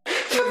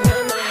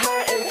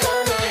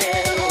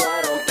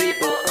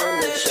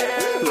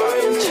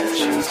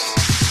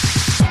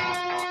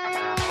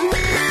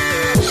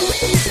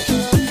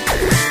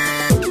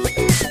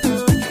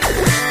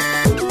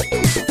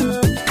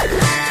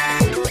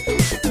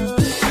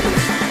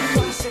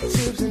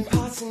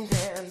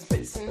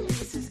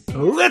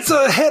Let's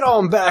head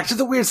on back to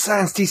the Weird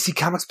Science DC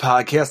Comics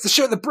podcast, the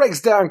show that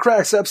breaks down,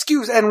 cracks up,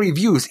 skews, and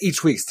reviews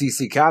each week's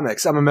DC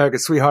Comics. I'm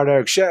America's sweetheart,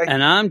 Eric Shea.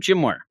 And I'm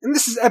Jim Ware. And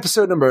this is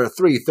episode number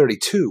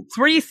 332.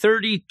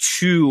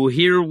 332,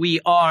 here we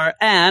are,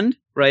 and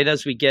right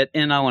as we get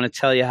in, I want to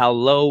tell you how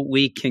low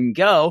we can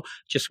go.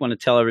 Just want to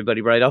tell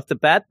everybody right off the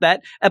bat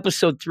that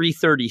episode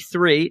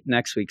 333,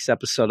 next week's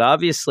episode,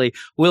 obviously,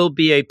 will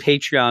be a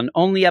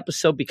Patreon-only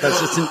episode because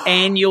it's an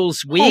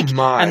annuals week,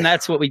 and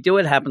that's what we do.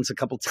 It happens a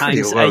couple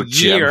times a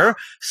year. Jim.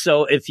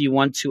 So if you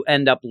want to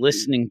end up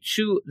listening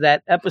to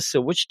that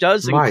episode, which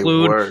does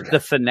include the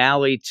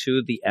finale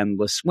to The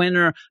Endless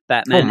Winter,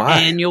 Batman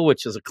Annual,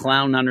 which is a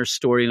Clown Hunter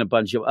story and a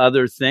bunch of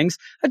other things,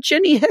 a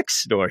Jenny Hicks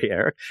story,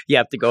 Eric. You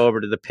have to go over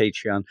to the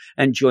Patreon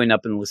and join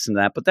up and listen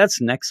to that. But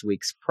that's next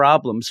week's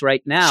problems.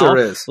 Right now,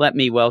 let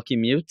me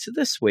welcome you to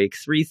this week,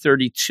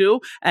 332.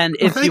 And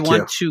if you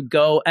want to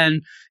go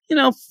and,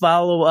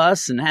 follow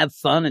us and have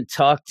fun and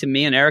talk to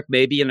me and Eric,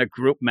 maybe in a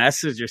group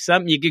message or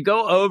something, you could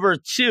go over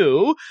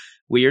to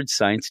Weird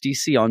Science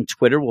DC on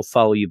Twitter. We'll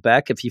follow you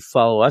back if you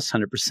follow us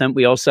 100%.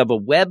 We also have a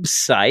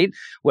website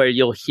where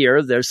you'll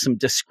hear there's some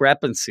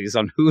discrepancies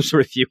on who's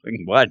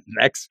reviewing what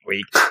next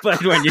week.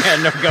 But when you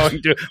end up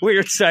going to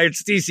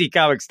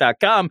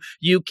WeirdScienceDCComics.com,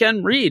 you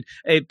can read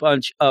a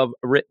bunch of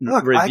written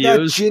reviews. I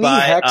got Jenny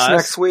Hex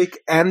next week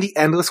and the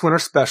Endless Winter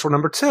Special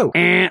number 2.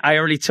 I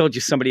already told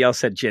you somebody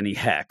else had Jenny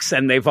Hex,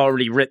 and they've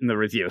already written the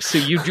review. So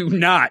you do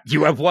not.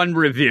 You have one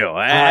review.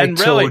 And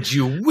I told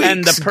you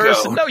weeks ago.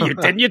 No, you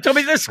didn't. You told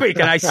me this week.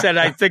 And I said,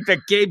 I think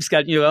that Gabe's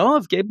got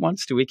if Gabe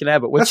wants to, we can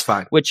have it. That's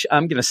fine. Which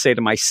I'm going to say to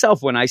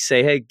myself when I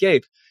say, hey,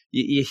 Gabe,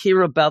 you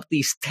hear about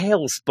these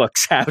Tales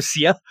books, house,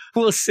 yeah?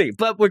 We'll see.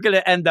 But we're going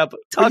to end up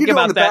talking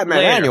about the that Batman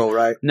later. Annual,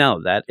 right?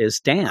 No, that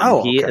is Dan.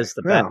 He is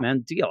the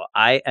Batman deal.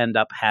 I end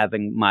up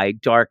having my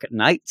Dark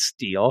Knights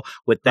deal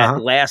with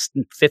that last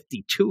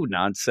 52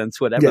 nonsense,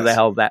 whatever the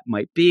hell that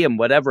might be, and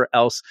whatever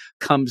else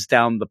comes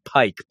down the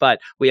pike. But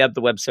we have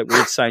the website,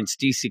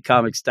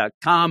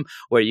 WeirdScienceDCComics.com,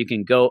 where you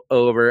can go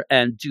over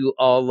and do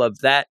all of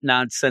that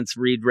nonsense,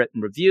 read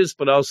written reviews,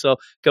 but also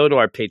go to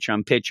our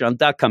Patreon,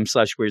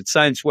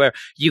 patreon.com/WeirdScience, where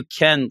you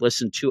can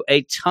listen to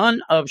a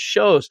ton of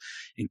shows,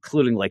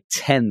 including like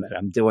 10 that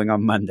I'm doing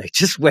on Monday.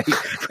 Just wait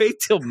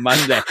till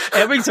Monday.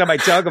 Every time I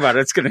talk about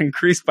it, it's going to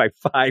increase by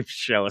 5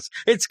 shows.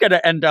 It's going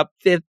to end up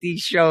 50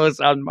 shows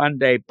on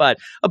Monday, but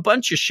a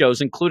bunch of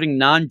shows, including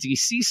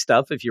non-DC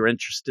stuff. If you're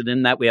interested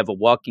in that, we have a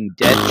Walking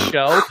Dead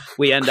show.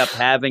 We end up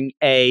having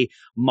a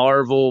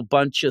Marvel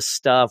bunch of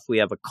stuff. We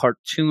have a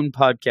cartoon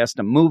podcast,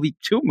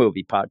 two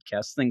movie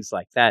podcasts, things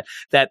like that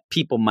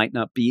people might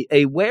not be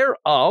aware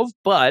of,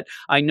 but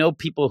I know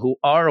people who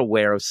are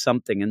aware of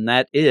something, and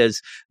that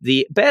is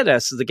the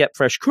Badasses that Get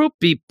Fresh Crew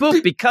Beep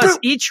Boop, because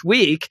each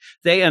week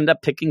they end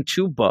up picking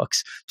 2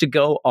 books to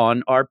go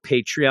on our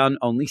Patreon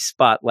only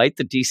spotlight.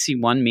 The DC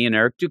one me and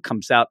Eric do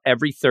comes out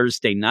every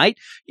Thursday night,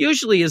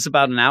 usually is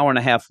about an hour and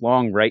a half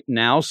long right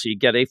now, so you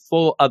get a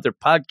full other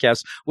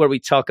podcast where we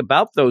talk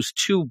about those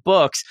 2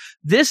 books.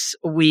 This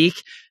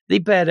week the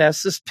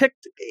Badasses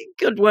picked a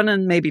good one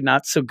and maybe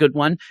not so good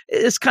one.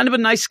 It's kind of a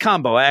nice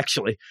combo,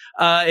 actually.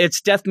 It's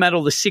Death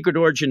Metal, The Secret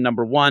Origin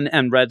 #1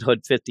 and Red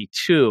Hood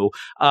 52.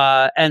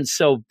 And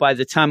so by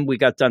the time we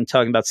got done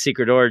talking about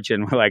Secret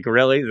Origin, we're like,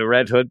 really? The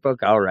Red Hood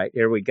book? All right,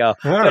 here we go.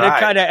 But it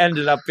kind of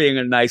ended up being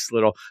a nice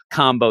little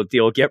combo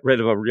deal. Get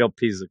rid of a real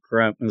piece of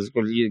crap is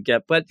what you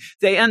get. But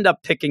they end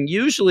up picking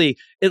usually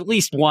at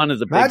least one of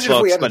the big books. Imagine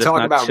if we had to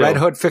talk about Red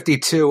Hood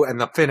 52 and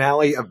the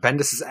finale of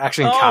Bendis'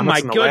 Action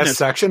Comics in the last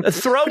section.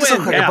 Throw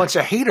in like a bunch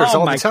of haters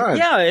all the time.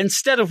 Yeah,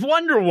 instead of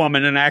Wonder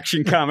Woman in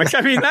Action Comics.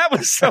 I mean, that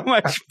was so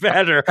much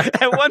better.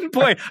 At one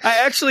point, I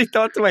actually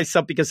thought to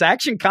myself, because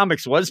Action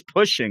Comics was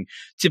pushing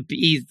to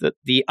be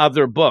the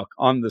other book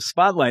on the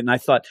spotlight, and I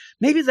thought,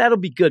 maybe that'll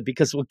be good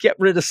because we'll get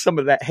rid of some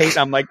of that hate.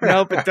 I'm like,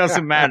 nope, it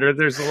doesn't matter.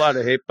 There's a lot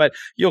of hate, but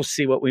you'll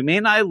see what we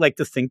mean. I like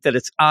to think that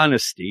it's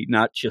honesty,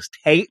 not just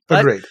hate.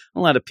 But Agreed. A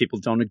lot of people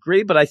don't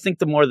agree, but I think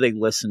the more they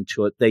listen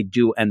to it, they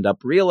do end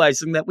up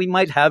realizing that we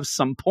might have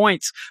some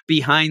points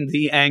behind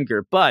the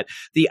anger. But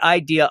the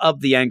idea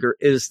of the anger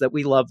is that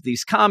we love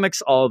these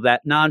comics, all of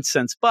that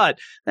nonsense. But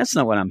that's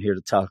not what I'm here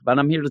to talk about.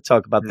 I'm here to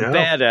talk about the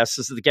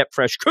Badasses that Get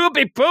Fresh Crew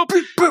Beep Boop.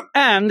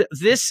 And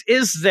this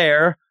is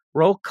their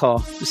roll call.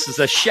 This is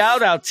a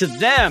shout out to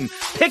them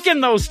picking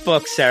those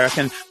books, Eric.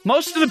 And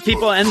most of the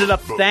people ended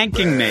up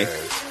thanking me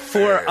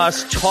for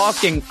us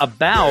talking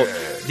about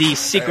the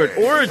Secret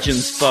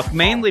Origins book,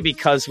 mainly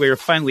because we were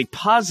finally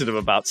positive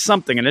about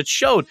something, and it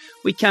showed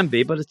we can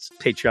be, but it's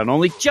Patreon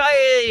only.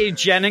 Jay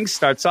Jennings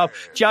starts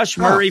off. Josh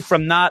Murray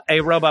from Not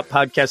a Robot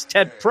Podcast.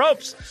 Ted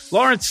Probst.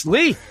 Lawrence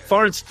Lee.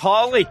 Florence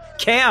Pauly.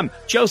 Cam.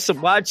 Joseph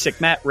Wojcik.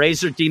 Matt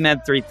Razor.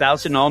 D-Man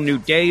 3000. All New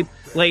Dave.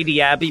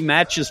 Lady Abby,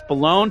 Matches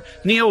Balone,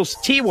 Niels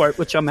T-Wart,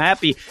 which I'm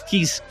happy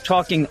he's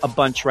talking a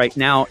bunch right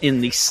now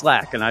in the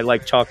Slack, and I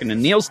like talking to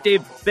Niels.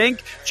 Dave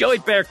Fink, Joey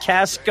Bear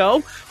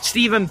Casco,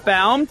 Stephen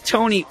Baum,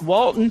 Tony Nate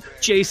Walton,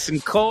 Jason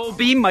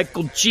Colby,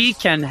 Michael G,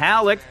 Ken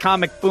Halleck,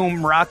 Comic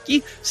Boom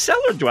Rocky,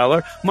 Cellar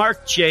Dweller,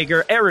 Mark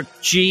Jager, Eric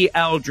G,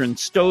 Aldrin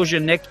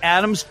Stoja, Nick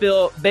Adams,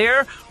 Bill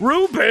Bear,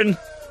 Ruben,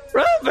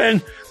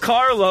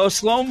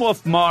 Carlos, Lone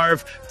Wolf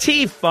Marv,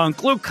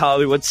 T-Funk, Luke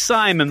Hollywood,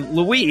 Simon,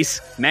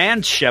 Luis,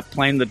 Manship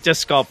playing the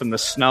disc golf in the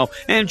snow,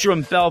 Andrew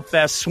in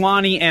Belfast,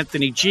 Swanee,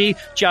 Anthony G,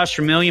 Josh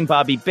Vermillion,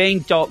 Bobby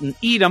Bain, Dalton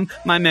Edom,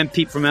 my man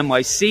Pete from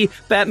NYC,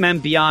 Batman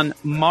Beyond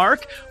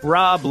Mark,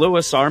 Rob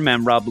Lewis, our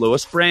man Rob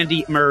Lewis,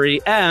 Brandy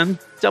Murray, and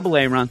Double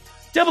A-Ron.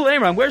 Double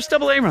A-Ron, where's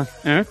Double A-Ron?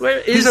 Where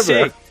is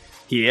he?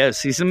 He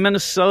is. He's in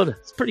Minnesota.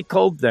 It's pretty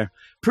cold there.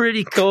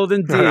 Pretty cold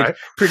indeed. Right.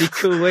 Pretty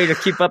cool way to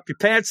keep up your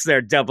pants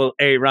there, Double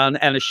A-Ron.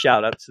 And a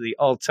shout out to the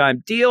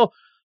all-time deal,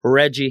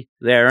 Reggie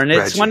there. And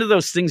it's one of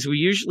those things we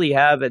usually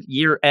have at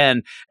year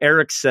end.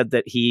 Eric said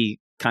that he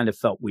kind of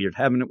felt weird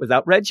having it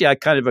without Reggie. I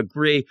kind of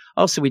agree.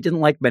 Also, we didn't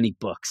like many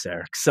books,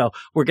 Eric. So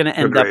we're going to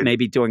end up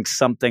maybe doing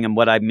something. And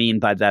what I mean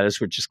by that is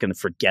we're just going to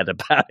forget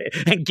about it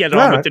and get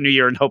on with the new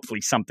year and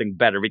hopefully something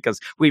better, because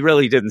we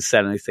really didn't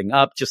set anything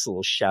up. Just a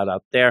little shout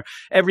out there.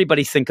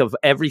 Everybody think of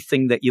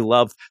everything that you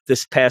loved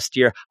this past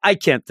year. I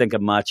can't think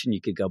of much, and you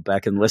could go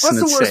back and listen.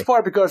 That's the worst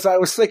part, because I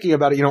was thinking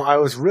about it. You know, I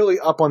was really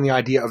up on the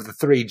idea of the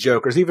 3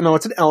 Jokers, even though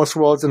it's an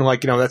Elseworlds, and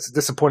like, you know, that's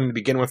disappointing to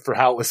begin with for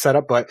how it was set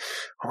up. But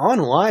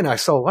online, I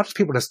saw a lot of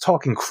people just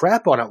talking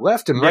crap on it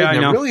left and right.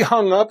 And they're really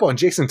hung up on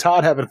Jason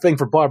Todd having a thing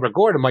for Barbara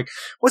Gordon. I'm like,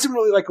 wasn't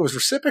really like it was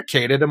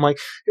reciprocated. I'm like,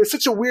 it's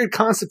such a weird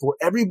concept where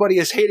everybody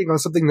is hating on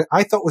something that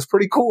I thought was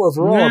pretty cool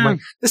overall. I'm like,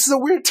 this is a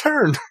weird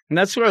turn. And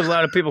that's where a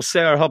lot of people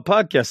say our whole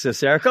podcast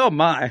is, Eric. Oh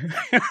my.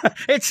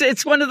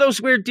 It's one of those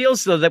weird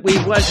deals though that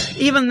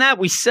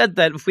we said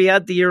that if we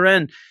had the year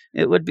end,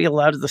 it would be a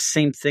lot of the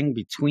same thing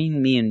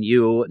between me and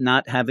you,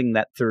 not having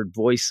that third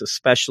voice,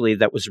 especially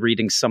that was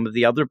reading some of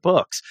the other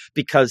books,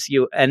 because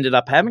you ended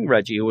up having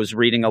Reggie, who was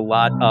reading a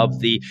lot of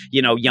the, you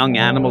know, Young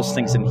Animals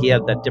things, and he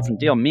had that different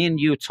deal. Me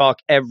and you talk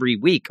every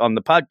week on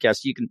the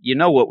podcast. You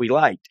know what we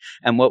liked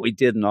and what we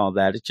did and all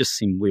that. It just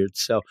seemed weird.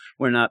 So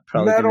we're not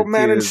probably going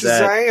to do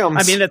that.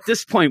 I mean, at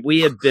this point, we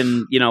had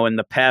been, you know, in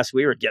the past,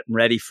 we were getting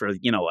ready for,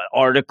 you know, an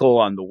article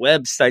on the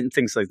website and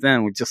things like that.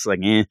 And we're just like,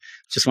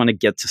 just want to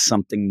get to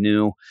something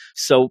new.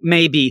 So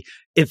maybe,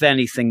 if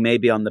anything,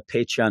 maybe on the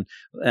Patreon,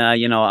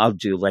 you know, I'll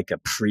do like a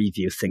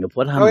preview thing of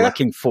what I'm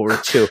looking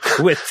forward to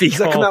with the Does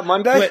that come out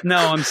Monday? No,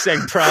 I'm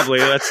saying probably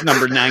that's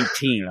number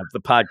 19 of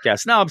the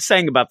podcast. No, I'm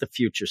saying about the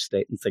future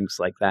state and things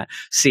like that.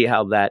 See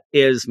how that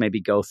is.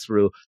 Maybe go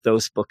through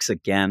those books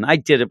again. I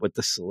did it with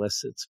the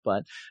solicits,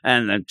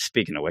 and then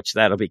speaking of which,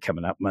 that'll be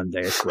coming up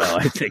Monday as well,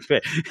 I think.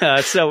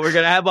 So we're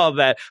going to have all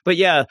that. But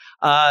yeah,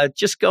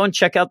 just go and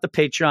check out the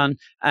Patreon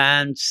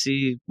and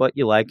see what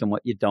you like and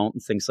what you don't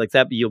and things like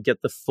that. But you'll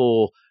get the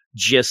full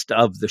gist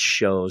of the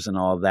shows and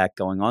all of that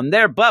going on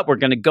there. But we're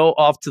going to go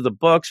off to the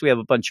books. We have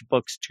a bunch of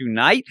books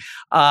tonight,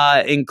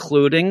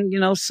 including, you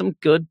know, some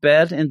good,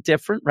 bad, and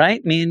different,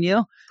 right? Me and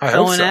you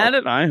going at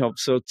it. I hope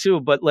so too.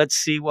 But let's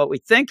see what we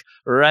think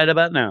right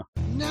about now.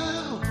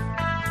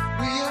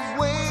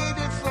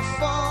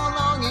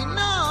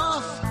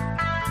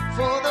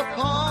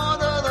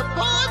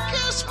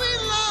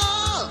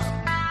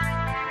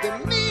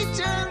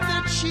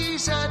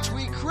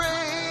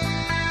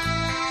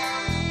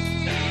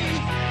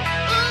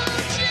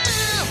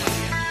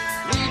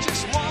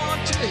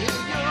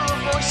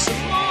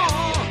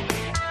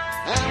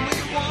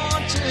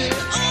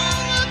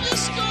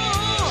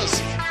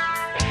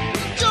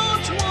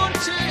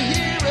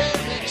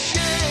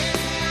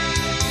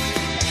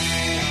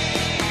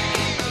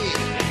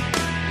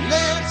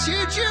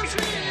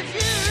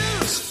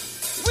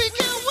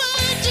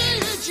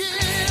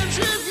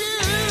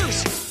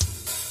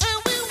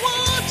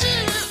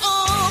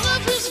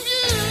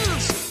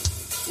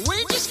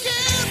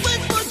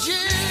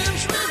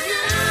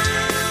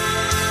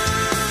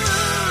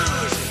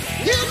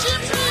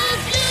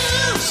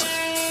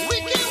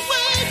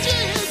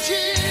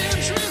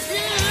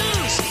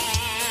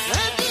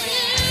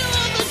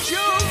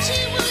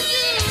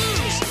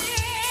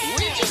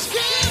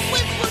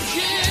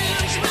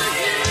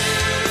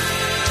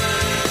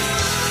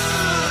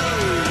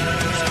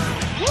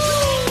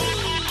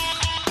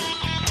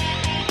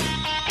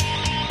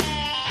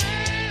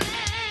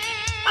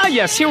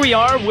 Yes, here we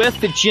are with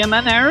the Jim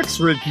and Eric's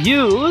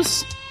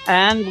reviews,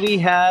 and we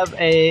have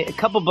a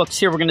couple books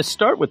here. We're going to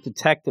start with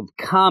Detective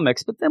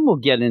Comics, but then we'll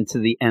get into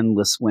the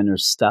Endless Winter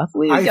stuff.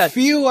 I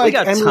feel like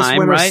Endless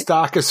Winter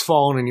stock has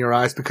fallen in your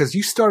eyes because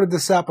you started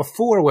this out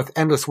before with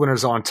Endless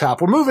Winters on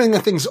top. We're moving the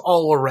things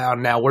all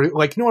around now. We're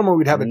like normally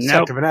we'd have a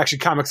Detective and Action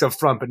Comics up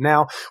front, but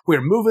now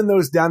we're moving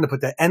those down to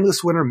put the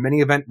Endless Winter mini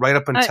event right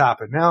up on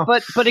top. And now,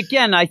 but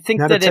again, I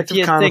think that Detective if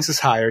you Comics is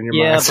higher in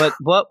your mind. Yeah, but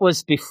what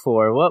was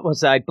before? What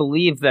was I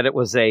believe that it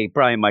was a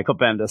Brian Michael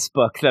Bendis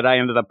book that I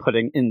ended up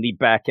putting in the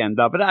back end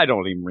of it. I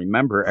don't even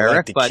remember,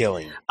 Eric. But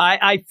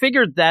I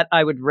figured that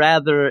I would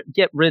rather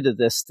get rid of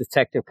this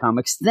Detective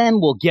Comics,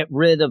 then we'll get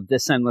rid of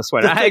this Endless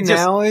Winter. The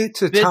finale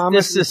to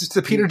Thomas, this is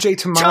to Peter J.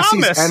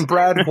 Tomasi's and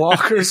Brad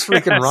Walker's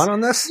freaking run on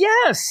this?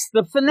 Yes,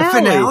 the finale. The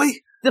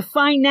finale? The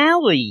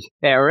finale,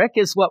 Eric,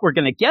 is what we're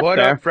going to get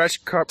there. Fresh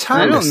Cup?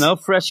 I don't know.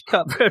 Fresh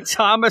Cup.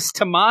 Thomas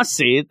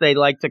Tomasi, they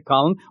like to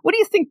call him. What do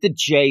you think the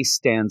J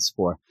stands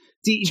for?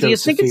 Do you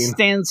think it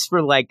stands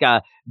for like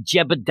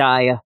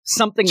Jebediah?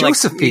 Something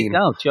Josephine.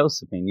 like... Oh,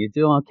 Josephine. You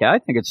do? Okay. I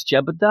think it's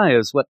Jebediah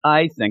is what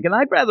I think. And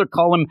I'd rather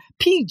call him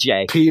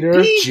PJ.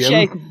 Peter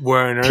Jim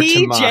Werner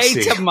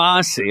PJ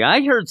Tomasi.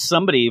 I heard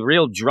somebody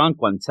real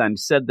drunk one time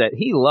said that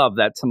he loved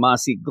that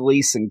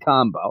Tomasi-Gleason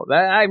combo.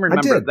 I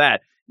remember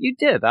that. You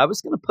did. I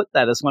was going to put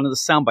that as one of the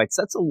sound bites.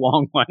 That's a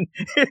long one.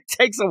 It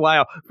takes a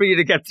while for you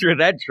to get through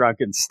that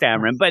drunken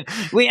stammering. But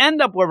we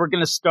end up where we're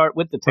going to start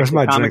with Detective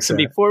Comics. And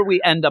before we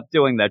end up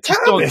doing that,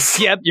 just don't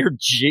get your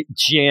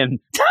gin.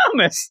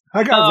 Thomas!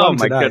 I got rum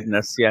tonight. Oh, my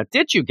goodness. Yeah.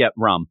 Did you get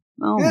rum?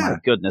 Oh, my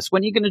goodness.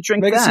 When are you going to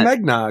drink that? Make some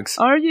eggnogs.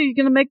 Are you? You're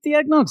going to make the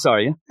eggnogs, are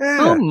you? Yeah.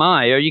 Oh,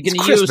 my. Are you going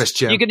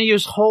to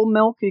use whole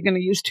milk? Are you going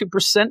to use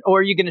 2%? Or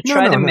are you going to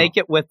try to make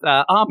it with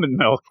almond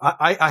milk?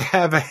 I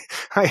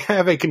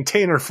have a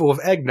container full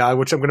of eggnog,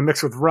 which I'm going to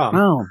mix with rum.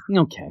 Oh,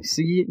 okay.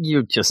 So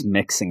you're just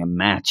mixing and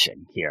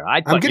matching here.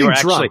 I'm getting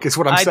drunk, is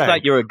what I'm saying. I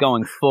thought you were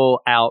going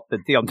full out the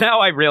deal. Now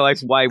I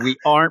realize why we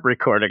aren't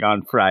recording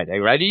on Friday,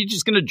 right? Are you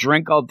just going to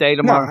drink all day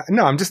tomorrow?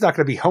 No, I'm just not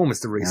going to be home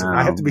is the reason.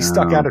 I have to be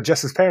stuck out of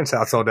Jess's parents'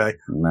 house all day.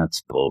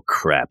 That's bull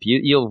crap.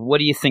 What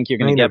do you think you're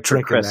going to get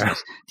for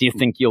Christmas? Do you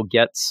think you'll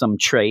get some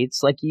trades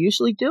like you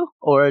usually do?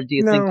 Or do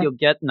you think you'll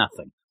get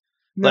nothing?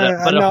 But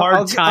a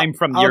hard time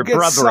from your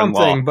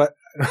brother-in-law. But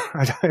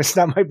it's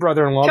not my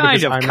brother-in-law.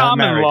 Kind of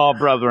common law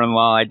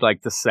brother-in-law, I'd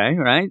like to say,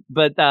 right?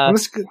 But I'm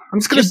just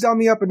going to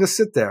dummy up and just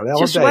sit there all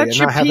just day let and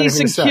your not have P's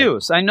anything and to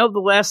Q's. I know the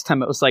last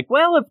time it was like,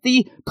 well, if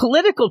the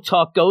political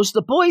talk goes,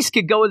 the boys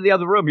could go in the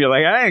other room. You're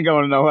like, I ain't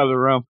going to no other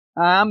room.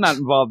 I'm not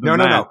involved in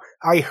that. No.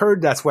 I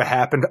heard that's what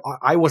happened.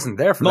 I wasn't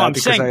there for that. I'm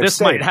saying this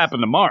might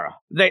happen tomorrow.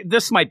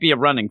 This might be a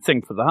running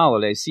thing for the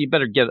holidays, so you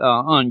better get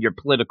on your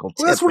political tip.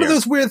 Well, that's one of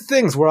those weird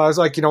things where I was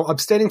like,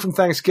 abstaining from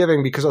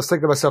Thanksgiving because I was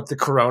thinking to myself, the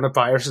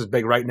coronavirus is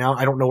big right now.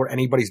 I don't know where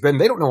anybody's been.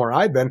 They don't know where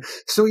I've been.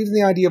 So even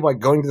the idea of like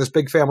going to this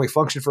big family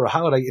function for a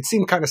holiday, it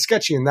seemed kind of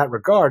sketchy in that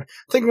regard.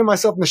 Thinking to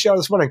myself in the shower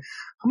this morning,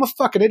 I'm a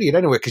fucking idiot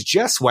anyway, because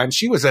Jess went.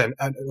 She was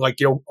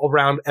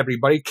around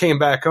everybody, came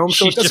back home.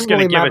 So it doesn't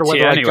really matter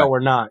whether I go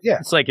or not. Yeah.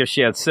 It's like if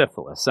she had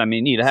syphilis. I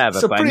mean, you'd have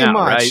it by pretty now,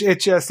 much,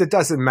 right? It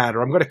doesn't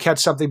matter. I'm going to catch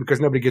something because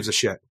nobody gives a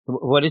shit.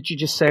 What did you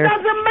just say? It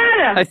doesn't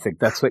matter. I think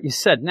that's what you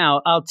said.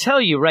 Now, I'll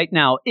tell you right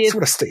now, if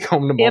stay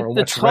home tomorrow, if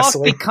the talk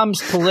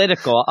becomes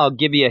political, I'll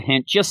give you a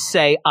hint. Just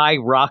say, I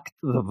rocked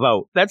the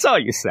vote. That's all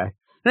you say.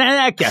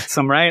 That gets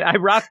them, right? I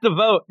rocked the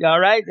vote, all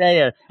right?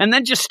 Yeah. And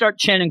then just start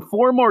chanting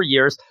 4 more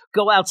years,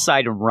 go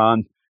outside and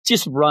run.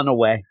 Just run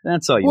away.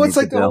 That's all you need to do. Well, it's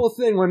like the whole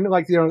thing when,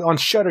 on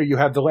Shudder, you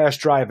have The Last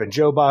Drive-In.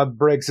 Joe Bob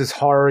Briggs'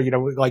 horror,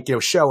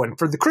 show. And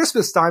for the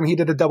Christmas time, he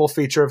did a double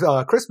feature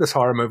of Christmas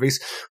horror movies.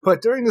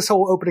 But during this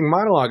whole opening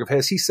monologue of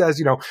his, he says,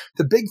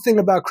 the big thing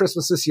about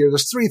Christmas this year,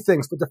 there's 3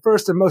 things. But the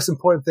first and most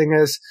important thing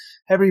is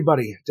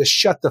everybody just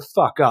shut the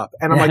fuck up.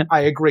 And I'm like, I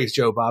agree,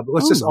 Joe Bob.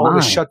 Let's just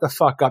always shut the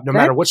fuck up, no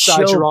matter what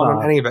side you're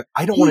on any of it.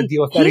 I don't want to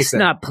deal with anything. He's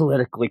not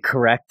politically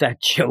correct,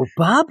 that Joe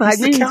Bob. He's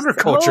the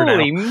counterculture now.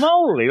 Holy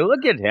moly,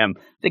 look at him.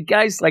 The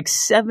guy's like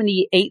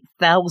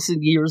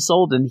 78,000 years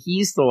old, and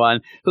he's the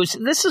one who's.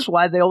 This is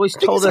why they always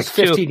told us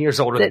 15 years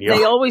older than you.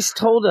 They always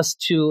told us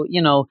to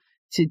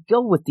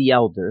go with the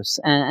elders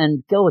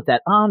and go with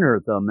that, honor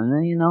them,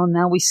 and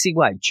now we see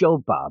why Joe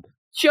Bob.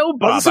 Joe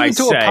Bob, I was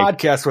listening to a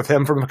podcast with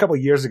him from a couple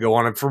of years ago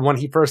on it from when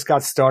he first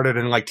got started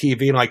in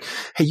TV and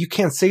hey, you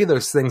can't say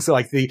those things.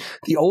 So,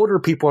 the older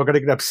people are going to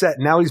get upset.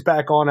 Now he's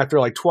back on after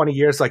 20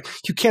 years.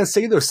 You can't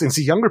say those things.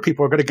 The younger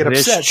people are going to get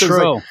upset. It's true.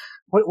 So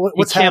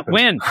what's happened?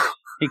 He can't win.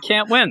 He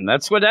can't win.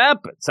 That's what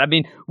happens. I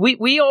mean,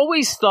 we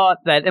always thought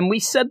that, and we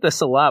said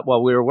this a lot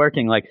while we were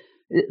working,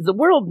 the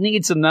world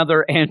needs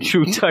another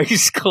Andrew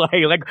Dice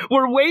Clay.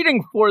 We're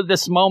waiting for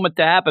this moment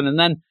to happen, and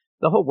then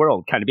the whole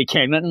world kind of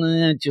became,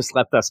 just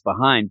left us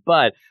behind.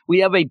 But we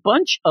have a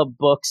bunch of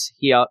books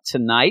here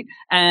tonight,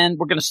 and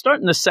we're going to start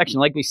in this section.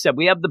 Like we said,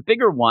 we have the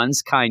bigger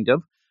ones, kind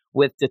of,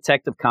 with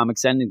Detective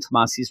Comics ending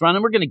Tomasi's run,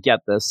 and we're going to get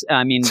this.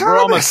 I mean, we're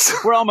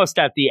almost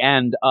at the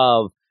end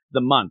of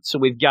the month. So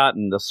we've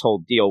gotten this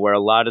whole deal where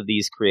a lot of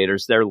these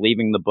creators, they're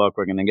leaving the book.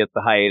 We're going to get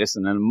the hiatus.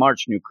 And then in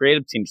March, new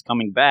creative teams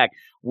coming back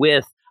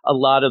with a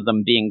lot of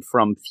them being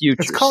from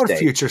Future State. It's called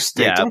Future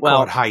State. Yeah, Don't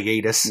call it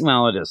hiatus.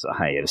 Well, it is a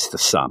hiatus to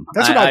some.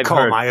 That's what I'd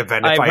call my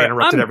event if I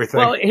interrupted everything.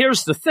 Well,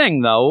 here's the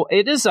thing, though.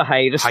 It is a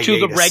hiatus to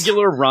the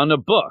regular run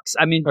of books.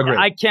 I mean, agreed.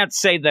 I can't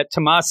say that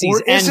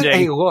Tomasi's ending. Or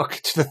is it a look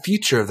to the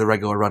future of the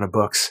regular run of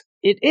books?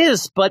 It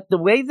is, but the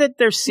way that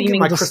they're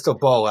seeming to crystal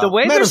ball out. The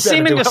way they're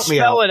seeming to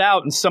spell it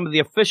out in some of the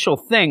official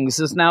things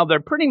is now they're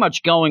pretty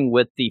much going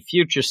with the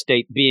Future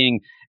State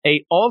being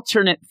a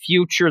alternate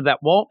future that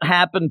won't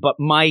happen but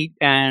might,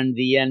 and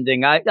the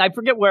ending. I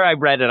forget where I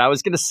read it. I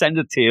was going to send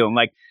it to you. I'm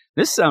like,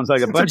 this sounds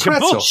like a bunch of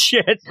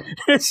bullshit.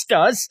 This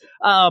does.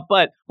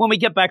 But when we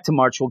get back to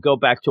March, we'll go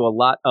back to a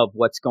lot of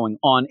what's going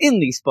on in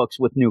these books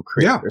with new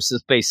creators.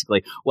 Is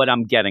basically what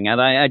I'm getting at.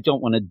 I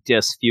don't want to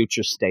diss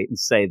Future State and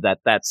say that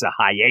that's a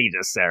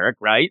hiatus, Eric,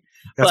 right?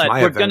 But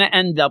we're going to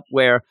end up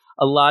where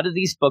a lot of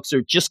these books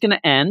are just going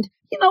to end,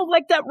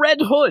 like that Red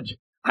Hood.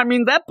 I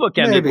mean, that book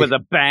ended with a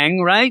bang,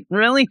 right?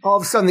 Really? All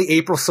of a sudden, the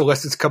April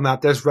solicits come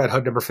out. There's Red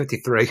Hood number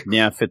 53.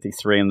 Yeah,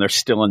 53, and they're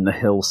still in the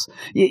hills.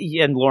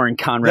 And Lauren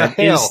Conrad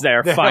is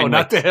there finally.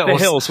 Not the hills. The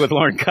hills with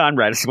Lauren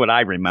Conrad is what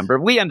I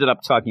remember. We ended up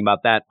talking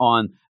about that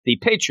on the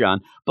Patreon.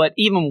 But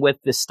even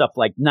with this stuff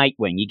like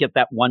Nightwing, you get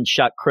that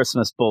one-shot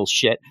Christmas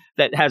bullshit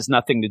that has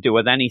nothing to do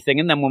with anything.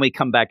 And then when we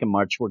come back in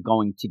March, we're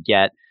going to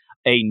get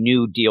a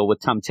new deal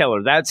with Tom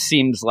Taylor. That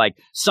seems like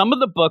some of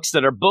the books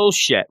that are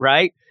bullshit,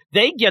 right?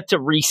 They get to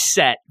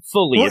reset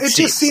fully. Well, it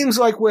just seems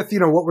like with,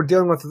 what we're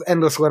dealing with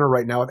Endless Winter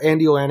right now, with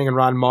Andy Lanning and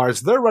Ron Mars,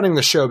 they're running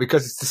the show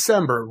because it's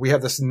December. We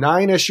have this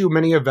 9-issue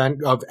mini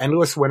event of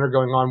Endless Winter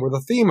going on where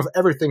the theme of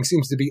everything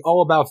seems to be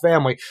all about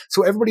family.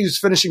 So everybody who's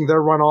finishing their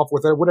run off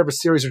with whatever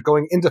series are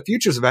going into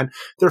Future's event,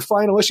 their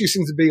final issue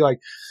seems to be like,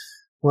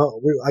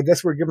 well, I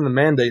guess we're given the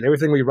mandate.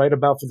 Everything we write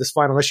about for this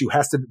final issue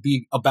has to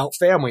be about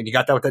family. And you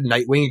got that with that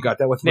Nightwing. You got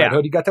that with Red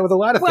Hood. You got that with a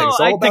lot of things.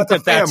 I think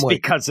that's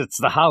because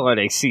it's the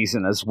holiday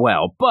season as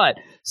well. But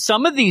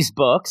some of these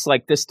books,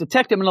 like this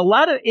Detective, and a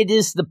lot of it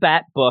is the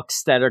Bat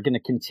books that are going to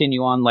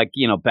continue on, like,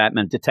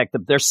 Batman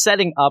Detective. They're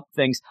setting up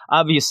things.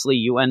 Obviously,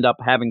 you end up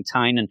having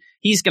Tynion.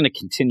 He's going to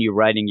continue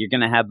writing. You're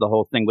going to have the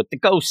whole thing with the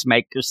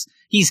Ghostmakers.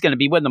 He's going to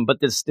be with them. But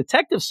this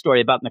detective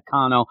story about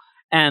Nakano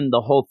and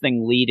the whole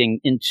thing leading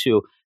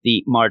into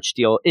the March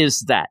deal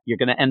is that you're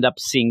going to end up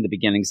seeing the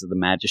beginnings of the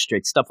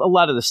Magistrate stuff. A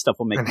lot of this stuff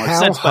will make more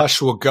sense.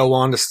 Hush will go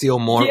on to steal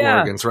more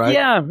organs, right?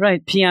 Yeah,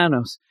 right.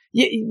 Pianos.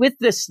 With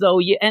this, though,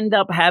 you end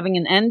up having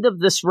an end of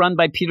this run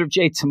by Peter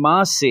J.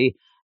 Tomasi.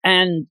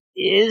 And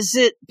is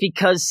it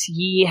because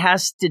he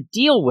has to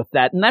deal with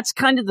that? And that's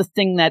kind of the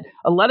thing that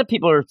a lot of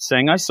people are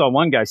saying. I saw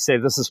one guy say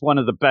this is one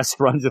of the best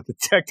runs of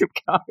Detective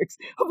Comics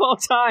of all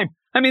time.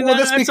 I mean,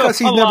 that's because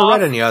he's never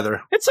read any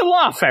other. It's a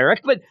laugh,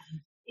 Eric, but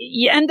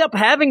you end up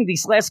having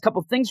these last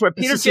couple things where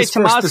Peter J.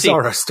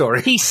 Tomasi,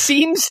 story. He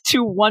seems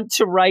to want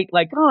to write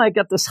like, I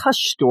got this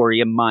Hush story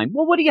in mind.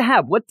 Well, what do you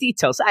have? What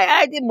details?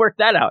 I didn't work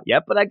that out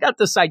yet, but I got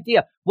this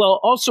idea. Well,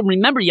 also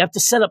remember, you have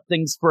to set up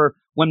things for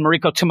when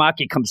Mariko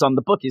Tamaki comes on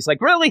the book. He's like,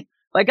 really?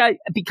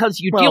 Because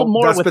you deal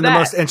more with that. That's been the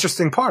most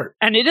interesting part.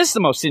 And it is the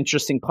most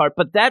interesting part,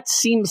 but that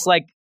seems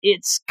like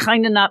it's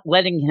kind of not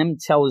letting him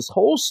tell his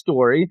whole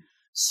story.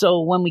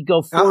 So when we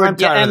go forward, I'm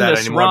tired of that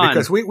anymore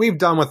because we've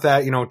done with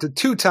that.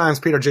 2 times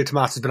Peter J.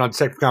 Tomasi has been on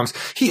Detective Comics.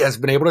 He has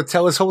been able to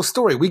tell his whole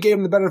story. We gave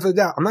him the benefit of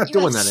the doubt. I'm not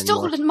doing that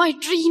anymore. Stolen my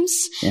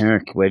dreams,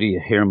 Eric. Wait till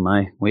you hear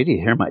my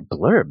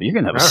blurb. You're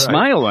gonna have a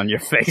smile on your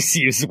face,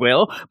 you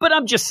will. But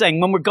I'm just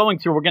saying, when we're going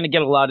through, we're going to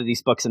get a lot of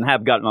these books and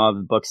have gotten a lot of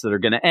the books that are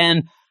going to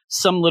end.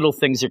 Some little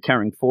things are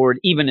carrying forward,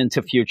 even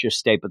into Future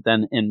State, but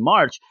then in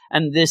March,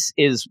 and this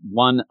is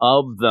one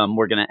of them.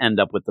 We're going to end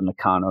up with the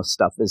Nakano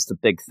stuff is the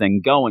big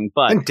thing going.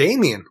 And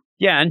Damian.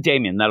 Yeah, and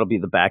Damian, that'll be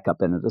the backup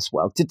in it as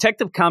well.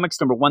 Detective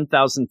Comics number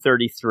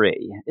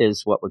 1033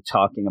 is what we're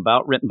talking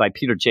about, written by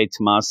Peter J.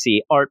 Tomasi,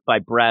 art by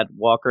Brad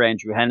Walker,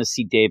 Andrew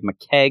Hennessy, Dave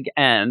McKeag,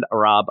 and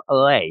Rob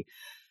Lay.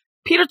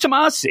 Peter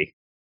Tomasi.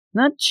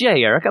 Not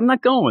J, Eric. I'm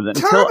not going with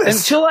it.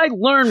 Until I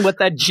learn what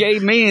that J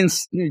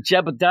means,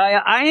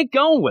 Jebediah, I ain't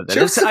going with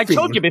it. I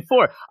told you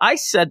before. I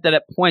said that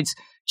at points,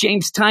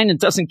 James Tynion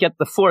doesn't get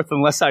the 4th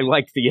unless I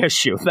like the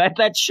issue.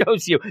 That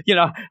shows you,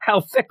 how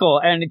fickle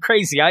and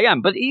crazy I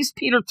am. But he's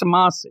Peter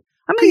Tomasi.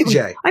 I'm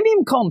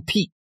even call him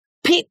Pete.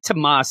 Pete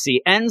Tomasi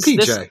ends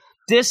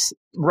this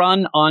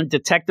run on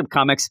Detective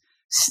Comics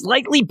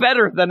slightly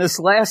better than his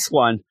last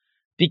one.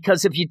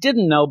 Because if you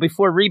didn't know,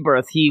 before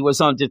Rebirth, he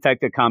was on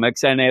Detective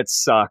Comics, and it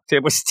sucked.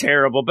 It was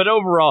terrible. But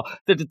overall,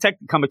 the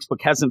Detective Comics book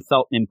hasn't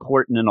felt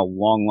important in a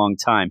long, long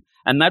time.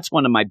 And that's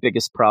one of my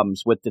biggest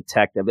problems with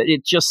Detective.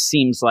 It just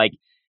seems like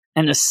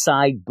an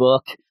aside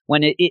book.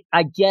 When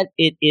I get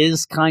it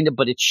is kind of,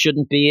 but it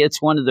shouldn't be.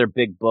 It's one of their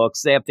big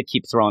books. They have to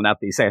keep throwing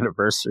out these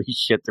anniversary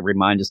shit to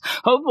remind us.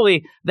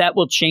 Hopefully that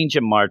will change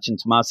in March, and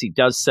Tomasi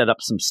does set up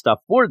some stuff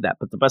for that.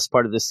 But the best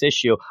part of this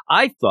issue,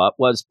 I thought,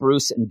 was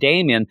Bruce and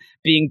Damian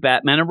being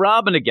Batman and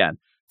Robin again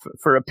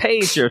for a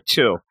page or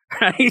two.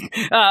 Right?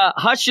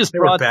 Hush is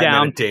brought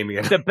down.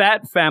 The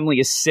Bat family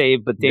is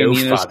saved, but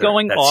Damian is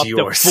going off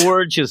to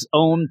forge his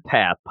own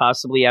path,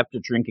 possibly after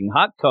drinking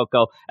hot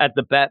cocoa at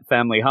the Bat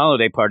family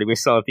holiday party we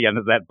saw at the end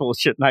of that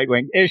bullshit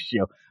Nightwing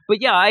issue.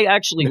 But yeah, I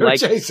actually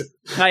like,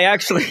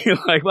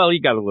 well, he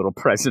got a little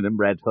present in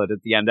Red Hood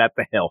at the end at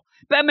the Hill.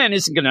 Batman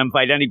isn't going to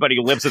invite anybody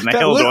who lives in the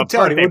Hill to a birthday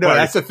party. No,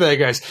 that's the thing,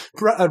 guys.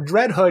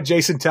 Red Hood,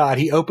 Jason Todd,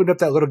 he opened up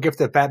that little gift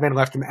that Batman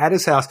left him at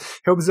his house.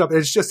 He opens it up, and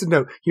it's just a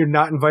note. You're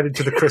not invited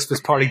to the Christmas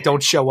party.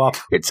 Don't show up.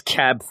 It's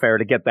cab fare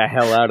to get the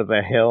hell out of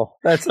the Hill.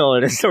 That's all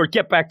it is. Or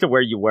get back to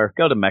where you were.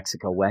 Go to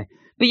Mexico way.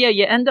 But yeah,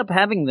 you end up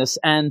having this.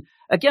 And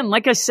again,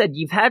 like I said,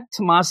 you've had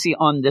Tomasi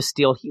on this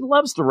deal. He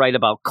loves to write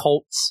about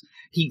cults.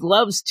 He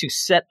loves to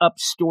set up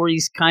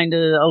stories kind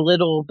of a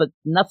little, but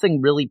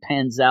nothing really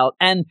pans out.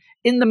 And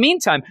in the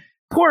meantime,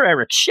 poor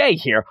Eric Shea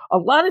here. A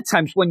lot of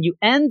times when you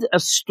end a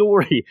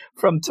story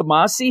from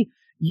Tomasi,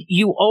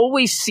 you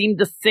always seem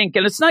to think,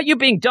 and it's not you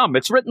being dumb,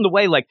 it's written the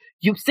way like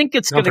you think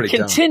it's going to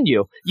continue.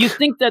 Dumb. You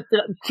think that,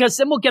 because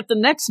then we'll get the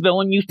next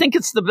villain, you think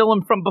it's the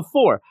villain from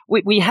before.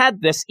 We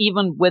had this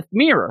even with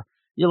Mirror.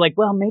 You're like,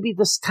 well, maybe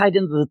this tied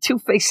into the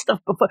Two-Face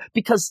stuff before,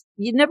 because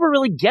you never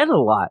really get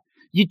a lot.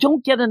 You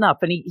don't get enough,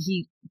 and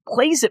he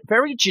plays it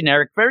very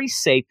generic, very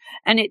safe,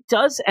 and it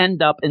does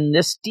end up in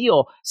this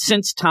deal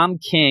since Tom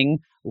King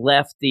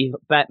left the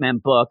Batman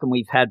book, and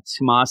we've had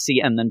Tomasi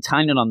and then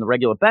Tynion on the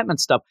regular Batman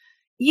stuff.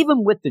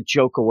 Even with the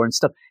Joker War and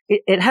stuff,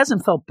 it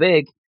hasn't felt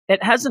big.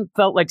 It hasn't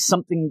felt like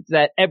something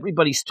that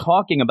everybody's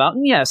talking about.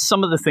 And yes,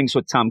 some of the things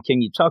with Tom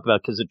King you talk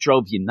about because it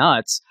drove you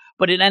nuts,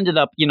 but it ended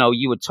up,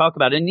 you would talk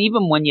about it. And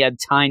even when you had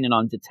Tynion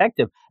on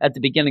Detective at the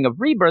beginning of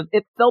Rebirth,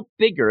 it felt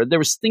bigger. There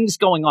was things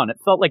going on. It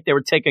felt like they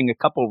were taking a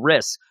couple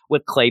risks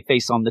with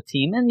Clayface on the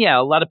team. And yeah,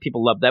 a lot of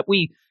people loved that.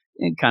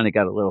 It kind of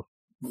got a little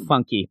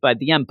funky by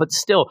the end, but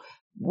still,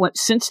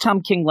 since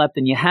Tom King left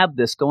and you have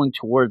this going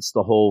towards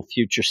the whole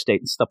future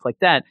state and stuff like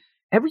that,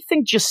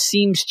 everything just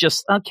seems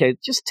okay,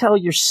 just tell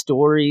your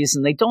stories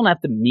and they don't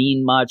have to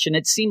mean much. And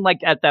it seemed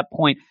like at that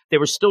point, they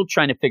were still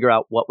trying to figure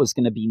out what was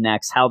going to be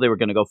next, how they were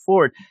going to go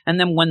forward.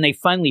 And then when they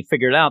finally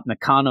figured out,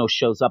 Nakano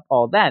shows up,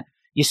 all that,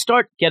 you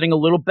start getting a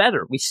little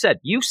better. You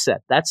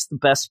said, that's the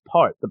best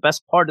part. The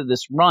best part of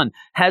this run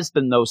has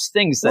been those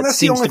things that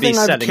seems to be setting it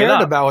up. That's the only thing I've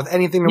cared about with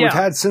anything that we've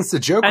had since the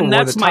Joker War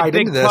that tied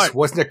into this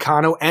was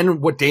Nakano and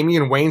what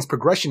Damian Wayne's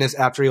progression is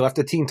after he left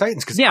the Teen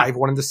Titans, because I've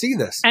wanted to see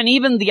this. And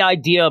even the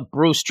idea of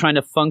Bruce trying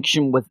to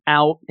function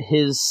without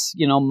his,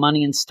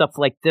 money and stuff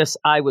like this,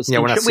 I was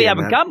we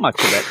haven't got much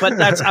of it,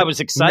 but I was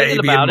excited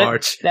about it.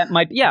 March. That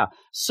might be,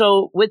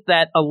 So with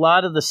that, a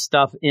lot of the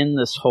stuff in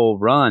this whole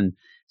run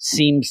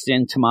seems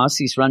in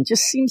Tomasi's run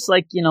just seems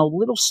like,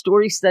 little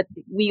stories that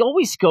we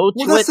always go to.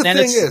 Well, that's the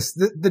thing is,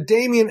 the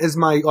Damian is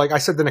like I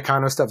said, the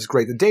Nakano stuff is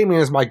great. The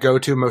Damian is my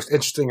go-to, most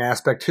interesting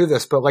aspect to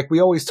this. But like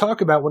we always talk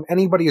about when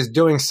anybody is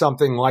doing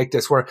something like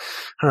this, where,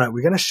 all right,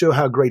 we're going to show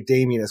how great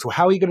Damian is. Well,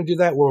 how are you going to do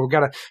that? Well, we've got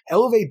to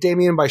elevate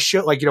Damian by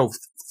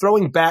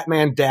throwing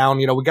Batman down,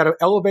 we got to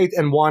elevate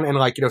in one and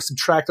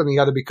subtract on the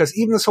other, because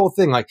even this whole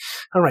thing,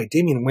 all right,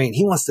 Damian Wayne,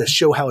 he wants to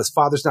show how his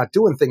father's not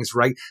doing things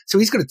right. So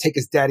he's going to take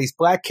his daddy's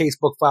black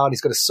casebook file and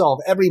he's going to solve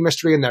every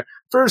mystery in there.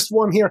 First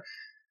one here,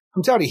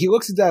 I'm telling you, he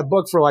looks at that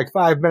book for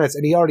 5 minutes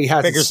and he already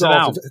has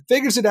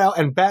figures it out,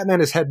 and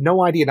Batman has had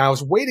no idea. And I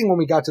was waiting when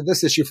we got to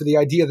this issue for the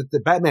idea that the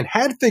Batman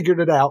had figured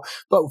it out,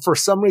 but for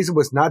some reason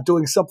was not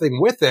doing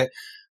something with it.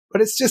 But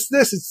it's just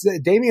this. It's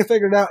Damian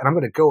figured it out, and I'm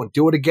going to go and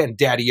do it again,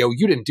 Daddy-O.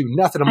 You didn't do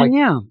nothing.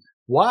 I'm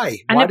why?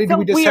 And why did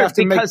we just have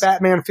to make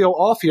Batman feel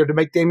off here to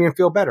make Damian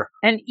feel better?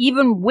 And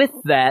even with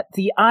that,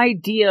 the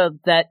idea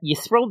that you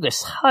throw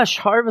this Hush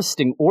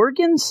harvesting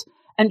organs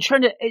and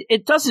trying to,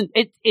 it doesn't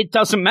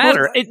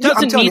matter. It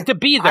doesn't need to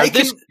be there.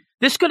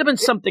 This could have been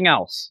something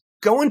else.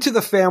 Going to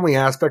the family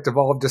aspect of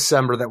all of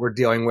December that we're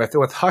dealing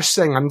with Hush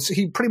saying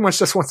he pretty much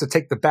just wants to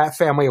take the Bat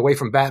family away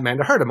from Batman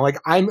to hurt him.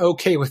 I'm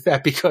okay with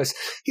that because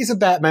he's a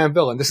Batman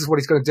villain. This is what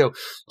he's going to do.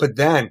 But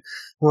then,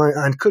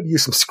 I could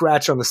use some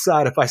scratch on the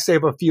side. If I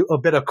save a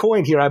bit of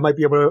coin here, I might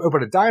be able to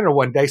open a diner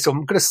one day. So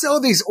I'm going to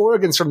sell these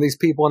organs from these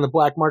people on the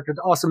black market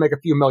to also make a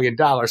few $1 million.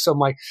 So I'm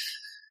like,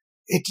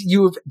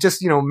 you've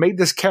just, made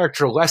this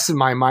character less in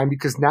my mind,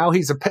 because now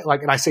he's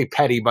and I say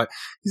petty, but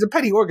he's a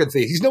petty organ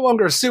thief. He's no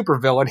longer a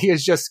supervillain. He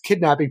is just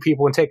kidnapping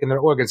people and taking their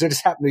organs. They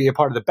just happen to be a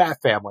part of the Bat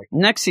family.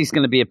 Next, he's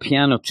going to be a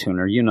piano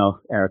tuner,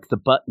 Eric, the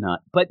butt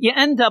nut. But you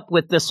end up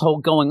with this whole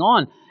going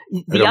on.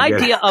 The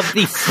idea of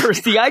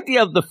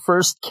the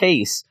first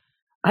case,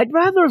 I'd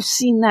rather have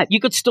seen that. You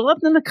could still have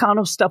the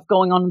Nakano stuff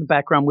going on in the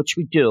background, which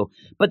we do.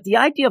 But the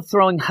idea of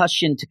throwing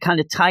Hush in to kind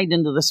of tie it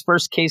into this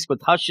first case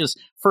with Hush's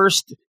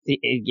first,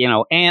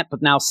 aunt,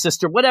 but now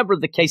sister, whatever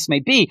the case may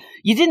be,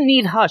 you didn't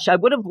need Hush. I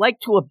would have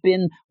liked to have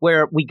been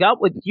where we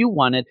got what you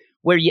wanted,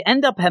 where you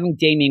end up having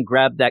Damian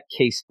grab that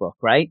case book,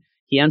 right?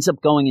 He ends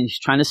up going and he's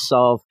trying to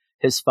solve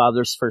his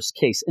father's first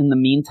case. In the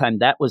meantime,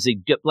 that was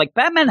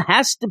Batman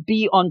has to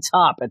be on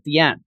top at the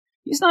end.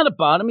 He's not a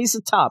bottom, he's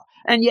a top.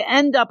 And you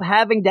end up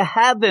having to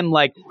have him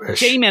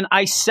Damian,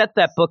 I set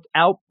that book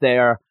out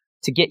there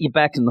to get you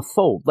back in the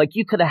fold.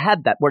 You could have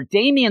had that, where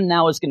Damian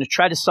now is going to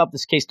try to solve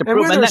this case to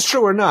prove. Whether it's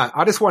true or not,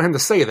 I just want him to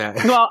say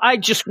that. Well, I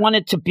just want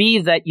it to be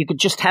that you could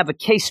just have a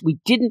case. We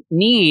didn't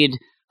need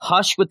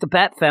Hush with the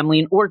Bat family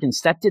and organs.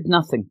 That did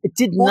nothing. It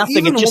did nothing.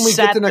 Even it just when we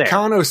sat get the there.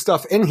 Nakano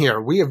stuff in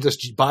here, we have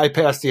just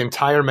bypassed the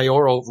entire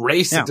mayoral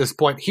race at this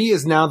point. He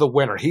is now the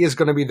winner. He is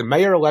going to be the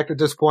mayor-elect at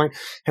this point,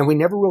 and we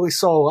never really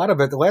saw a lot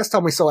of it. The last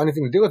time we saw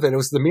anything to do with it, it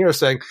was the Mirror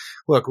saying,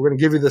 look, we're going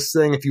to give you this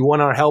thing. If you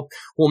want our help,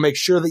 we'll make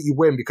sure that you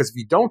win, because if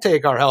you don't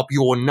take our help,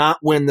 you will not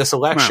win this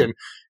election. Wow.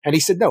 And he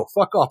said, no,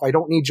 fuck off. I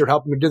don't need your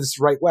help. I'm going to do this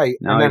the right way.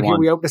 No, and then here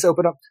we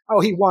open up. Oh,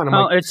 he won.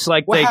 It's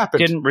like they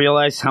didn't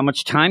realize how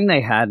much time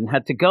they had and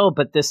had to go.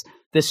 But this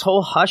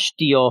whole Hush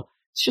deal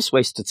it's just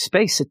wasted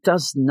space. It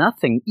does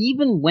nothing.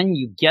 Even when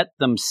you get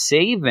them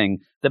saving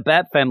the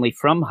Bat family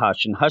from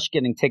Hush and Hush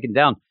getting taken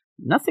down,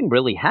 nothing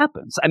really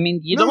happens. I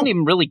mean, you don't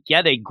even really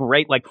get a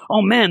great, like,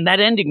 oh man, that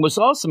ending was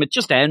awesome. It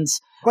just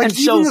ends. Like, and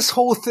even this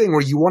whole thing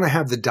where you want to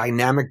have the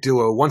dynamic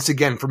duo once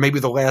again for maybe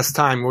the last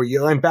time,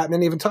 where and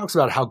Batman even talks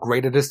about how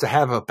great it is to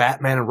have a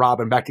Batman and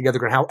Robin back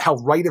together and how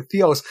right it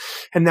feels.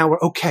 And now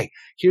we're okay.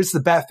 Here's the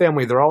Bat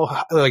family. They're all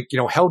like,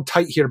 held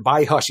tight here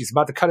by Hush. He's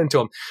about to cut into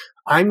him.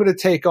 I'm going to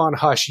take on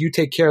Hush. You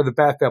take care of the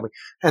Bat family.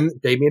 And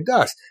Damian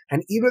does.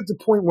 And even at the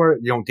point where,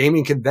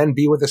 Damian can then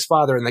be with his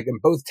father and they can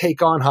both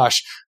take on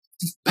Hush,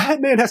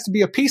 Batman has to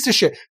be a piece of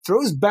shit.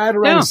 Throws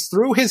batarangs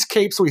through his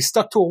cape so he's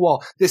stuck to a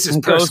wall. This is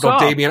personal,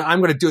 Damian. I'm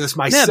going to do this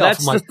myself. Yeah,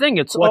 that's the thing.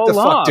 It's what all the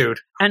fuck, off. dude?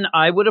 And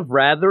I would have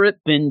rather it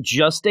been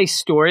just a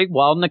story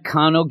while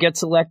Nakano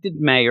gets elected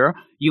mayor.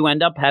 You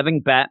end up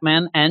having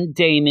Batman and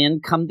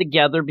Damian come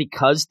together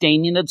because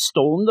Damian had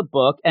stolen the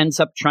book, ends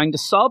up trying to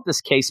solve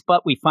this case,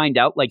 but we find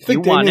out, like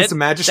you wanted,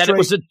 that it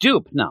was a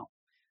dupe. No.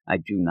 I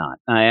do not.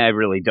 I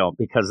really don't,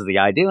 because of the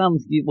idea.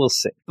 We'll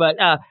see. But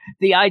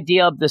the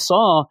idea of this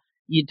all,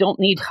 you don't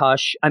need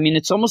Hush. I mean,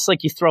 it's almost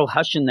like you throw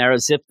Hush in there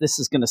as if this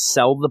is going to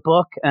sell the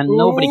book, and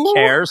nobody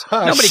cares.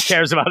 Hush. Nobody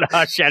cares about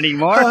Hush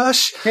anymore.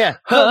 Hush. Yeah.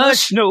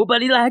 Hush.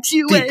 Nobody likes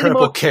you Deep anymore.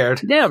 Purple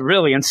cared. Yeah,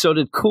 really. And so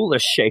did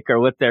Coolest Shaker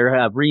with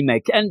their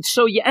remake. And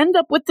so you end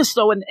up with this,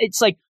 though, and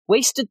it's like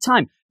wasted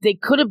time. They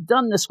could have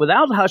done this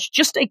without Hush.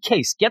 Just a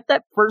case. Get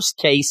that first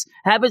case.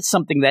 Have it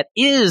something that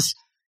is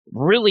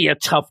really a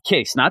tough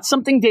case. Not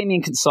something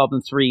Damian can solve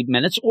in 3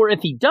 minutes. Or if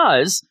he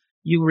does,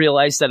 you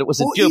realize that it was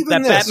a dupe,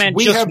 that Batman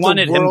just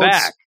wanted him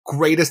back.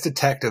 Greatest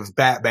detective,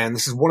 Batman.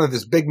 This is one of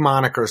his big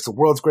monikers, the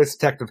world's greatest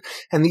detective.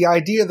 And the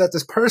idea that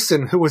this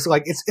person who was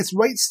like, it's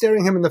right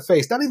staring him in the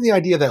face. Not even the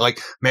idea that,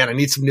 like, man, I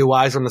need some new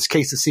eyes on this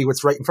case to see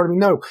what's right in front of me.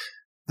 No.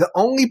 The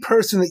only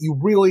person that you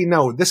really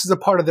know, this is a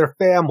part of their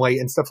family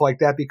and stuff like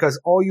that, because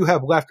all you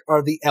have left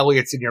are the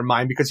Elliots in your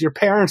mind, because your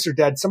parents are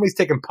dead. Somebody's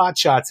taking pot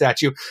shots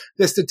at you.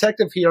 This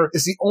detective here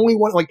is the only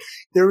one. Like,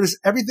 there is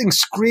everything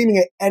screaming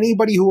at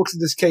anybody who looks at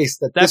this case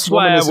that that's this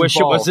woman is why I wish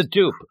involved. It was a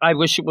dupe. I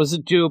wish it was a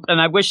dupe,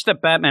 and I wish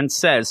that Batman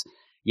says,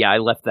 yeah, I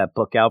left that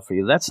book out for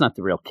you. That's not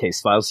the real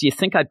case files. You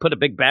think I'd put a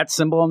big bat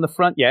symbol on the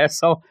front? Yeah,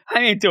 so I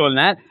ain't doing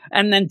that.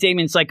 And then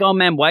Damian's like, oh,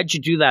 man, why'd you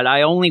do that?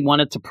 I only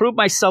wanted to prove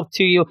myself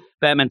to you.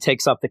 Batman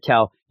takes off the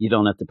cowl. You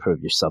don't have to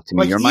prove yourself to me.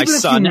 Like, you're my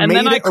son. And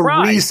then I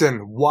cried. A reason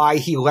why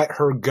he let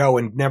her go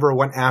and never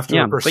went after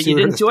her, pursued but you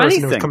didn't this do person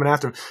anything. who was coming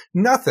after him.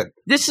 Nothing.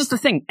 This is the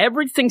thing.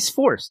 Everything's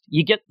forced.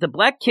 You get the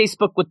black case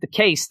book with the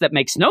case that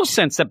makes no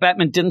sense that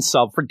Batman didn't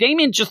solve. For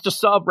Damian just to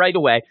solve right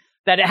away.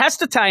 That it has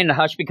to tie into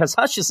Hush because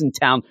Hush is in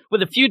town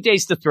with a few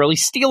days to thrill.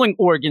 He's stealing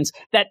organs.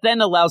 That then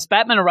allows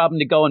Batman and Robin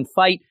to go and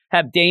fight,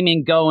 have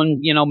Damian go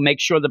and, make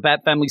sure the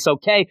Bat family's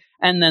okay.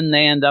 And then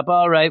they end up,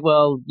 all right,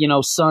 well,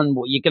 son,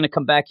 you're going to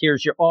come back.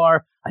 Here's your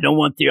R. I don't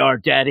want the R,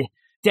 Daddy.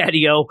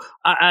 Daddy-o,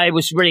 I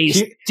was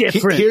raised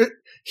different.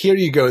 Here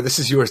you go. This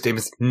is yours,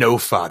 Damian. No,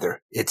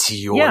 father. It's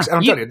yours. Yeah, and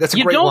I'm telling you, that's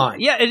a great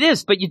line. Yeah, it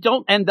is. But you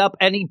don't end up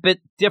any bit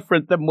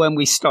different than when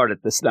we started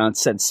this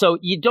nonsense. So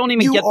you don't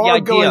even get the idea. You are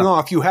going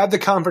off. You have the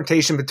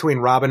confrontation between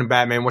Robin and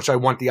Batman, which I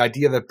want. The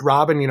idea that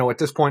Robin, at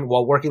this point,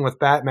 while working with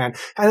Batman,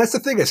 and that's the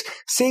thing is,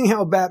 seeing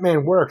how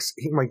Batman works,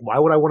 I'm like, why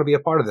would I want to be a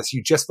part of this?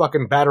 You just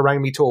fucking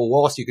batarang me to a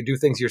wall so you can do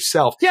things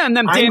yourself. Yeah, and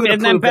then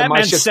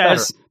Batman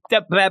says,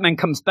 that Batman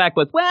comes back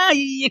with, well,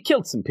 you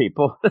killed some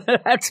people.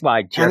 That's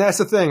why. Jerk. And that's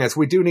the thing is,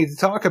 we do need to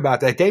talk about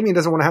that. Damian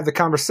doesn't want to have the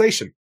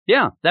conversation.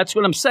 Yeah, that's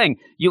what I'm saying.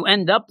 You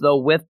end up,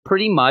 though, with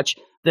pretty much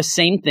the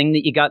same thing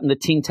that you got in the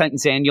Teen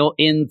Titans Annual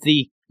in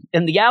the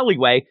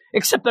alleyway,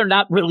 except they're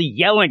not really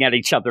yelling at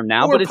each other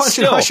now. Or but it's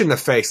punching still Hush in the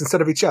face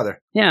instead of each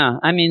other. Yeah,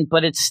 I mean,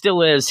 but it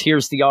still is,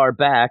 here's the R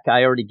back.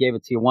 I already gave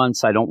it to you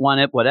once. I don't want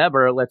it.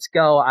 Whatever. Let's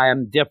go. I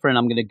am different.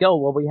 I'm going to go.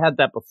 Well, we had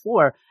that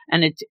before.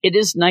 And it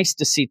is nice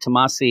to see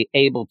Tomasi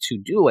able to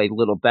do a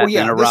little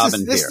Batman or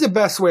Robin This is the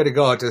best way to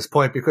go at this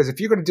point, because if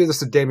you're going to do this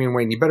to Damian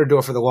Wayne, you better do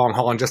it for the long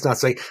haul and just not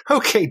say,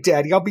 okay,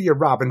 Daddy, I'll be your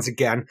Robins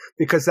again,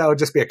 because that would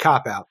just be a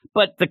cop-out.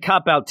 But the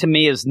cop-out to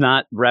me is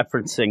not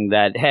referencing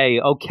that, hey,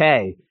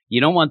 okay,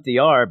 you don't want the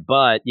R,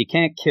 but you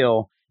can't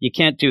kill. You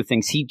can't do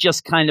things. He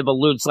just kind of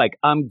alludes like,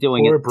 I'm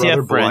doing it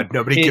different. Blood.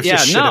 Nobody gives a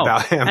shit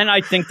about him. And I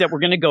think that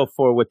we're going to go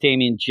forward with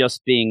Damian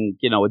just being,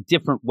 a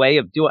different way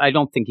of doing it. I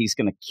don't think he's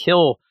going to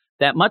kill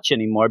that much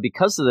anymore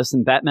because of this,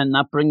 and Batman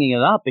not bringing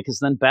it up, because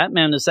then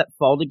Batman is at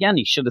fault again.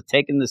 He should have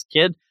taken this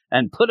kid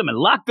and put him and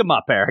locked him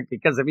up, Eric,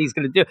 because if he's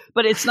going to do it.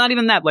 But it's not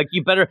even that. Like,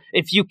 you better,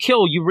 if you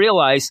kill, you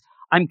realize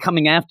I'm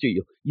coming after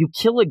you. You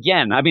kill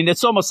again. I mean,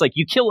 it's almost like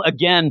you kill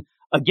again.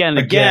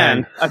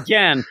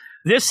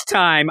 This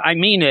time, I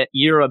mean it,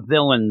 you're a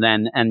villain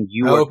then, and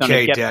you are going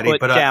to get Daddy,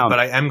 put down. But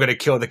I am going to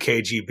kill the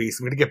KGB,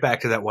 so I'm going to get back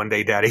to that one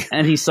day, Daddy.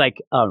 And he's like,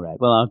 all right,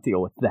 well, I'll deal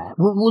with that.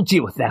 We'll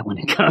deal with that when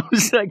it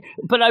comes.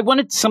 But I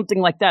wanted something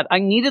like that. I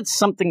needed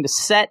something to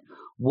set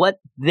what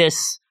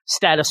this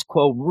status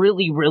quo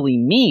really, really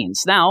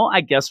means. Now, I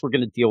guess we're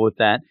going to deal with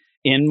that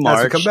in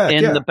March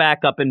in the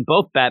backup in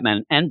both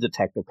Batman and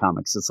Detective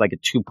Comics. It's like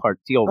a 2-part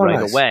deal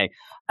away.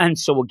 And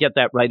so we'll get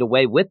that right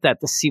away with that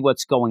to see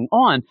what's going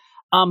on.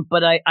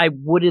 But I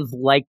would have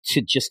liked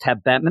to just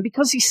have Batman,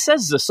 because he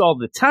says this all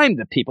the time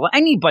to people.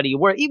 Anybody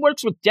where he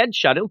works with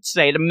Deadshot, he'll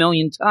say it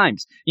 1,000,000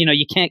 times. You know,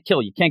 you can't kill.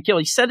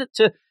 He said it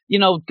to,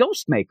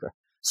 Ghostmaker.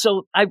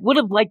 So I would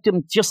have liked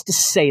him just to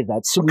say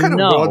that. So what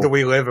kind of world do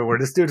we live in where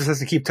this dude just has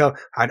to keep telling,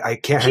 I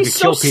can't have to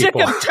kill people? He's so sick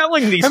of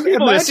telling these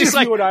people this.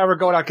 Imagine if you and I were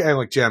going out, and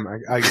like, Jim,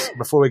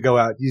 before we go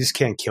out, you just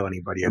can't kill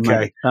anybody,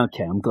 okay?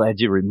 Okay, I'm glad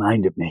you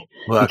reminded me.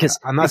 Look,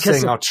 I'm not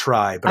saying I'll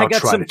try, but I'll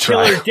try to try.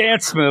 I got some killer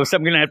dance moves.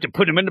 I'm going to have to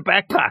put them in the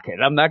back pocket.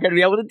 I'm not going to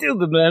be able to do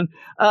them then.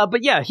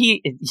 But yeah,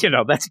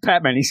 that's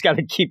Batman. He's got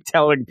to keep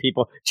telling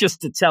people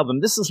just to tell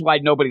them. This is why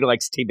nobody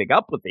likes teaming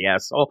up with the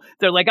asshole.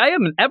 They're like, I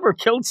haven't ever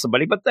killed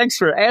somebody, but thanks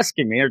for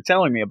asking me or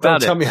telling me about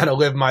Don't tell me how to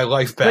live my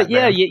life, Batman. But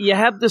yeah, you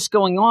have this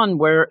going on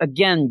where,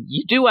 again,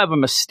 you do have a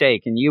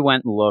mistake, and you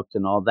went and looked,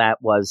 and all that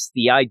was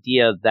the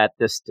idea that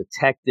this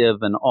detective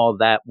and all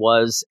that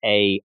was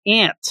a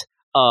aunt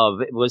of,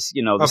 it was,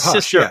 the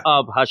sister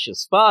of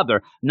Hush's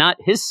father, not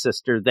his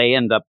sister. They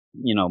end up,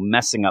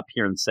 messing up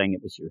here and saying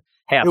it was your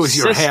half-sister. It was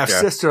your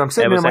half-sister. I'm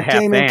sitting there like,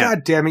 Damien,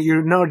 God damn it,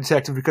 you're no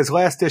detective, because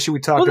last issue we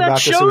talked about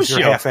this, it was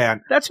your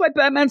half-aunt. That's why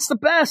Batman's the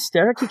best,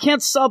 Eric. He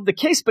can't solve the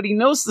case, but he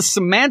knows the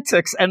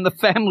semantics and the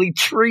family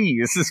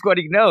trees is what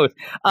he knows.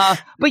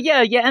 But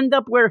yeah, you end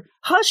up where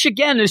Hush,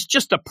 again, is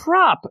just a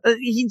prop.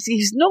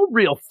 He's no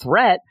real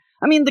threat.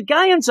 I mean, the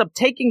guy ends up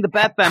taking the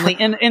Bat family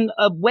in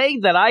a way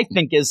that I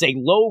think is a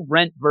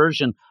low-rent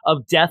version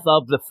of Death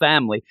of the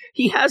Family.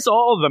 He has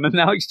all of them, and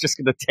now he's just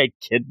going to take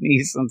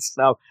kidneys and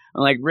stuff.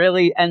 I'm like,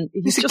 really? And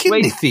he's just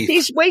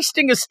he's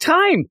wasting his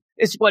time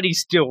is what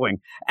he's doing.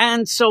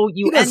 And so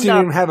he doesn't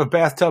even have a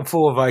bathtub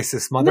full of ice,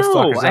 this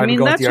motherfucker. No, I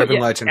mean, that's the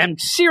urban legend.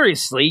 And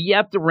seriously, you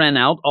have to rent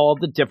out all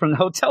the different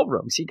hotel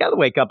rooms. You got to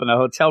wake up in a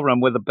hotel room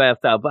with a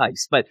bathtub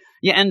ice. But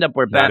you end up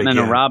where Batman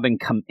and Robin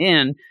come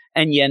in,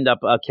 and you end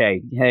up,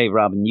 okay, hey,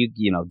 Robin,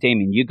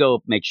 Damien, you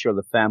go make sure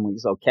the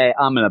family's okay.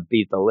 I'm going to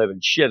beat the living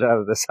shit out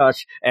of this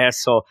Hush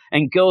asshole.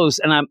 And goes,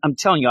 and I'm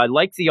telling you, I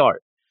like the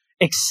art,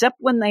 except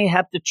when they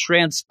have to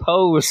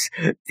transpose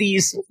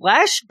these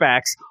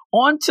flashbacks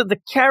onto the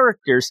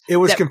characters. It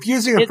was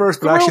confusing at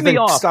first, but I actually think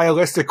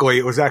stylistically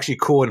it was actually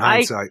cool in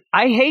hindsight.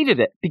 I hated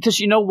it,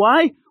 because you know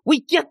why? We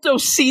get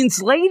those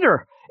scenes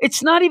later.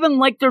 It's not even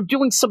like they're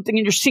doing something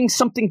and you're seeing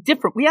something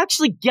different. We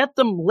actually get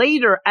them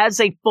later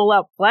as a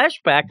full-out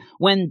flashback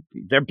when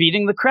they're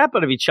beating the crap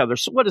out of each other.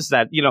 So what is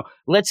that?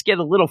 Let's get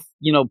a little,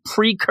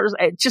 precursor.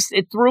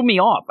 It threw me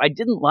off. I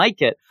didn't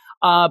like it.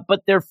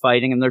 But they're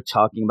fighting, and they're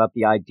talking about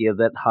the idea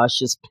that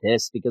Hush is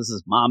pissed because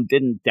his mom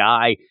didn't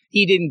die.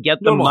 He didn't get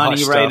the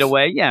money right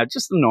away. Yeah,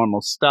 just the normal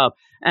stuff.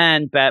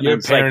 And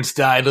Batman's your parents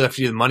died, left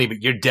you the money,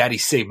 but your daddy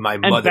saved my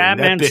mother, and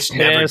that bitch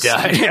never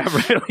died. Yeah,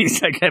 really. He's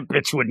like, that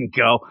bitch wouldn't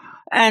go.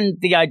 And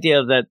the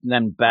idea that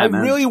then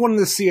Batman... I really wanted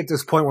to see at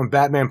this point when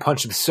Batman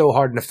punched him so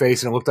hard in the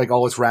face and it looked like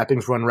all his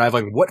wrappings were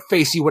unraveling, what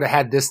face he would have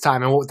had this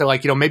time, and what they're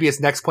like, maybe his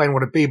next plan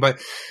would it be,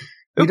 but...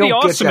 It would be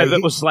awesome if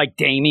it was like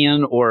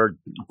Damien or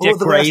Dick Grayson.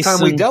 The last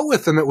time we dealt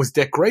with him, it was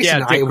Dick Grayson.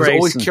 Yeah, Dick I was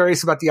always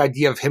curious about the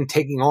idea of him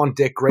taking on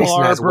Dick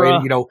Grayson as a way,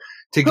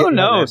 to get... Who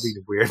knows? That'd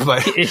be weird,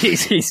 but...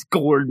 he's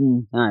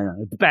Gordon. I don't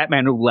know.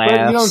 Batman who laughs.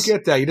 But you don't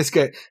get that. You just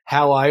get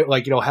how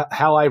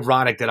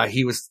ironic that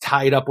he was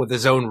tied up with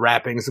his own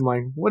wrappings. I'm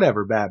like,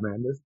 whatever,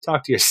 Batman. Just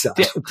talk to yourself.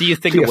 Do you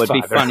think it would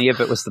be funny if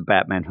it was the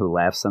Batman who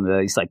laughs under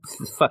there? He's like,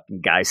 fucking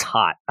guy's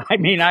hot. I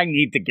mean, I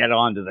need to get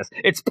onto this.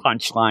 It's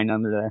Punchline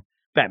under there.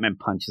 Batman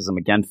punches him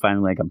again.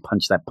 Finally, I can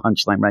punch that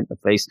punchline right in the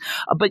face.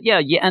 But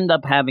yeah, you end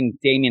up having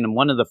Damien. And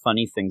one of the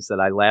funny things that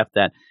I laughed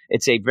at,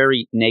 it's a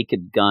very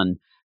Naked Gun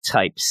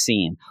type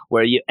scene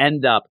where you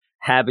end up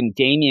having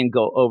Damien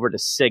go over to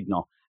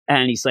Signal.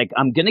 And he's like,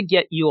 I'm going to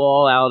get you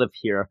all out of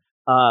here.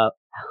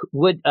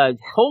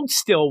 Hold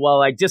still while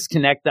I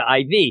disconnect the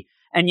IV.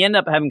 And you end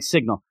up having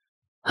Signal.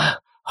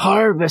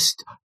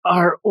 Harvest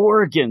our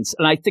organs.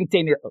 And I think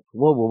Damien,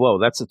 whoa,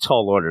 that's a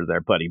tall order there,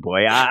 buddy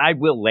boy. I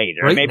will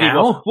later. Right Maybe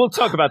now? We'll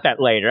talk about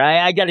that later.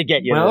 I got to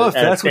get you. Well, if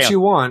that's what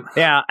you want.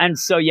 Yeah. And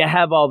so you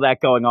have all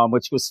that going on,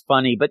 which was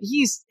funny, but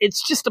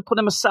it's just to put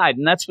him aside.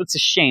 And that's what's a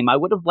shame. I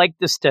would have liked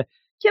this to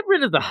get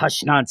rid of the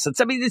Hush nonsense.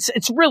 I mean,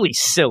 it's really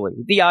silly,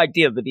 the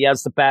idea that he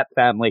has the Bat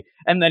family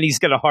and then he's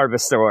going to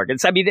harvest their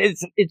organs. I mean,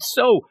 it's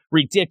so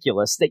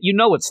ridiculous that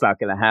it's not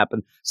going to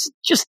happen. So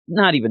just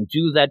not even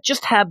do that.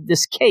 Just have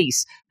this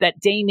case that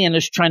Damien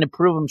is trying to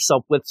prove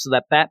himself with so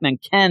that Batman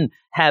can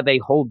have a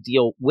whole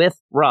deal with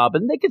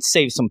Robin. They could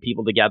save some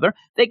people together.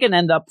 They can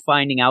end up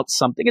finding out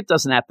something. It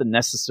doesn't have to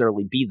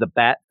necessarily be the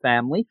Bat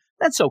family.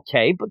 That's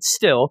okay. But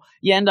still,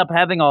 you end up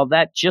having all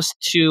that just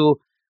to,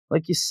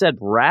 like you said,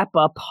 wrap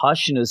up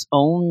Hush in his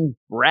own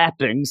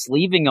wrappings,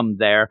 leaving him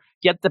there,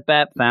 get the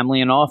Bat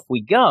family, and off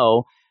we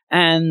go.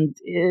 And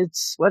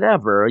it's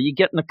whatever. You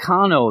get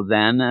Nakano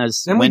then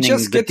as winning the deal. And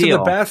we just get to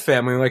the Bat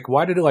family. Like,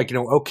 why did it,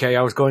 okay,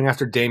 I was going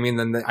after Damien,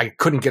 then I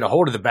couldn't get a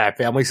hold of the Bat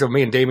family, so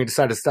me and Damien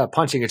decided to stop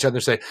punching each other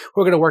and say,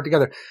 we're going to work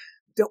together.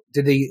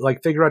 did he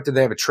like figure out, did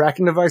they have a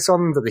tracking device on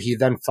them that he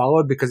then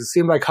followed? Because it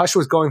seemed like Hush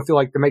was going through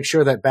like to make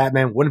sure that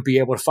Batman wouldn't be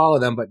able to follow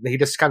them, but he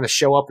just kind of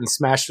show up and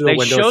smash through the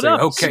window. They showed saying,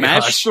 up, okay,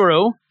 smashed Hush.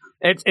 through.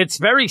 It's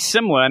very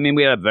similar. I mean,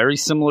 we had a very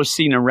similar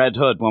scene in Red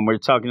Hood when we were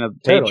talking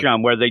to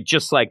Patreon where they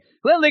just like,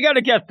 well, they got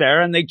to get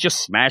there, and they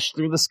just smash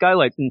through the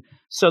skylight. And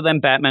so then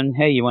Batman,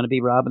 hey, you want to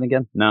be Robin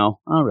again? No.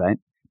 All right.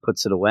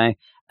 Puts it away.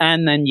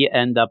 And then you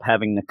end up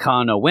having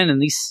Nakano win. And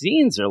these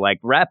scenes are like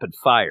rapid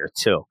fire,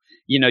 too.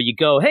 You know, you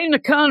go, hey,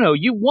 Nakano,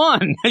 you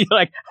won. You're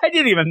like, I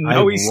didn't even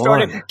know he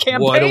started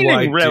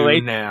campaigning,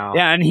 really. Now?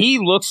 Yeah, and he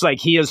looks like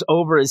he is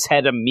over his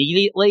head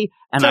immediately.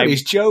 And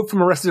he's Joe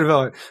from Arrested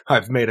Development.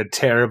 I've made a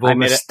terrible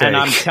mistake. And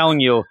I'm telling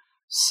you,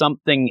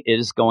 something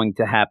is going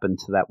to happen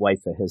to that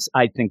wife of his.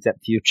 I think that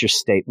Future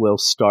State will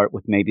start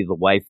with maybe the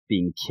wife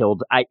being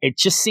killed. It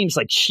just seems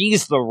like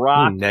she's the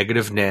Rock.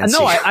 Negative Nancy.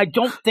 No, I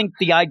don't think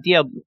the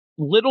idea.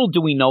 Little do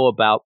we know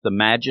about the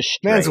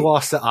magistrate. Man's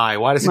lost the eye.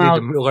 Why does he need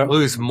to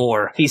lose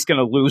more? He's going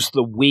to lose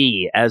the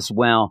we as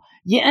well.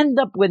 You end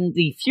up when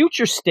the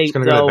Future State, He's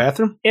going to go to the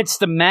bathroom? It's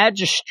the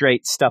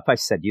magistrate stuff I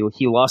said.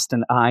 He lost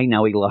an eye,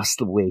 now he lost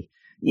the we.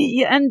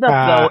 You end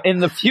up, though, in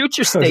the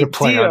Future State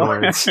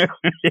deal.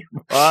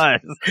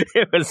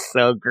 It was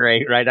so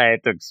great, right? I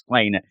had to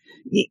explain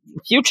it.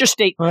 Future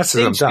State,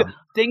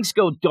 things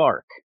go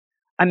dark.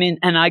 I mean,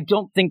 and I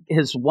don't think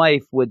his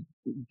wife would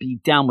be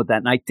down with that.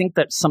 And I think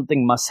that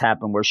something must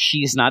happen where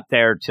she's not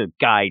there to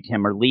guide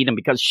him or lead him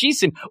because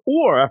she's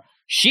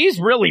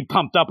really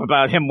pumped up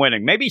about him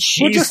winning. Maybe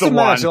she's the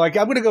one. Like,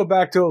 I'm going to go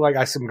back to it. Like,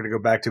 I'm going to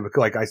go back to it.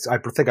 Like, I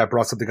think I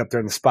brought something up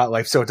there in the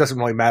spotlight, so it doesn't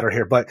really matter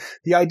here. But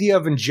the idea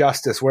of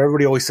injustice, where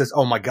everybody always says,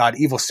 oh my God,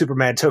 evil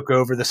Superman took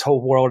over this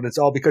whole world, and it's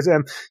all because of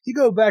him. You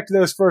go back to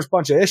those first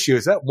bunch of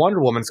issues, that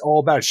Wonder Woman's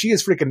all about it. She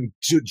is freaking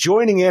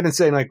joining in and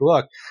saying, like,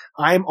 look,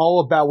 I'm all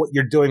about what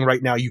you're doing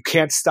right now. You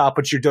can't stop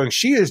what you're doing.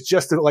 She is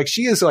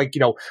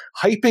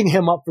hyping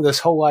him up for this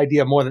whole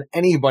idea more than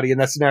anybody in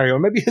that scenario.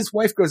 And maybe his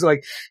wife goes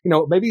like,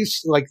 maybe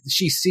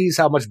she sees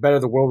how much better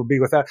the world would be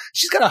without.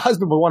 She's got a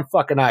husband with one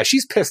fucking eye.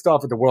 She's pissed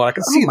off at the world. I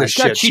can see this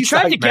shit. She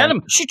tried to get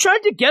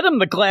him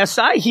the glass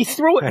eye. He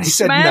threw it and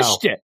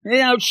smashed it.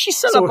 She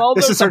set up all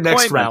those appointments. This is her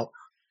next route.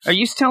 Are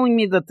you telling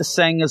me that the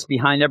saying is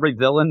behind every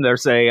villain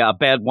there's a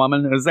bad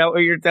woman? Is that what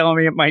you're telling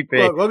me it might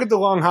be? Look at the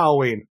Long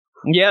Halloween.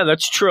 Yeah,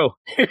 that's true.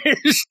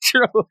 It's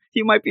true.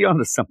 He might be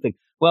onto something.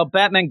 Well,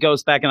 Batman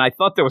goes back, and I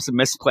thought there was a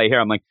misplay here.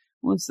 I'm like,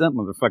 what's that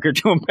motherfucker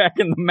doing back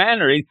in the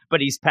manor? But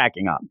he's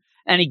packing up.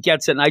 And he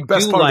gets it, and I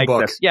do like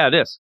this. Yeah, it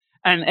is.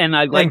 And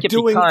I like it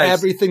doing because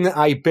everything that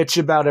I bitch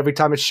about every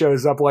time it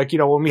shows up. Like,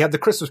 when we had the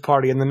Christmas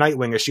party in the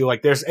Nightwing issue,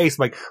 like, there's Ace.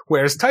 I'm like,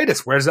 where's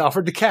Titus? Where's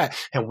Alfred the Cat?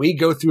 And we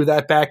go through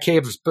that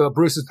Batcave.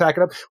 Bruce is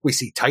packing up. We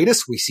see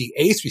Titus. We see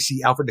Ace. We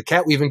see Alfred the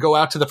Cat. We even go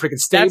out to the freaking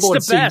stable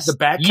and see the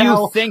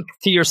Batcow. You think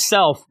to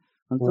yourself,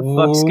 what the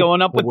fuck's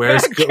going up with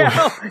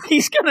Batcow?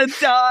 He's gonna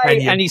die.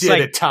 And he's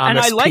like, Thomas, and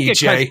I like PJ. it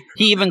because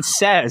he even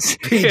says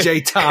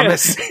PJ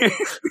Thomas.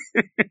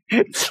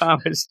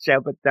 Thomas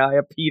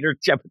Jebediah, Peter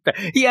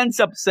Jebediah. He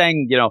ends up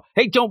saying,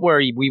 hey, don't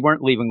worry, we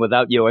weren't leaving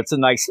without you. It's a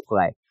nice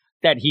play.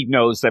 That he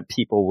knows that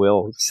people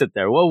will sit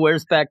there. Well,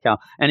 where's Batcow?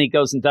 And he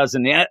goes and does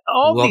it.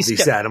 All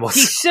these animals.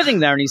 He's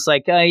sitting there and he's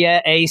like, yeah,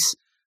 Ace.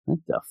 What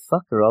the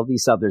fuck are all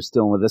these others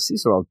doing with us?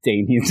 These are all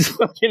Damien's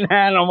fucking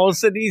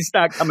animals, and he's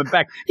not coming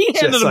back. He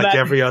handed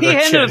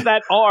him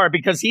that R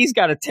because he's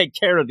got to take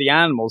care of the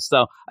animals.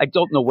 So I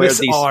don't know where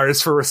this R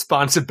is for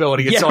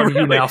responsibility. It's on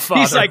you now,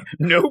 Father. He's like,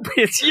 nope,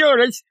 it's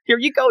yours. Here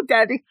you go,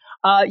 Daddy.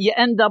 You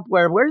end up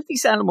where do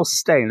these animals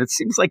stay? And it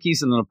seems like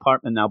he's in an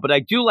apartment now, but I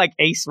do like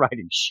Ace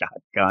riding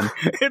shotgun.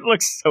 It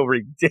looks so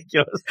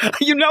ridiculous.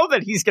 You know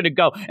that he's going to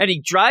go, and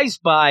he drives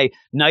by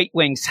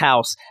Nightwing's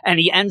house, and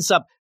he ends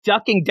up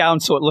ducking down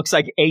so it looks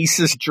like Ace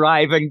is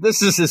driving.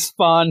 This is his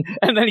fun.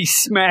 And then he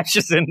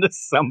smashes into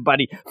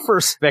somebody.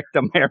 First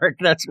victim, Eric.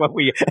 That's what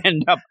we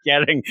end up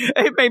getting.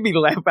 It made me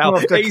laugh out.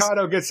 Well, if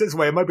Nakano gets his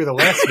way, it might be the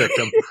last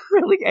victim.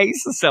 Really,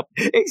 Ace is up.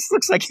 Ace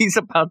looks like he's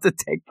about to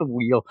take the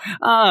wheel.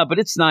 But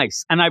it's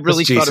nice. And I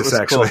really thought it was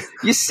cool.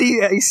 You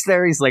see Ace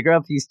there. He's like,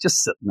 he's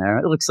just sitting there.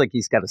 It looks like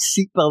he's got a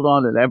seatbelt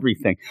on and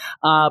everything.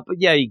 But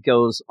yeah, he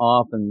goes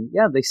off and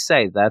yeah, they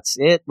say that's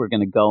it. We're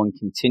going to go and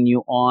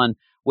continue on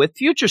with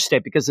Future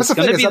State because it's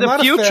going to be the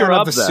future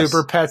of the this.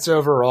 Super Pets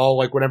overall.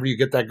 Like whenever you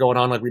get that going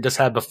on, like we just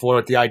had before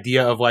with the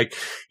idea of like,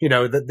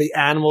 the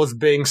animals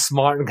being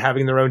smart and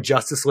having their own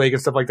Justice League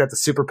and stuff like that. The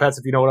Super Pets,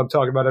 if you know what I'm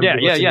talking about.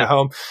 Yeah. At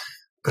home.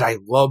 But I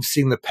love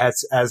seeing the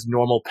pets as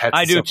normal pets.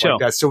 I do too. Like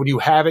that. So when you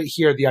have it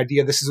here, the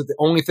idea this is the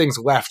only things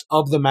left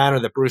of the manor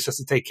that Bruce has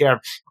to take care of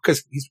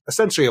because he's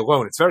essentially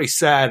alone. It's very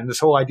sad. And this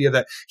whole idea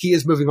that he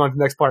is moving on to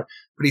the next part,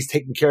 but he's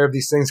taking care of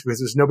these things because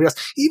there's nobody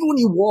else. Even when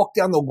you walk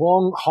down the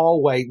long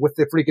hallway with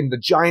the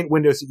giant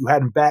windows that you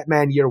had in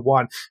Batman Year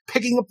One,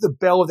 picking up the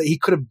bell that he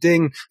could have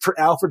dinged for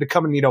Alfred to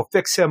come and,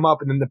 fix him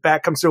up. And then the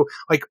bat comes through,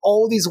 like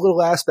all these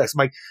little aspects. I'm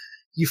like,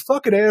 you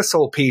fucking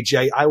asshole,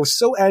 PJ. I was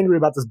so angry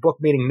about this book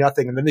meaning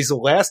nothing. And then these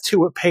last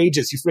 2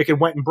 pages, you freaking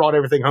went and brought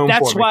everything home for me.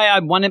 That's why I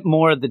wanted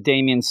more of the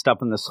Damien stuff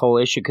in this whole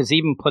issue, because he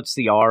even puts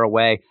the R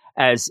away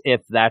as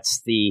if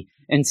that's the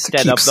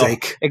instead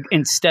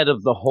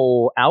of the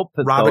whole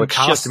outfit. Robin though. It's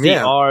costume, just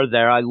the R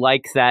there. I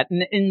like that.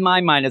 And in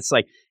my mind, it's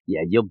like,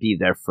 yeah, you'll be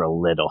there for a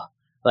little.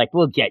 Like,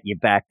 we'll get you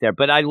back there.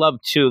 But I love,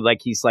 too, like,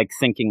 he's, like,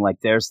 thinking, like,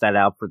 there's that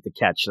Alfred the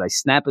Cat. Should I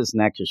snap his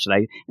neck or should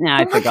I? Nah,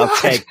 I think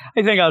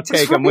I'll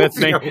take him with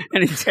me.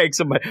 And he takes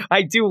him.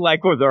 I do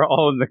like when they're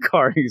all in the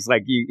car. He's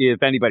like,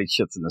 if anybody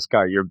shits in this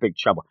car, you're in big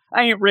trouble.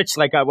 I ain't rich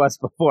like I was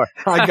before.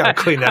 I got to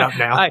clean that up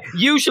now.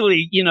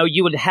 Usually,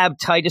 you would have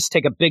Titus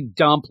take a big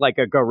dump like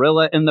a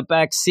gorilla in the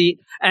back seat,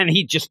 and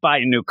he'd just buy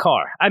a new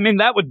car. I mean,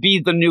 that would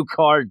be the new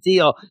car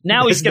deal.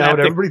 Now he's going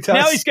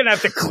to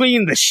have to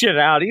clean the shit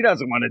out. He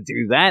doesn't want to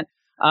do that.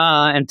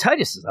 And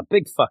Titus is a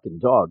big fucking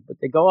dog, but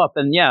they go up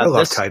and I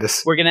love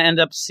Titus. We're going to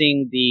end up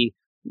seeing the,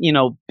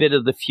 bit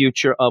of the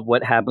future of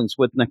what happens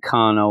with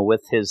Nakano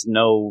with his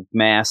no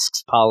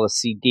masks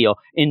policy deal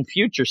in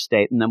Future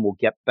State. And then we'll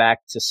get back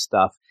to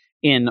stuff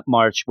in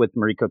March with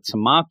Mariko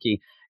Tamaki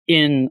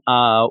in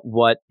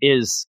what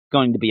is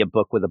going to be a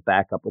book with a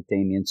backup with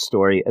Damien's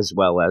story, as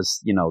well as,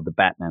 the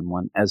Batman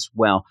one as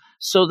well.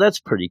 So that's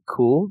pretty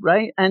cool,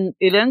 right? And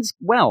it ends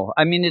well.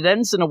 I mean, it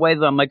ends in a way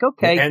that I'm like,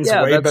 okay, it ends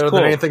way better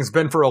than anything's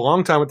been for a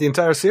long time with the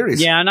entire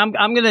series. Yeah, and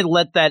I'm going to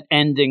let that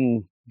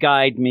ending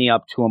guide me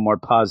up to a more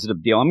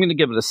positive deal. I'm going to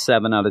give it a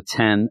 7 out of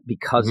 10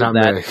 because of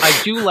that.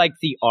 I do like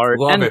the art.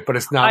 Love it, but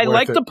it's not. I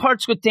like the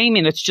parts with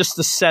Damien. It's just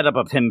the setup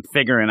of him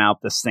figuring out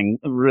this thing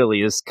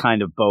really is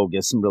kind of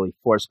bogus and really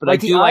forced. But I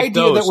do like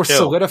the idea that we're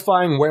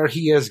solidifying where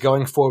he is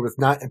going forward with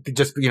not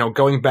just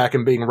going back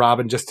and being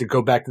Robin just to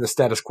go back to the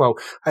status quo.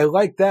 I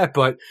like that,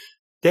 but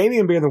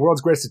Damien being the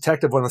world's greatest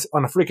detective on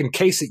a freaking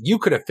case that you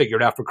could have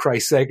figured out, for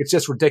Christ's sake. It's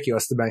just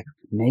ridiculous to me.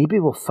 Maybe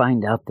we'll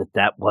find out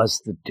that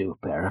was the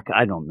dupe, Eric.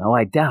 I don't know.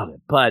 I doubt it.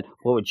 But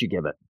what would you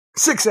give it?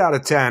 6 out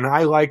of 10.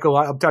 I like a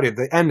lot. I'm telling you,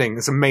 the ending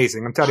is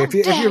amazing. I'm telling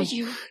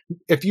you,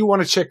 if you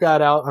want to check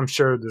that out, I'm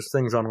sure there's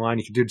things online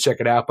you can do to check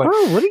it out. But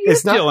what are you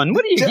doing?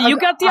 What are you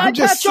got the eye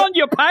patch on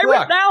your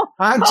pirate now?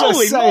 I'm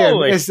just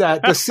saying is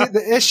that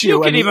the issue.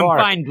 You can even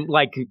find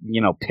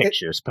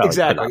pictures.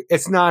 Exactly.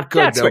 It's not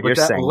good though. But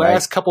that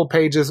last couple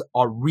pages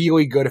are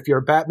really good. If you're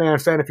a Batman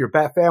fan, if you're a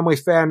Bat Family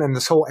fan, and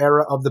this whole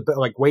era of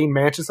the Wayne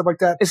Mansion stuff like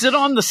that. Is it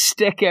on the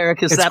stick,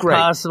 Eric? Is that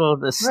possible?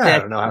 The stick. I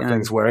don't know how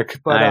things work,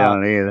 but I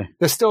don't either.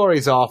 The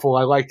story's awful.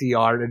 I like the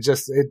art.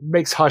 It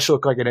makes Hush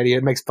look like an idiot.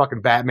 It makes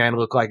fucking Batman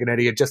look like an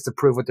idiot just to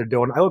prove what they're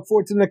doing. I look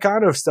forward to the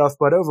Nakano stuff,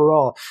 but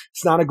overall,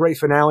 it's not a great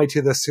finale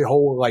to this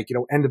whole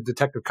end of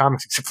Detective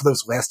Comics, except for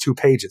those last 2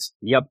 pages.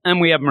 Yep,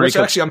 and we have Mariko. Which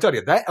actually, I'm telling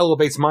you, that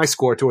elevates my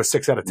score to a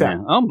 6 out of 10. Yeah.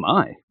 Oh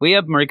my! We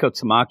have Mariko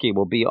Tamaki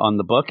will be on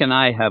the book, and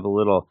I have a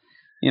little,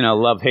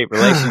 love-hate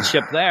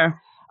relationship there.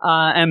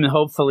 And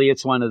hopefully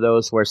it's one of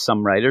those where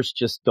some writers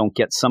just don't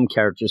get some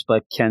characters,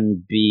 but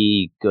can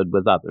be good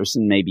with others.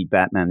 And maybe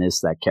Batman is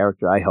that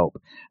character, I hope,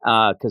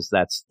 because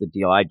that's the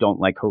deal. I don't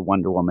like her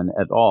Wonder Woman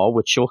at all,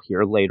 which you'll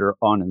hear later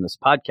on in this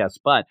podcast.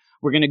 But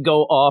we're going to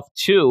go off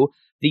to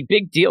the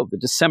big deal, the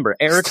December.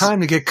 It's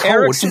time to get cold.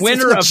 Eric's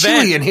winter event.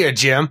 Chilly in here,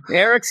 Jim.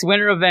 Eric's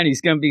winter event. He's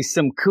going to be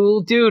some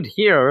cool dude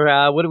here.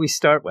 What do we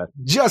start with?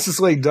 Justice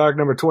League Dark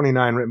number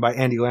 29, written by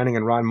Andy Lanning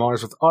and Ron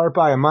Mars, with art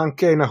by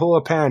Amanke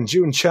Nahulapan,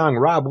 June Chung,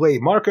 Rob Lee,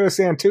 Marco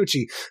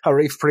Santucci,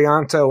 Harif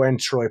Prianto, and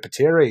Troy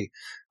Pateri.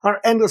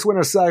 Our Endless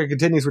Winter Saga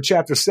continues with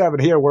Chapter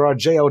 7 here, where our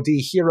JLD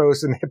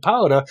heroes and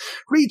Hippolyta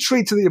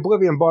retreat to the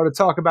Oblivion Bar to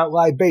talk about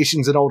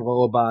libations and old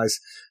lullabies.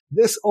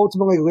 This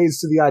ultimately leads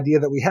to the idea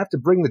that we have to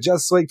bring the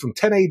Justice League from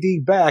 10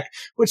 AD back,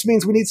 which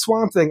means we need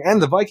Swamp Thing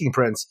and the Viking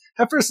Prince.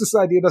 At first, this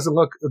idea doesn't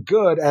look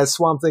good, as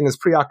Swamp Thing is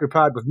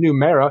preoccupied with new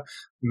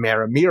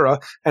Mira,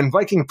 and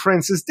Viking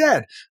Prince is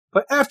dead.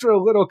 But after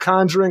a little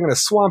conjuring and a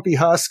swampy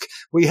husk,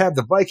 we have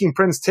the Viking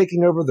Prince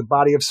taking over the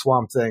body of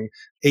Swamp Thing.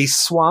 A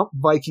Swamp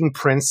Viking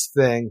Prince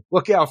thing.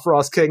 Look out,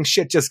 Frost King.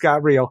 Shit just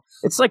got real.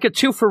 It's like a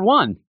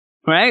 2-for-1.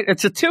 Right?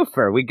 It's a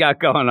twofer we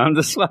got going on,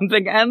 the Swamp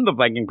Thing and the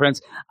Viking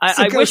Prince.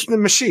 I wish the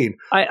machine.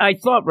 I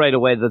thought right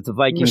away that the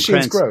Viking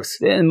Prince, gross.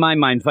 In my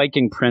mind,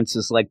 Viking Prince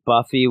is like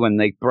Buffy when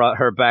they brought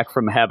her back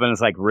from heaven.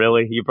 It's like,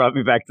 really? You brought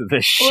me back to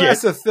this shit? Well,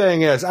 that's the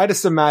thing is, I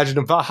just imagine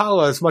in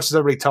Valhalla, as much as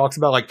everybody talks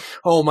about, like,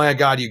 oh my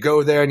God, you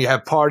go there and you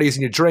have parties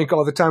and you drink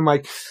all the time,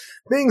 like,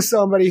 being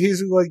somebody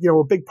who's like,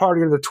 a big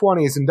partier in the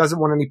 20s and doesn't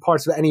want any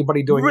parts of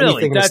anybody doing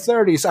anything in his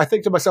 30s, I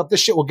think to myself, this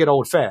shit will get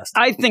old fast.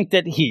 I think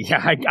that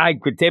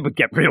they would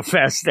get real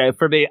fast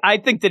for me. I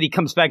think that he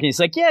comes back and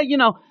he's like, yeah,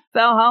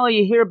 Valhalla,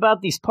 you hear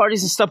about these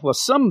parties and stuff. Well,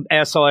 some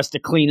asshole has to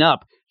clean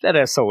up. That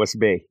asshole was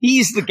me.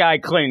 He's the guy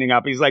cleaning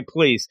up. He's like,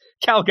 please,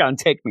 Calgon,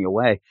 take me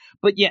away.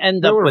 But you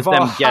end up with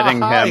them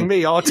getting him.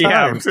 Me all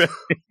times. Yeah.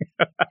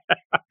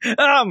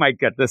 Oh my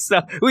goodness.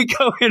 So we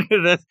go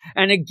into this,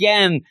 and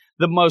again,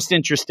 the most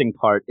interesting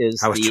part is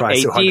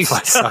the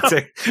AD stuff.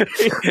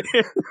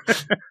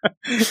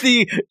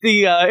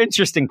 the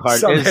interesting part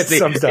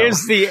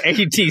is the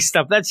AD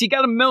stuff. That's, you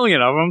got a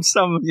million of them.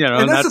 Some,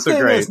 and that's the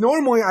thing great. Is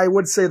normally I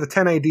would say the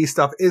 10 AD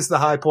stuff is the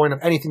high point of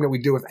anything that we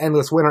do with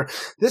Endless Winter.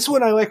 This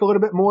one I like a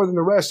little bit more than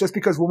the rest, just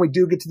because when we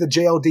do get to the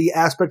JLD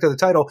aspect of the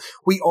title,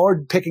 we are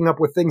picking up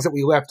with things that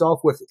we left off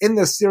with in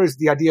this series.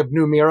 The idea of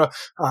New Mira,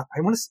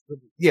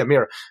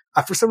 Mira.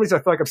 For some reason,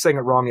 I feel like I'm saying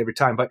it wrong every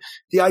time, but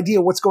the idea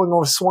of what's going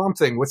on with Swamp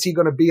Thing, what's he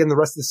going to be in the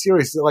rest of the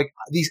series? Like,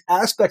 these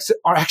aspects that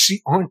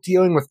aren't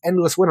dealing with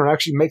Endless Winter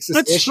actually makes this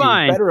issue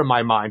better in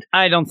my mind.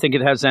 I don't think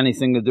it has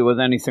anything to do with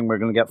anything we're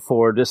going to get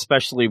forward,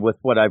 especially with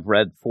what I've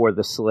read for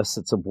the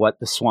solicits of what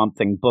the Swamp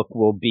Thing book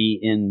will be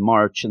in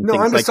March and things like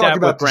that. No, I'm just talking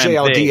about the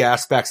JLD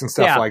aspects and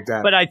stuff like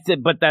that.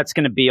 But that's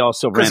going to be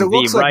also Ram V writing. Because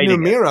it looks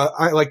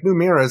like New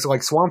Mira is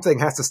like Swamp Thing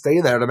has to stay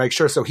there to make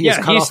sure, so he is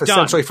cut off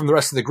essentially from the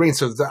rest of the green.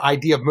 So the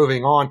idea of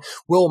moving on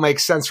will make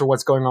sense for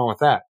what's going on with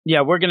that.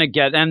 Yeah, we're going to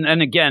get,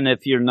 and again,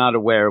 if you're not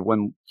aware,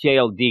 when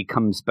JLD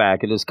comes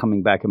back, it is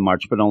coming back in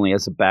March, but only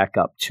as a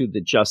backup to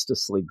the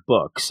Justice League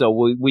book. So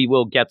we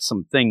will get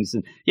some things.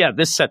 And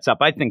this sets up,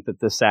 I think that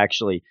this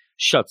actually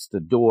shuts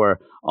the door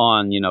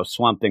on,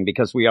 Swamp Thing,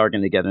 because we are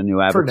going to get a new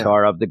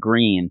avatar of the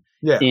green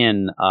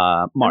in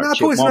March. And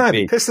that was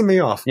pissing me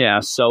off.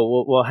 Yeah,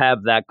 so we'll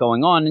have that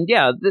going on. And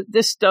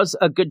this does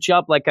a good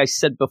job, like I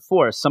said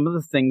before. Some of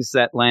the things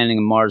that Landing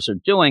on Mars are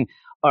doing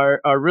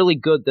are really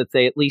good, that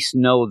they at least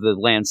know the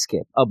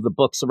landscape of the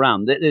books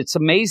around. It's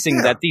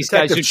amazing that these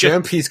Detective guys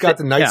Chimp, he's got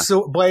the Night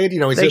Blade.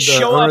 They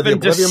show up in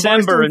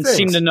December and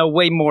seem to know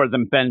way more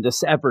than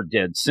Bendis ever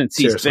did since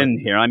he's been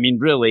here. I mean,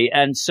 really.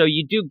 And so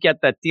you do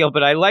get that deal.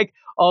 But I like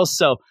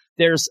also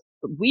there's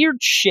weird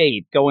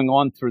shade going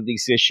on through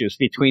these issues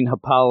between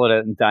Hippolyta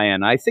and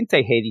Diana. I think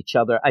they hate each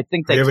other. I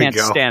think they can't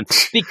stand,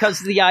 because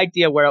the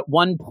idea where at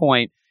one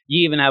point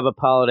you even have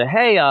Hippolyta,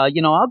 hey,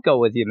 I'll go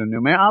with you to New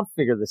Mira. I'll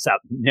figure this out.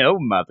 No,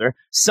 mother.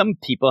 Some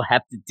people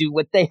have to do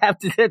what they have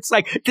to. It's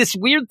like this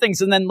weird things.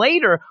 And then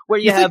later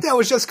where you think that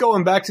was just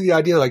going back to the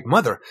idea, like,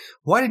 mother,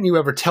 why didn't you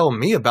ever tell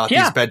me about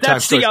these bedtime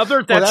stories?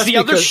 That's the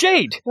other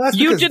shade.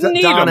 You didn't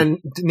need Donna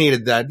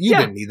needed that. You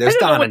didn't need this.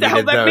 Donna needed those. I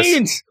don't know what the hell that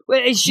means.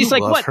 She's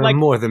like, what? Like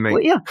more than me.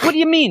 Well, what do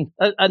you mean?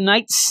 A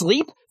night's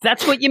sleep?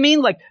 That's what you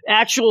mean? Like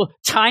actual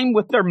time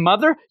with their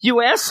mother?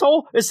 You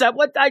asshole? Is that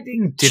what I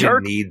didn't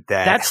need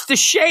that? That's the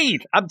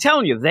shade. I'm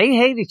telling you, they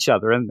hate each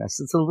other in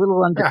this. It's a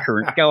little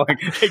undercurrent going.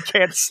 They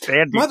can't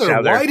stand each other.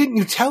 Mother, why didn't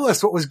you tell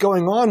us what was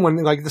going on when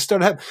this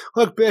started happening?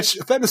 Look, bitch,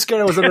 if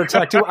Themyscira was under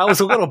attack too, I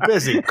was a little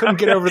busy. Couldn't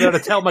get over there to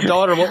tell my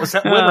daughter what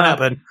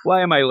happened.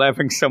 Why am I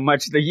laughing so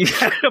much that you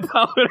had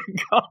about it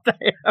and call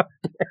Diana,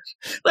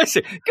 bitch?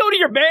 Listen, go to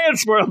your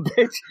man's world,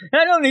 bitch.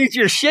 I don't need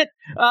your shit.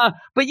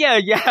 But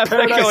yeah.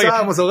 Paradise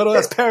Island was a little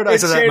less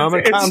paradise at that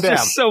moment. Calm down.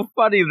 It's just so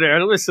funny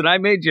there. Listen, I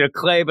made you a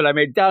Clay, but I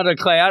made Donna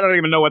Clay. I don't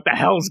even know what the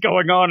hell's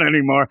going on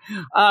anymore.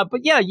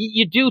 But yeah,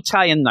 you do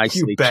tie in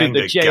nicely to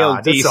the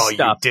JLD That's all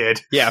stuff. You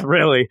did. Yeah,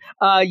 really.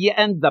 You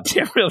end up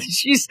really.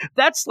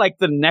 That's like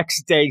the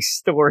next day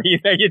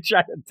story that you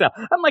try to tell.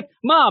 I'm like,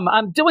 Mom,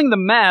 I'm doing the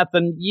math,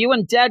 and you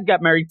and Dad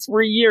got married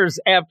 3 years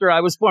after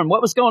I was born.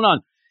 What was going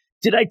on?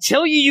 Did I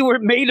tell you were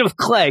made of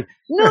clay?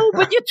 No,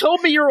 but you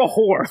told me you're a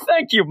whore.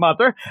 Thank you,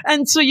 Mother.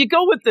 And so you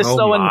go with this,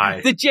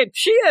 and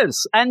she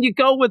is. And you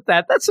go with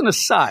that. That's an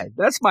aside.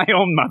 That's my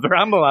own mother.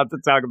 I'm allowed to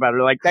talk about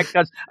her like that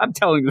because I'm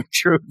telling the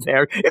truth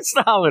there. It's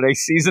the holiday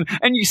season.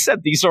 And you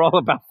said these are all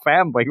about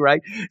family,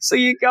 right? So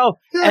you go,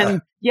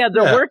 and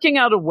they're working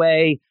out a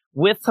way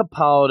with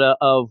Hippolyta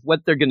of what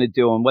they're going to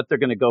do and what they're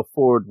going to go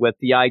forward with.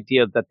 The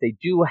idea that they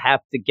do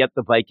have to get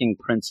the Viking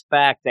Prince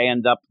back. They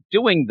end up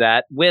doing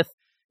that with,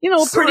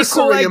 a pretty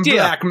cool idea.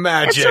 Black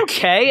magic. It's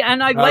okay,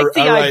 and I like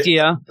the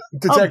idea.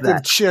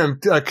 Detective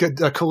Chimp,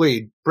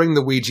 Khalid, bring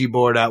the Ouija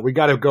board out. We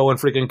got to go and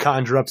freaking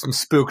conjure up some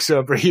spooks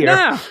over here.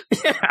 Yeah.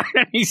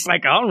 He's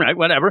like, all right,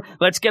 whatever.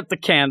 Let's get the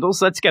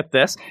candles. Let's get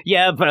this.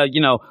 Yeah, but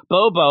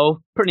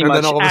Bobo pretty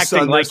much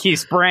acting like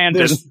he's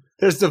Brandon.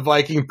 There's the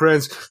Viking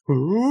Prince.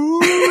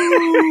 Ooh,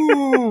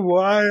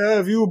 why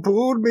have you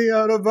pulled me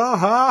out of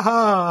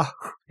Valhalla?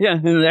 Yeah.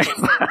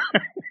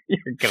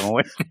 You're going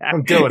with that.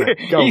 I'm doing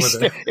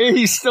it.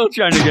 He's still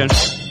trying to get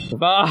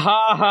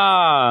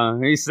Valhalla.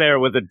 He's there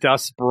with a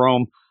dust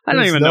broom. I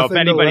don't even know if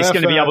anybody's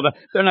going to be able to.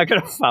 They're not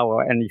going to follow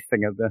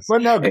anything of this.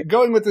 But no,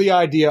 going with the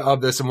idea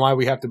of this and why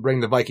we have to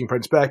bring the Viking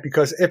Prince back,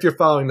 because if you're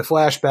following the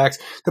flashbacks,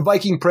 the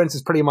Viking Prince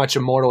is pretty much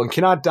immortal and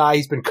cannot die.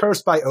 He's been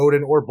cursed by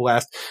Odin or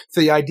blessed.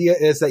 So the idea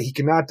is that he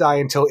cannot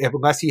die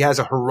unless he has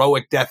a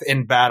heroic death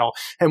in battle.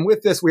 And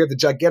with this, we have the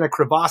gigantic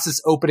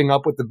crevasses opening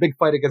up with the big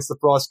fight against the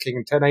Frost King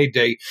in 10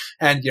 AD.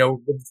 And,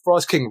 the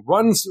Frost King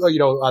runs,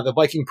 the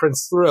Viking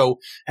Prince through,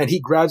 and he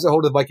grabs a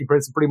hold of the Viking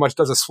Prince and pretty much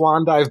does a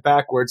swan dive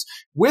backwards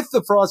with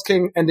the Frost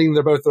King ending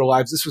both their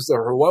lives. This was the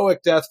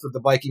heroic death for the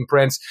Viking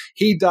Prince.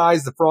 He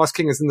dies. The Frost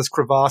King is in this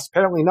crevasse.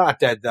 Apparently not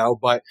dead, though,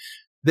 but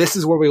this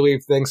is where we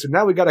leave things. So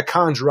now we got to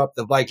conjure up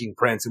the Viking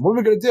Prince. And what are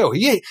we going to do?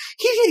 He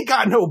ain't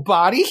got no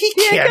body. He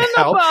can't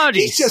help.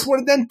 He's just one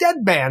of them dead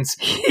bands.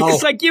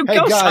 He's like, you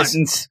ghost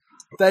hunters.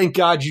 thank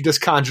God you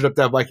just conjured up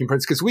that Viking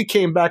Prince, because we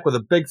came back with a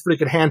big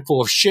freaking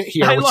handful of shit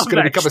here, which is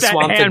going to become a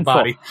Swamp Thing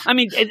body. I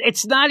mean,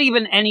 it's not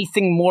even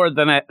anything more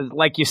than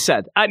like you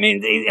said. I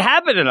mean, they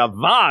have it in a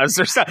vase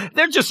or something.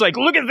 They're just like,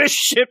 look at this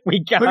shit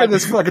we got. Look at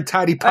this fucking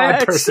tiny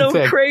pod person It's so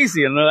thing.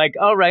 crazy. And they're like,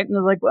 all right. And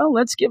they're like, well,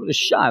 let's give it a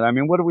shot. I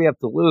mean, what do we have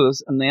to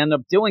lose? And they end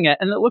up doing it.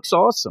 And it looks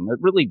awesome. It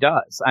really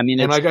does. I mean,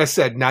 and like I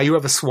said, now you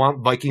have a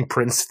Swamp Viking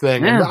Prince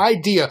thing. Yeah. And the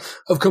idea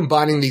of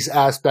combining these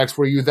aspects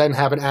where you then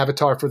have an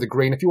avatar for the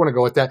green, if you want to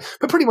go with that,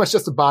 but pretty much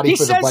just a body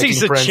for the Viking Prince. He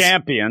says he's a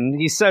champion.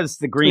 He says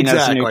the green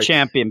is a new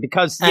champion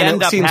because you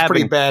end it up seems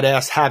pretty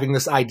badass having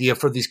this idea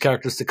for these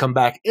characters to come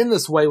back in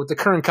this way with the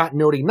current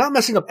continuity, not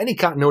messing up any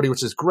continuity,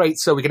 which is great.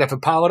 So we could have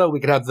Hippolyta, we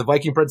could have the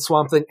Viking Prince,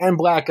 Swamp Thing, and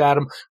Black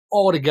Adam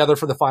all together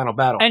for the final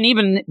battle. And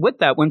even with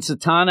that, when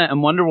Zatanna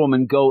and Wonder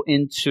Woman go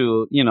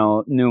into,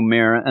 New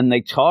Mirror and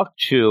they talk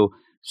to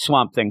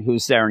Swamp Thing,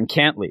 who's there and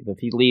can't leave. If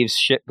he leaves,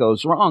 shit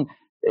goes wrong.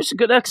 There's a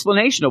good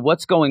explanation of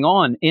what's going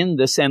on in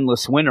this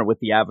endless winter with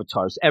the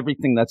avatars,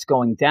 everything that's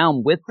going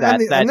down with that.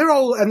 And they're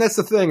all, and that's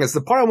the thing, is the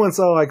Parliament's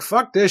all like,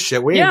 fuck this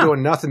shit. We ain't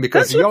doing nothing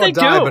because y'all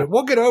die, but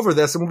we'll get over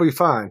this and we'll be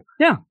fine.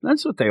 Yeah,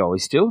 that's what they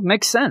always do. It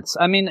makes sense.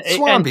 I mean,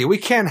 Swampy, we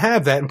can't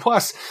have that. And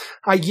plus,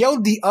 I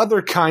yelled the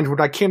other kind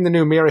when I came to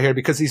New Mirror here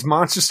because these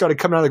monsters started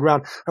coming out of the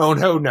ground. Oh,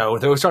 no,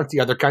 those aren't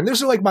the other kind.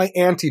 Those are like my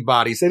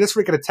antibodies. They just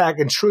freaking attack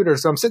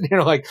intruders. So I'm sitting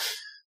here like,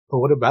 but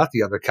what about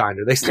the other kind?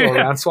 Are they still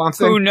around, Swamp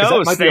Thing? Who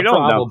knows? That might be a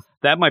problem.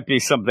 That might be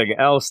something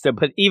else.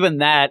 But even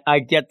that, I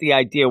get the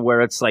idea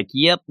where it's like,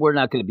 yep, we're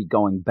not going to be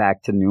going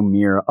back to New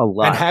Mirror a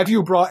lot. And have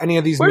you brought any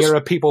of these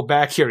Mirror people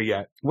back here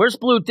yet? Where's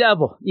Blue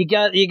Devil? You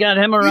got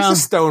him around. He's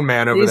a stone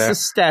man over there. He's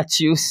a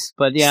statues.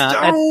 But yeah.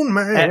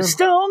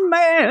 Stone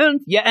man.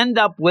 You end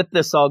up with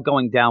this all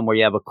going down where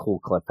you have a cool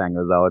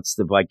cliffhanger, though. It's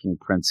the Viking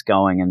Prince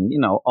going and,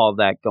 all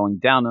that going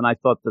down. And I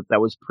thought that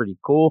was pretty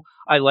cool.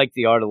 I like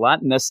the art a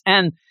lot in this.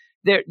 And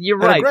you're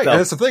right. And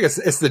that's the thing.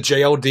 It's the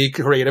JLD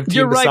creative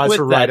team besides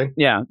for writing.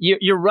 Yeah,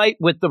 you're right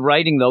with the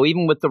writing, though.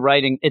 Even with the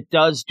writing, it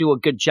does do a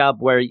good job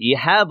where you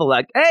have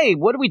hey,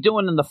 what are we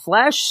doing in the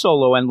Flash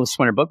solo Endless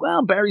Winter book?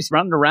 Well, Barry's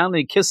running around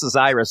and he kisses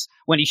Iris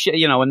when he,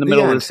 in the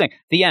middle of the thing.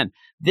 The end.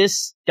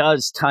 This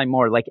does tie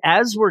more. Like,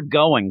 as we're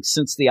going,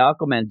 since the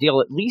Aquaman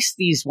deal, at least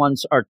these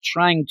ones are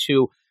trying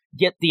to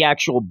get the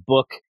actual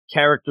book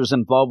characters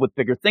involved with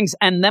bigger things,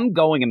 and them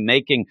going and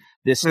making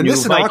this new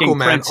Viking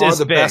Prince are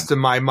the best in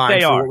my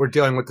mind for what we're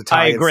dealing with the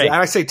tie-ins. I agree. And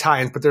I say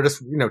tie-ins, but they're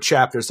just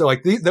chapters. So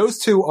like those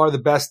two are the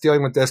best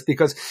dealing with this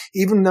because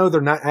even though they're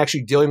not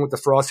actually dealing with the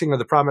frosting or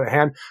the problem at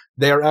hand,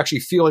 they are actually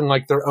feeling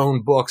like their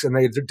own books and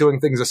they're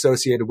doing things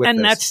associated with. And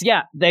this.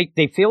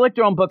 they feel like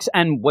their own books.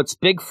 And what's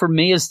big for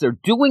me is they're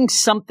doing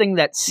something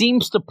that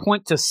seems to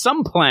point to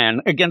some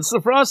plan against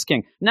the Frost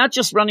King, not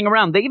just running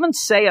around. They even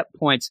say at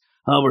points,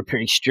 oh, we're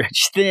pretty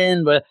stretched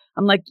thin, but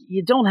I'm like,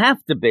 you don't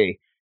have to be.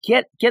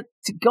 Get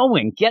to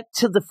going. Get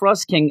to the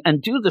Frost King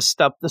and do the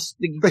stuff. But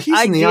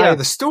he's in the eye of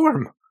the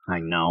storm. I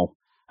know.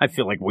 I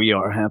feel like we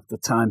are half the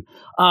time.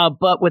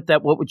 But with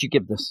that, what would you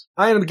give this?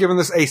 I ended up giving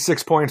this a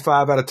 6.5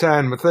 out of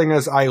 10. The thing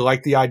is, I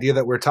like the idea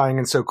that we're tying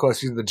in so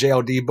closely to the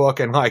JLD book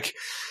and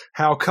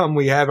how come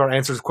we have our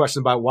answers to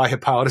questions about why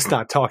Hippolyta's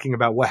not talking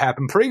about what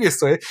happened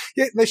previously?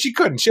 Yeah, she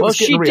couldn't. She was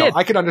getting real.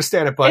 I could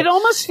understand it, but it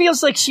almost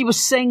feels like she was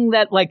saying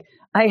that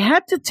I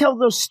had to tell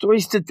those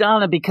stories to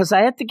Donna because I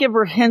had to give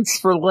her hints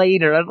for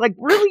later. I'm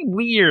really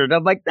weird.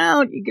 I'm like,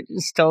 no, you could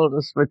just tell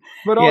us. But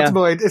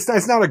ultimately,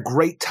 it's not a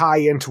great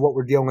tie-in to what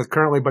we're dealing with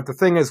currently. But the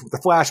thing is, the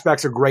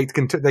flashbacks are great.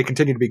 They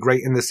continue to be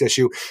great in this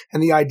issue.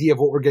 And the idea of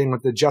what we're getting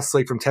with the Justice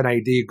League from 10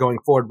 AD going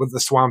forward with the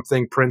Swamp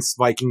Thing, Prince,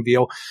 Viking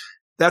deal,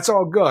 that's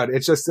all good.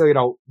 It's just,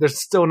 there's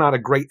still not a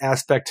great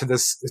aspect to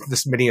this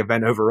mini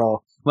event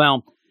overall.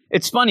 Well,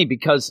 it's funny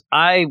because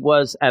I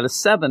was at a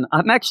 7.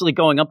 I'm actually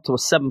going up to a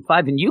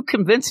 7.5, and you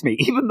convinced me,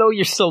 even though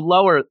you're so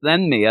lower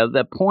than me at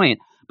that point.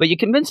 But you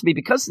convinced me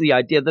because of the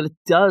idea that it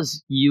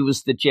does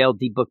use the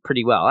JLD book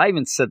pretty well. I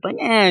even said,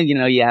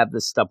 you have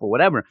this stuff or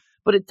whatever.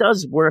 But it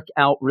does work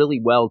out really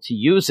well to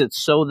use it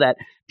so that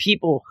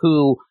people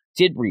who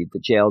did read the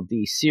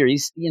JLD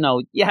series, you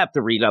have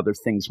to read other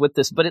things with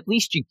this, but at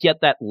least you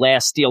get that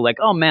last deal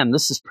oh man,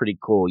 this is pretty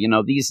cool.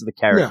 These are the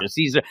characters,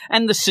 these are,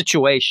 and the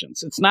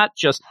situations. It's not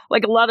just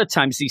a lot of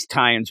times these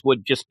tie-ins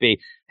would just be,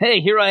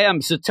 hey, here I am,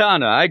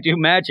 Zatanna, I do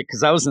magic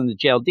because I was in the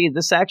JLD.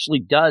 This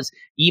actually does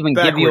even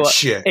give you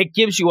it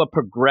gives you a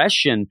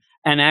progression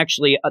and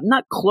actually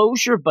not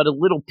closure, but a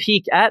little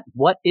peek at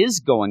what is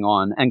going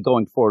on and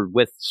going forward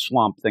with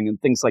Swamp Thing and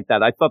things like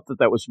that. I thought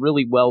that was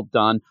really well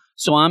done.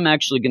 So I'm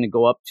actually going to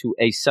go up to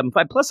a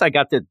 7.5. Plus, I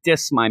got to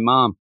diss my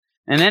mom.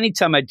 And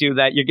anytime I do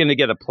that, you're going to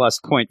get a plus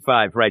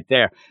 0.5 right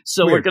there.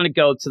 So we're going to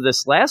go to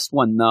this last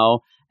one,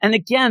 though. And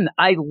again,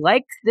 I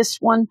like this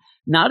one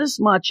not as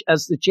much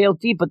as the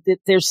JLD, but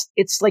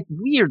it's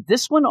weird.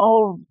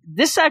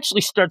 This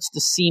actually starts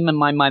to seem in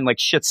my mind like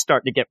shit's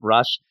starting to get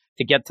rushed.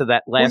 to get to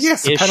that last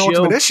issue.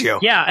 Penultimate issue.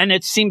 Yeah, and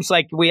it seems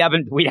like we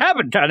haven't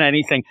done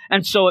anything,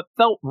 and so it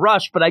felt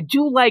rushed. But I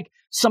do like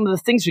some of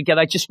the things we get.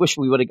 I just wish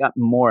we would have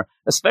gotten more,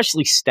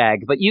 especially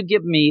Stag. But you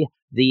give me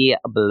the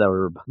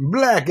blurb.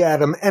 Black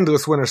Adam,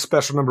 Endless Winter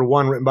Special number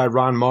 1, written by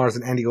Ron Mars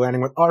and Andy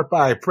Lanning, with art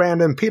by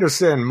Brandon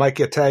Peterson, Mike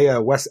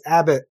Attea, Wes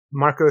Abbott,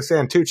 Marco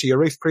Santucci,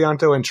 Arif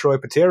Prianto, and Troy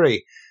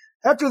Pateri.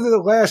 After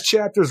the last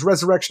chapter's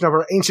resurrection of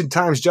our Ancient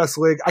Times Justice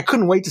League, I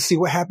couldn't wait to see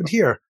what happened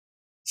here.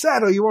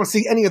 Sadly, you won't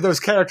see any of those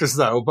characters,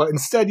 though, but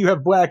instead you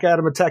have Black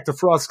Adam attack the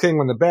Frost King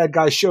when the bad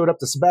guy showed up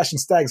to Sebastian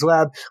Stagg's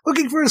lab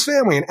looking for his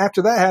family, and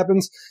after that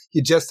happens,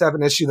 you just have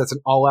an issue that's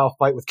an all-out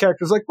fight with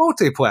characters like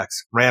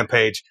Multiplex,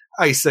 Rampage,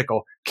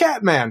 Icicle,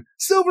 Catman,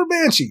 Silver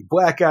Banshee,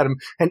 Black Adam,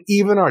 and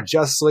even our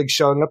Justice League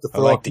showing up to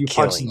throw a few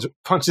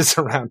punches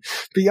around.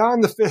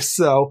 Beyond the fists,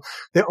 though,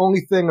 the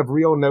only thing of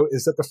real note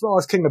is that the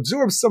Frost King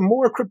absorbs some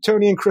more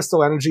Kryptonian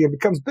crystal energy and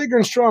becomes bigger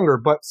and stronger,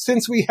 but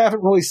since we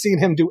haven't really seen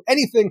him do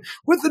anything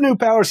with the new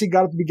powers he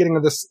got at the beginning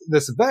of this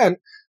event,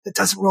 that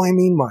doesn't really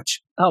mean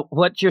much. Oh,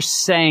 what you're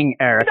saying,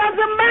 Eric. It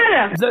doesn't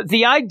matter!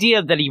 The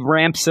idea that he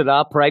ramps it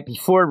up right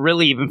before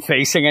really even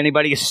facing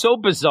anybody is so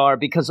bizarre,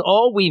 because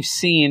all we've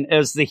seen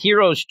is the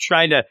heroes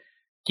trying to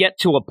get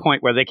to a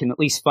point where they can at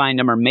least find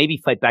him or maybe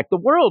fight back. The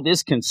world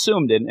is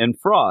consumed in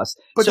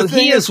Frost. But so the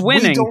thing he is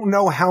winning. We don't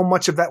know how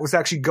much of that was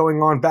actually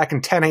going on back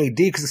in 10 AD,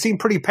 because it seemed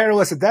pretty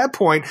perilous at that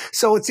point.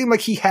 So it seemed like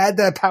he had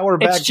that power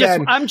back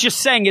then. I'm just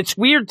saying, it's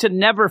weird to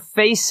never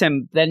face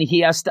him. Then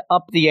he has to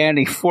up the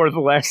ante for the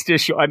last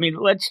issue. I mean,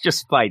 let's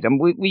just fight him.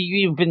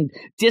 We've been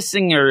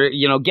dissing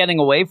or, getting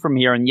away from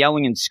here and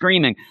yelling and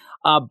screaming.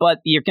 But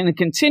you're going to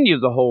continue.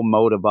 The whole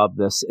motive of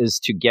this is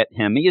to get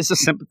him. He is a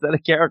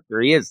sympathetic character.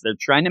 He is. They're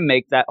trying to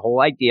make that whole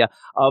idea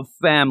of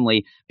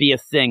family be a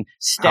thing.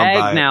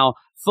 Stag now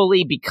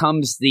fully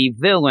becomes the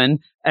villain.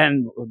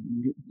 And,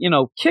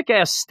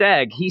 Kick-Ass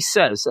Stag, he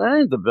says,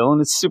 the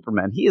villain is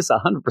Superman. He is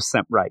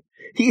 100% right.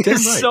 He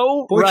is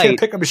so Boy right. Can't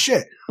pick up a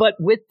shit. But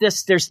with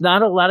this, there's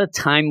not a lot of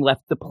time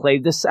left to play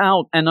this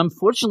out. And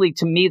unfortunately,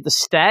 to me, the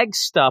Stag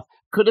stuff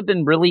could have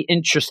been really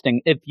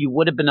interesting if you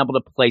would have been able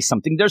to play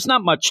something. There's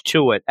not much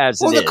to it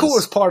as it is. Well, the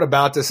coolest part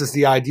about this is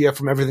the idea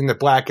from everything that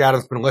Black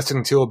Adam's been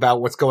listening to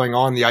about what's going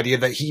on, the idea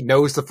that he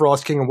knows the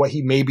Frost King and what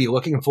he may be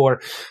looking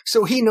for.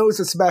 So he knows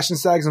that Sebastian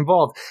Stagg's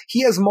involved.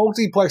 He has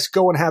Multiplex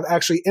go and have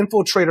actually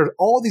infiltrated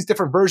all these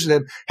different versions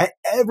of him at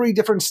every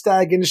different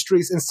Stag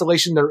Industries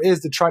installation there is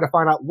to try to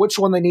find out which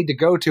one they need to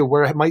go to,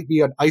 where it might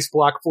be an ice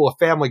block full of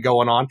family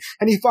going on.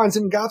 And he finds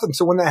it in Gotham.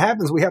 So when that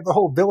happens, we have the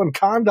whole villain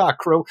Kahndaq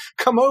crew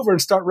come over and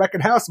start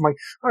wrecking house. I'm like,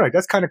 all right,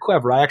 that's kind of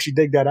clever. I actually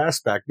dig that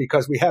aspect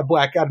because we have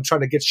Black Adam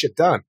trying to get shit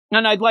done.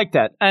 And I'd like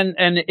that. And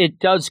it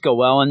does go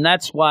well. And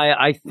that's why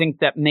I think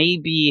that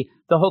maybe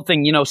the whole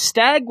thing,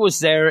 Stag was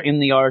there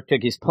in the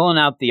Arctic. He's pulling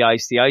out the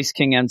ice. The Ice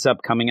King ends up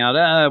coming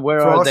out.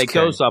 Where Frost are they?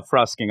 King. Goes off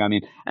Frost King. I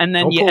mean, and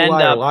then Don't you pull end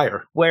liar, up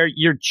liar. where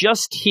you're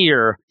just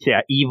here.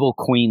 Yeah, evil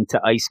queen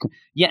to Ice Queen.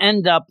 You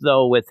end up,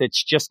 though, with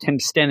it's just him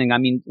standing. I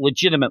mean,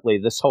 legitimately,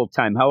 this whole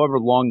time, however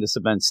long this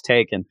event's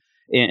taken,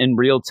 in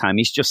real time,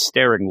 he's just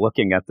staring,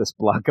 looking at this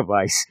block of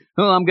ice.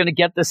 Oh, I'm going to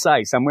get this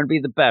ice. I'm going to be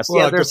the best. Look,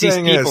 yeah, there's these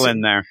people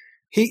in there.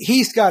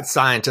 He's got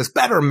scientists,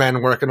 better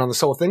men working on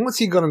this whole thing. What's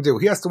he going to do?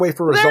 He has to wait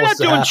for results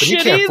to happen. He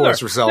can't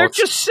force results.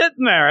 They're just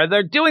sitting there.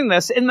 They're doing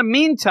this. In the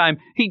meantime,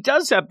 he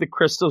does have the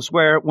crystals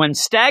where when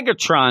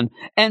Stagatron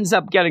ends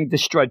up getting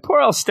destroyed, poor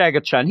old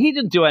Stagatron, he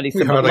didn't do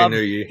anything.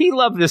 He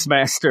loved this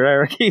master,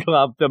 Eric. He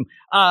loved him.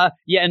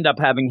 You end up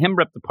having him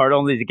ripped apart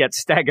only to get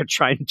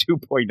Stagatron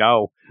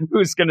 2.0,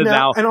 who's going to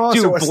now and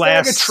also do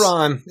blasts.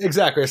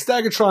 Exactly, a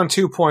Stagatron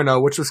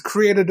 2.0, which was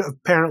created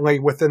apparently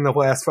within the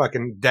last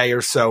fucking day or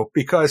so,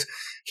 because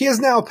he is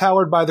now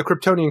powered by the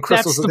Kryptonian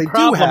crystals that they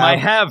do have. I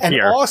have and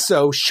here.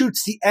 also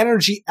shoots the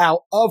energy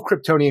out of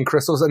Kryptonian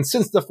crystals. And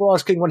since the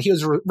Frost King, when he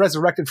was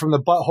resurrected from the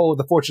butthole of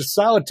the Fortress of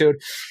Solitude,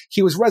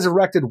 he was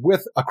resurrected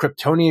with a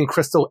Kryptonian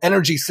crystal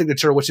energy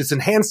signature, which has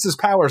enhanced his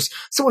powers.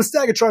 So when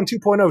Stagatron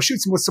 2.0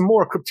 shoots him with some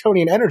more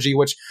Kryptonian energy,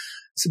 which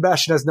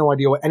Sebastian has no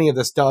idea what any of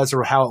this does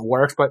or how it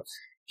works, but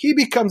he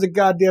becomes a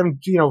goddamn,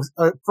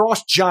 a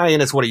frost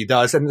giant is what he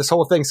does. And this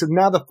whole thing. So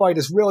now the fight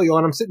is really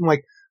on. I'm sitting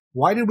like,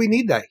 why did we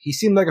need that? He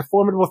seemed like a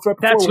formidable threat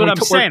before. That's what I'm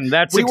saying.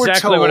 That's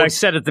exactly what I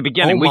said at the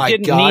beginning. We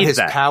didn't need his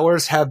that. His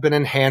powers have been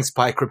enhanced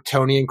by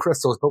Kryptonian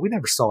crystals, but we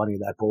never saw any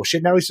of that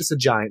bullshit. Now he's just a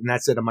giant, and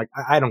that's it. I'm like,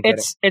 I don't get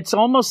it. It's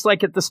almost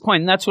like at this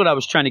point, and that's what I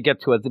was trying to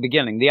get to at the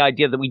beginning, the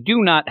idea that we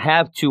do not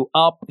have to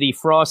up the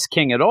Frost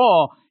King at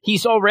all.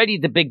 He's already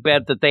the big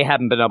bad that they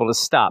haven't been able to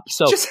stop.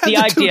 So just have the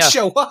idea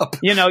show up.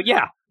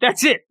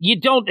 That's it. You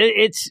don't.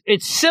 It's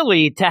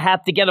silly to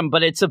have to get him,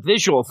 but it's a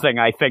visual thing.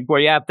 I think where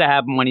you have to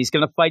have him when he's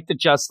going to fight the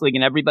Justice League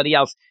and everybody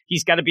else.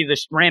 He's got to be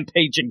this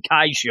rampaging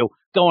kaiju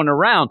going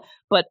around.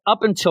 But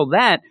up until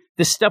that,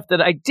 the stuff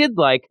that I did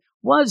like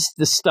was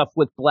the stuff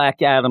with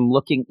Black Adam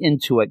looking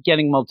into it,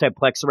 getting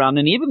Multiplex around,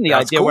 and even the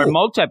idea where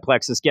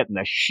Multiplex is getting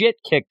the shit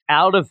kicked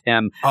out of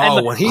him. Oh,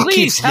 and when he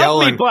keeps help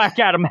yelling, me, Black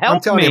Adam, help me.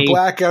 I'm telling you,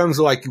 Black Adam's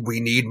like, we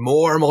need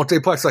more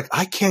Multiplex. Like,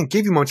 I can't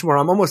give you much more.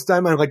 I'm almost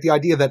done. Like the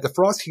idea that the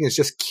Frost King is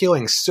just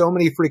killing so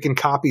many freaking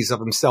copies of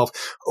himself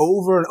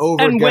over and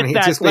over again.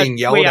 He's just being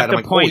yelled at. I'm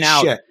like, holy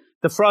shit.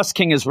 The Frost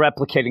King is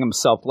replicating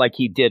himself like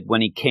he did when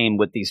he came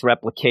with these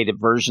replicated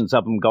versions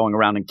of him going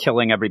around and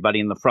killing everybody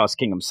in the Frost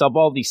King himself,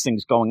 all these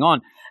things going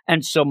on.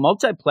 And so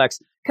Multiplex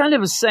kind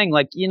of is saying,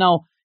 like, you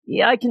know,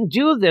 yeah, I can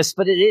do this,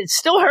 but it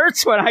still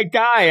hurts when I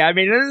die. I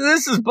mean,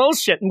 this is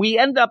bullshit. And we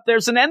end up,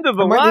 there's an end of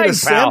the line, need a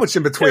sandwich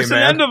in between, there's an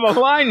end of a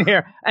line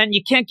here. And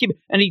you can't keep,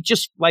 and he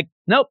just like,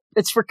 nope,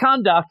 it's for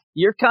Kahndaq.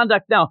 You're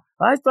Kahndaq now.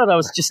 I thought I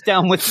was just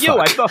down with you.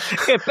 I thought,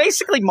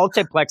 basically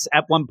Multiplex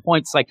at one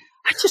point's like,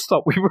 I just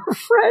thought we were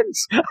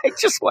friends. I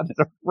just wanted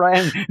a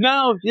friend.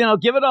 No, you know,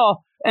 give it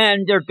all.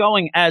 And they're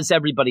going as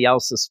everybody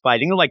else is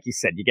fighting. Like you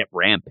said, you get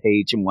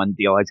Rampage in one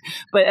deal.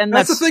 But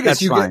that's the thing, is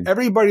you get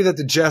everybody that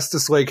the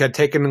Justice League had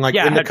taken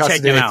into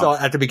custody, they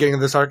thought at the beginning of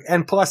this arc,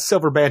 and plus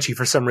Silver Banshee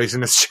for some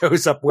reason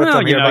shows up with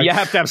them. You know, you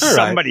have to have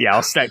somebody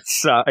else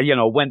that's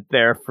went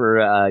there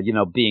for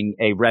being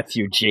a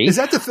refugee. Is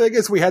that the thing?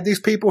 Is we had these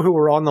people who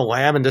were on the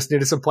lam and just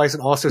needed some place,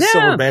 and also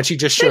Silver Banshee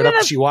just showed up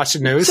and she watched the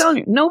news. I'm telling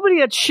you,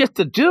 nobody had shit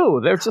to do.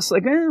 They're just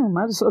like,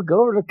 might as well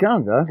go over to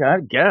Kahndaq,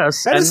 I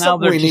guess. That is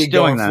something we need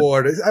going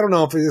forward. I don't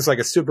know if it's like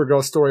a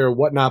Supergirl story or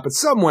whatnot, but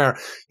somewhere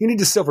you need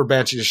the Silver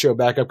Banshee to show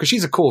back up because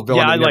she's a cool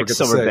villain. Yeah, I like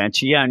Silver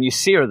Banshee. Yeah, and you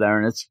see her there,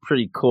 and it's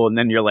pretty cool. And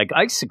then you're like,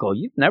 Icicle,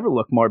 you've never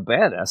looked more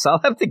badass. I'll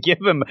have to give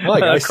him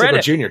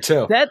credit. Jr.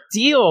 too. That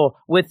deal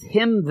with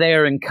him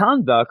there in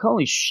Kahndaq,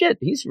 holy shit,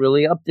 he's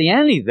really up the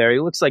ante there.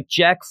 He looks like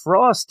Jack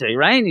Frost,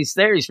 right? And he's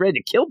there, he's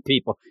ready to kill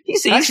people.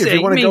 Actually, if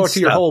you want to go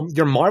to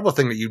your Marvel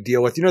thing that you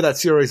deal with, you know that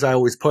series I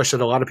always push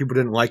that a lot of people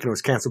didn't like and it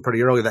was canceled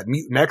pretty early, that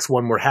Mutant X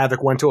one where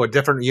Havoc went to a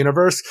different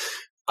universe.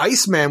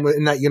 Iceman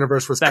in that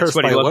universe was cursed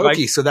by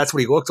Loki, so that's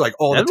what he looked like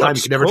all the time.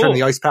 He could never turn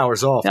the ice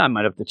powers off. Yeah, I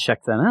might have to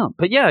check that out.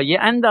 But yeah, you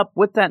end up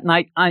with that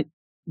night.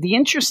 The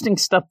interesting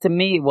stuff to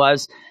me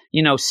was,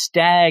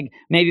 Stag,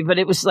 maybe, but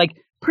it was like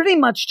pretty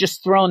much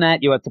just thrown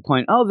at you at the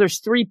point, oh, there's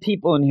 3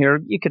 people in here.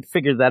 You could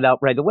figure that out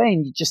right away,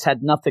 and you just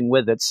had nothing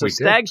with it. So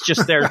Stag's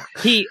just there.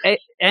 He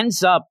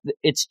ends up,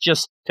 it's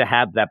just to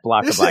have that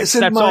block of ice.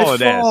 That's all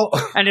it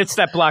is. And it's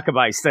that block of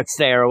ice that's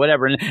there or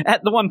whatever. And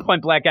at the one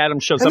point, Black Adam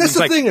shows up and he's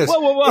like,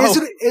 whoa.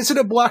 Is it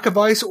a block of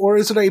ice or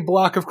is it a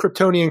block of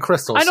Kryptonian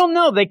crystals? I don't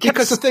know. They kept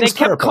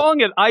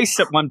calling it ice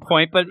at one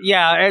point, but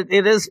yeah,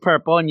 it is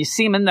purple, and you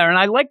see him in there. And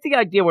I like the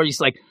idea where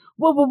he's like,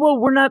 whoa,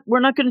 we're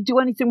not going to do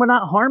anything. We're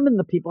not harming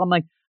the people. I'm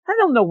like, I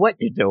don't know what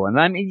you're doing.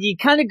 I mean, you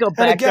kind of go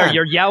back there.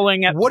 You're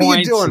yelling at what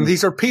points. What are you doing?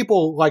 These are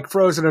people like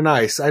frozen in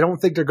ice. I don't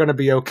think they're going to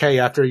be okay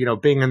after,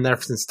 being in there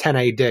since 10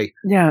 AD.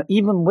 Yeah,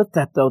 even with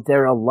that, though,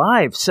 they're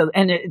alive. So,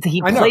 and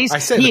he plays.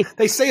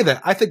 They say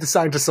that. I think the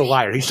scientist's a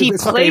liar. He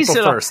plays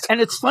it first.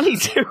 And it's funny,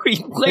 too.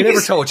 They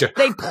never told you.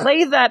 They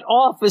play that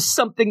off as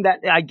something that,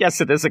 I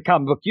guess it is a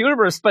comic book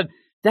universe, but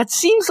that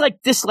seems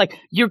like this, like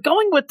you're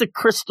going with the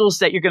crystals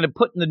that you're going to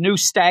put in the new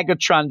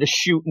Stagatron to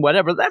shoot and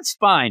whatever. That's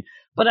fine.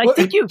 But I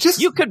think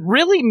you could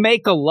really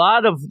make a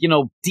lot of,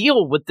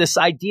 deal with this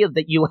idea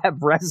that you have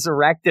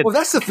resurrected. Well,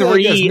 that's the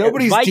thing.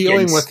 Nobody's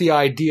dealing with the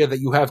idea that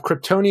you have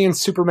Kryptonian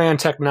Superman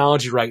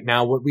technology right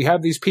now. We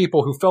have these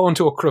people who fell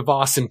into a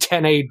crevasse in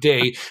 10 AD,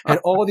 and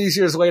all these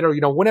years later,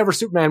 whenever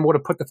Superman would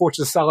have put the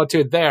Fortress of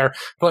Solitude there,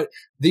 but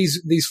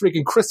these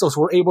freaking crystals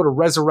were able to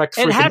resurrect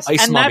freaking ice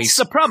mummies. And that's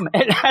the problem.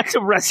 It had to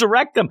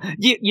resurrect them.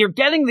 You're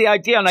getting the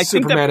idea, and I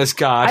think Superman is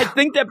God. I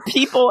think that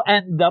people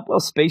end up,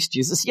 Space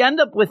Jesus, you end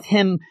up with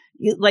him.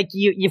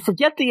 You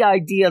forget the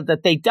idea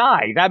that they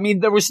died. I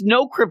mean, there was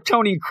no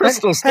Kryptonian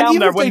crystals down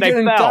there when they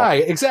fell. Die,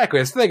 exactly.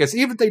 That's the thing is,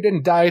 even if they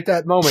didn't die at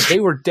that moment, they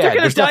were dead.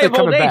 There's nothing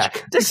coming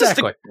back.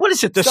 What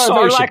is it? The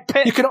Sarlacc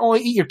pit? You can only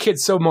eat your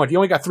kids so much. You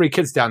only got 3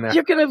 kids down there.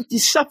 You're going to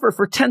suffer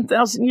for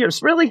 10,000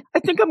 years. Really? I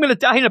think I'm going to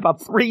die in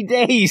about 3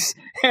 days.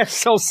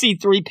 So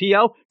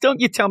C-3PO, don't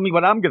you tell me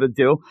what I'm going to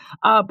do.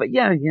 But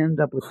yeah, you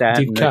end up with that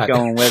and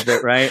going with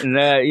it, right?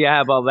 And you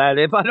have all that.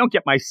 If I don't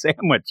get my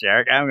sandwich,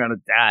 Eric, I'm going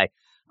to die.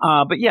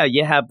 But yeah,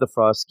 you have the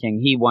Frost King.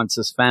 He wants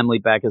his family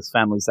back. His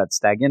family's at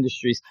Stag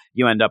Industries.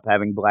 You end up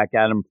having Black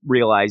Adam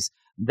realize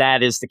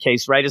that is the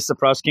case. Right as the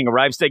Frost King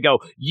arrives, they go,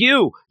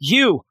 you,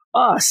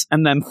 us,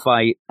 and then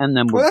fight, and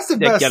then that's the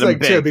best thing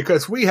too,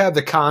 because we have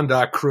the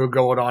Kahndaq crew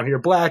going on here.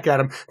 Black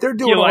Adam, they're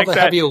doing all the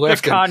heavy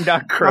lifting. The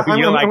Kahndaq crew,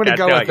 I'm going to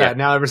go with that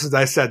now. Ever since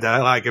I said that,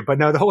 I like it. But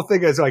no, the whole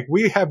thing is like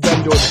we have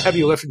them doing the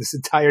heavy lifting this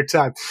entire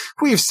time.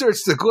 We've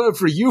searched the globe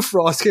for you,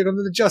 Frost King, and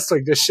the Justice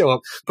League to show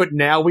up. But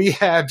now we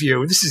have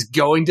you. This is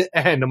going to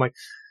end. I'm like,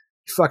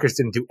 you fuckers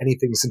didn't do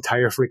anything this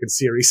entire freaking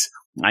series.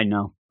 I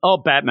know. All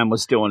Batman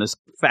was doing is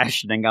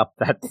fashioning up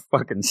that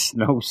fucking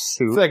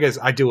snowsuit. The thing is,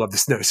 I do love the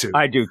snowsuit.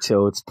 I do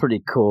too. It's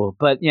pretty cool.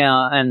 But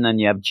yeah, and then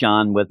you have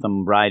John with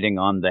him riding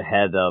on the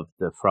head of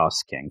the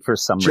Frost King for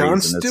some reason.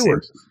 John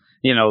Stewart.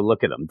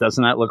 look at him.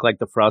 Doesn't that look like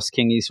the Frost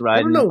King he's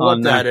riding? I don't know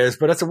what that is,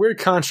 but it's a weird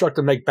construct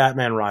to make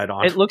Batman ride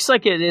on. It looks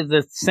like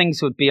the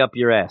things would be up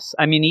your ass.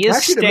 I mean, he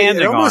is standing on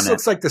it. It almost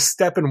looks like the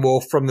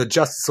Steppenwolf from the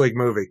Justice League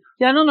movie.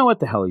 Yeah, I don't know what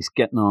the hell he's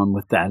getting on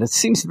with that. It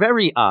seems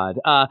very odd.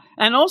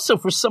 And also,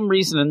 for some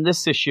reason in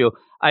this issue,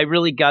 I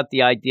really got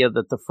the idea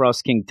that the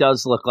Frost King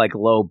does look like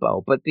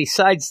Lobo. But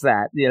besides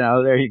that,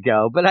 there you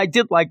go. But I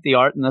did like the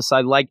art in this.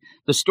 I like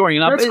the story.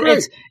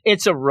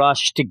 It's a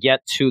rush to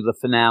get to the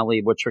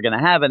finale, which we're going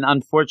to have. And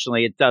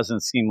unfortunately, it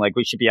doesn't seem like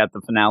we should be at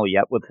the finale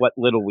yet with what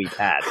little we've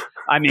had.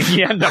 I mean,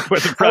 you end up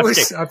with the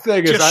Frost King.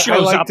 I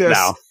like this.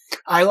 Now.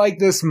 I like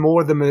this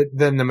more than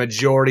the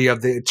majority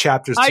of the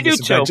chapters to this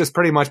event, just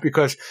pretty much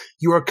because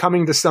you are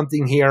coming to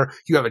something here.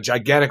 You have a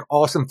gigantic,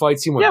 awesome fight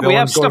scene with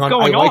villains going on.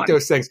 I like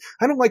those things.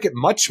 I don't like it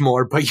much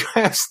more, but you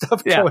have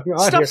stuff going on.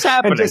 Stuff's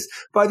happening. And just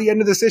by the end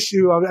of this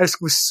issue, I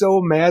was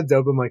so mad though.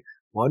 I'm like,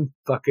 one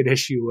fucking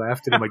issue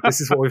left, and I'm like,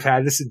 this is what we've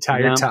had this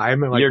entire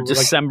time. And your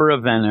December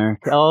eventer,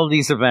 all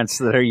these events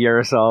that are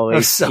yours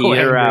always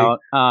year out.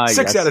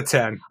 6 out of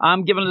 10.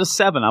 I'm giving it a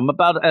 7. I'm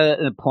about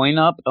a point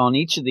up on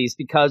each of these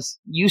because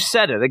you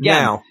said it again.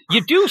 Now,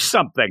 you do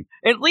something.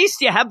 At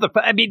least you have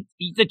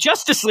the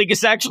Justice League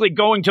is actually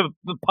going to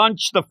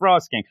punch the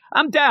Frost King.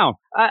 I'm down.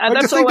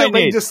 That's all I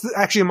need.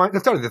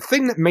 The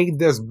thing that made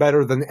this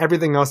better than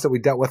everything else that we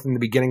dealt with in the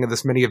beginning of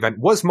this mini event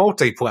was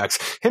multiplex.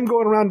 Him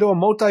going around doing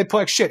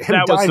multiplex shit.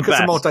 Him dying because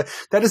of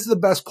that is the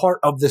best part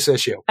of this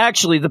issue.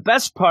 Actually, the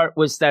best part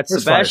was that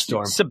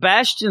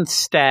Sebastian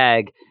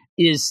Stagg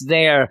is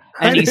there,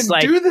 and he's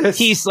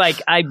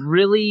like, I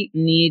really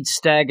need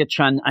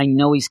Stagatron. I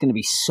know he's going to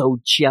be so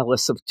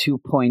jealous of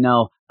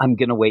 2.0. I'm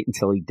going to wait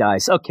until he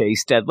dies. Okay,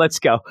 he's dead. Let's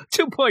go.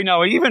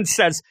 2.0. He even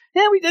says,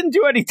 we didn't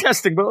do any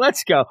testing, but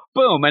let's go.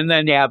 Boom. And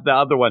then you have the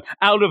other one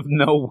out of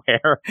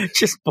nowhere,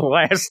 just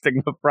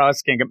blasting the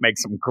Frost King. It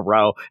makes him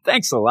grow.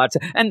 Thanks a lot.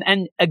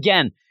 And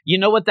again, you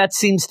know what that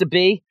seems to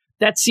be?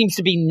 That seems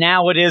to be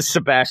now it is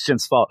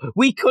Sebastian's fault.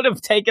 We could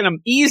have taken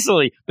him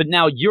easily, but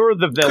now you're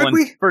the villain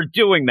for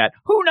doing that.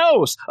 Who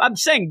knows? I'm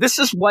saying this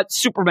is what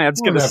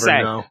Superman's going to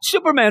say.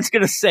 Superman's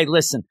going to say,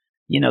 listen,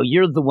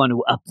 you're the one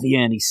who upped the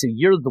ante, so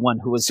you're the one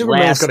who was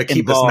Superman's going to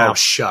keep his mouth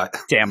shut.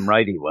 Damn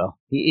right he will.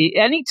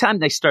 Anytime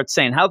they start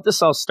saying, how'd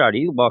this all start,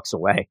 he walks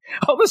away.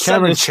 All of a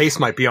sudden, Cameron Chase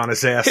might be on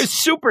his ass. His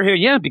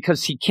superhero,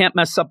 because he can't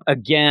mess up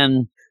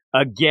again,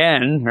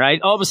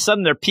 right? All of a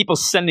sudden, there are people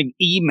sending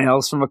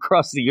emails from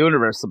across the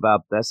universe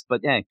about this, but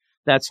hey,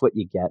 that's what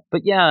you get.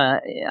 But yeah, I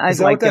like it enough. Is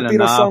that what that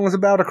Beatles song was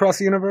about, Across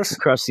the Universe?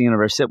 Across the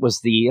Universe. It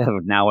was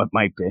now it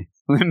might be.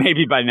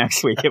 Maybe by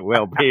next week it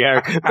will be,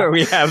 where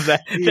we have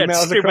that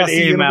stupid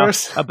email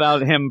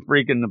about him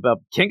freaking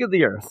about King of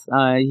the Earth.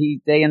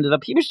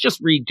 He was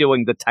just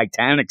redoing the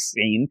Titanic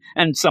scene,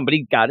 and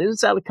somebody got it.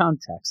 It's out of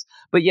context.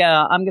 But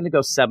yeah, I'm going to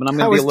go 7. I'm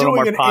going to be a little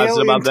more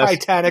positive about this.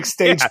 Titanic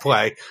stage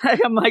play.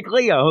 I'm like,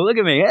 Leo, look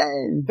at me.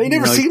 They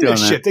never seen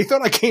this shit. They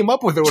thought I came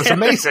up with it. It was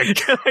amazing.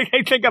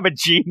 I think I'm a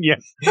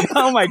genius.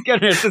 Oh my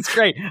goodness, it's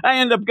great. I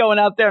end up going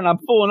out there and I'm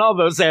fooling all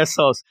those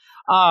assholes.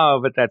 Oh,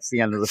 but that's the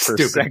end of the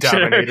first section.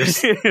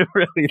 Dominators.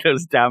 Really,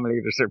 those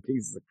Dominators are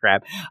pieces of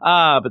crap.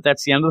 But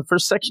that's the end of the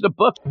first section of the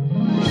book.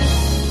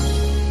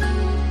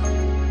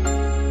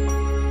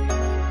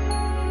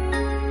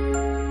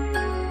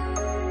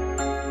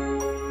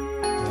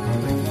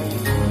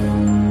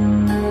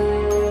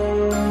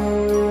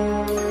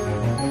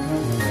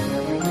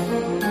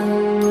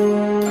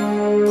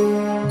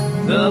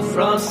 The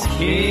Frost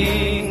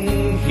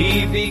King,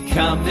 he be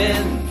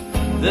coming.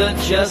 The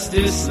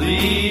Justice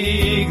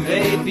League,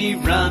 they be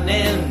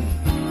running.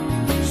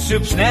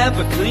 Soup's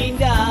never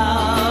cleaned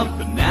up,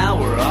 and now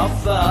we're all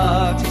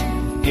fucked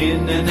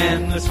in an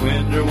endless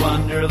winter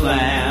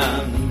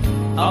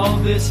wonderland. All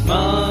this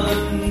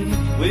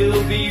fun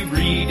we'll be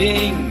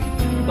reading,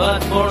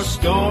 but more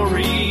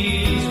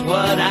stories,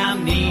 what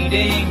I'm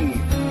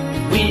needing.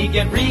 We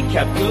get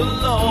recap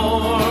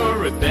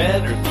galore, it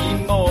better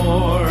be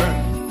more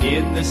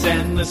in this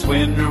endless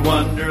winter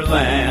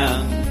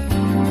wonderland.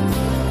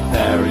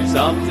 Barry's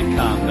off to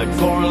conduct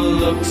for a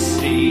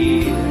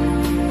look-see,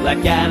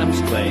 like Adam's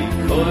playing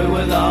coy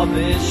with all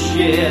this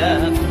shit.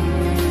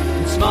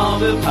 And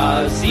Smallville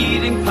Pa's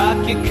eating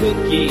pocket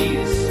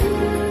cookies,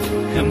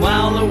 and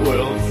while the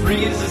world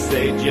freezes,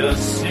 they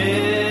just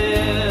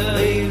sit.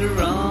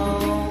 Later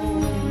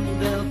on,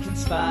 they'll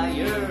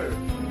conspire,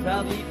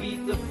 probably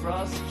beat the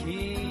Frost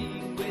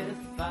King with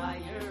fire.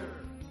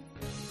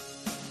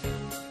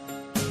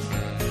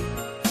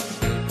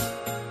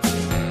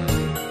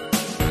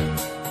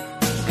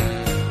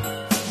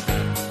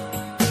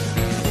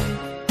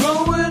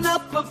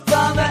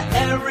 Father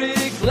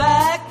Eric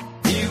Black,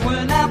 he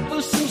went out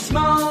for some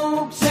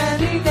smokes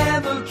and he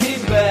never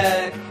came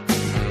back.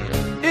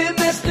 It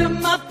messed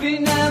him up, he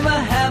never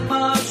had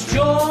much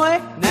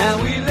joy. Now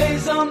he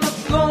lays on the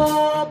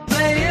floor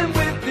playing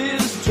with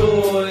his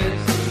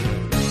toys.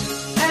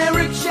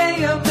 Eric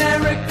Shea of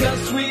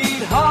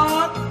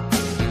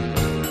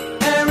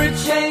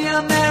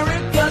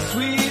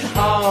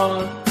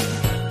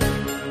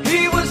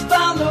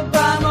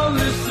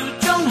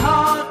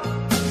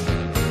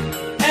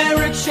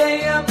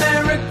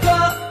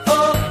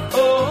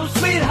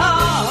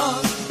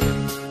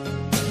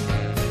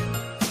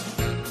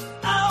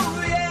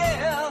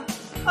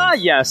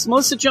Yes,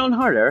 Melissa Joan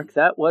Hart, Eric.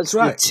 That was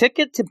the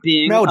ticket to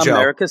being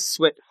America's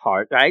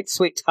sweetheart, right?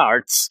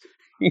 Sweethearts.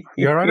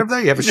 You all right over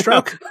there? You have a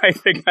stroke? I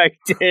think I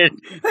did.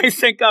 I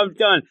think I'm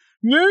done.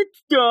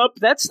 Next up.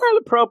 That's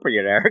not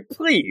appropriate, Eric.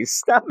 Please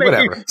stop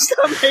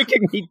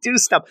making me do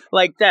stuff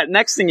like that.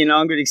 Next thing you know,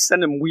 I'm going to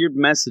send them weird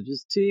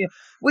messages to you.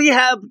 We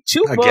have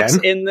 2 books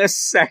in this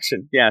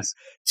section. Yes,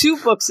 2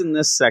 books in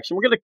this section.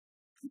 We're going to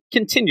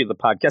continue the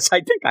podcast. I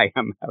think I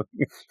am having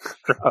a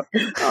stroke.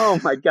 Oh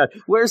my God.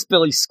 Where's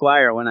Billy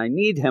Squire when I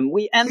need him?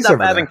 We end up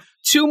having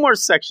 2 more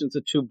sections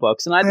of 2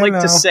 books. And I'd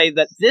like to say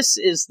that this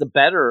is the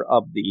better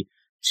of the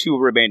 2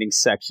 remaining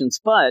sections,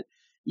 but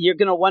you're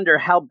going to wonder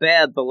how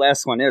bad the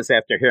last one is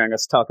after hearing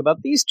us talk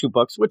about these 2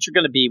 books, which are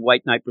going to be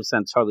White Knight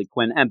Presents Harley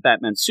Quinn and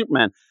Batman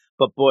Superman.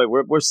 But boy,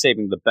 we're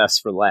saving the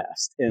best for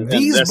last.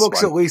 These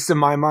books, at least in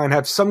my mind,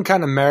 have some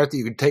kind of merit that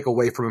you can take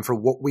away from them for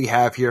what we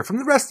have here. From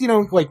the rest,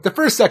 like the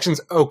first section's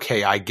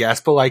okay, I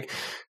guess, but like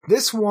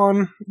this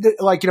one,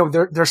 like,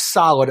 they're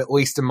solid, at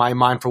least in my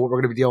mind, for what we're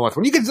going to be dealing with.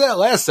 When you get to that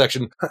last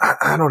section,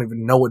 I don't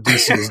even know what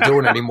DC is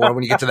doing anymore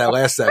when you get to that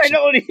last section. I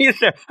don't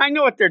either. I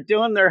know what they're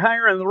doing. They're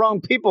hiring the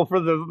wrong people for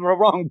the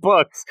wrong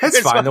books. That's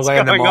fine. They'll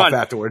land them off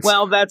afterwards.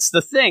 Well, that's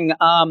the thing.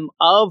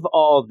 Of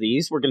all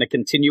these, we're going to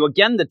continue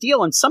again the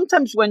deal. And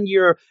sometimes when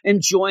you're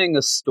enjoying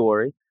a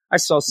story, I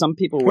saw some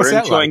people were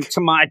enjoying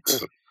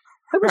Tomato.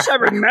 I wish I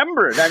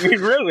remembered. I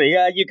mean, really,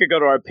 you could go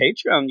to our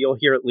Patreon. You'll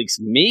hear at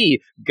least me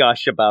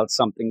gush about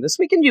something this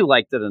week. And you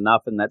liked it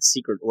enough in that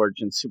Secret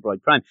Origin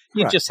Superboy Prime.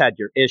 You just had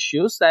your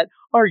issues that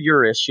are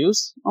your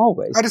issues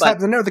always. I just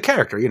happen to know the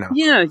character,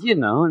 Yeah,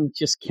 and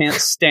just can't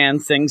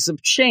stand things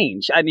of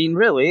change. I mean,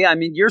 really,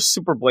 you're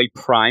Superboy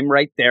Prime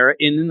right there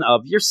in and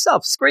of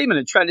yourself, screaming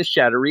and trying to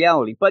shatter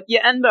reality. But you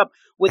end up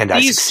with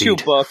these 2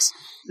 books.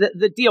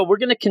 The deal, we're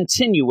going to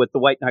continue with the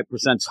White Knight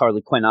Presents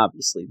Harley Quinn,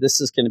 obviously. This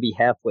is going to be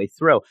halfway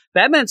through.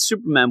 Batman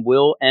Superman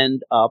will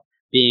end up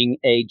being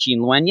a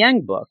Gene Luen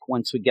Yang book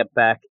once we get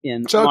back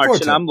in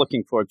March, and I'm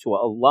looking forward to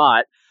it a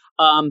lot.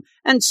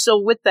 And so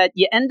with that,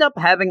 you end up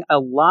having a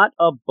lot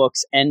of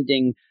books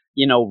ending,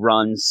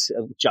 runs.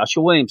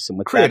 Joshua Williamson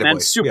with Batman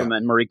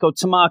Superman, Mariko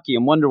Tamaki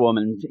and Wonder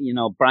Woman,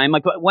 Brian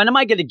Michael. When am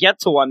I going to get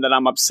to one that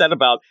I'm upset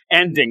about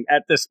ending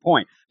at this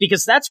point?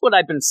 Because that's what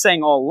I've been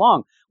saying all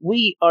along.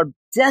 We are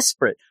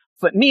desperate,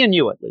 but me and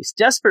you at least,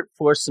 desperate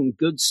for some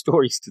good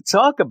stories to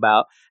talk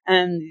about.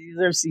 And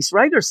there's these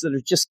writers that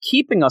are just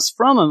keeping us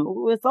from them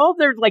with all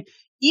their,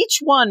 each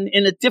one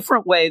in a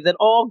different way that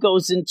all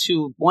goes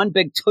into one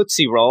big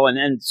Tootsie Roll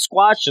and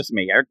squashes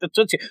me. Eric, the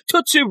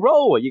Tootsie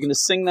Roll. Are you going to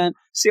sing that?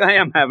 See, I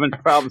am having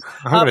problems.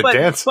 I'm going to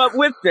dance. But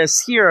with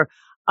this here,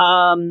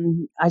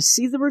 I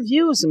see the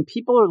reviews and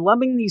people are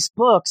loving these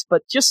books,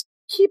 but just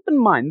keep in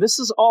mind, this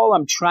is all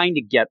I'm trying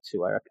to get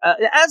to, Eric.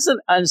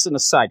 As an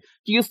aside,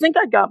 do you think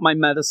I got my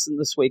medicine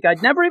this week?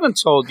 I'd never even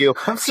told you.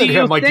 I'm sitting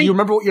here, do you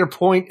remember what your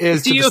point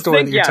is to the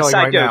story that you're telling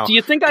right now? Do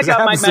you think I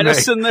got my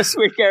medicine this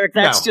week, Eric?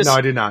 No,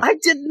 I did not. I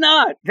did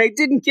not. They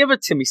didn't give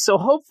it to me. So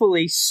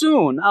hopefully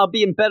soon I'll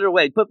be in better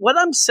way. But what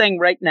I'm saying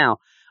right now,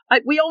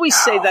 we always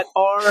say that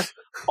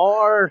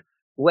our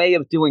way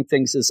of doing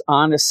things is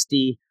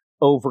honesty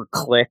over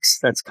clicks.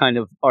 That's kind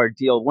of our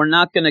deal. We're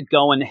not going to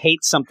go and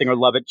hate something or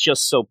love it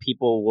just so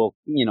people will,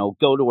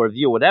 go to a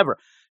review, whatever.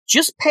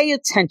 Just pay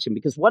attention,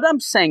 because what I'm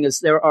saying is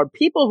there are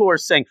people who are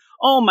saying,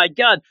 oh my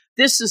God,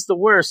 this is the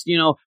worst.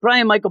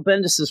 Brian Michael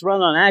Bendis' run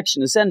on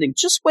Action is ending.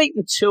 Just wait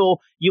until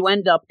you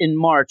end up in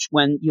March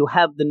when you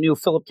have the new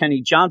Philip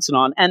Kennedy Johnson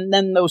on. And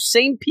then those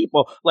same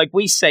people, like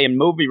we say in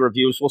movie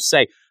reviews, will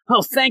say,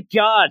 oh, thank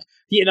God,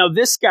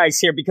 this guy's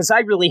here because I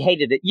really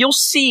hated it. You'll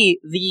see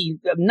the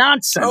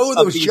nonsense. Oh,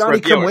 those Johnny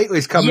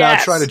Come-Latelys coming out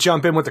trying to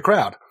jump in with the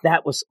crowd.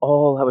 That was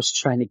all I was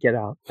trying to get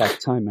out that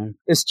time, man.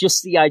 It's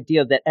just the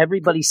idea that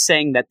everybody's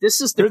saying that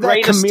this is the greatest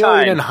time. They're that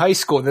chameleon in high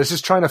school. They're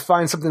just trying to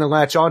find something to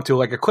latch onto,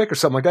 like a click or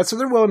something like that. So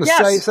they're willing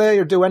to say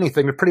or do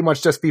anything to pretty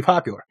much just be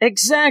popular.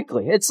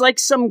 Exactly. It's like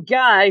some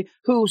guy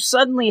who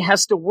suddenly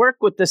has to work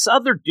with this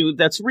other dude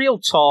that's real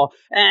tall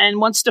and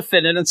wants to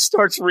fit in and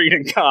starts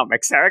reading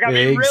comics. Eric,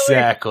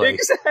 exactly. Really?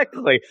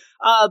 Exactly.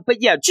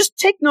 But yeah, just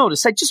take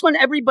notice. I just want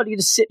everybody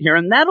to sit here,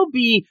 and that'll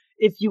be,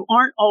 if you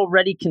aren't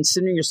already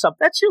considering yourself,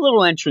 that's your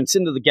little entrance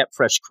into the Get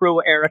Fresh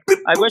crew, Eric.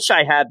 I wish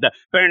I had the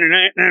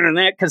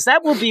because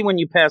that will be when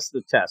you pass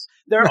the test.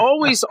 There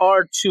always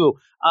are too.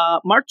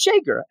 Mark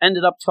Jager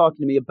ended up talking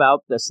to me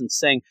about this and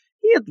saying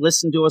he had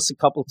listened to us a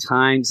couple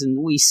times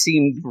and we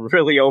seemed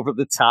really over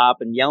the top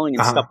and yelling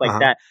and stuff like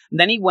that. And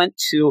then he went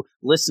to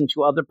listen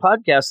to other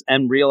podcasts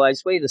and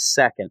realized, wait a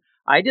second,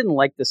 I didn't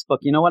like this book.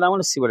 You know what? I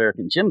want to see what Eric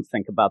and Jim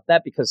think about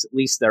that, because at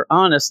least they're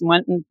honest. And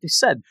went and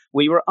said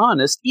we were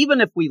honest,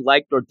 even if we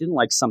liked or didn't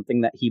like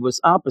something that he was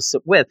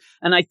opposite with.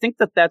 And I think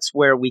that that's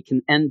where we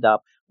can end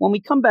up when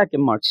we come back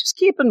in March. Just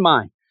keep in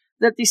mind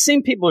that these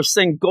same people are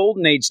saying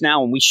golden age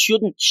now and we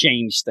shouldn't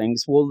change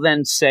things. We'll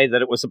then say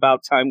that it was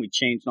about time we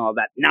changed and all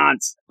that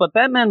nonsense. But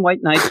Batman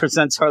White Knight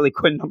Presents Harley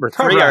Quinn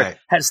 #3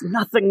 has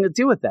nothing to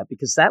do with that,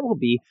 because that will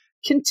be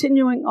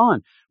Continuing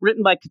on.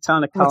 Written by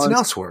Katana Collins.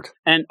 That's an Elseworld.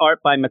 And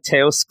art by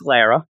Matteo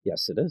Sclera.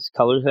 Yes, it is.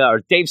 Colors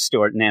are Dave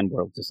Stewart and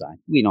World Design.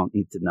 We don't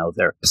need to know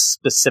their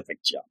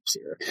specific jobs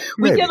here.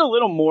 We get a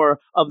little more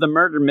of the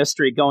murder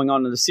mystery going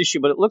on in this issue,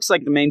 but it looks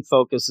like the main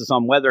focus is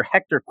on whether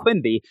Hector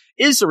Quimby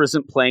is or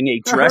isn't playing a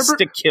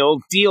dress-to-kill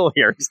deal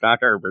here. He's not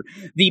Herbert.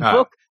 The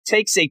book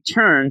takes a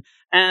turn,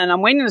 and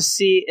I'm waiting to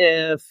see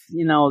if,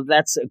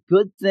 that's a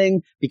good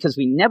thing, because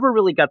we never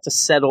really got to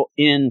settle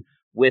in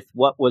with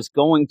what was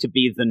going to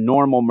be the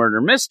normal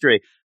murder mystery.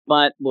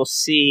 But we'll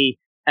see.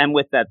 And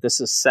with that, this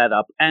is set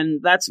up.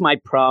 And that's my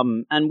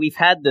problem. And we've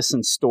had this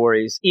in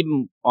stories,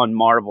 even on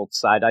Marvel's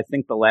side. I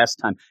think the last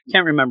time,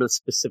 can't remember the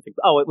specific.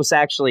 Oh, it was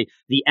actually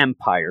the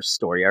Empire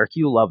story. Eric,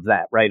 you love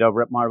that, right,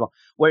 over at Marvel,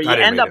 where you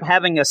end up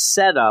having a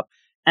setup.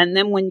 And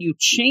then when you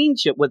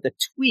change it with a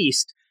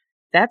twist,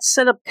 that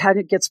setup kind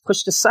of gets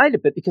pushed aside a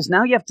bit, because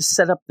now you have to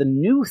set up the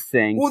new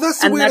thing. Well,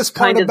 that's the weirdest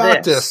part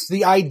about this.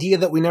 The idea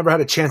that we never had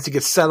a chance to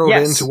get settled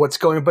into what's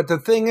going on. But the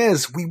thing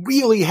is, we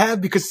really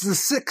have, because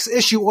it's a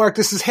 6-issue arc.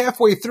 This is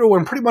halfway through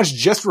and pretty much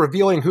just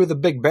revealing who the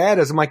big bad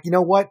is. I'm like, you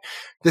know what?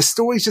 The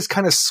story's just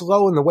kind of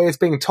slow in the way it's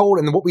being told.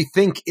 And what we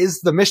think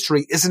is the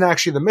mystery isn't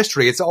actually the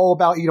mystery. It's all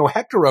about,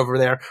 Hector over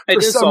there for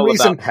some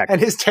reason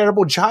and his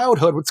terrible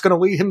childhood. What's going to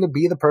lead him to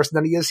be the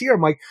person that he is here.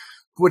 I'm like,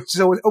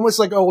 so it's almost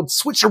like old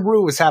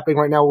switcheroo is happening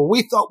right now, where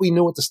we thought we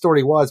knew what the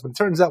story was, but it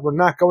turns out we're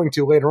not going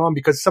to later on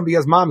because somebody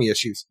has mommy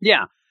issues.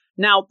 Yeah.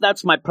 Now,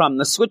 that's my problem.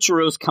 The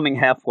switcheroo is coming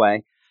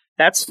halfway.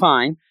 That's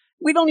fine.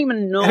 We don't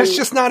even know. And it's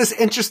just not as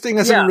interesting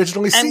as it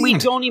originally seemed. And we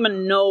don't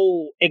even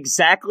know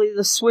exactly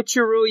the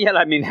switcheroo yet.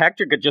 I mean,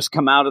 Hector could just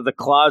come out of the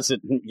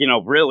closet,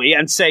 really,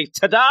 and say,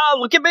 ta-da,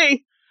 look at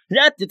me.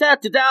 Wait,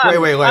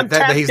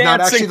 that he's not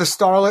actually the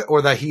starlet,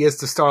 or that he is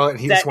the starlet and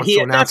he just wants to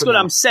announce it. That's what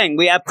I'm saying.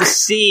 We have to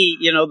see,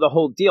 the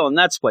whole deal, and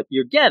that's what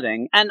you're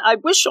getting. And I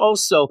wish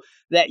also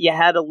that you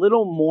had a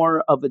little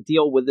more of a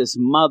deal with his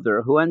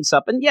mother, who ends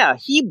up, and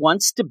he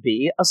wants to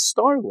be a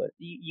starlet.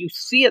 You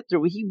see it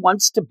through. He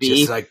wants to be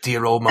just like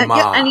dear old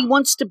mama, and he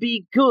wants to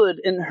be good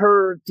in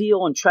her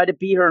deal and try to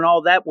be her and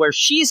all that. Where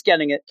she's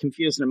getting it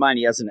confused in her mind.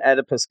 He has an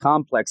Oedipus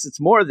complex.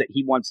 It's more that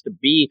he wants to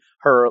be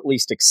her, at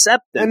least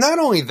acceptance. And not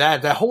only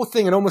that whole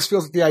thing, it almost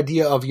feels like the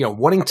idea of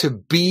wanting to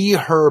be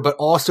her, but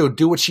also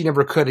do what she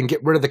never could and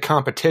get rid of the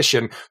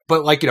competition.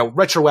 But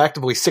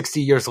retroactively 60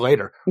 years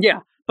later. Yeah.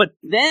 But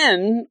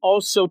then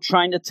also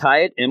trying to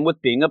tie it in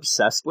with being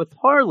obsessed with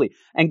Harley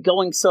and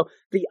going. So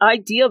the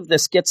idea of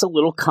this gets a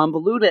little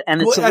convoluted,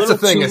 and it's a little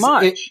too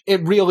much.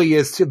 It really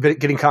is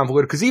getting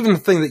convoluted, because even the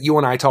thing that you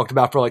and I talked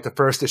about for the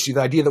first issue,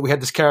 the idea that we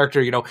had this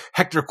character,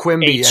 Hector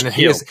Quimby HQ. And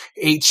his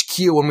HQ,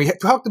 and we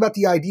talked about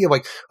the idea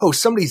of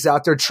somebody's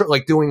out there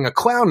doing a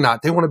clown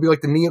knot. They want to be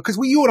like the Neo, because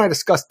you and I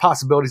discussed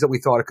possibilities that we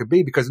thought it could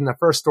be, because in the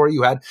first story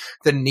you had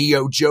the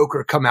Neo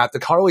Joker come out,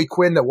 the Harley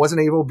Quinn that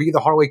wasn't able to be the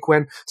Harley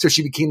Quinn, so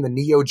she became the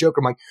Neo Joker.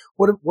 I'm like,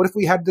 what if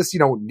we had this,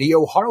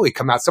 Neo Harley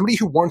come out, somebody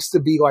who wants to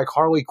be like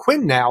Harley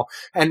Quinn now,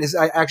 and is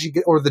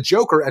actually, or the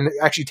Joker, and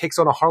actually takes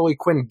on a Harley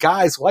Quinn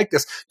guise like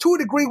this. To a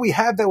degree, we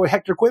have that with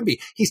Hector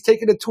Quimby. He's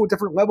taken it to a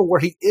different level,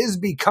 where he is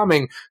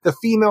becoming the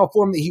female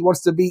form that he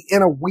wants to be,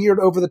 in a weird,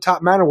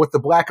 over-the-top manner, with the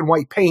black and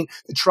white paint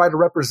to try to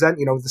represent,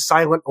 the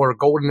silent or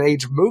golden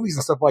age of movies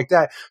and stuff like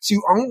that. So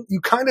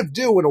you kind of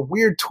do, in a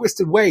weird,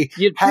 twisted way,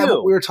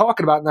 what we were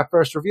talking about in that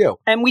first review.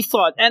 And we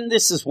thought, and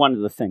this is one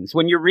of the things,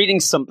 when you're reading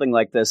something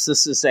like this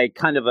is a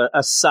kind of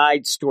a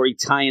side story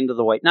tie into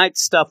the White Knight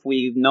stuff.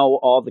 We know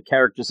all the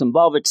characters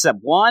involved except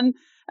one.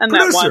 And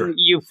Producer. That one,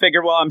 you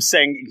figure, I'm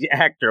saying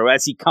Hector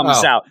as he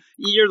comes out.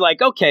 You're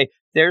like, okay,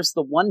 there's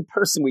the one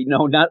person we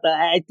know.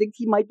 I think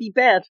he might be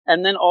bad.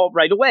 And then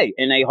right away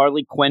in a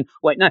Harley Quinn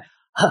White Knight.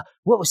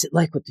 What was it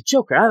like with the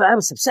Joker? I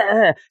was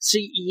upset. So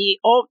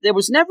there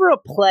was never a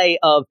play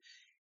of,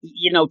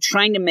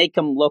 trying to make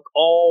him look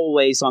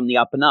always on the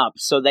up and up,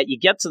 so that you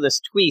get to this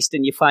twist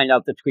and you find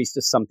out the twist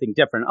is something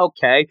different.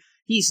 Okay,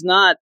 he's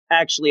not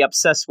actually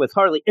obsessed with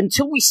Harley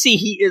until we see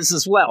he is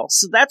as well.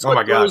 So that's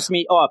what throws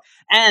me off.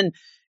 And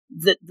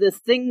the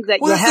thing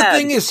that the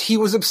thing is, he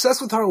was obsessed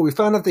with Harley. We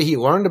found out that he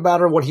learned about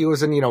her when he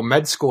was in,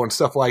 med school and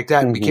stuff like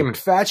that, and became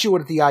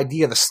infatuated with the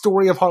idea, the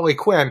story of Harley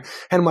Quinn.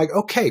 And I'm like,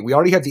 okay, we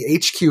already have the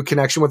HQ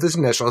connection with his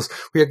initials.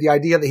 We have the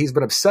idea that he's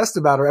been obsessed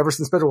about her ever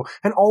since middle.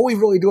 And all we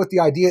really do with the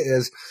idea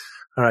is,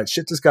 all right,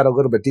 shit just got a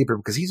little bit deeper,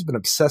 because he's been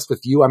obsessed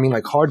with you. I mean,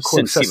 hardcore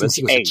obsessed since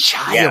he was a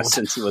child. Yeah,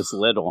 since he was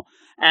little.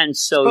 And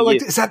so, but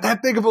is that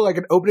big of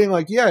an opening?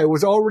 It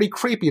was already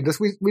creepy.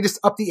 We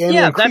just upped the ante.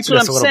 Yeah, that's what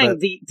I'm saying.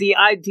 The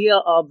idea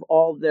of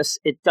all this,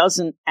 it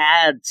doesn't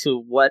add to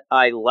what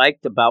I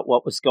liked about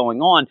what was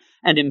going on,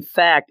 and in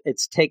fact,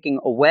 it's taking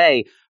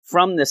away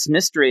from this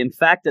mystery. In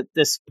fact, at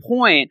this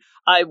point,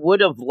 I would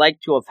have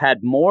liked to have had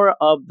more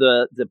of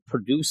the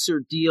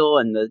producer deal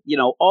and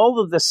all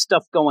of this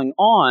stuff going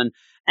on,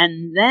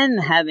 and then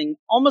having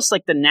almost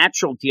like the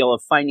natural deal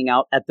of finding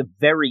out at the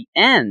very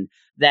end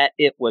that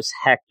it was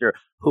Hector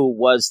who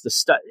was the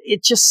stuff.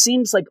 It just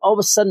seems like all of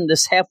a sudden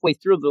this halfway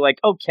through, they're like,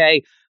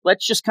 okay,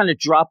 let's just kind of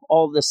drop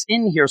all this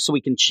in here so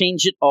we can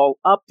change it all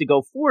up to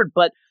go forward.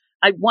 But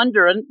I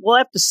wonder, and we'll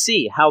have to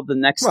see how the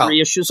next 3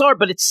 issues are,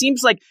 but it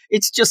seems like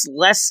it's just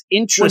less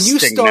interesting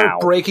when you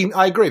start now.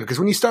 I agree, because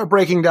when you start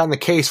breaking down the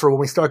case for when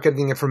we start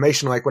getting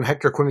information, like when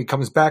Hector Quimby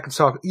comes back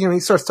and he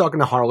starts talking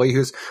to Harley,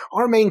 who's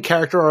our main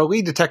character, our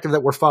lead detective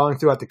that we're following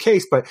throughout the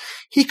case, but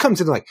he comes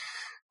in like,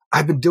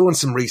 I've been doing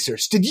some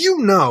research. Did you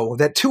know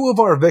that 2 of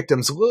our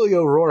victims, Lily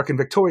O'Rourke and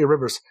Victoria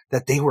Rivers,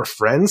 that they were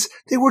friends?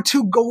 They were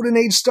 2 Golden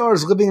Age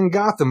stars living in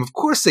Gotham. Of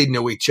course they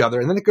knew each other.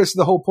 And then it goes to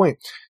the whole point.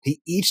 They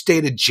each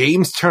dated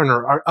James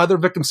Turner, our other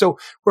victim. So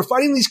we're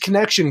finding these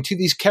connections to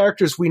these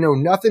characters we know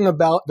nothing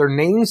about. Their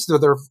names,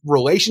 their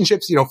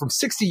relationships, from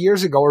 60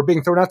 years ago are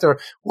being thrown out there.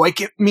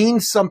 Like it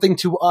means something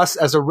to us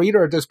as a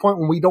reader at this point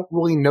when we don't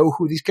really know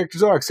who these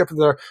characters are, except for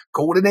their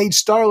Golden Age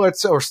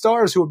starlets or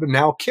stars who have been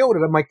now killed.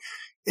 And I'm like,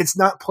 it's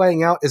not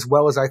playing out as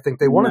well as I think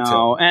they wanted to.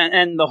 No,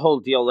 and the whole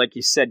deal, like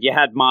you said, you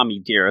had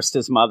Mommy Dearest,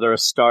 his mother, a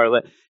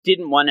starlet,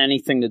 didn't want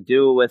anything to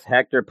do with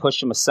Hector,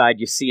 push him aside.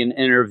 You see an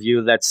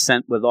interview that's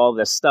sent with all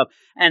this stuff.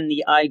 And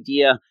the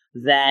idea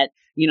that,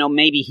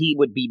 maybe he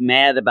would be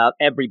mad about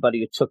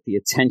everybody who took the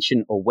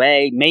attention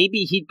away. Maybe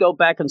he'd go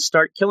back and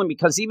start killing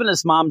because even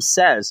his mom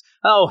says,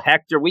 oh,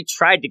 Hector, we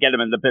tried to get him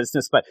in the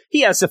business, but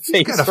he has a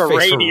face for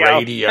radio.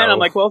 And I'm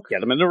like, well,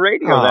 get him in the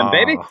radio then,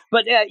 baby.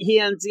 But he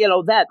ends,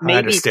 that. Maybe, I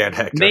understand,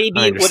 Hector.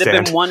 Maybe it would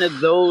have been one of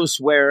those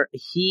where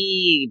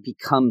he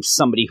becomes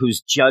somebody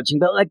who's judging,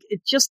 but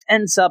it just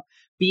ends up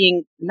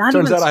being not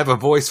Turns even... out I have a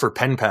voice for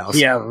pen pals.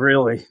 Yeah,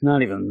 really.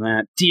 Not even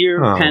that.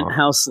 Dear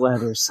Penthouse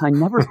Letters, I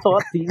never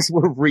thought these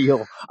were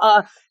real.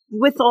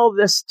 With all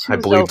this, too, I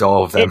believed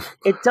all of them.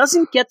 It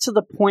doesn't get to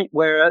the point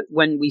where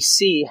when we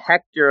see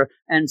Hector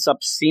ends up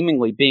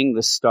seemingly being the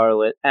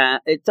starlet,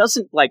 it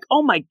doesn't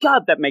oh my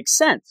God, that makes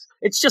sense.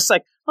 It's just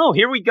like, oh,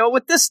 here we go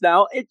with this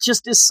now. It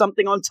just is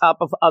something on top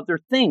of other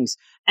things.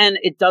 And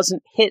it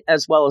doesn't hit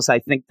as well as I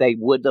think they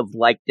would have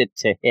liked it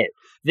to hit.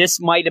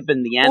 This might have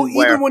been the end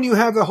even when you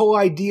have the whole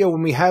idea,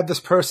 when we have this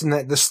person,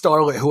 the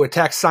starlet who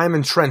attacks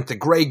Simon Trent, the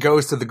Grey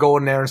Ghost of the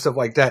Golden Era and stuff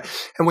like that,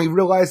 and we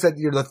realize that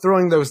you're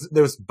throwing those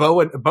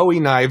Bowie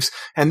knives,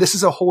 and this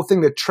is a whole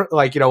thing that,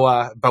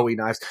 Bowie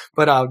knives,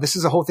 but this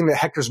is a whole thing that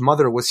Hector's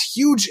mother was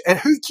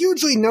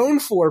hugely known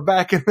for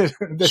back in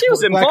the she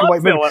was in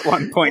vaudeville at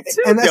one point,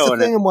 too. And that's the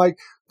thing, I'm like,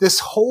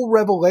 this whole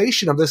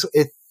revelation of this,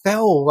 it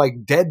fell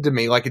dead to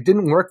me. It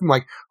didn't work. I'm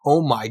like,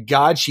 oh my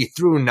God, she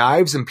threw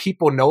knives and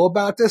people know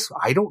about this?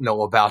 I don't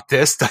know about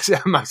this.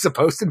 Am I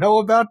supposed to know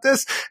about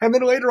this? And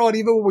then later on,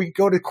 even when we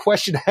go to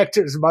question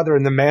Hector's mother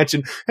in the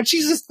mansion, and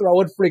she's just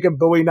throwing freaking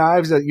Bowie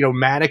knives at,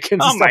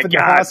 mannequins and stuff in the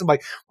house. I'm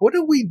like, what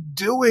are we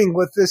doing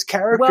with this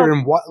character?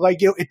 And what,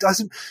 it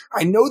doesn't,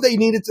 I know they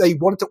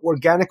wanted to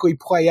organically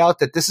play out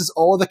that this is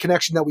all the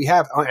connection that we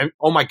have. And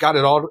oh my God,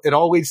 it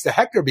all leads to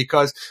Hector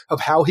because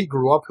of how he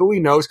grew up, who he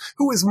knows,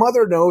 who his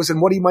mother knows,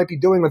 and what he might be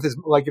doing with his,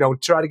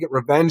 try to get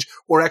revenge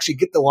or actually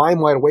get the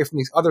limelight away from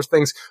these other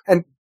things.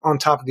 And on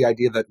top of the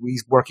idea that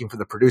he's working for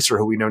the producer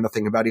who we know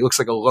nothing about. He looks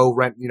like a low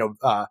rent,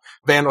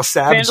 Vandal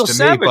Savage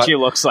to me. He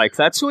looks like.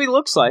 That's who he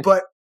looks like.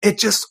 But it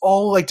just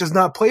all does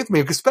not play with me,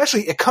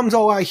 especially it comes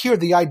all out here,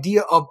 the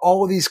idea of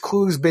all of these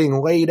clues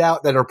being laid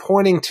out that are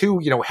pointing to,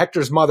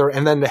 Hector's mother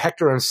and then to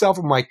Hector himself.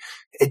 I'm like,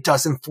 it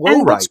doesn't flow right.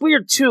 And what's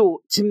weird too,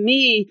 to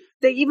me,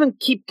 they even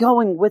keep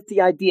going with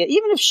the idea,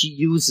 even if she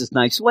uses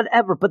knives,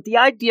 whatever, but the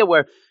idea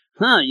where,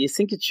 you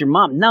think it's your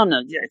mom? No,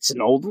 it's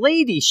an old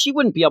lady. She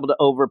wouldn't be able to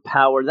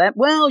overpower that.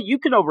 Well, you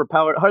can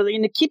overpower it, Harley.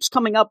 And it keeps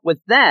coming up with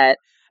that.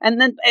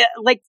 And then,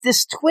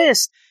 this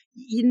twist,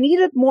 you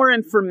needed more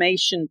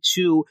information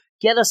to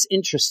get us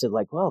interested.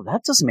 Well,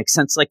 that doesn't make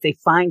sense. They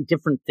find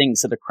different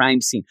things at a crime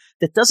scene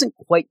that doesn't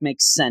quite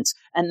make sense.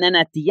 And then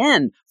at the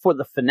end, for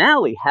the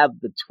finale, have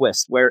the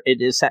twist where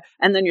it is.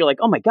 And then you're like,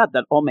 oh my God,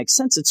 that all makes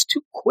sense. It's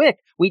too quick.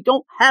 We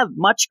don't have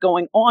much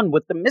going on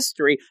with the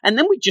mystery. And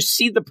then we just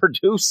see the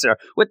producer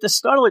with the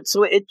starlet.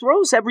 So it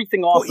throws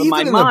everything off of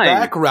my mind. Even in the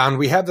background,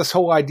 we have this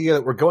whole idea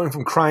that we're going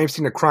from crime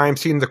scene to crime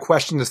scene to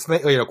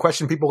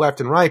question people left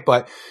and right.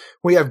 But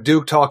we have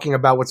Duke talking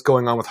about what's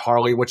going on with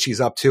Harley, what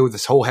she's up to,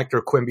 this whole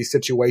Hector Quimby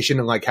situation,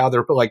 and how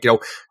they're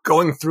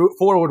going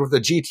forward with the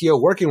GTO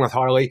working with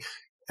Harley.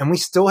 And we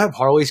still have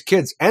Harley's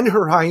kids and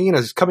her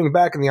hyenas coming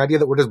back, and the idea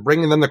that we're just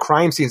bringing them to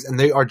crime scenes and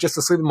they are just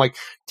asleep. I'm like,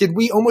 did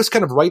we almost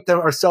kind of write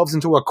ourselves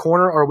into a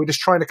corner, or are we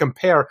just trying to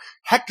compare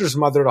Hector's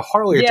mother to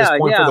Harley at this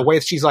point for the way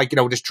that she's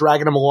just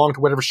dragging him along to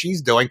whatever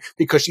she's doing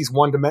because she's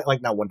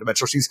not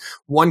one-dimensional. She's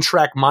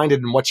one-track minded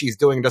in what she's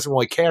doing and doesn't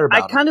really care about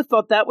it. I kind of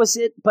thought that was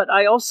it, but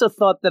I also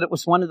thought that it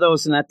was one of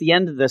those, and at the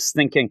end of this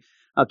thinking,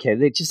 okay,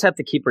 they just have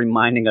to keep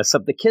reminding us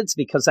of the kids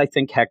because I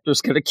think Hector's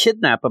going to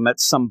kidnap them at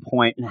some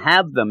point and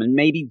have them and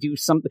maybe do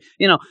something,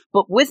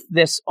 But with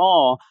this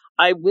all,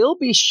 I will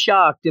be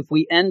shocked if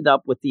we end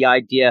up with the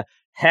idea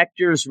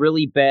Hector's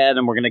really bad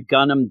and we're going to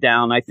gun him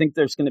down. I think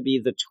there's going to be,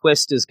 the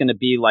twist is going to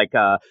be like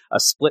a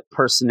split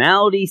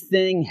personality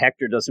thing.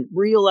 Hector doesn't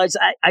realize.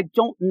 I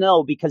don't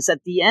know, because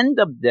at the end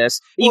of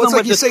this, even it's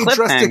like with you say,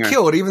 Dressed to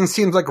Kill, it even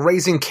seems like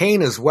Raising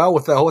Cain as well,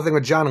 with the whole thing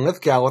with John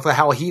Lithgow, with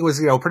how he was,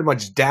 pretty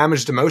much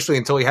damaged emotionally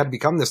until he had to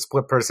become this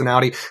split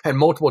personality, and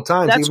multiple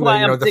times. That's even why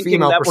though, I'm thinking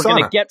that we're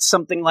going to get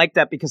something like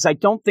that, because I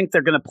don't think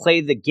they're going to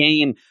play the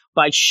game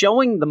by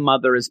showing the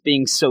mother as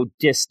being so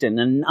distant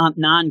and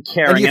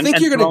non-caring. And you think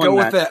you're going to go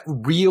with that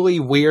really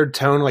weird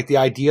tone, like the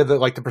idea that,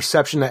 like, the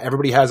perception that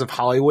everybody has of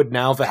Hollywood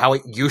now, for how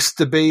it used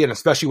to be, and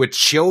especially with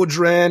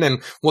children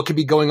and what could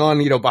be going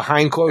on,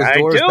 behind closed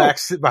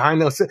doors,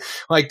 behind those,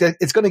 like that,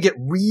 it's going to get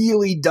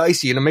really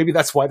dicey. And maybe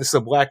that's why this is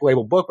a Black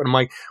Label book. But I'm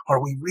like,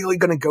 are we really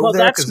going to go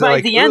there? That's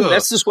by the end.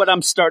 This is what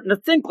I'm starting to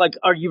think. Like,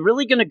 are you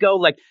really going to go,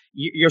 like,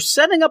 you're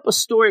setting up a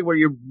story where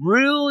you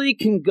really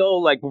can go,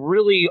 like,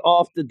 really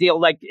off the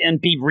deal, like, and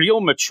be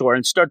real mature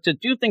and start to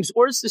do things?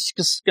 Or is this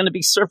just going to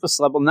be surface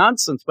level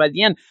nonsense by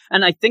the end?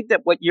 And I think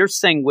that what you're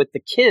saying with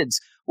the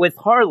kids, with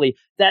Harley,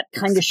 that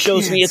kind of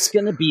shows me it's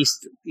going to be,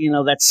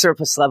 that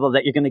surface level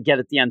that you're going to get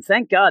at the end.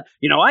 Thank God.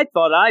 I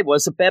thought I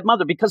was a bad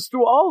mother, because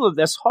through all of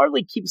this,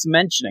 Harley keeps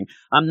mentioning,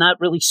 I'm not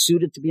really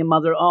suited to be a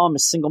mother. Oh, I'm a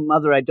single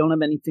mother. I don't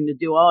have anything to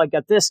do. Oh, I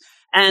got this.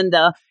 And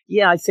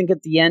I think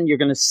at the end, you're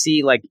going to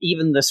see, like,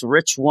 even this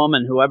rich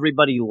woman who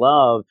everybody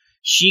loved,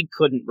 she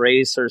couldn't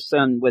raise her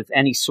son with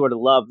any sort of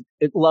love.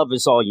 Love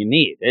is all you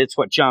need. It's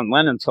what John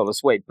Lennon told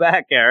us way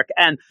back, Eric.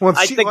 And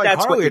I think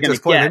that's what you're going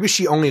to get. Maybe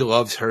she only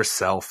loves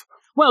herself.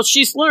 Well,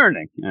 she's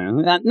learning.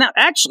 Now,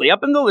 actually,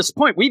 up until this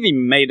point, we've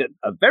even made it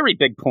a very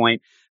big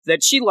point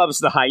that she loves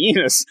the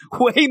hyenas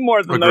way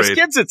more than those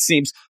kids, it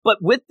seems. But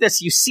with this,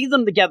 you see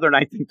them together, and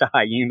I think the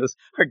hyenas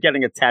are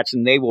getting attached,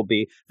 and they will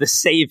be the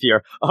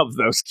savior of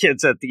those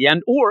kids at the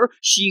end. Or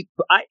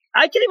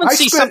I can even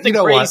see something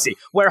crazy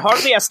where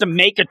Harley has to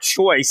make a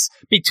choice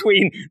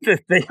between the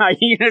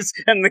hyenas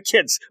and the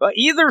kids.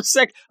 Either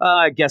sick.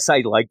 I guess I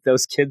like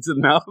those kids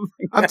enough.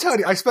 I'm telling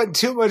you, I spent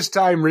too much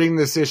time reading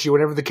this issue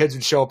whenever the kids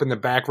would show up in the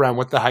background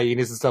with the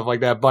hyenas and stuff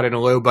like that, Bud and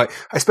Lou. But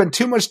I spent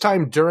too much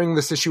time during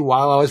this issue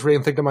while I was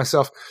reading, thinking to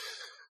myself,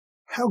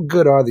 how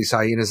good are these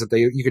hyenas that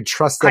you could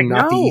trust them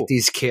not to eat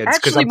these kids?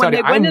 Because I'm telling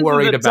you, I'm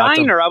worried about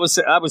them. I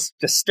was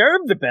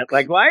disturbed a bit.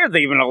 Like, why are they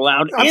even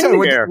allowed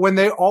in here? When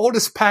they all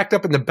just packed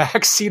up in the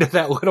back seat of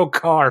that little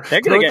car,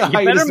 you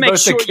better make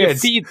sure you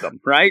feed them,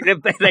 right?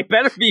 They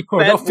better be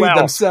fed they'll feed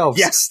themselves.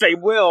 Yes, they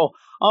will.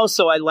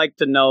 Also, I like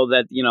to know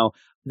that,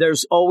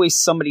 there's always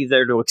somebody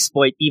there to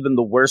exploit even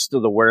the worst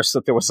of the worst.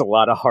 That there was a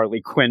lot of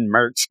Harley Quinn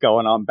merch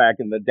going on back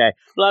in the day.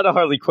 A lot of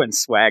Harley Quinn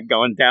swag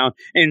going down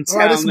in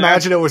town. I just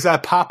imagine it was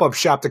that pop-up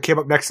shop that came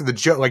up next to the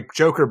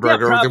Joker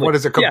Burger. Yeah, what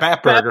is it?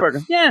 Bat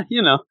Burger. Yeah,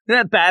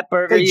 that Bat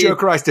Burger. They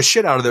Jokerized the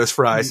shit out of those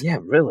fries. Yeah,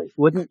 really.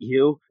 Wouldn't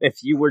you if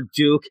you were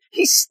Duke?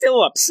 He's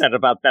still upset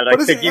about that,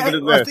 I think.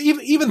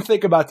 Even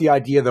think about the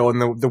idea, though, in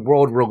the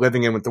world we're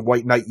living in with the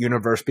White Knight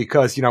universe,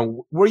 because,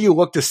 where you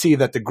look to see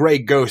that the Gray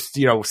Ghost,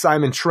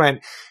 Simon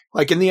Trent,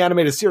 like in the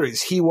animated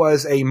series, he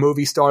was a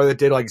movie star that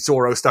did like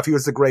Zorro stuff. He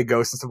was the Gray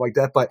Ghost and stuff like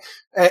that. But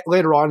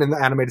later on in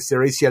the animated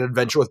series, he had an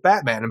adventure with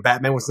Batman, and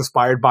Batman was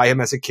inspired by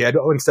him as a kid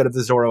instead of the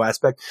Zorro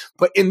aspect.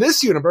 But in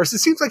this universe, it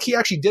seems like he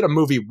actually did a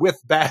movie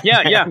with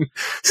Batman. Yeah.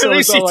 So at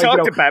least he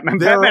talked to Batman.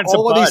 There Batman's are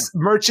all of these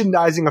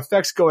merchandising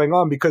effects going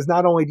on, because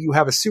not only do you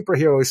have a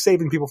superhero who's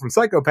saving people from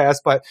psychopaths,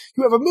 but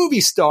you have a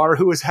movie star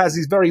who has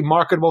these very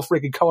marketable,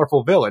 freaking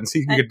colorful villains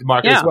he can get to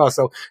market as well.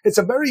 So it's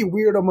a very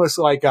weird, almost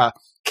like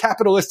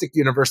capitalistic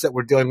universe that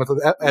we're dealing with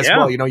as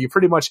well. You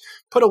pretty much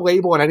put a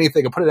label on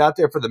anything and put it out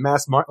there for the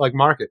mass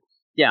market.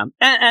 Yeah,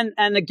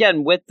 and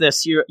again with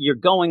this, you're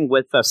going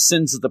with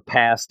Sins of the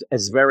Past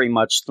as very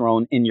much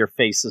thrown in your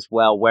face as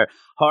well, where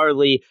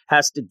Harley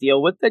has to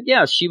deal with it.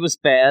 Yeah, she was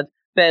bad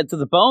to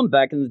the bone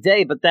back in the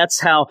day, but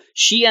that's how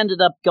she ended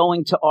up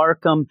going to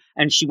Arkham,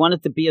 and she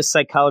wanted to be a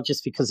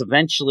psychologist because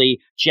eventually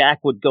Jack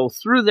would go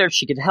through there.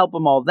 She could help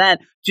him, all that.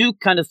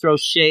 Duke kind of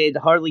throws shade.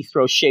 Harley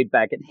throws shade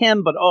back at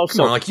him, but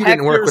also you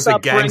didn't work with the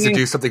gangs to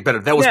do something better.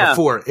 That was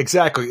before.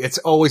 Exactly. It's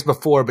always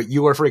before, but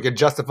you were freaking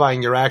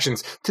justifying your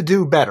actions to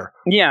do better.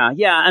 Yeah.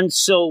 And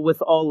so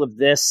with all of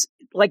this,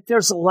 like,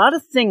 there's a lot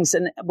of things,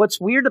 and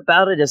what's weird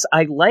about it is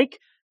I like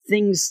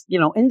things,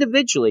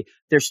 individually.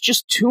 There's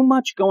just too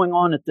much going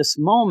on at this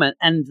moment,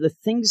 and the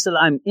things that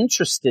I'm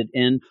interested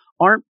in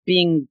aren't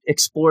being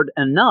explored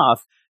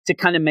enough to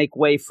kind of make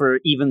way for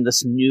even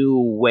this new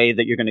way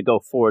that you're going to go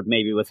forward,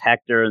 maybe with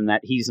Hector, and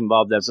that he's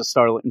involved as a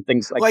starlet and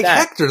things like that. Like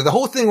Hector, the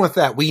whole thing with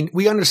that,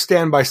 we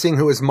understand by seeing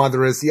who his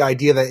mother is, the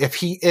idea that if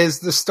he is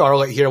the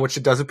starlet here, which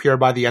it does appear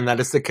by the end that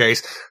is the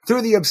case,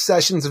 through the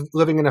obsessions of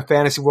living in a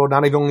fantasy world,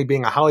 not only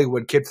being a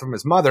Hollywood kid from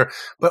his mother,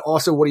 but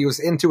also what he was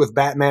into with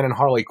Batman and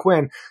Harley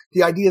Quinn,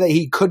 the idea that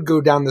he could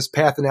go down this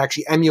path and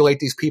actually emulate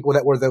these people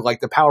that were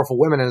the powerful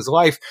women in his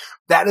life,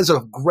 that is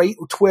a great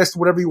twist,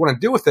 whatever you want to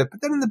do with it.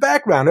 But then in the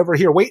background, over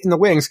here, waiting in the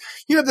wings,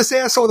 you have this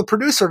asshole, the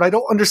producer, and I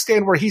don't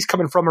understand where he's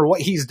coming from or what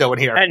he's doing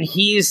here. And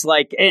he's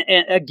like,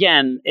 and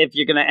again, if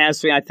you're going to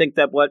ask me, I think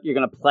that what you're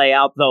going to play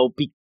out, though,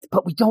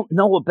 but we don't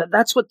know about.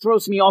 That's what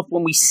throws me off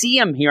when we see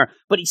him here.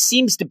 But he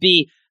seems to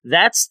be.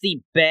 That's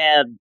the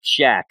bad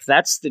Jack.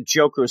 That's the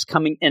Joker who's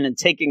coming in and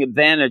taking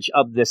advantage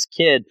of this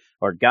kid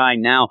or guy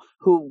now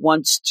who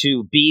wants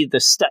to be the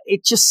stuff.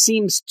 It just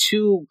seems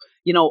too,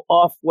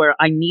 off where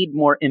I need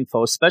more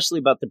info, especially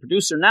about the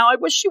producer. Now, I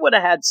wish you would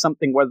have had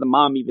something where the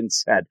mom even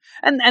said,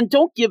 and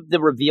don't give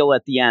the reveal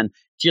at the end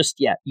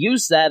just yet.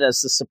 Use that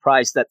as a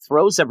surprise that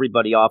throws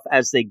everybody off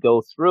as they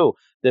go through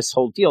this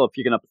whole deal if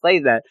you're going to play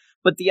that.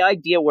 But the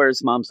idea where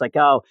his mom's like,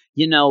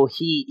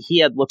 he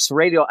had looks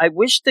radio. I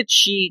wish that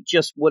she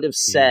just would have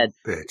said,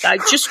 I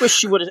just wish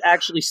she would have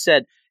actually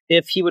said,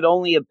 if he would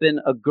only have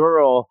been a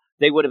girl,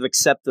 they would have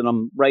accepted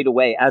him right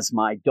away as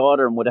my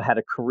daughter and would have had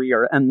a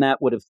career. And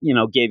that would have,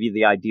 gave you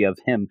the idea of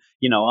him,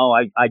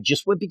 I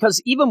just would,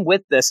 because even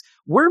with this,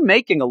 we're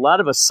making a lot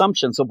of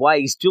assumptions of why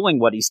he's doing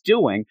what he's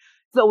doing.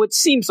 Though it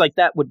seems like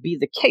that would be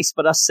the case,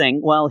 but us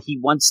saying, well, he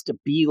wants to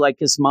be like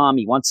his mom,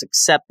 he wants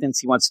acceptance,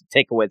 he wants to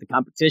take away the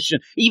competition,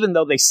 even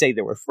though they say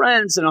they were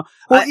friends. Well,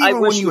 I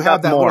wish when you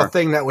have that little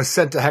thing that was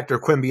sent to Hector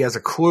Quimby as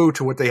a clue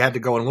to what they had to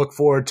go and look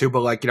forward to,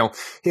 but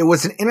it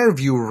was an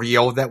interview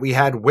reel that we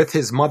had with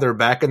his mother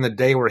back in the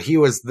day where he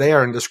was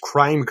there and just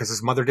crying because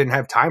his mother didn't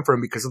have time for him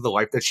because of the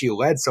life that she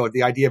led. So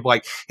the idea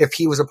of if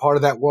he was a part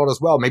of that world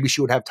as well, maybe she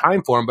would have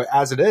time for him, but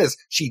as it is,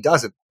 she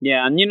doesn't.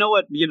 Yeah, and you know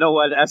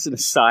what, as an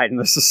aside, and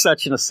this is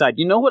such an aside,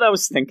 you know what I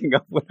was thinking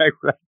of when I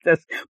read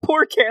this?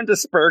 Poor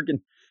Candice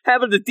Bergen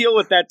having to deal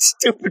with that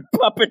stupid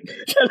puppet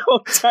that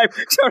whole time.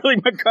 Charlie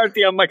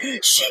McCarthy, I'm like,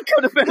 she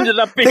could have ended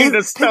up being the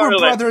Starlet. They were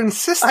brother and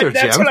sister,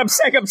 That's what I'm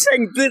saying. I'm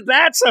saying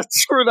that's a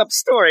screwed up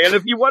story. And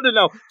if you want to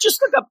know,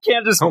 just look up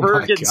Candice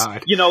Bergen's,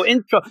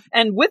 intro.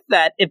 And with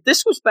that, if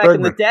this was back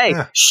in the day,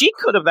 she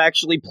could have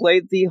actually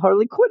played the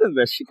Harley Quinn in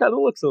this. She kind of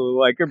looks a little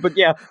like her. But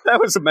yeah,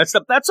 that was a mess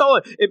up. That's all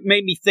it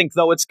made me think,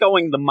 though. It's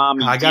going the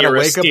mommy. I got to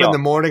wake up in the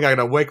morning. I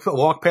got to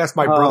walk past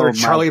my brother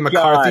Charlie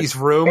McCarthy's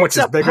room, which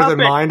is bigger than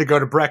mine, to go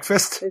to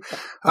breakfast.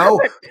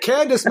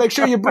 Candace, make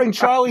sure you bring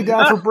Charlie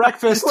down for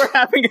breakfast. We're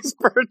having his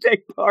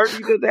birthday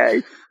party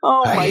today.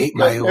 Oh, my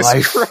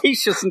goodness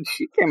gracious. And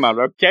she came out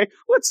okay.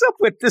 What's up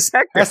with this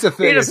Hector? That's the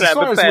thing. As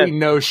far as we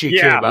know, she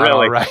came out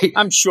all right.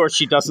 I'm sure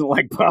she doesn't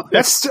like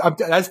puppets. I'm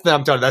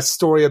done. That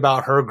story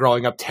about her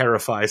growing up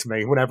terrifies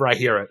me whenever I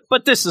hear it.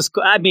 But this is,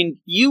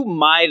 you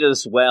might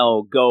as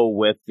well go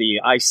with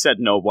the I said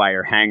no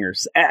wire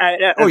hangers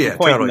at the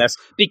point in this,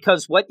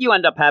 because what you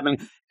end up having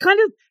kind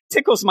of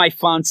tickles my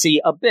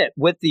fancy a bit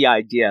with the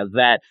idea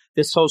that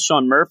this whole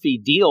Sean Murphy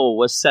deal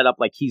was set up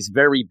like he's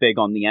very big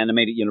on the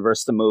animated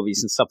universe, the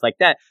movies and stuff like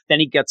that. Then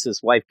he gets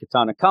his wife,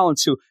 Katana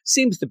Collins, who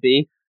seems to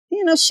be,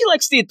 she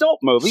likes the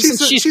adult movies.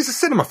 She's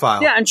a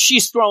cinemaphile. Yeah, and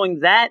she's throwing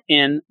that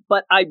in.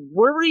 But I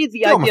worry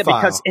the idea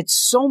because it's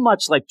so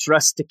much like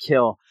Dressed to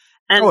Kill.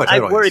 And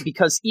I worry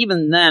because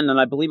even then, and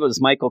I believe it was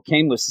Michael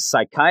Caine was a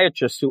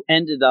psychiatrist who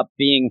ended up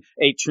being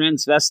a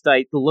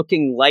transvestite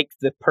looking like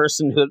the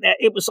person who,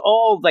 it was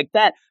all like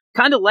that,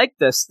 kind of like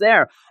this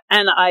there.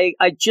 And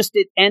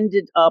it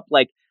ended up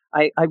like,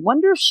 I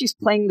wonder if she's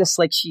playing this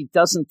like she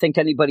doesn't think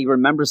anybody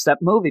remembers that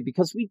movie,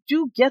 because we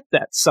do get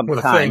that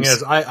sometimes. Well, the thing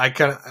is, I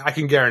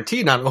can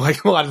guarantee not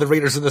like a lot of the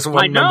readers of this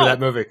one remember that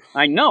movie.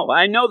 I know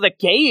that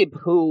Gabe,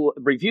 who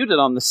reviewed it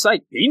on the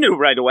site, he knew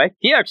right away.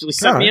 He actually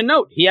sent me a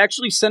note. He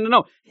actually sent a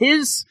note.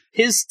 His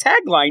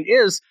tagline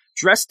is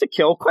Dressed to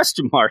Kill ?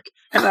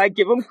 And I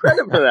give him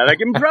credit for that. I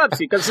give him props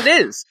because it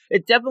is.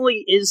 It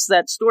definitely is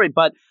that story.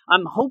 But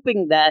I'm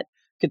hoping that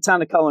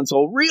Katana Collins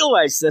will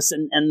realize this,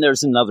 and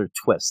there's another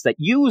twist that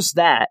use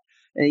that,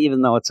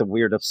 even though it's a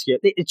weird obscure,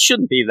 it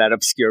shouldn't be that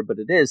obscure, but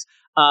it is,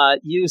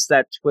 use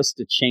that twist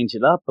to change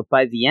it up. But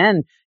by the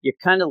end, you're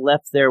kind of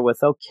left there with,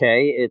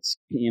 okay, it's,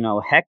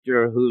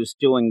 Hector who's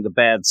doing the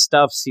bad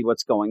stuff, see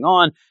what's going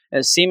on,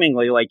 and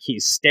seemingly like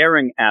he's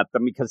staring at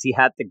them because he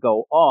had to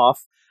go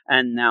off,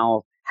 and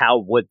now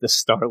how would the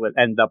Starlet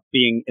end up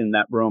being in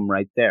that room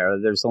right there?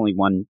 There's only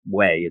one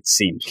way, it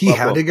seems. He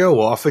had to go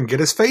off and get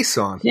his face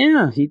on.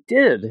 Yeah, he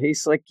did.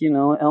 He's like,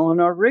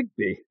 Eleanor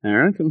Rigby.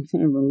 Later.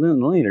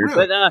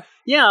 Really?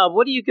 But,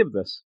 what do you give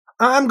this?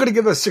 I'm going to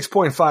give it a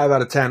 6.5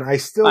 out of 10. I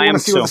still want to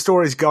see where the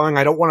story's going.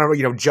 I don't want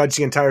to, judge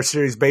the entire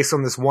series based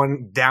on this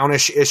one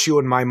downish issue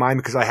in my mind,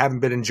 because I haven't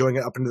been enjoying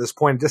it up until this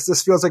point.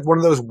 This feels like one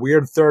of those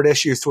weird third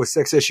issues to a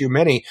 6-issue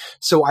mini.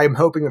 So I'm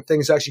hoping that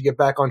things actually get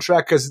back on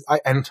track.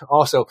 And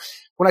also,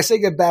 when I say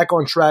get back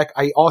on track,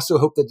 I also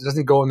hope that it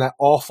doesn't go in that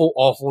awful,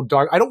 awful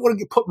dark. I don't want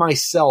to put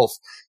myself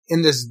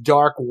in this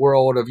dark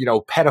world of,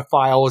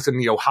 pedophiles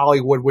and,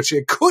 Hollywood, which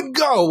it could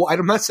go.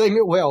 I'm not saying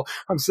it will.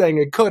 I'm saying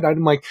it could.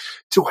 I'm like,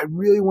 do I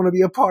really want to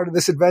be a part of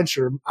this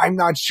adventure? I'm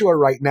not sure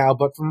right now,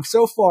 but from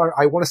so far,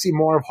 I want to see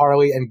more of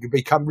Harley and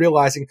become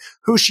realizing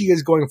who she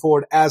is going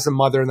forward as a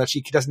mother, and that she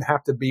doesn't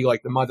have to be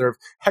like the mother of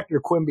Hector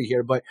Quimby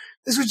here. But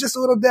this was just a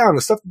little down.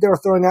 The stuff that they were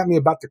throwing at me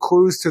about the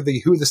clues to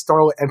who the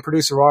Starlet and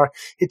producer are,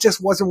 it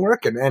just wasn't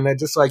working. And I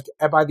just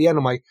by the end,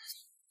 I'm like,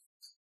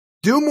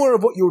 do more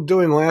of what you were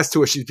doing last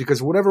 2 issues,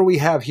 because whatever we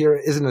have here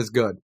isn't as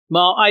good.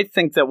 Well, I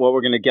think that what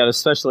we're going to get,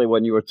 especially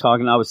when you were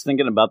talking, I was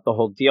thinking about the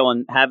whole deal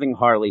and having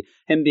Harley,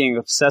 him being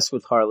obsessed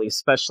with Harley,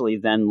 especially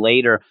then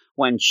later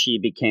when she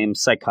became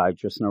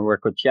psychiatrist and her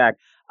work with Jack.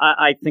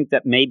 I think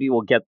that maybe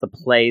we'll get the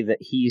play that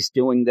he's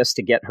doing this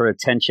to get her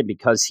attention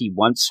because he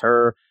wants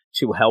her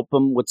to help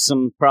him with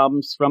some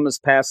problems from his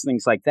past,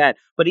 things like that.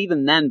 But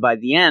even then, by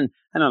the end,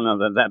 I don't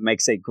know that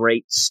makes a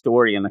great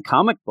story in a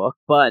comic book.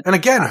 But and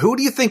again, who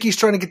do you think he's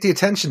trying to get the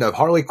attention of?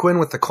 Harley Quinn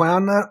with the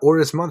clown nut or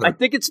his mother? I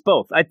think it's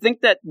both. I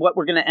think that what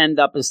we're going to end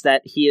up is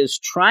that he is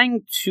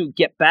trying to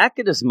get back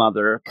at his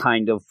mother,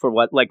 kind of, for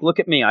what, like, look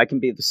at me, I can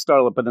be the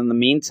starlet, but in the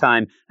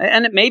meantime,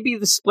 and it may be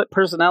the split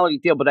personality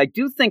deal, but I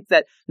do think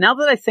that now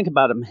that I think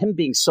about him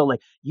being so like,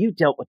 you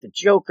dealt with the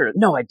Joker.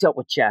 No, I dealt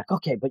with Jack.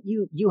 Okay, but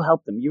you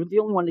helped him. You were the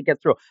only one to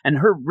get through. And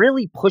her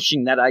really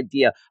pushing that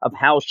idea of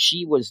how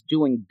she was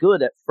doing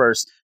good at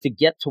first to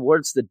get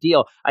towards the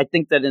deal. I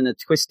think that in a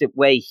twisted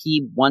way,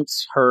 he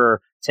wants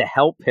her to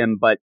help him,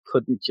 but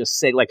couldn't just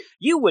say, like,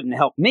 you wouldn't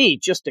help me,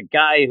 just a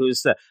guy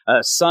who's the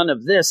son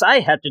of this. I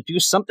had to do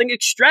something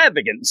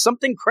extravagant,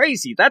 something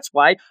crazy. That's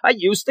why I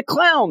used the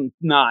clown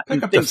knot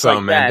and things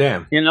like that.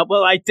 Damn. You know,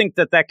 well, I think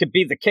that could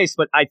be the case,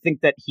 but I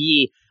think that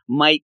he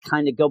might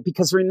kind of go,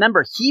 because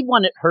remember, he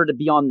wanted her to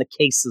be on the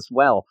case as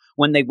well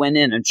when they went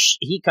in, and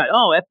he kind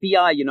of,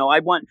 FBI, you know,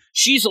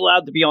 she's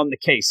allowed to be on the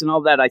case and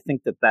all that. I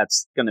think that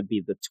that's going to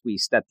be the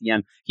twist at the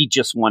end. He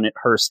just wanted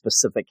her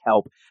specific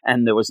help,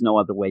 and there was no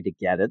other way to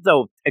get it.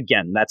 Though,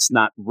 again, that's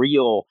not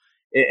real.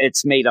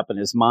 It's made up in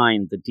his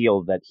mind, the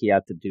deal that he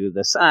had to do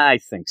this. I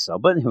think so,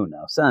 but who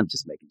knows? I'm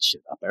just making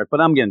shit up, Eric.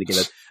 But I'm going to give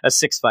it a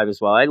 6.5 as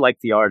well. I like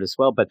the art as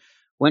well, but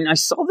when I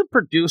saw the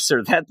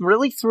producer, that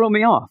really threw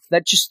me off.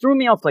 That just threw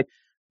me off. Like,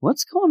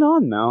 what's going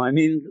on now? I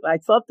mean, I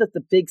thought that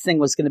the big thing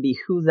was going to be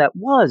who that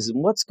was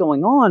and what's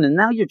going on. And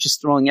now you're just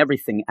throwing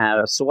everything at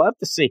us. So we'll have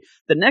to see.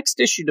 The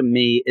next issue to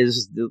me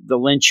is the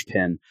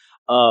linchpin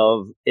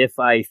of if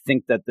I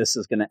think that this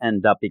is going to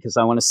end up, because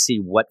I want to see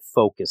what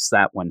focus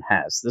that one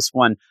has. This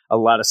one, a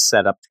lot of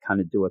setup to kind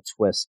of do a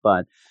twist.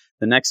 But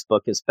the next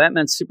book is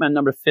Batman Superman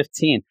number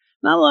 15.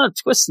 Not a lot of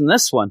twists in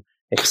this one,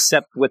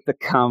 except with the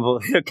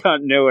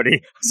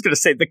continuity. I was going to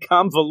say the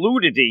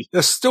convolutity.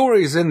 The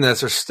stories in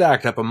this are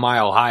stacked up a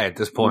mile high at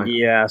this point.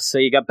 Yeah, so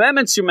you got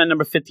Batman Superman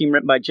number 15,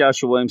 written by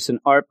Joshua Williamson,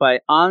 art by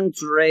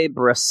Andre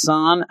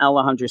Bresson,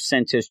 Alejandro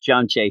Sanchez,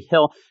 John J.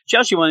 Hill.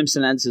 Joshua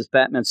Williamson ends his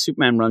Batman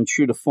Superman run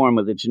true to form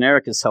with a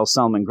generic as hell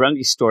Solomon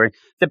Grundy story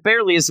that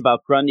barely is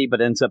about Grundy, but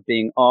ends up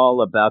being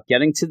all about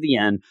getting to the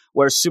end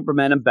where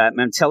Superman and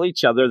Batman tell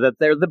each other that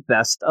they're the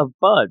best of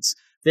buds.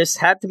 This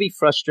had to be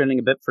frustrating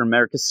a bit for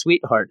America's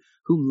sweetheart,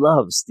 who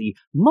loves the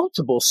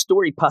multiple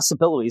story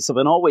possibilities of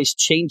an always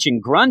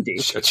changing Grundy,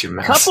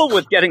 coupled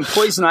with getting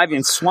Poison Ivy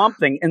and Swamp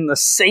Thing in the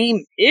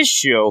same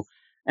issue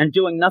and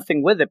doing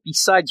nothing with it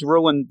besides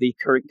ruin the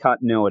current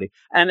continuity.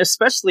 And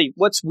especially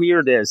what's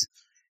weird is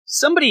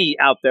somebody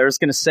out there is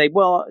going to say,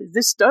 well,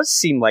 this does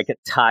seem like it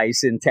ties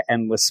into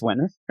Endless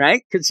Winter,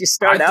 right? Because you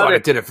start out. I thought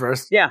it did it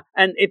first. Yeah.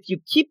 And if you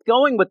keep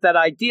going with that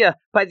idea,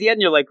 by the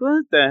end, you're like,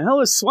 what the hell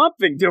is Swamp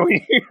Thing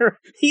doing here?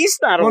 He's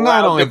not allowed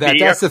not only to that, be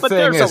that's here, the but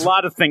thing there's a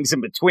lot of things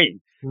in between.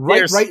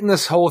 Right in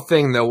this whole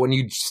thing, though, when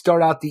you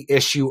start out the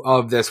issue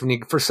of this, when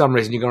you, for some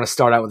reason, you're going to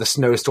start out with a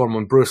snowstorm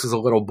when Bruce was a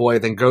little boy,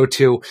 then go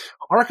to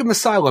Arkham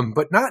Asylum,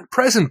 but not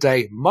present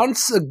day,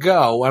 months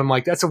ago. I'm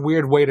like, that's a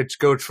weird way to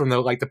go from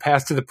the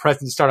past to the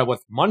present to start out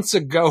with months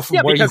ago from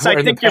where you were in the past. Yeah,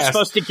 because I think you're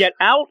supposed to get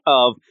out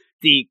of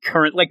the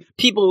current, like,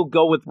 people who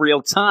go with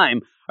real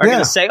time are going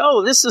to say,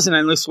 oh, this is an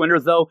Endless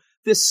Winter, though.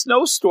 This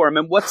snowstorm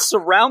and what's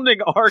surrounding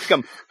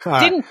Arkham.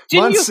 Didn't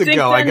months you think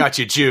ago, then, I got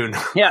you, June.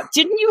 Yeah,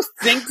 didn't you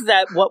think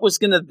that what was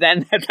going to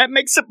then, that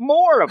makes it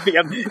more of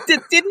him.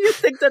 Didn't you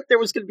think that there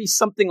was going to be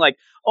something like,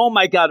 oh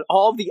my God,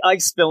 all the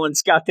ice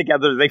villains got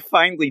together, they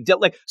finally did,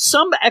 like,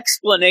 some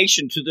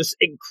explanation to this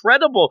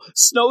incredible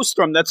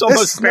snowstorm that's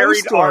almost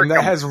buried Arkham.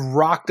 That has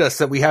rocked us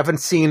that we haven't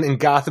seen in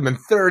Gotham in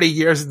 30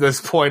 years at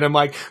this point. I'm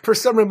like, for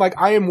some reason, like,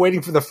 I am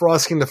waiting for the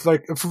Frost King to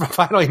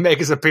finally make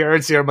his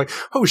appearance here. I'm like,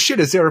 oh shit,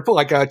 is there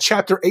like a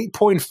chapter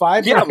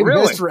 8.5 yeah,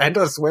 really? For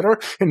Endless Winter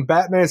in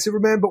Batman and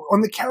Superman, but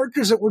on the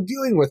characters that we're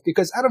dealing with,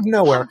 because out of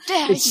nowhere,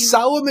 it's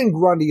Solomon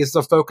Grundy is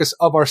the focus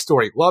of our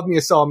story. Love me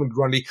a Solomon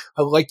Grundy.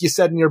 Like you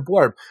said in your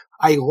blurb,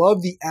 I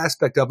love the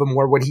aspect of him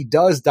where when he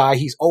does die,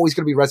 he's always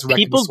going to be resurrected.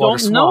 People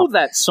don't know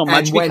that so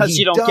much because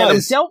you don't get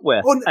him dealt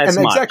with as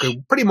much.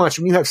 Exactly. Pretty much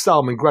when you have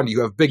Solomon Grundy,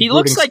 you have big. He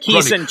looks like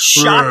he's in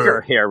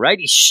Shocker here, right?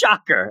 He's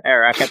Shocker,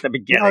 Eric, at the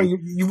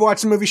beginning. You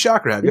watched the movie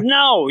Shocker, have you?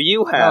 No,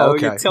 you have. Oh,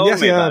 okay. You told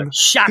me about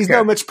Shocker. He's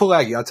no Mitch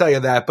Pileggi, I'll tell you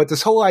that. But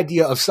this whole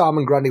idea of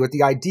Solomon Grundy with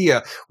the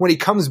idea when he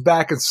comes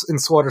back in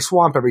Slaughter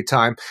Swamp every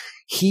time,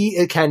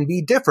 it can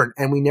be different,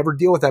 and we never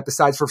deal with that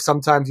besides for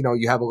sometimes,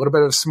 you have a little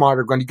bit of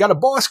smarter Grundy. You got a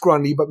boss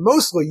Grundy, but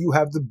mostly you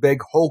have the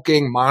big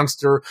hulking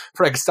monster,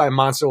 Frankenstein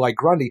monster like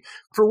Grundy.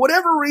 For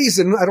whatever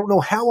reason, I don't know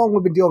how long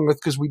we've been dealing with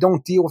because we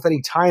don't deal with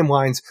any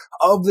timelines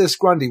of this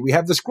Grundy. We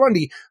have this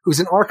Grundy who's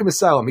in Arkham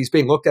Asylum. He's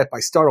being looked at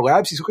by Starter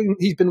Labs.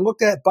 He's been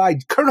looked at by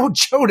Colonel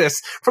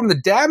Jonas from the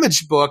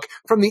Damage book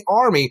from the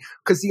Army,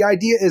 because the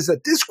idea is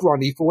that this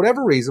Grundy, for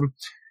whatever reason,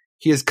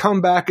 he has come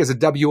back as a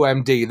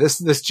WMD.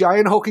 This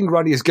giant hulking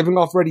Grundy is giving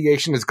off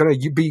radiation, is going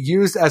to be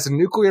used as a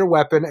nuclear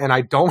weapon, and I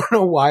don't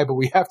know why, but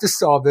we have to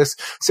solve this.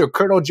 So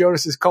Colonel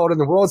Jonas is called in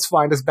the world's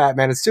finest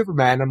Batman and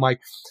Superman. I'm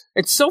like,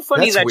 it's so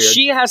funny that weird.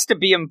 She has to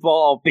be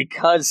involved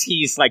because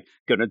he's like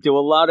going to do a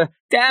lot of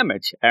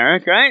damage,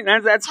 Eric, right?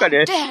 That's going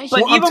to.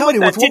 But well, even with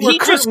that, did he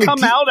just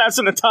come out as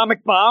an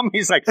atomic bomb?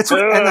 He's like, that's what,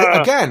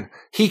 and again,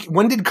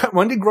 when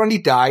did Grundy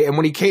die? And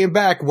when he came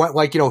back,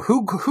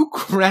 who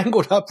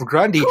wrangled up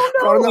Grundy,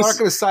 brought him to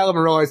Arkham Asylum,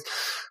 and realized,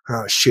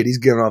 oh shit, he's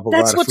giving up a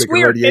lot of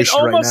freaking radiation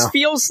right now. It almost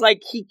feels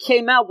like he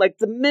came out like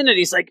the minute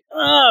he's like,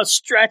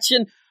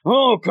 stretching.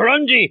 Oh,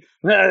 Grundy,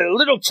 a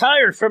little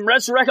tired from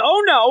resurrection.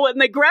 Oh, no, and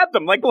they grabbed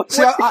him. Like,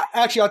 See,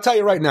 I'll tell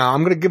you right now,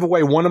 I'm going to give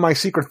away one of my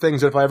secret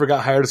things if I ever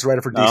got hired as a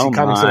writer for DC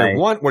Comics.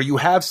 One where you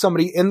have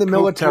somebody in the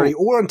military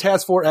or in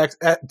Task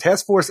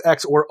Force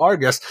X or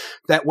Argus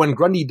that when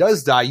Grundy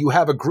does die, you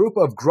have a group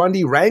of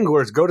Grundy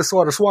wranglers go to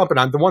Slaughter Swamp.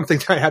 And the one thing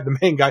that I had the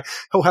main guy,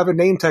 he'll have a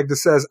name tag that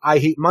says, I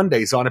hate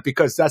Mondays on it,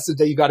 because that's the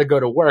day you got to go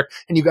to work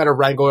and you got to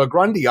wrangle a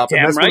Grundy up. Damn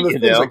and that's right one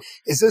of the things. Like,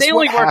 is this they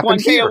only work one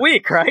day a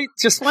week, right?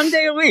 Just one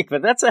day a week,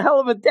 but that's a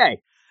hell of a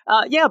day.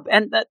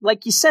 And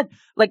like you said,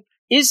 like,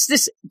 is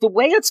this the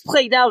way it's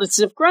played out? It's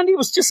as if Grundy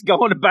was just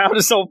going about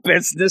his own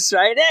business,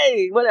 right?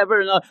 Hey,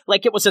 whatever.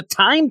 Like it was a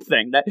time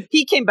thing that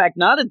he came back,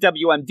 not a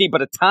WMD,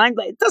 but a time.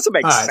 It doesn't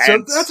make sense.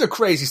 So that's a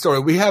crazy story.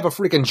 We have a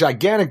freaking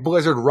gigantic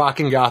blizzard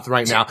rocking Goth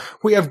right now.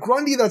 We have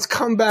Grundy that's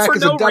come back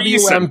as a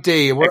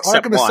WMD. We're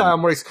Arkham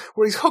Asylum where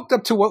he's hooked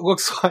up to what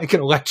looks like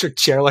an electric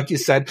chair, like you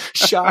said.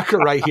 Shocker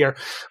right here.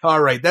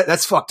 All right,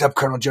 that's fucked up,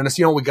 Colonel Jonas.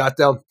 You know what we got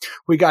though?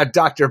 We got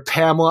Dr.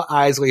 Pamela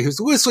Isley, who's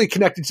loosely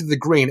connected to the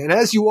Green, and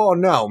as you all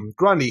know,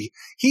 Grundy,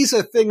 he's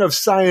a thing of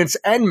science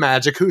and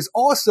magic who's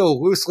also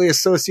loosely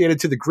associated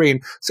to the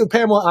Green. So,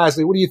 Pamela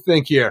Isley, what do you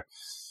think here?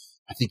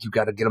 I think you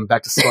got to get him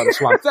back to Slaughter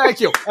Swamp.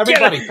 Thank you,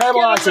 everybody.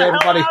 Pamela Isley,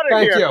 everybody.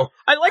 Thank you.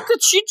 I like that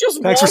she just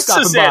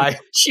waltzes in.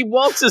 She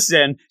waltzes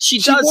in.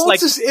 She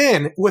waltzes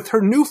in with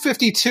her new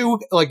 52,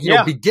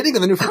 beginning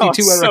of the new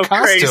 52 era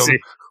costume. Crazy.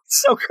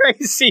 So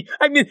crazy.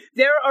 I mean,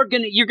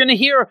 you're gonna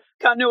hear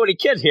Continuity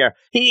Kid here.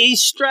 He's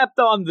strapped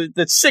on the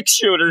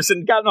 6-shooters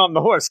and gotten on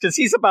the horse because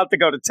he's about to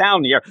go to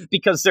town here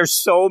because there's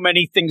so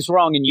many things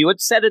wrong. And you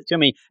had said it to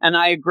me, and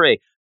I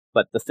agree.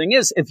 But the thing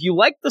is, if you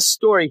like the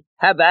story,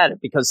 have at it,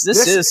 because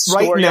this is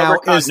story right now over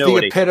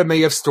continuity. Is the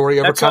epitome of story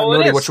over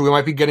continuity, which we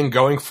might be getting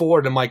going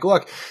forward. I'm like,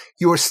 look,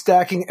 you are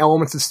stacking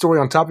elements of story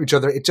on top of each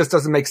other. It just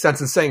doesn't make sense.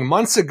 And saying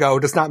months ago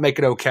does not make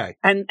it okay.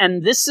 And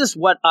this is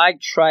what I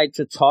tried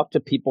to talk to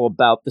people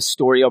about, the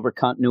story over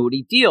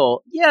continuity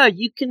deal. Yeah,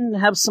 you can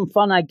have some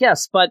fun, I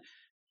guess, but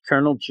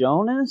Colonel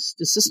Jonas,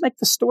 does this make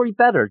the story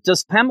better?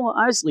 Does Pamela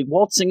Isley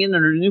waltzing in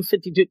her new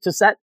 52, does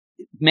that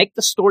make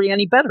the story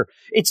any better?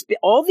 It's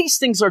all these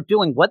things are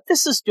doing what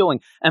this is doing,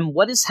 and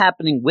what is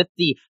happening with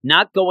the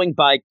not going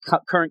by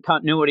current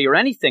continuity or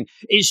anything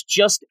is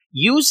just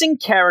using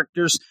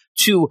characters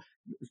to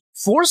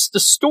force the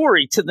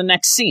story to the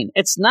next scene.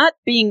 It's not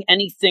being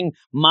anything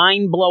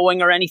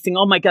mind-blowing or anything,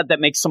 oh my God,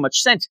 that makes so much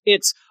sense.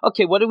 It's,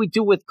 okay, what do we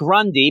do with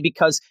Grundy?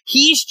 Because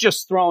he's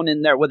just thrown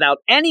in there without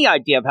any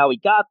idea of how he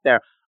got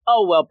there.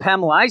 Oh, well,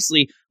 Pamela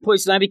Isley,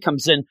 Poison Ivy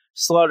comes in,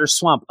 Slaughter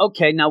Swamp.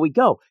 Okay, now we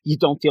go. You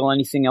don't deal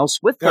anything else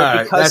with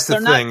her because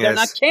they're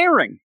not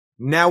caring.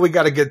 Now we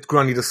got to get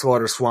Grundy to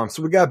Slaughter Swamp.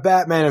 So we got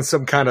Batman and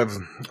some kind of,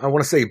 I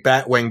want to say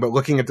Batwing, but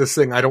looking at this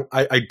thing, I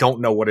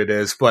don't know what it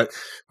is. But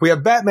we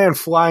have Batman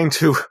flying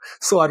to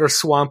Slaughter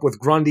Swamp with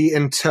Grundy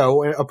in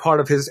tow, a part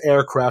of his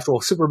aircraft.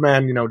 Well,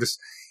 Superman, just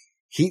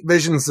heat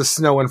visions the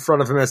snow in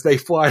front of him as they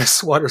fly to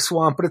Slaughter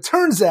Swamp. But it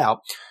turns out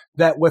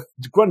that with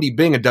Grundy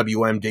being a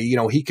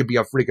WMD, he could be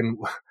a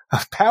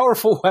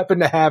powerful weapon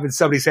to have in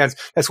somebody's hands.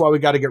 That's why we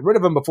got to get rid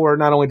of him before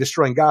not only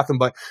destroying Gotham,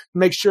 but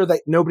make sure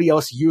that nobody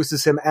else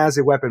uses him as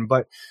a weapon.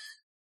 But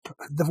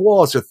the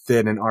walls are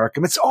thin in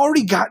Arkham. It's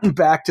already gotten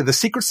back to the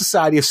secret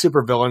society of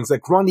supervillains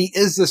that Grundy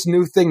is this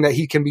new thing that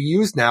he can be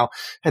used now.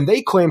 And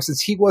they claim, since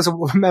he was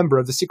a member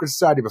of the secret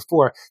society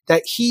before,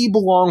 that he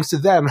belongs to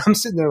them. I'm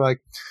sitting there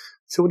like,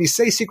 so when you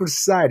say secret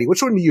society,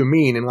 which one do you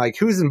mean? And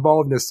who's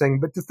involved in this thing?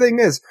 But the thing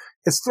is,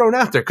 it's thrown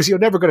out there because you're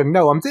never going to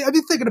know. I've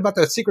been thinking about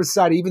the secret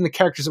society, even the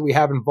characters that we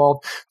have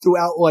involved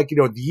throughout,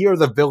 the Year of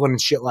the Villain and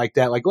shit like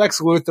that, like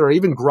Lex Luthor,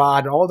 even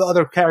Grodd, and all the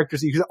other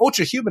characters,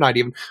 Ultra Humanite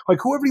even,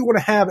 whoever you want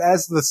to have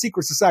as the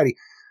secret society.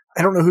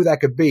 I don't know who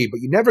that could be,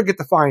 but you never get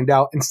to find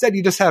out. Instead,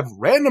 you just have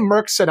random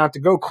mercs sent out to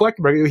go collect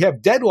them. You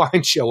have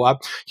Deadline show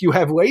up. You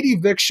have Lady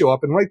Vic show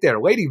up. And right there,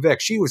 Lady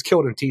Vic, she was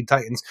killed in Teen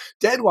Titans.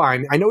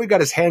 Deadline, I know he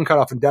got his hand cut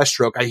off in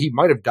Deathstroke. He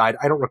might have died.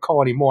 I don't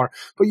recall anymore.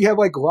 But you have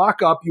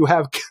Lock Up. You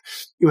have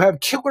You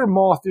have Killer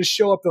Moth just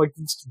show up, like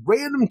this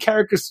random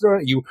characters thrown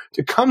at you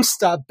to come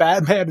stop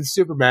Batman and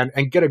Superman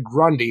and get a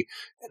Grundy.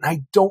 And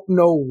I don't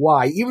know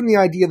why. Even the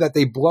idea that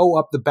they blow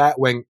up the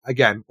Batwing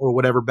again, or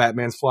whatever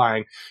Batman's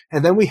flying,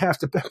 and then we have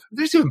to,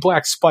 there's even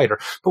Black Spider,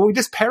 but we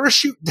just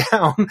parachute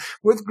down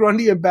with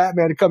Grundy and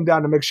Batman to come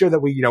down to make sure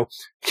that we,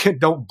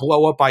 don't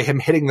blow up by him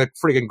hitting the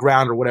friggin'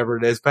 ground or whatever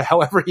it is, but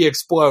however he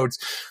explodes.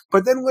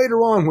 But then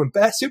later on, when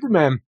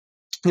Superman,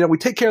 we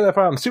take care of that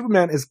problem.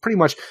 Superman is pretty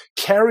much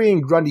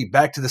carrying Grundy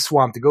back to the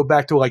swamp to go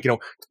back to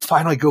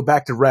finally go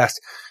back to rest.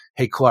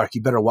 Hey, Clark,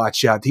 you better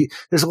watch out.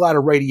 There's a lot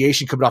of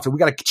radiation coming off. We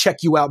got to check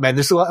you out, man.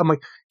 There's a lot. I'm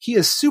like, he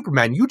is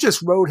Superman. You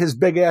just rode his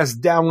big ass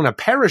down in a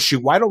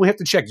parachute. Why don't we have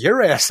to check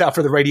your ass out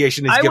for the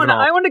radiation he's giving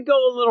off? I want to go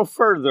a little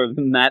further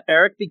than that,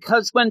 Eric,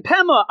 because when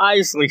Pamela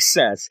Isley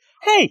says,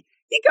 hey,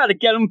 you got to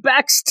get him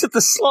back to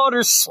the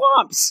Slaughter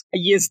Swamps,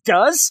 yes,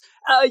 does.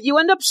 You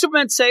end up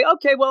Superman say,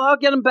 okay, well, I'll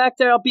get him back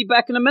there. I'll be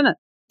back in a minute.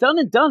 Done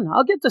and done.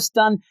 I'll get this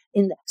done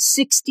in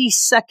 60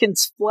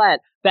 seconds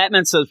flat.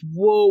 Batman says,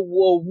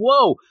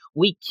 whoa.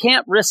 We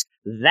can't risk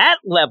that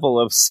level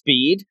of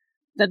speed.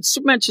 Then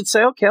Superman should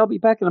say, okay, I'll be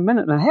back in a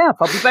minute and a half.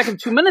 I'll be back in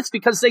 2 minutes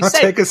because they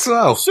say, take it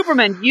slow.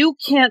 Superman, you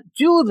can't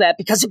do that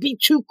because it'd be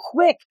too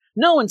quick.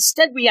 No,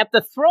 instead we have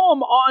to throw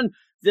him on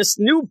this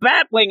new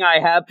Batwing I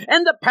have,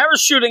 end up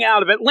parachuting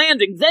out of it,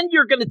 landing. Then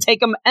you're going to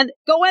take him and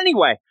go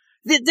anyway.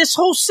 This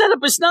whole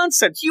setup is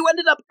nonsense. You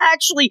ended up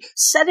actually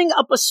setting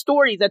up a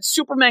story that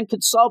Superman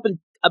could solve in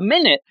a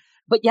minute,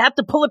 but you have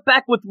to pull it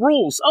back with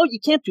rules. Oh, you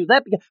can't do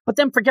that, but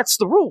then forgets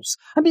the rules.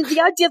 I mean,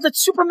 the idea that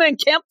Superman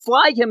can't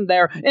fly him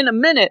there in a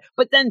minute,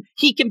 but then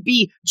he can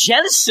be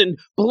jettisoned,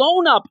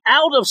 blown up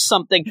out of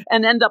something,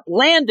 and end up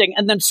landing,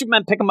 and then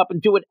Superman pick him up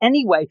and do it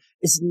anyway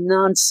is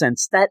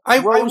nonsense. I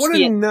want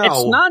to know.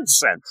 It's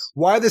nonsense.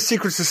 Why the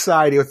Secret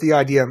Society with the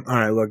idea, all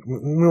right, look,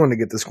 we want to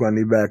get this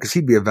Grundy back because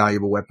he'd be a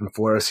valuable weapon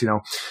for us,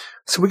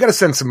 So we got to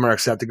send some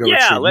mercs out to go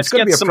retrieve him. Let's it's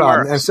going to get be a some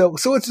problem. mercs. And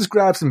so let's just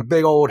grab some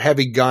big old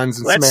heavy guns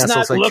and let's some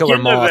assholes like Killer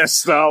Moth. Let's not look into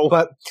this, though.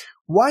 But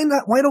why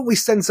not? Why don't we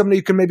send somebody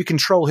who can maybe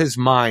control his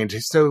mind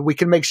so we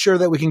can make sure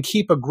that we can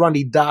keep a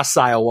Grundy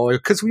docile?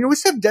 Because we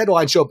always have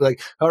Deadline show up like,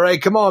 all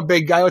right, come on,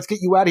 big guy, let's get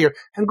you out of here.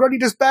 And Grundy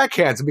just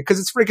backhands him because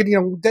it's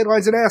freaking,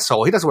 Deadline's an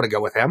asshole. He doesn't want to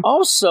go with him.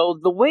 Also,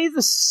 the way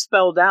this is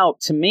spelled out,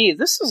 to me,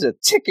 this is a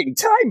ticking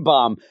time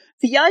bomb.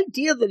 The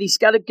idea that he's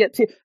got to get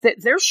that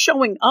they're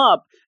showing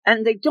up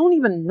and they don't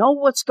even know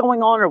what's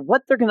going on or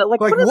what they're going to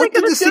like. What are they going to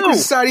do? What did the Secret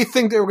Society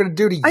think they were going to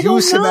do to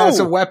use him as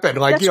a weapon?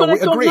 Like, we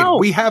agreed. Know.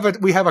 We have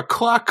a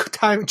clock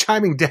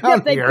chiming down here.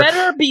 They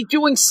better be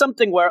doing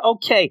something where,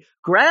 okay,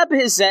 grab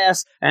his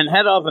ass and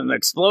head off and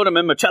explode him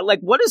in the child. Like,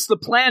 what is the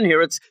plan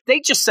here?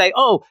 They just say,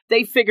 oh,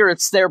 they figure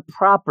it's their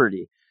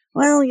property.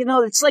 Well,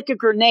 it's like a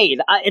grenade.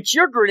 It's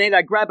your grenade.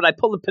 I grab it. I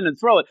pull the pin and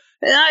throw it.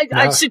 And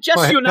I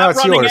suggest you not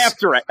running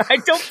after it. I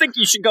don't think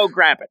you should go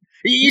grab it.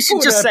 You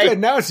should just say,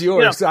 now it's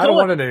yours. I don't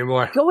want it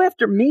anymore. Go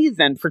after me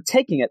then for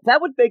taking it. That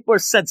would make more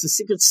sense. The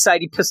Secret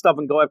Society pissed off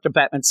and go after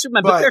Batman,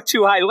 Superman, but they're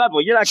too high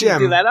level. You're not going to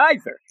do that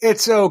either.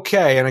 It's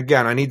okay. And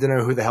again, I need to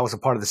know who the hell is a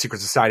part of the Secret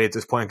Society at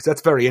this point because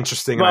that's very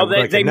interesting. Well,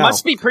 they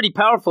must be pretty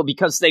powerful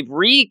because they've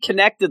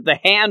reconnected the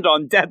hand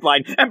on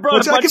Deadline and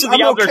brought a bunch of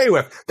the others. I'm okay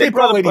with. They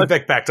brought Lady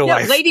Vic back to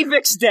life. Lady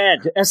Vic's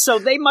dead, so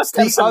they must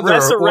have some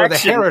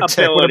resurrection or the heretic,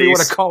 abilities. Whatever you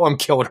want to call him,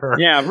 killed her.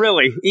 Yeah,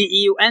 really.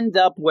 You end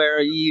up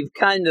where you've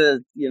kind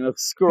of,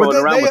 screwing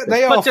around with it.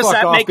 But does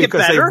that make it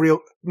better?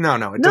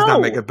 No, it does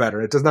not make it better.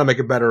 It does not make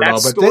it better at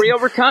all. That's story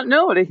over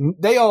continuity.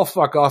 They all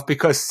fuck off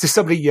because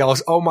somebody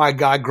yells, "Oh my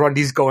God,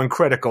 Grundy's going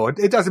critical."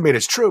 It doesn't mean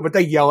it's true, but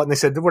they yell it and they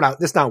said,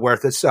 "It's not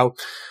worth it." So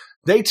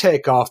they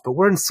take off, but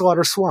we're in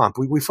Slaughter Swamp.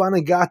 We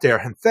finally got there,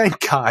 and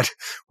thank God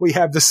we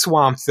have the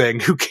Swamp Thing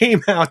who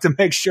came out to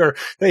make sure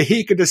that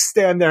he could just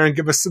stand there and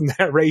give us some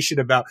narration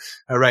about,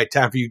 all right,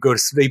 time for you to go to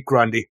sleep,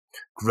 Grundy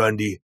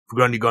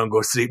gonna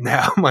go sleep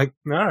now. I'm like,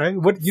 all right,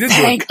 you didn't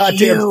do a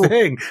goddamn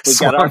thing. We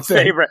got our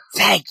favorite.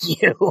 Thank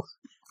you.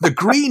 The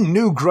Green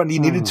knew Grundy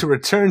needed to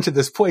return to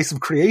this place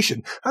of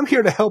creation. I'm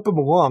here to help him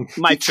along.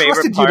 My favorite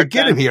trusted part, you to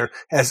get him here,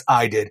 as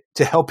I did,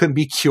 to help him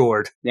be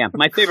cured. Yeah,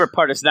 my favorite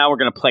part is now we're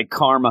going to play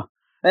Karma.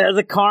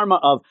 The karma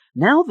of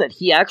now that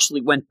he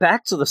actually went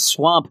back to the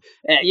swamp,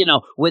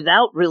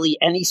 without really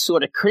any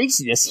sort of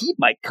craziness, he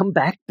might come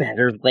back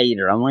better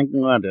later. I'm like,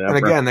 whatever. And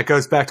again, that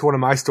goes back to one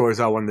of my stories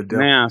I wanted to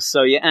do. Yeah,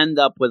 so you end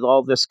up with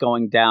all this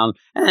going down.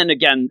 And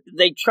again,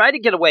 they try to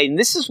get away. And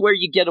this is where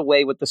you get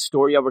away with the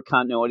story over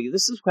continuity.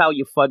 This is how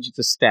you fudge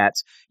the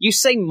stats. You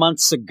say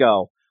months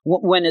ago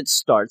when it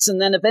starts.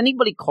 And then if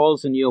anybody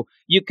calls on you,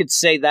 you could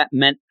say that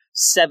meant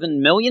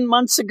 7 million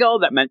months ago.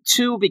 That meant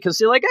 2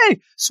 because you're like,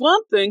 hey,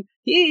 Swamp Thing,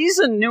 he's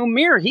a new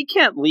mirror. He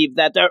can't leave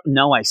that there.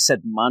 No, I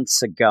said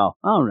months ago.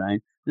 All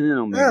right. It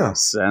don't make any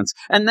sense.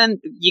 And then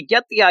you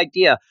get the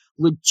idea,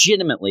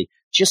 legitimately,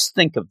 just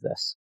think of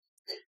this.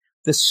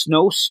 The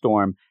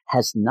snowstorm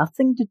has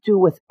nothing to do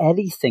with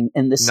anything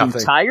in this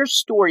entire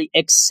story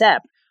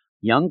except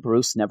young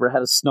Bruce never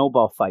had a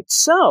snowball fight.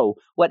 So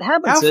what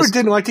happens Alfred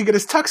didn't like to get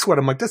his tux wet.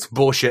 I'm like, that's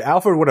bullshit.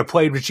 Alfred would have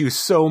played with you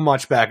so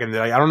much back in the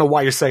day. I don't know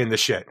why you're saying this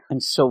shit.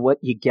 And so what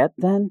you get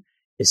then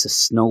is a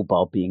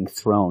snowball being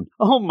thrown.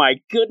 Oh my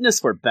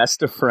goodness, we're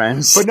best of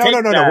friends. But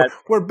no.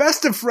 We're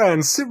best of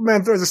friends.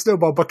 Superman throws a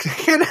snowball, but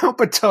can't help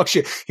but talk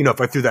shit. You know,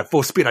 if I threw that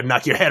full speed, I'd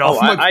knock your head off.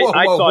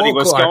 I thought he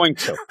was going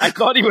to. I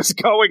thought he was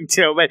going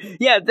to. But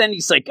yeah, then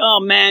he's like, oh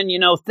man,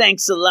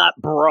 thanks a lot,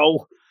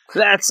 bro.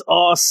 That's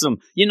awesome.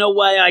 You know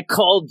why I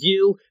called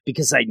you?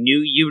 Because I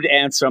knew you'd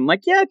answer. I'm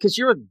like, yeah, because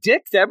you're a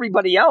dick to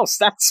everybody else.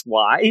 That's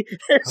why.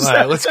 All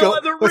right, let's go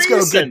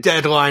get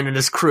Deadline and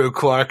his crew,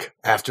 Clark,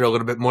 after a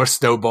little bit more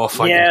snowball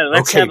fighting. Yeah,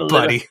 let's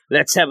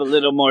have a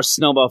little more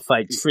snowball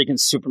fight. Freaking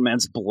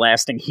Superman's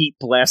heat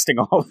blasting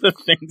all the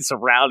things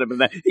around him,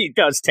 and then he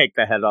does take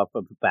the head off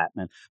of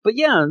Batman. But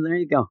yeah, there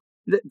you go.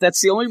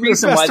 That's the only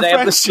reason why they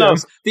have the snow.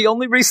 The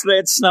only reason they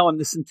had snow in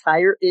this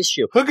entire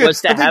issue was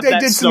to have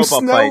that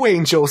snowball fight. Snow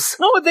angels.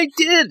 No, they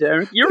did.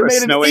 You're a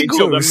snow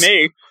angel to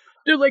me.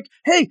 They're like,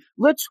 hey,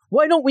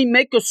 why don't we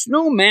make a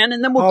snowman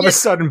and then we'll all of a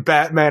sudden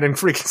Batman and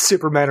freaking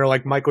Superman are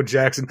like Michael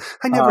Jackson.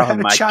 I never had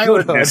a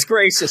childhood. Goodness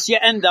gracious. You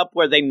end up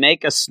where they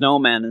make a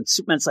snowman and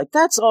Superman's like,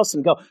 that's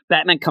awesome. Go.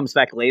 Batman comes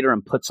back later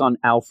and puts on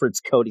Alfred's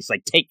coat. He's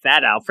like, take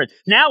that, Alfred.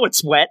 Now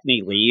it's wet and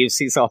he leaves.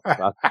 He's all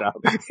fucked up.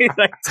 He's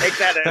like, take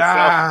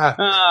that.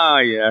 Oh,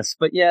 yes.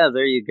 But yeah,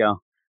 there you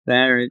go.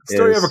 There it is.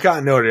 Story over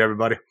continuity,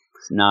 everybody.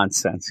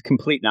 Nonsense.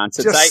 Complete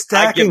nonsense.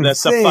 I give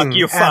this a fuck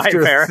you 5,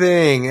 Eric.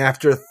 Thing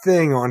after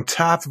thing on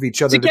top of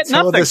each other to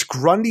tell this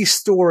Grundy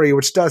story,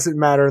 which doesn't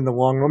matter in the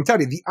long run. I'm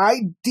telling you, the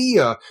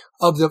idea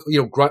of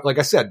like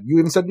I said, you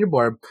even said in your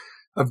blurb,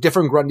 of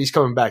different Grundys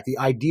coming back. The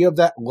idea of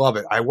that, love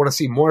it. I want to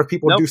see more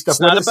people do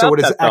stuff with it, so it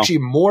is actually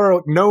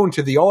more known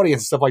to the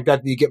audience and stuff like that.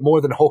 You get more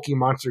than Hulking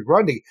Monster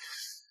Grundy.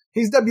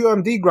 He's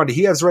WMD Grundy.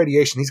 He has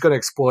radiation. He's going to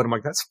explode. I'm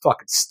like, that's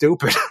fucking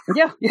stupid.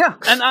 Yeah.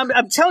 And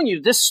I'm telling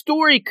you, this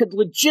story could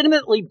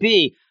legitimately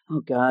be, oh,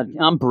 God,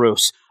 I'm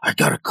Bruce. I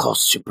got to call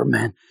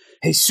Superman.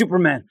 Hey,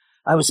 Superman,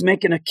 I was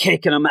making a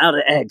cake and I'm out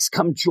of eggs.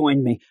 Come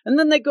join me. And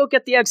then they go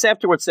get the eggs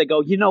afterwards. They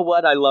go, you know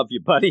what? I love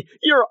you, buddy.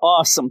 You're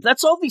awesome.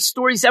 That's all these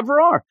stories ever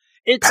are.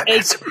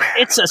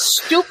 It's a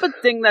stupid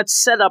thing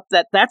that's set up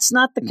that's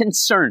not the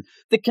concern.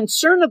 The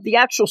concern of the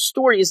actual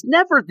story is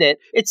never that.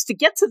 It's to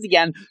get to the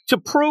end to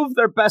prove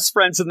they're best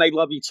friends and they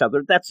love each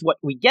other. That's what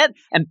we get.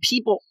 And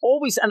people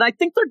always, and I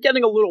think they're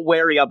getting a little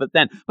wary of it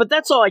then. But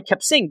that's all I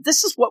kept saying.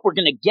 This is what we're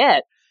going to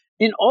get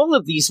in all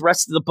of these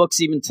rest of the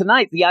books, even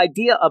tonight. The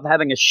idea of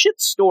having a shit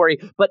story,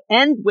 but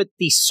end with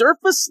the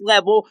surface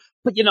level,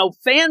 but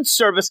fan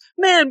service.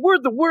 Man, we're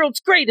the world's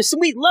greatest,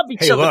 and we love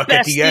each other. Hey, look,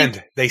 at the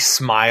end, they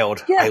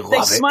smiled. Yeah,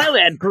 they smiled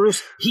at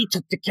Bruce. He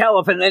took the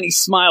caliph, and then he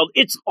smiled.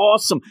 It's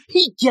awesome.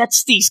 He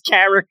gets these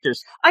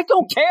characters. I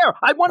don't care.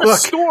 I want a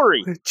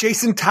story.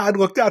 Jason Todd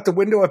looked out the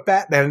window at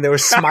Batman, and they were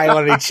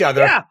smiling at each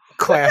other. Yeah.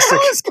 Classic.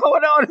 What is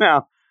going on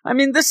now? I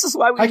mean, this is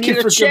why we need a change.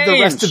 I can forgive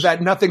the rest of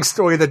that nothing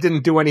story that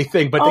didn't do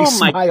anything, but they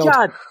smiled. Oh, my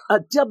God. A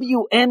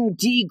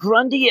WMD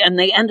Grundy, and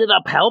they ended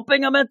up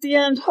helping him at the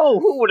end? Oh,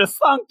 who would have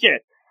thunk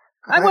it?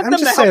 I want them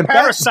to help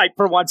Parasite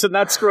for once and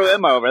not screw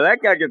him over.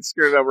 That guy gets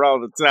screwed over all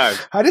the time.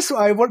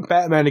 I want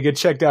Batman to get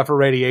checked out for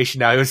radiation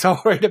now. He was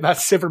all worried about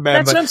Superman,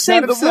 that's what I'm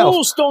saying. The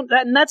rules don't,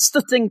 and that's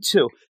the thing,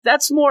 too.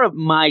 That's more of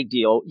my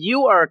deal.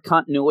 You are a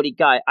continuity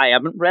guy. I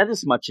haven't read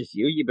as much as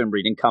you. You've been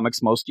reading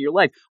comics most of your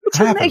life, which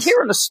you may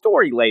hear in a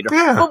story later.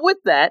 Yeah. But with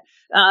that,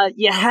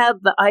 you have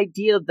the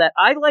idea that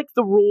I like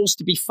the rules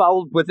to be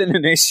followed within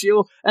an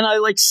issue, and I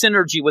like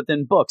synergy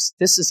within books.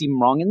 This is even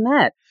wrong in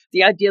that.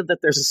 The idea that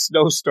there's a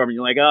snowstorm, and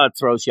you're like, oh, it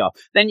throws you off.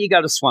 Then you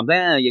got a swamp.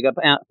 You got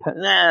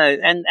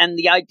and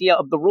the idea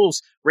of the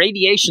rules,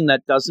 radiation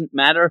that doesn't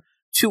matter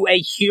to a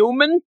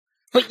human,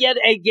 but yet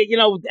a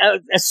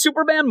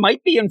Superman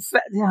might be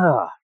infected.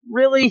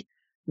 Really?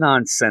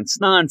 Nonsense.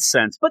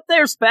 But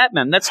there's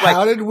Batman. That's why.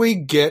 How did we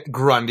get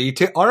Grundy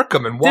to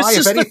Arkham, and why,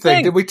 if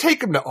anything, did we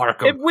take him to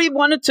Arkham? If we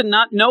wanted to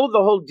not know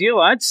the whole deal,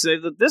 I'd say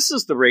that this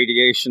is the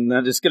radiation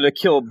that is going to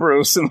kill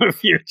Bruce in the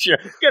future.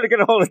 Got to get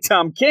a hold of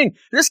Tom King.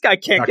 This guy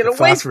can't get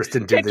away.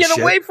 Can't get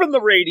away from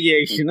the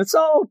radiation. It's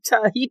all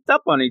heaped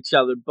up on each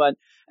other. But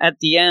at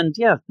the end,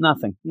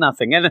 nothing.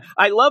 And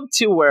I love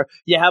too where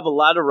you have a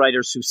lot of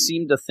writers who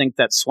seem to think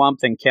that Swamp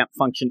Thing can't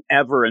function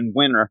ever in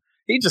winter.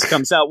 He just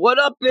comes out, what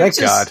up, bitches? Thank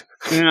God.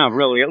 Yeah,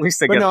 really. At least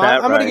they get that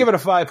right. I'm going to give it a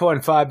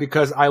 5.5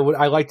 because I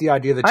like the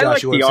idea that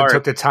Josh Williamson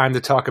took the time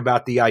to talk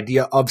about the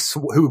idea of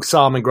who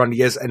Solomon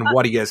Grundy is and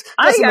what he is.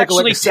 Doesn't I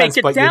actually take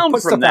it down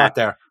from that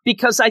there.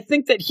 Because I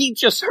think that he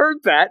just heard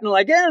that and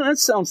that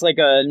sounds like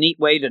a neat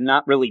way to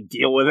not really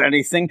deal with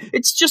anything.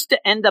 It's just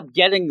to end up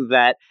getting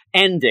that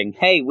ending.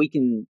 Hey,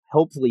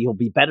 hopefully he'll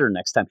be better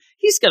next time.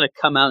 He's going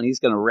to come out and he's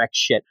going to wreck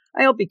shit.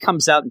 I hope he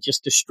comes out and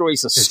just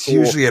destroys a school.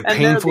 There's usually a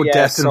painful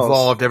death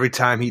involved every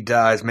time he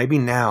dies. Maybe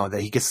now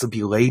that he gets to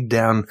be laid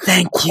down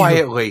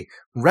quietly,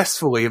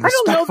 restfully, and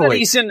respectfully,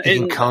 he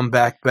can come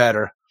back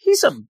better.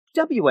 He's a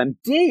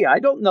WMD. I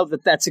don't know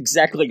that that's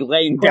exactly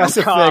laying down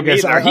calm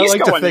either. I He's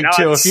like going to think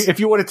nuts. too. If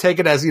you want to take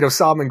it as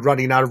Solomon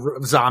Grundy, not a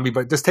zombie,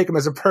 but just take him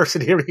as a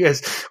person. Here he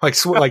is,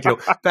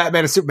 Batman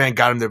and Superman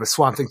got him there, but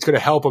Swamp Thing's going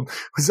to help him.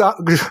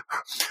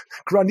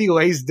 Grundy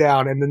lays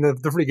down, and then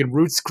the freaking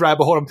roots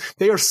grab a hold of him.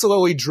 They are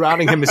slowly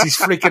drowning him as he's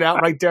freaking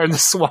out right there in the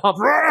swamp. Help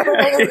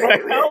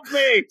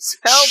me!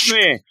 Help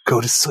me! Go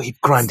to sleep,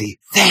 Grundy.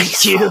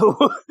 Thank you.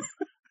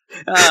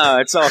 Oh,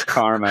 it's all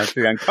karma.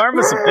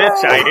 Karma's a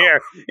bitch, I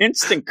hear.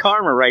 Instant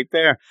karma right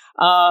there.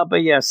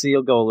 But yeah, so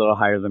you'll go a little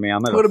higher than me.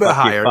 I'm going to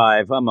fuck you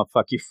 5. I'm going to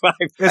fuck you 5.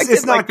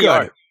 It's not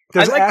good.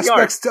 There's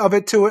aspects of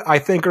it to it I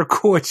think are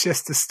cool. It's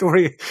just the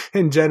story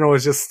in general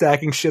is just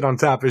stacking shit on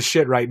top of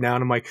shit right now.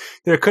 And I'm like,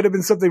 there could have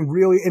been something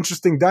really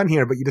interesting done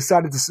here, but you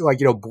decided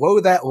to blow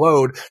that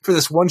load for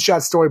this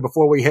one-shot story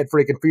before we hit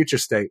freaking Future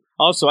State.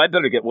 Also, I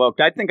better get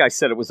woke. I think I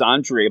said it was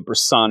Andre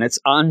Bresson. It's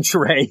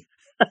Andre.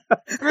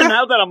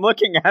 Now that I'm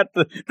looking at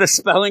the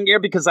spelling here,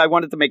 because I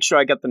wanted to make sure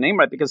I got the name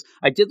right, because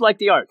I did like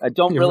the art. I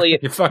don't you're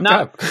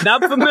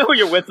not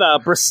familiar with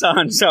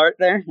Bresson's art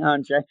there,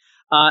 Andre.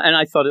 And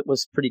I thought it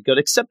was pretty good,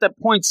 except at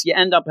points you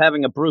end up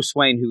having a Bruce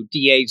Wayne who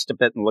de-aged a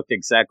bit and looked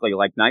exactly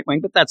like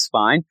Nightwing, but that's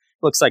fine.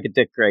 Looks like a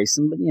Dick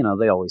Grayson, but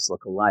they always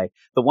look alike.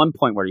 The one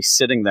point where he's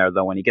sitting there,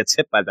 though, when he gets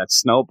hit by that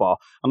snowball,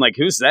 I'm like,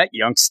 who's that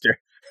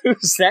youngster?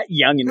 Who's that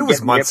young? And it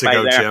was months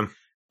ago, Jim.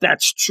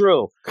 That's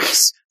true.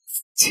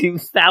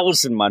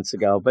 2,000 months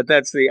ago, but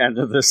that's the end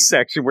of this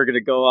section. We're going to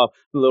go off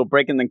a little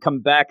break and then come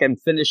back and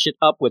finish it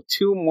up with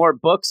 2 more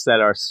books that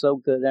are so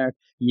good, Eric.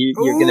 You're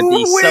going to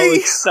be so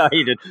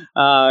excited.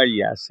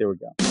 Yes, here we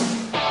go.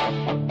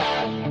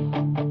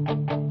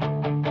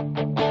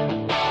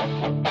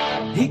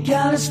 He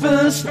got his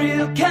first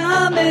real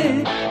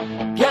comic,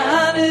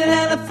 got it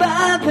at a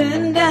 5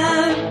 and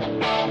dime,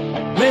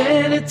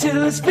 read it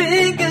till his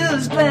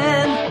fingers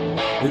bled,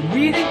 been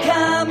reading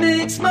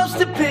comics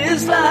most of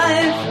his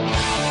life.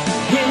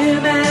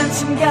 Him and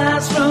some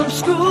guys from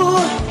school,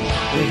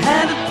 they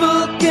had a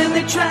book and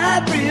they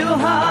tried real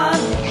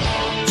hard.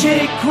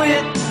 Jake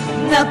quit,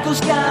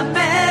 Knuckles got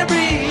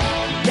married,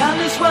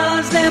 Giannis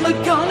was never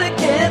gonna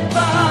get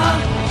far.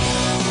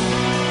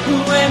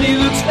 When he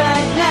looks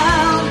back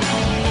now,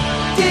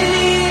 did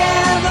he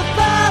ever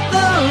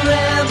father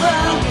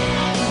ever?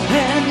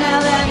 And now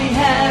that he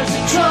has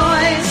a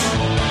choice,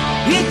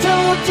 he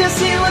told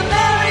Jesse would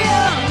marry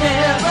her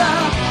never.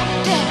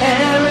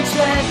 Eric's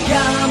read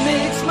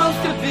comics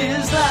most of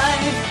his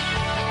life.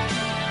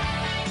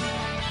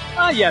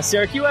 Yes,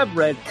 Eric, you have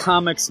read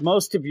comics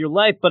most of your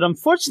life, but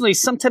unfortunately,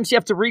 sometimes you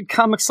have to read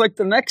comics like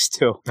the next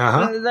 2.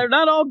 They're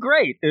not all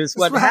great, is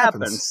what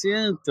happens.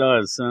 Yeah, it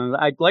does.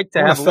 I'd like to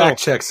have a fact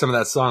check some of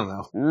that song,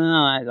 though.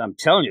 I'm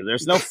telling you,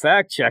 there's no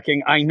fact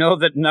checking. I know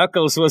that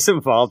Knuckles was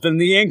involved in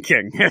the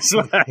inking. That's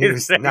what I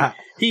said.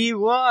 He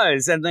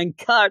was, and then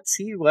Cuts,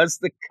 he was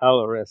the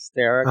colorist,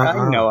 Eric.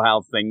 I know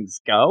how things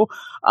go,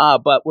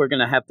 but we're going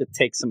to have to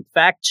take some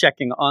fact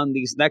checking on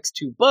these next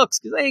 2 books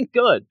because they ain't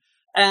good.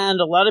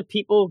 And a lot of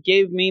people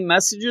gave me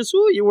messages,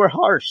 "Ooh, you were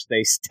harsh,"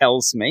 they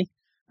tells me.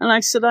 And I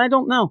said, I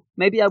don't know.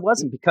 Maybe I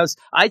wasn't, because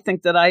I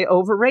think that I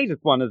overrated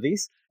one of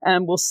these,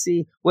 and we'll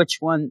see which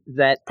one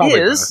that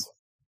probably is. Both.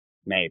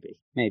 Maybe.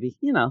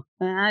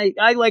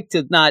 I like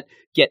to not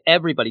get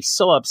everybody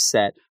so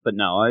upset, but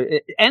no,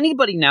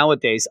 anybody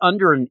nowadays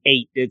under an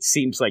 8, it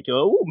seems like,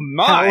 oh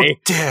my, how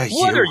dare you?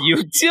 What are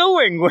you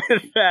doing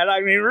with that?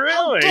 I mean,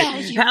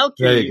 really?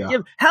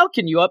 How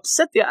can you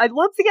upset I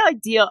love the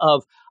idea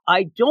of,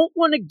 I don't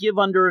want to give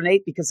under an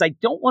 8 because I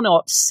don't want to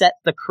upset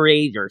the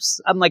creators.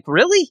 I'm like,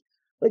 really?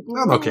 Like,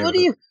 what are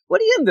you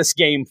in this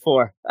game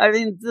for? I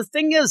mean, the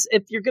thing is,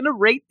 if you're going to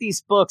rate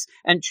these books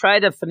and try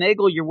to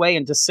finagle your way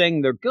into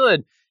saying they're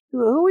good,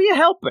 who are you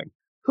helping?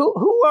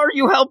 Who are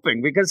you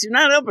helping? Because you're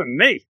not helping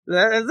me.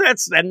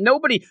 And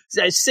nobody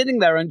is sitting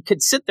there and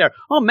could sit there.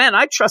 Oh man,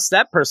 I trust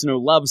that person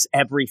who loves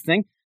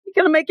everything.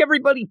 You're going to make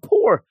everybody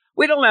poor.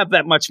 We don't have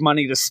that much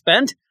money to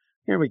spend.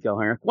 Here we go,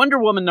 Eric. Wonder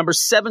Woman number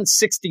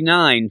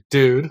 769.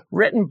 Dude.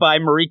 Written by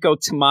Mariko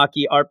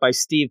Tamaki, art by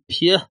Steve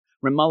Pugh,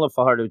 Romulo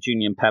Fajardo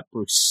Jr., and Pat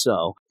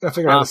Brousseau. I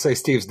figured out how to say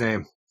Steve's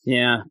name.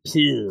 Yeah,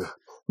 Pugh.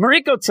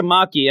 Mariko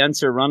Tamaki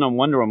ends her run on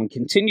Wonder Woman,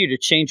 continue to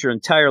change her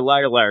entire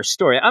liar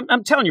story.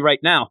 I'm telling you right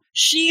now,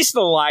 she's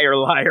the liar,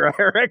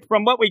 Eric,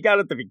 from what we got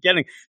at the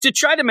beginning, to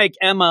try to make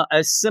Emma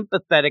a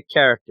sympathetic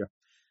character.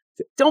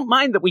 Don't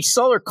mind that we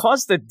saw her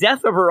cause the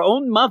death of her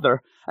own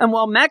mother, and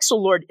while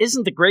Maxwell Lord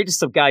isn't the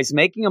greatest of guys,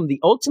 making him the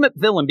ultimate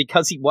villain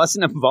because he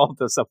wasn't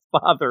involved as a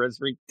father is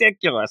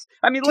ridiculous.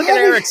 I mean, look at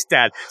Eric's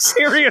dad.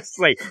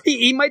 Seriously.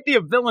 He might be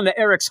a villain to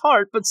Eric's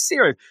heart, but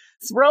seriously.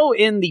 Throw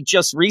in the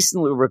just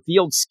recently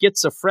revealed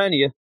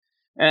schizophrenia,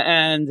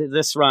 and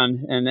this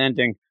run and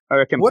ending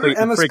are a complete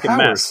freaking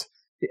mess.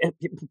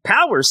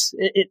 Powers.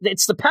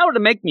 It's the power to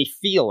make me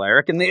feel,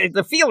 Eric, and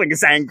the feeling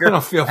is anger. I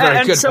don't feel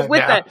very good. So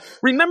with that,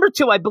 remember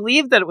too, I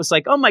believe that it was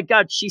like, oh my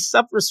God, she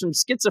suffers from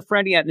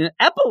schizophrenia and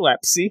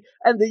epilepsy,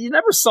 and you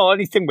never saw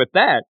anything with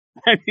that.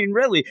 I mean,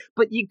 really.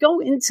 But you go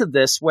into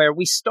this where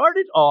we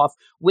started off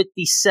with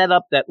the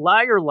setup that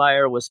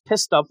Liar was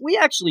pissed off. We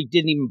actually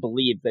didn't even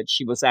believe that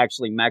she was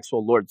actually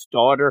Maxwell Lord's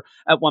daughter.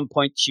 At one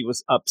point, she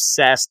was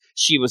obsessed.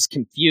 She was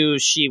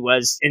confused. She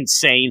was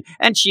insane.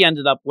 And she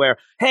ended up where,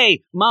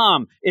 hey,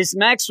 Mom, is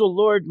Maxwell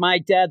Lord my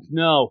dad?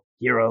 No,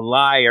 you're a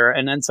liar.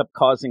 And ends up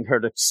causing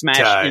her to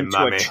smash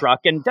into a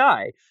truck and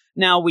die.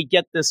 Now, we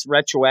get this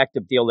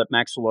retroactive deal that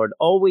Maxwell Lord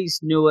always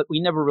knew it.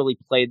 We never really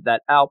played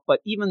that out.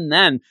 But even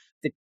then,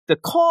 the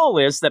call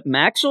is that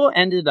Maxwell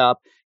ended up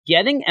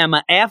getting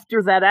Emma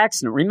after that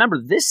accident. Remember,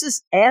 this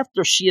is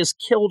after she has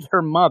killed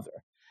her mother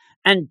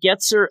and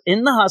gets her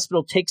in the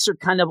hospital, takes her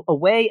kind of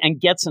away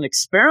and gets an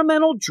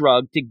experimental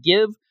drug to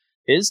give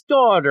his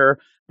daughter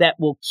that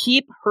will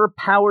keep her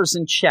powers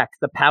in check,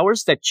 the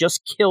powers that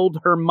just killed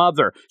her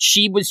mother.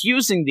 She was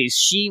using these.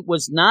 She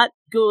was not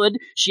good.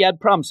 She had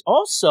problems.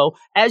 Also,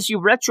 as you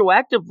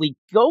retroactively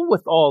go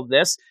with all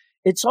this,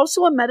 it's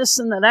also a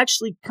medicine that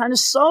actually kind of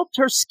solved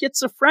her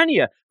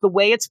schizophrenia, the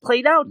way it's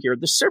played out here.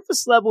 The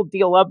surface level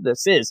deal of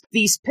this is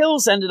these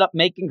pills ended up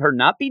making her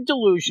not be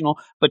delusional,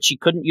 but she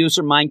couldn't use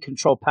her mind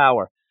control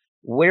power.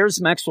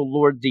 Where's Maxwell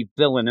Lord the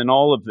villain in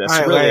all of this?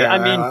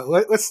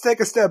 Let's take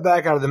a step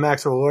back out of the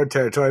Maxwell Lord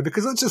territory,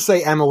 because let's just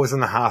say Emma was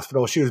in the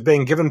hospital. She was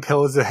being given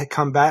pills to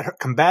combat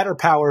her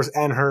powers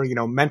and her,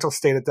 mental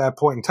state at that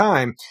point in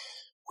time.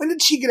 When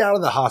did she get out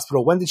of the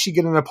hospital? When did she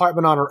get an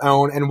apartment on her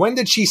own? And when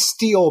did she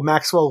steal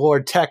Maxwell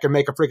Lord tech and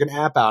make a freaking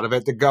app out of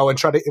it to go and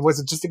try to, was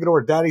it just to get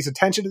her daddy's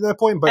attention at that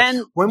point? But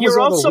and when was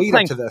all the lead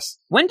up to this?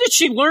 When did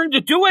she learn to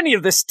do any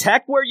of this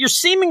tech where you're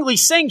seemingly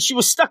saying she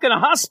was stuck in a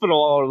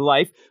hospital all her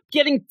life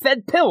getting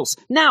fed pills?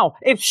 Now,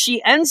 if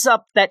she ends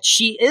up that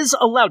she is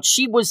allowed,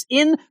 she was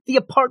in the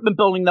apartment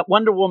building that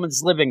Wonder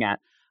Woman's living at.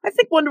 I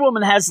think Wonder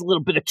Woman has a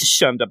little bit of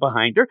Kashunda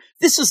behind her.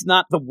 This is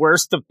not the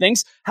worst of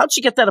things. How'd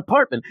she get that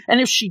apartment? And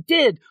if she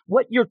did,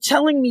 what you're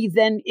telling me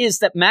then is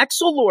that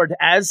Maxwell Lord,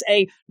 as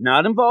a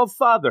not involved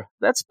father,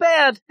 that's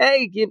bad.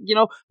 Hey,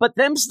 but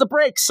them's the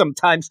breaks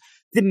sometimes.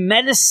 The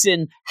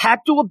medicine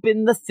had to have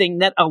been the thing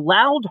that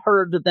allowed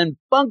her to then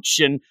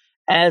function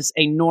as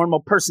a normal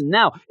person.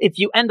 Now, if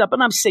you end up,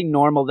 and I'm saying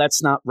normal,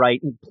 that's not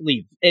right. And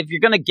please, if you're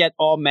going to get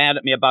all mad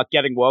at me about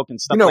getting woke and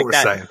stuff like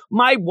that, saying.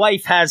 My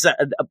wife has a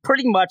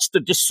pretty much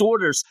the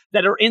disorders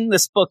that are in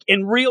this book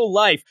in real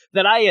life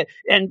that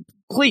and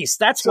please,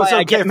 that's why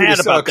I get mad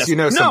about this.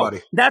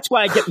 Somebody. That's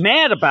why I get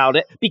mad about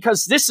it,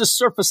 because this is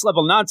surface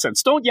level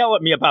nonsense. Don't yell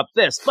at me about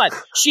this. But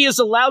she is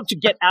allowed to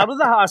get out of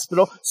the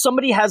hospital.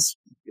 Somebody has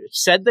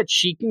said that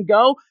she can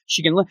go,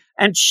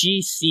 and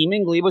she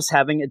seemingly was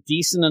having a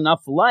decent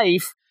enough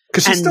life.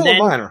 Because she's still a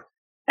minor.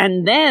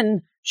 And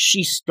then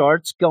she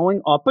starts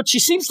going off, but she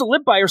seems to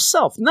live by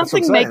herself.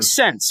 Nothing makes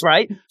sense,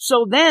 right?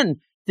 So then,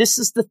 this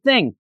is the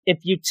thing. If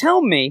you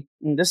tell me,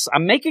 and this,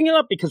 I'm making it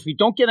up because we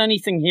don't get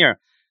anything here,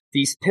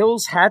 these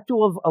pills had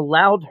to have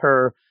allowed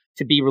her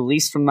to be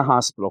released from the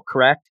hospital,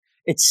 correct?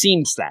 It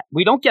seems that.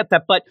 We don't get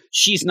that, but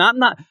she's not.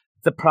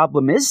 The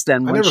problem is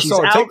then when she's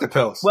out. Take the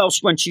pills. Well,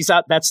 when she's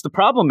out, that's the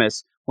problem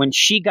is. When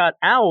she got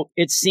out,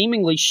 it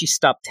seemingly she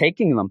stopped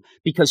taking them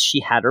because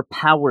she had her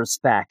powers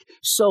back.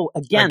 So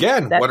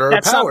again what are her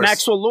that's powers? Not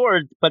Maxwell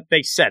Lord, but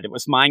they said it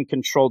was mind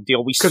control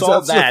deal. We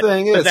saw that's that. The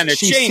thing is, but then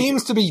she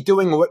seems to be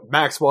doing what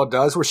Maxwell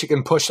does, where she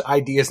can push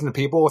ideas into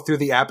people through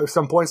the app at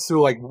some points,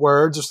 through like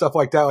words or stuff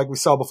like that, like we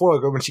saw before,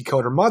 like when she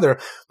killed her mother.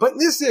 But in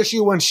this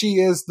issue, when she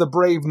is the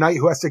brave knight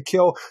who has to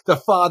kill the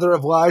father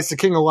of lies, the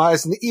king of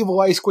lies, and the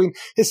evil ice queen,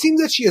 it seems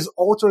that she is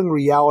altering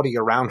reality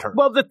around her.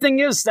 Well, the thing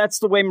is, that's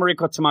the way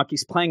Mariko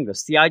Tamaki's playing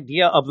this. The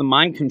idea of the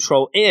mind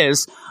control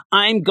is,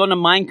 I'm going to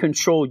mind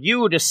control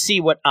you to see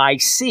what I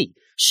see.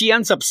 She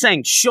ends up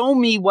saying, show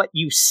me what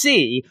you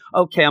see.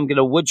 Okay, I'm going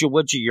to would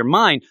you your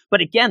mind. But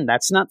again,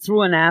 that's not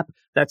through an app.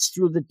 That's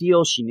through the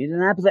deal. She needed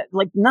an app.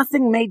 That,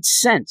 nothing made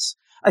sense.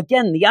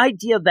 Again, the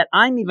idea that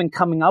I'm even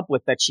coming up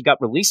with, that she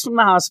got released from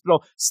the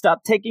hospital,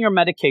 stopped taking her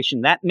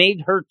medication, that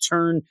made her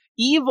turn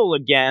evil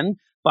again.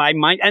 By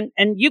mind,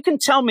 and you can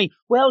tell me,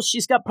 well,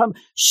 she's got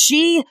problems.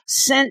 She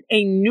sent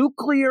a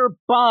nuclear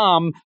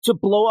bomb to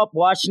blow up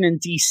Washington,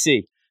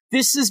 D.C.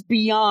 This is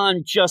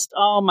beyond just,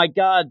 oh my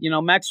God,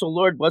 Maxwell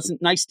Lord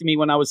wasn't nice to me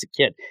when I was a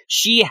kid.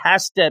 She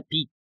has to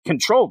be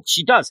controlled.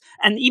 She does.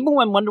 And even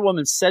when Wonder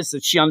Woman says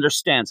that she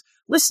understands,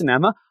 listen,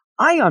 Emma,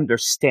 I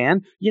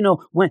understand.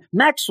 When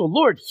Maxwell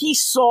Lord, he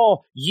saw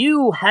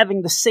you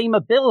having the same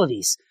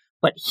abilities,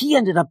 but he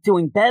ended up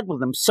doing bad with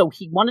them. So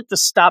he wanted to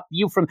stop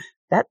you from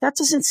that. That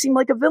doesn't seem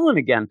like a villain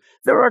again.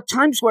 There are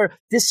times where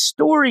this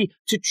story,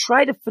 to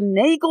try to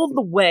finagle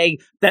the way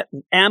that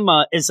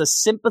Emma is a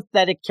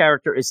sympathetic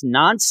character, is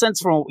nonsense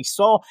from what we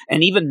saw,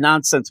 and even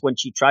nonsense when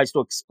she tries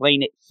to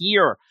explain it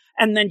here.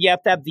 And then you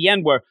have to have the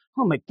end where,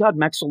 oh my God,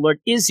 Maxwell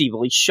Lord is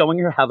evil. He's showing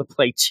her how to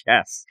play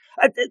chess.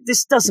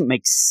 This doesn't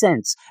make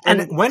sense.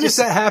 And when is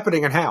that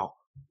happening and how?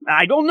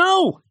 I don't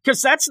know,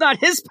 because that's not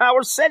his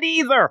power set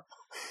either.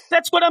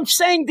 That's what I'm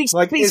saying. These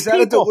is that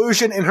people, a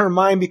delusion in her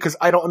mind because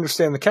I don't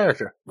understand the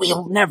character?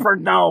 We'll never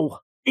know.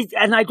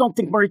 And I don't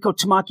think Mariko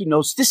Tamaki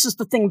knows. This is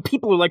the thing.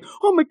 People are like,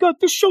 oh my God,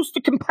 this shows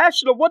the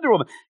compassion of Wonder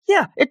Woman.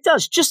 Yeah, it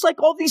does. Just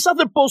like all these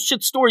other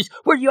bullshit stories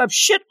where you have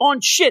shit on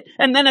shit.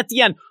 And then at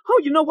the end,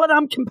 oh, you know what?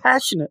 I'm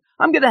compassionate.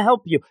 I'm going to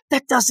help you.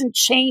 That doesn't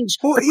change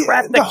the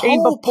crap that came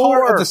before. The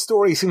whole part of the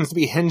story seems to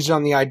be hinged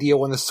on the idea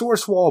when the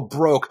source wall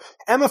broke,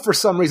 Emma for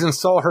some reason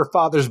saw her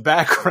father's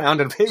background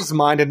of his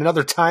mind in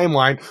another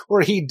timeline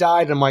where he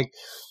died. I'm like,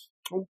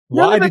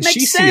 why did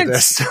she see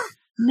this?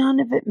 None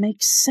of it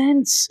makes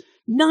sense.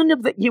 None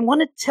of it. You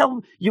want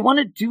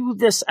to do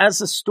this as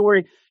a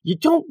story. You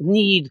don't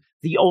need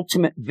the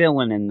ultimate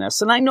villain in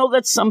this. And I know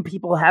that some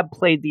people have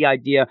played the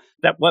idea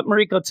that what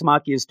Mariko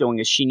Tamaki is doing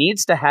is she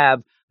needs to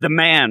have the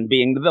man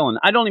being the villain.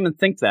 I don't even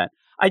think that.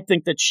 I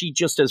think that she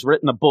just has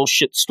written a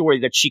bullshit story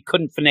that she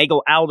couldn't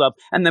finagle out of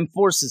and then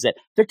forces it.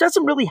 There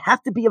doesn't really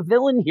have to be a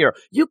villain here.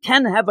 You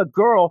can have a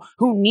girl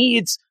who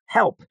needs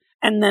help.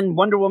 And then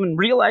Wonder Woman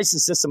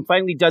realizes this and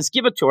finally does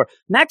give it to her.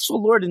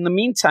 Maxwell Lord, in the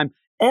meantime,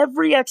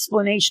 every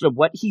explanation of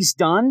what he's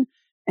done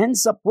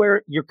ends up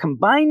where you're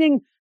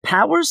combining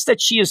powers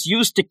that she has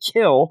used to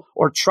kill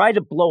or try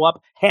to blow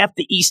up half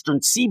the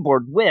eastern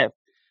seaboard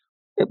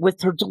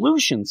with her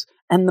delusions.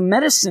 And the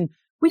medicine,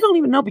 we don't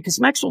even know because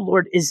Maxwell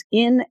Lord is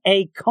in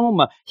a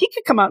coma. He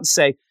could come out and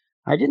say,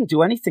 I didn't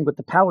do anything with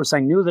the powers. I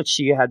knew that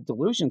she had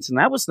delusions, and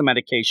that was the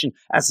medication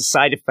as a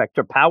side effect.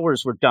 Her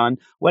powers were done,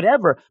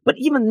 whatever. But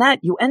even that,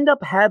 you end up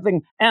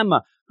having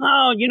Emma,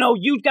 oh,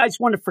 you guys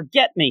want to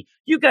forget me.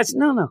 You guys,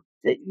 no.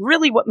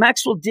 Really, what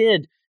Maxwell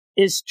did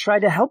is try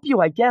to help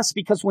you, I guess,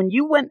 because when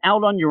you went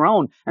out on your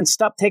own and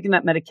stopped taking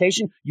that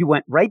medication, you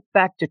went right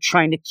back to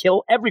trying to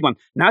kill everyone,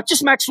 not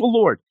just Maxwell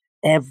Lord,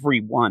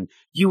 everyone.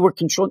 You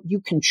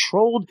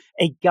controlled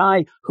a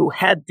guy who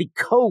had the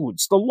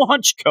codes, the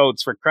launch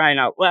codes for crying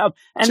out loud.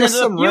 And just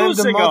some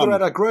random mother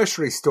at a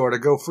grocery store to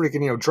go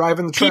freaking,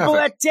 driving the traffic. People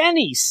at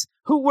Denny's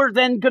who were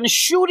then going to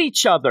shoot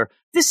each other.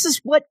 This is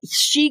what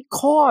she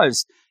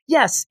caused.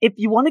 Yes, if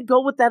you want to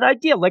go with that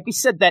idea, like we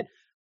said, that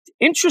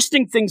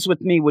interesting things with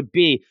me would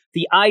be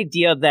the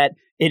idea that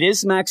it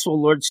is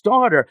Maxwell Lord's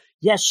daughter.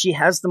 Yes, she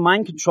has the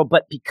mind control,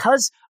 but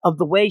because of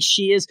the way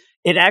she is,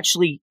 it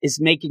actually is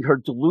making her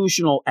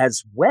delusional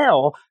as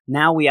well.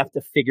 Now we have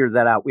to figure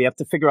that out. We have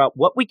to figure out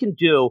what we can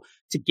do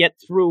to get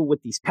through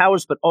with these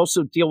powers, but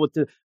also deal with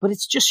but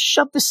it's just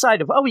shoved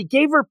aside of, oh, he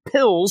gave her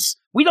pills.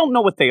 We don't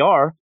know what they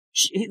are.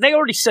 They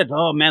already said,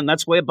 oh man,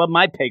 that's way above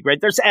my pay grade.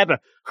 There's Eva.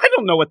 I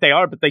don't know what they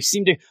are, but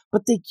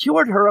they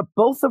cured her of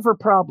both of her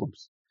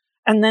problems.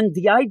 And then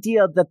the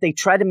idea that they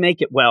try to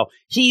make it, well,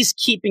 he's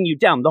keeping you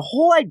down. The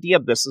whole idea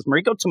of this is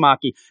Mariko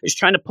Tamaki is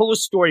trying to pull a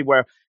story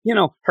where,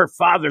 her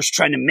father's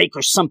trying to make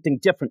her something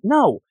different.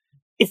 No,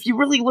 if you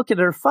really look at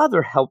it, her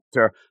father helped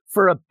her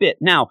for a bit.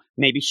 Now,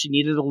 maybe she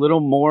needed a little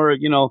more,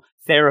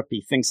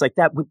 therapy, things like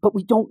that. But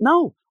we don't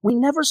know. We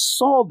never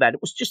saw that.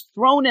 It was just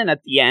thrown in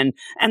at the end.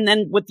 And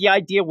then with the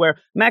idea where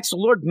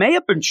Maxwell Lord may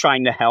have been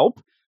trying to help,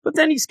 but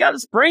then he's got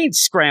his brain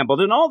scrambled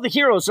and all the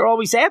heroes are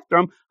always after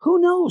him. Who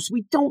knows?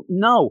 We don't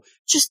know.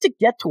 Just to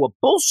get to a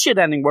bullshit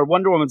ending where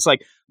Wonder Woman's like,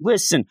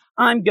 listen,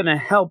 I'm going to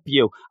help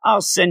you.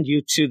 I'll send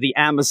you to the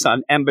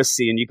Amazon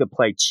embassy and you could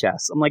play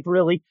chess. I'm like,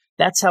 really?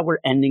 That's how we're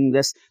ending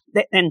this?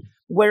 And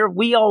where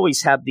we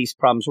always have these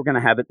problems, we're going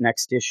to have it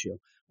next issue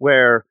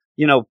where,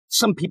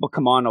 some people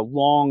come on a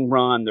long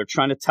run. They're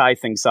trying to tie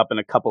things up in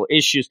a couple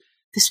issues.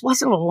 This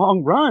wasn't a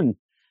long run.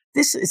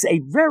 This is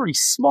a very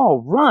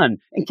small run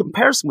in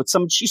comparison with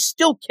some. She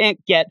still can't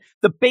get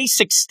the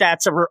basic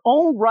stats of her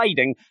own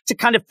writing to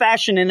kind of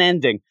fashion an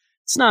ending.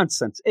 It's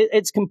nonsense.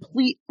 It's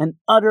complete and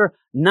utter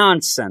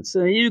nonsense.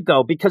 There you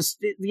go. Because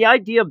the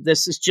idea of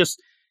this is just,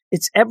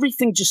 it's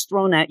everything just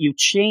thrown at you,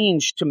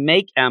 changed to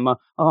make Emma,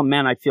 oh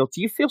man, do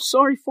you feel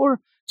sorry for her?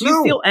 Do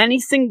you feel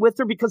anything with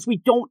her? Because we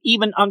don't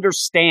even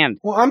understand.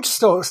 Well, I'm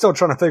still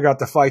trying to figure out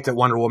the fight that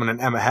Wonder Woman and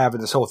Emma have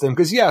in this whole thing.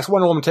 Because yes,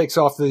 Wonder Woman takes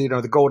off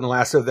the golden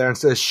lasso there and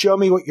says, "Show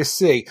me what you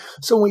see."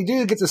 So when we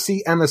do get to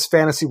see Emma's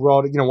fantasy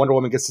world, Wonder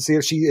Woman gets to see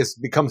it. She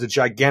becomes a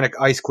gigantic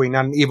ice queen,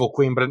 not an evil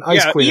queen, but an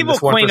ice queen. Evil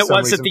queen. It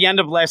was reason. At the end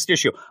of last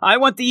issue. I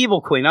want the evil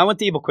queen.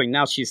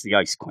 Now she's the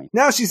ice queen.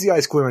 Now she's the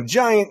ice queen, a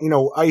giant,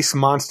 ice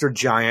monster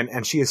giant,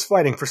 and she is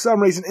fighting. For some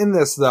reason, in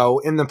this though,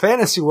 in the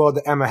fantasy world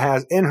that Emma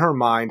has in her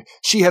mind,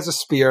 she has a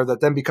spear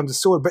that then becomes a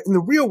sword. But in the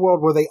real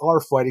world where they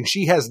are fighting,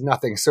 she has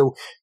nothing. So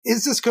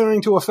is this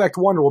going to affect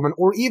Wonder Woman?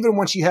 Or even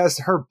when she has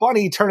her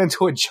bunny turn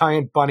into a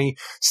giant bunny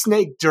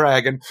snake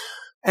dragon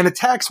and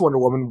attacks Wonder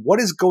Woman, what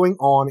is going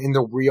on in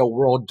the real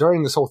world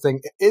during this whole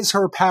thing? Is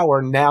her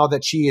power now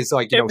that she is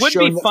showing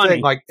the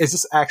thing, is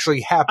this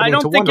actually happening to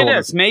Wonder Woman? I don't think it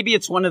is. Maybe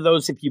it's one of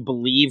those, if you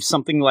believe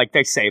something like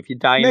they say, if you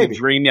die in a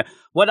dream,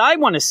 what I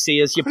want to see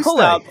is you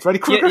pull out Freddy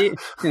Krueger.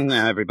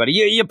 Everybody,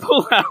 you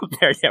pull out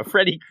there,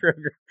 Freddy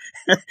Krueger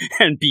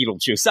and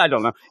Beetlejuice. I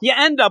don't know. You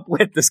end up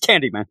with this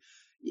Candyman.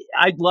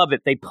 I love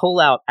it. They pull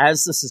out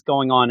as this is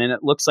going on, and it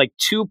looks like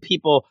two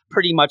people,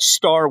 pretty much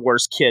Star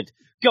Wars kid,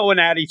 going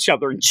at each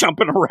other and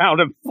jumping around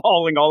and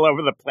falling all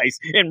over the place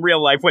in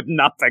real life with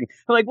nothing.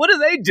 Like, what are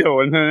they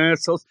doing?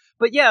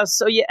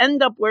 So you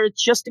end up where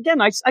it's just,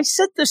 again, I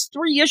said this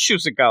 3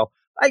 issues ago.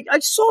 I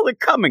saw it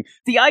coming.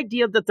 The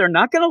idea that they're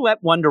not going to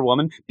let Wonder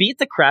Woman beat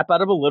the crap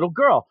out of a little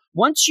girl.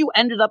 Once you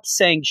ended up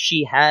saying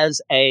she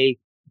has a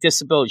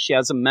disability, she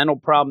has a mental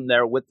problem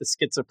there with the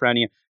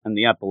schizophrenia and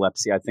the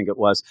epilepsy, I think it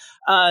was.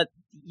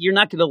 You're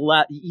not going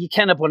to you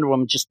can't have Wonder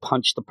Woman just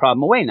punch the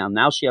problem away now.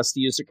 Now she has to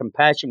use her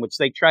compassion, which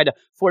they try to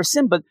force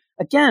in. But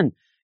again,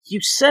 you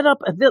set up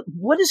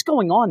what is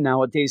going on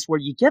nowadays where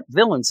you get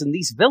villains, and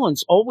these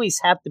villains always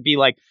have to be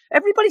like,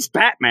 everybody's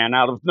Batman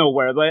out of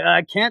nowhere. Like,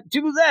 I can't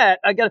do that.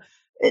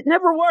 It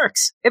never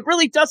works. It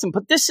really doesn't.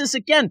 But this is,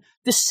 again,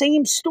 the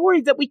same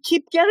story that we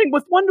keep getting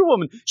with Wonder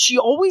Woman. She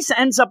always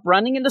ends up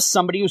running into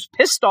somebody who's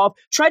pissed off,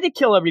 tried to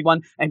kill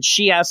everyone, and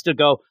she has to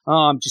go, oh,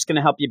 I'm just going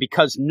to help you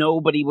because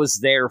nobody was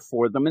there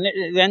for them. And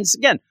it ends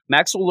again.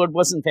 Maxwell Lord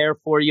wasn't there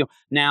for you.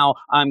 Now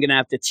I'm going to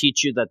have to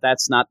teach you that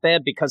that's not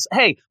bad because,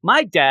 hey,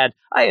 my dad,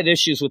 I had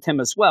issues with him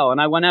as well. And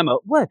I went, Emma,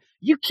 what?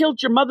 You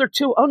killed your mother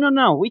too? Oh,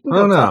 no. We can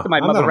go talk to my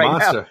mother right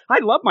now. I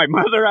love my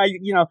mother.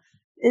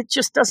 It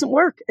just doesn't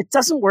work. It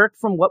doesn't work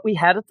from what we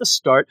had at the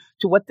start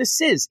to what this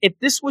is. If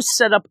this was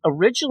set up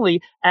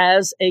originally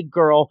as a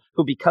girl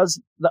who, because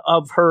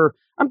of her,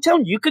 I'm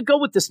telling you could go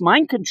with this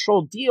mind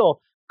control deal,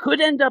 could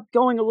end up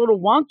going a little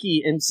wonky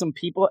in some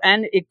people,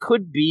 and it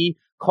could be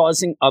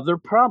causing other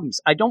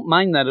problems. I don't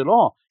mind that at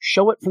all.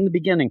 Show it from the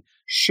beginning.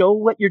 Show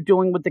what you're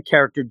doing with the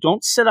character.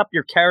 Don't set up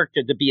your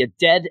character to be a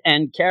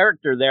dead-end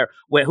character there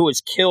who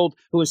is killed,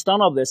 who has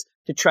done all this,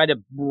 to try to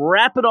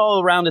wrap it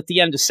all around at the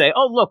end to say,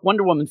 oh, look,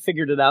 Wonder Woman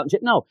figured it out.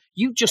 No,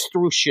 you just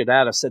threw shit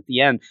at us at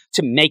the end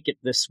to make it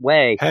this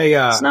way. Hey,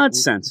 it's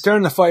nonsense.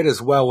 During the fight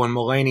as well, when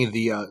Mulaney,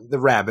 the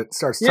rabbit,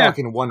 starts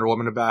talking to Wonder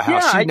Woman about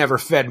how she never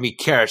fed me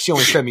carrots. She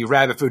only fed me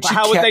rabbit food. She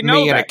kept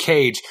me in a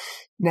cage.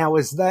 Now,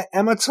 is that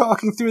Emma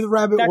talking through the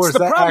rabbit, or is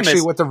that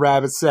actually what the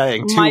rabbit's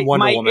saying to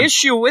Wonder Woman? My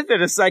issue with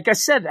it is, like I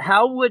said,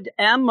 how would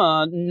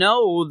Emma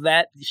know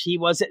that he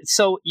wasn't?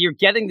 So you're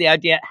getting the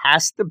idea it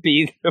has to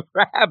be the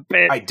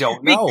rabbit. I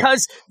don't know.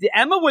 Because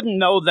Emma wouldn't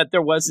know that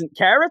there wasn't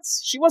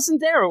carrots. She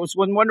wasn't there. It was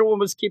when Wonder Woman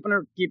was keeping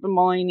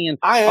Mulaney. And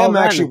I am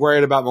actually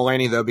worried about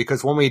Mulaney, though,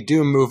 because when we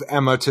do move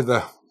Emma to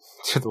the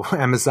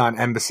Amazon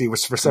embassy,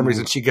 which for some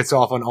reason she gets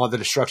off on all the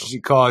destruction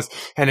she caused,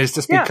 and it's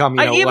just become,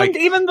 even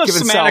the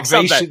given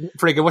salvation,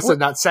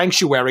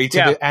 sanctuary to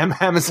the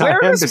Amazon embassy.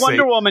 Where does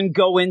Wonder Woman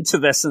go into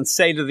this and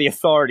say to the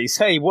authorities,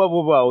 hey,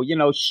 whoa,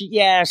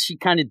 she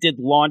kind of did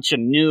launch a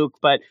nuke,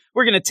 but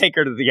we're going to take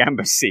her to the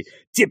embassy.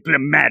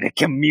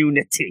 Diplomatic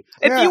immunity.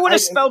 If you would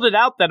have spelled it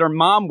out that her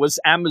mom was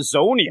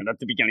Amazonian at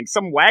the beginning,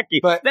 some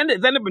wacky, then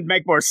it would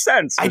make more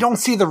sense. I don't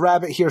see the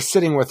rabbit here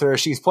sitting with her.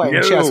 She's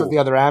playing chess with the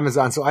other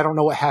Amazon, so I don't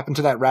know what happened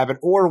to that rabbit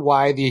or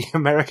why the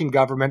American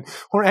government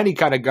or any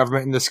kind of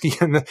government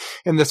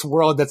in this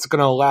world that's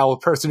going to allow a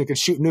person who can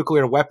shoot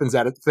nuclear weapons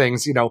at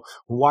things,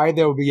 why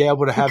they will be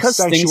able to have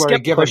sanctuary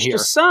given here.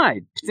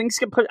 Aside. Things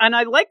get pushed, and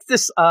I like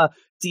this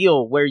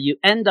deal where you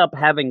end up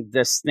having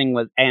this thing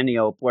with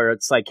Antiope where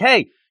it's like,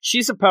 hey,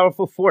 she's a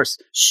powerful force.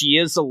 She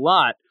is a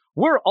lot.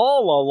 We're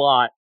all a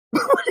lot.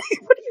 What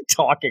are you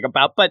talking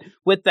about? But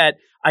with that,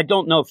 I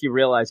don't know if you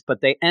realize,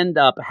 but they end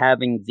up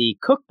having the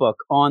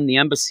cookbook on the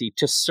embassy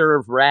to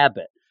serve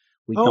rabbit.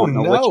 We don't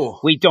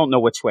know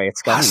which way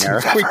it's going,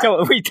 Eric.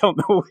 We don't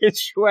know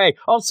which way.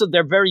 Also,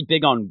 they're very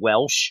big on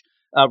Welsh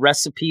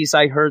recipes,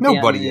 I heard.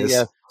 Nobody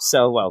is.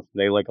 So,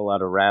 they like a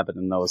lot of rabbit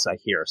in those, I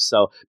hear.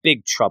 So,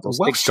 big troubles.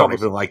 The Welsh don't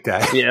even like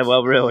that. Yeah,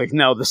 well, really.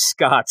 No, the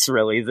Scots,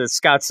 really. The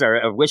Scots are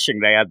wishing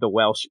they had the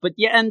Welsh. But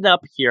you end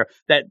up here,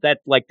 that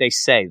like they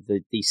say,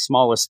 the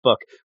smallest book,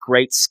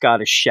 Great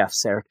Scottish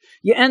Chefs, Eric.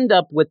 You end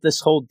up with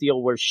this whole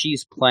deal where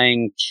she's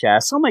playing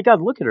chess. Oh, my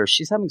God, look at her.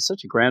 She's having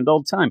such a grand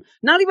old time.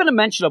 Not even a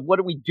mention of what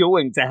are we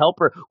doing to help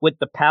her with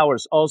the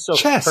powers. Also,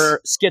 her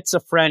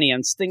schizophrenia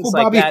and things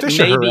like Bobby that.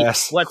 Fischer Maybe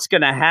what's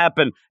going to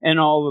happen in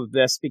all of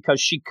this,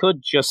 because she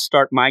could just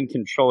start mind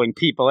controlling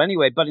people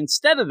anyway. But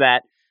instead of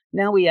that,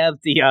 now we have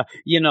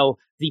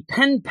the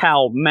pen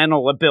pal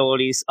mental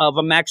abilities of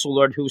a Maxwell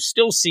Lord who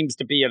still seems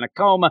to be in a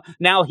coma.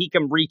 Now he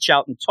can reach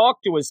out and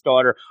talk to his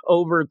daughter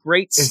over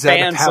great spans of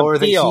deal. Is that a power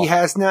that he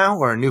has now,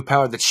 or a new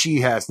power that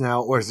she has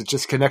now, or is it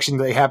just connection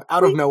they have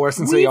out of nowhere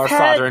since they are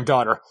father and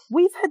daughter?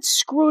 We've had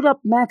screwed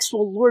up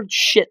Maxwell Lord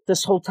shit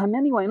this whole time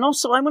anyway. And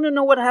also, I want to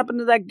know what happened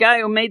to that guy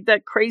who made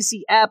that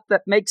crazy app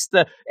that makes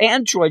the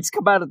androids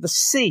come out of the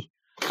sea.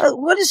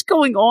 What is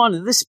going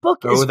on? This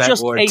book is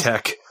just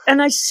tech.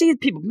 And I see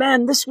people,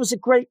 man, this was a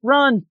great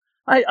run.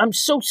 I'm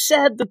so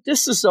sad that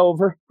this is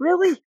over.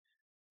 Really?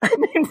 I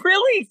mean,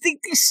 really?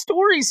 These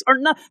stories are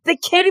not, they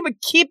can't even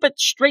keep it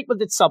straight with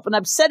itself. And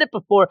I've said it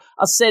before.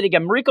 I'll say it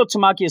again. Mariko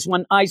Tamaki has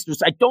won Eisners.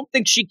 I don't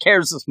think she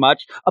cares as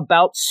much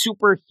about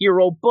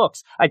superhero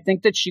books. I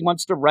think that she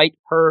wants to write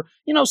her,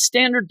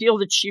 standard deal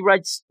that she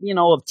writes,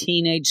 of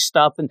teenage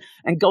stuff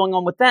and going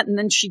on with that. And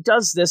then she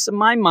does this. In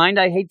my mind,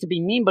 I hate to be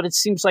mean, but it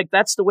seems like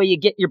that's the way you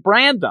get your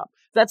brand up.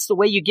 That's the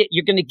way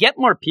you're going to get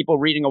more people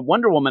reading a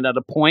Wonder Woman at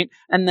a point,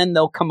 and then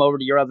they'll come over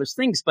to your other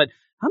things. But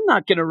I'm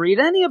not going to read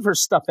any of her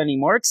stuff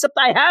anymore, except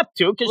I have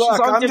to, because she's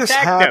on I'm Detective. just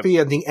happy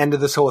at the end of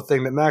this whole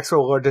thing that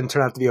Maxwell Lord didn't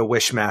turn out to be a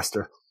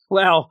Wishmaster.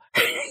 Well,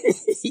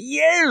 he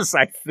is,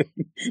 I think.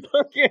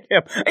 Look at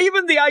him.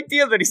 Even the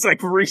idea that he's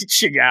like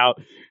reaching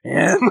out.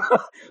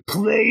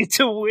 Play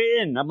to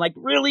win. I'm like,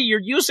 really?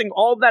 You're using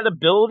all that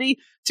ability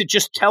to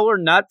just tell her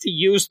not to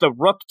use the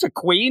rook to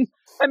queen?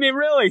 I mean,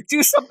 really,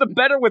 do something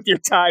better with your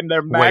time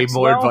there,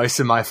 Maxwell. Way more advice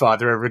than my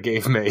father ever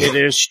gave me. It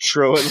is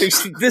true. At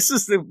least this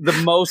is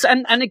the most.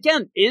 And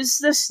again, is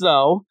this,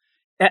 though,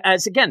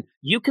 as again,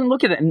 you can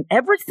look at it, and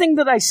everything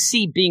that I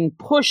see being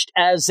pushed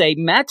as a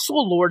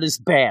Maxwell Lord is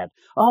bad.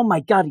 Oh,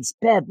 my God, he's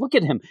bad. Look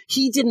at him.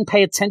 He didn't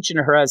pay attention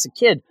to her as a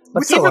kid,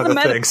 but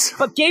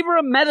gave her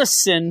a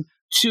medicine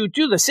to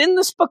do this. In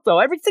this book, though,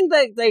 everything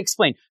they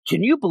explain.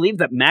 Can you believe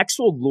that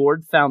Maxwell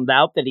Lord found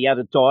out that he had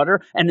a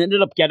daughter and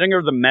ended up getting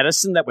her the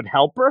medicine that would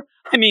help her?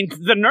 I mean,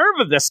 the nerve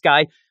of this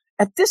guy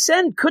at this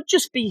end could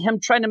just be him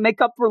trying to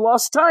make up for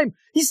lost time.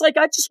 He's like,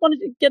 I just wanted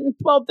to get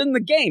involved in the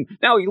game.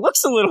 Now, he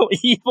looks a little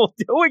evil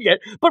doing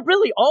it, but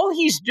really all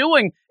he's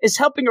doing is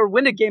helping her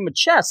win a game of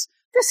chess.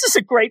 This is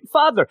a great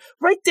father.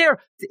 Right there,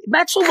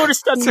 Maxwell Lord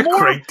has done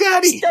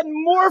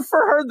more for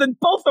her than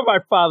both of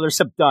our fathers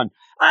have done.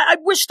 I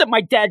wish that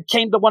my dad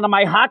came to one of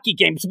my hockey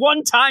games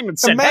one time and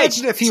said,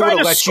 imagine if he would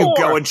have let you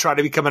go and try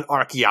to become an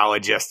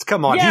archaeologist.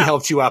 Come on, he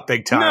helped you out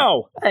big time.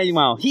 No,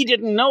 well, he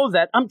didn't know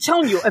that. I'm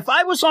telling you, if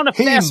I was on a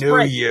fast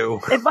break,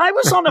 if I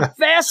was on a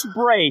fast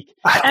break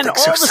and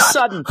all of a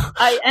sudden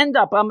I end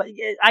up,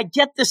 I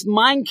get this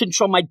mind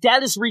control. My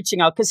dad is reaching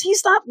out because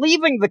he's not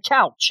leaving the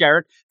couch,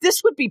 Eric.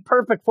 This would be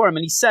perfect for him.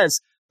 And he says,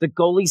 the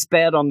goalie's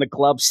bad on the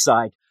glove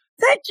side.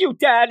 Thank you,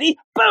 Daddy.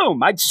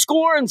 Boom. I'd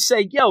score and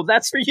say, yo,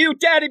 that's for you,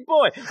 Daddy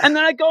boy. And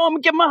then I'd go home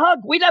and give him a hug.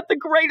 We'd have the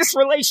greatest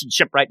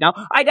relationship right now.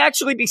 I'd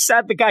actually be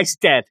sad the guy's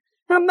dead.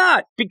 I'm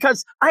not,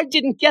 because I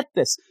didn't get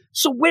this.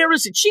 So where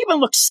is it? She even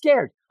looks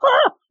scared.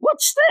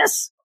 What's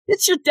this?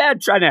 It's your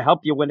dad trying to help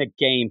you win a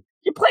game.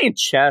 You're playing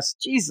chess.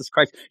 Jesus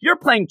Christ. You're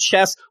playing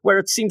chess where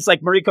it seems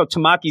like Mariko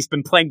Tamaki's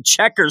been playing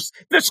checkers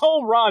this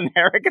whole run,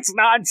 Eric. It's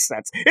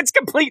nonsense. It's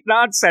complete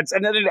nonsense.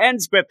 And then it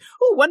ends with,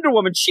 oh, Wonder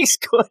Woman, she's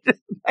good.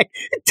 Like,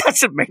 it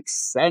doesn't make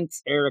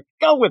sense, Eric.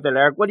 Go with it,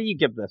 Eric. What do you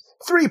give this?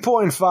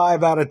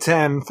 3.5 out of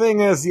 10.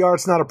 Thing is, the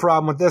art's not a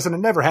problem with this, and it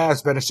never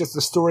has been. It's just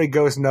the story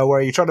goes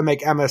nowhere. You try to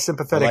make Emma a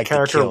sympathetic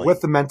character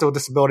with the mental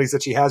disabilities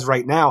that she has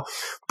right now,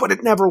 but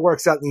it never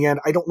works out in the end.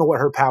 I don't know what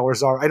her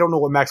powers are. I don't know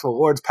what Maxwell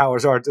Lord's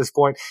powers are at this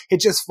point. It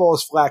just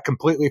falls flat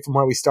completely from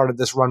where we started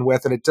this run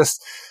with, and it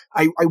just,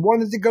 I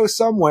wanted to go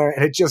somewhere,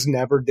 and it just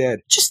never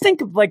did. Just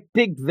think of like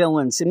big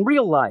villains in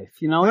real life,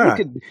 you know? Yeah.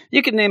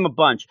 You could name a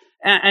bunch,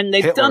 and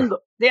they've Hitler.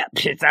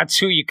 That's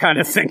who you kind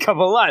of think of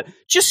a lot.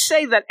 Just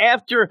say that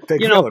after,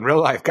 big villain,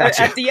 real life,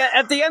 gotcha. At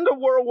the end of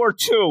World War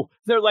II,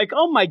 they're like,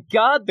 oh my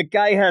God, the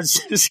guy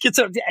has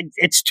schizophrenia.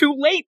 It's too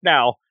late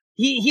now.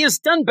 He has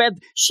done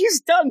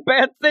she's done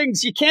bad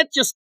things. You can't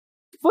just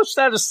push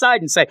that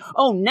aside and say,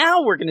 oh,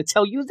 now we're going to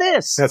tell you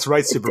this. That's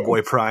right,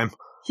 Superboy Prime.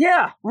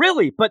 Yeah,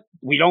 really. But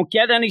we don't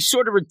get any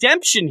sort of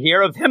redemption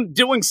here of him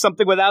doing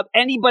something without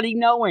anybody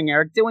knowing,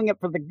 Eric, doing it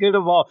for the good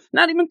of all.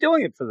 Not even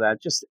doing it for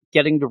that, just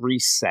getting to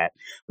reset.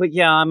 But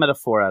yeah, I'm at a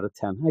 4 out of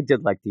 10. I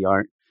ddid like the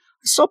art.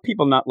 I saw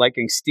people not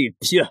liking Steve.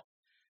 Yeah.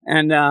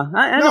 And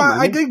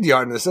I dig the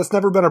art in this. That's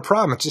never been a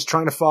problem. It's just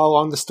trying to follow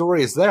along. The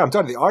story is there. I'm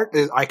telling you, the art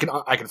is. I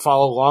can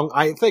follow along.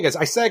 I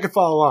say I can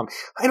follow along.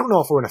 I don't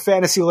know if we're in a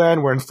fantasy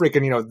land. We're in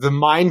freaking the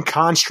mind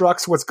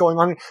constructs. What's going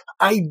on?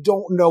 I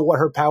don't know what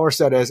her power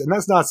set is, and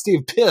that's not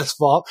Steve Pith's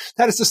fault.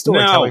 That is the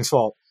storytelling's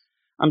fault.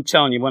 I'm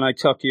telling you, when I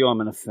talk to you, I'm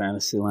in a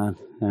fantasy land,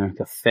 Eric.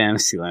 A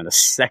fantasy land, a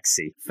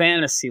sexy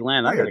fantasy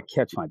land. I gotta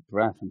catch my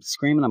breath. I'm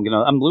screaming.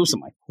 I'm losing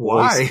my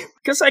voice. Why?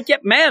 Because I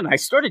get mad. I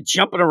started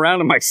jumping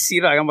around in my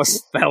seat. I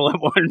almost fell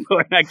at one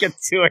point. I get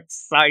too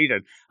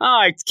excited. Oh,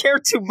 I care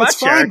too much. It's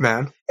fine, Eric.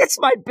 Man. It's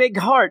my big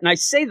heart, and I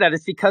say that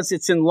it's because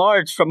it's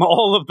enlarged from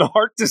all of the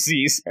heart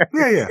disease.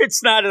 Yeah.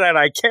 It's not that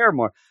I care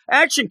more.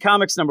 Action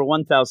Comics number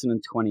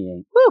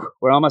 1028. Woo!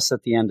 We're almost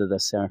at the end of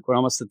this, Eric. We're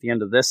almost at the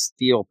end of this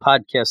Steel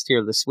podcast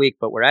here this week,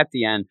 but we're at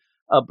the end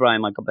of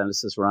Brian Michael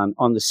Bendis' run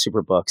on the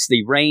Superbooks.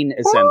 The reign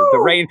is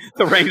ended.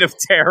 The reign of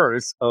terror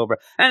is over.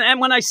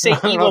 And when I say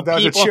evil that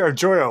people, was a chair of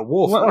joy or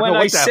wolf. When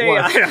I say,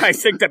 I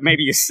think that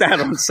maybe you sat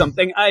on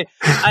something.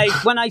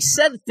 When I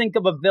said think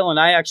of a villain,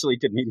 I actually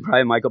did mean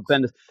Brian Michael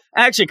Bendis.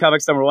 Action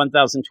Comics number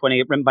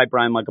 1028, written by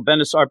Brian Michael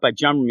Bendis, art by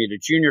John Romita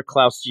Jr.,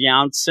 Klaus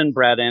Janson,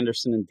 Brad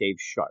Anderson, and Dave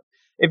Sharp.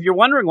 If you're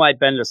wondering why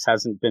Bendis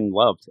hasn't been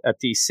loved at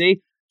DC,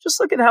 just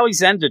look at how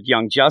he's ended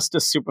Young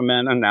Justice,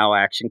 Superman, and now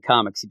Action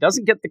Comics. He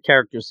doesn't get the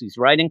characters he's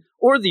writing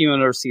or the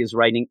universe he is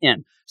writing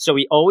in. So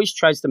he always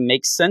tries to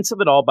make sense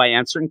of it all by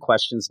answering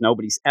questions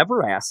nobody's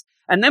ever asked,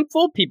 and then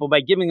fool people by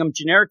giving them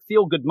generic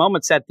feel-good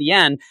moments at the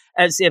end,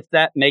 as if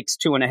that makes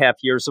 2.5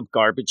 years of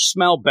garbage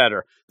smell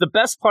better. The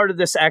best part of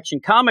this Action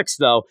Comics,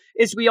 though,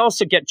 is we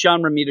also get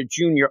John Romita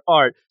Jr.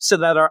 art so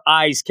that our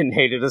eyes can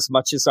hate it as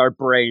much as our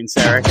brains,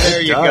 Eric.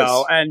 There you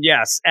go. And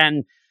yes,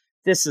 and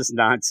this is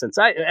nonsense.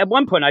 At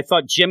one point, I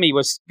thought Jimmy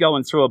was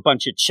going through a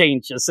bunch of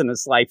changes in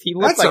his life. He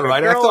looked That's like all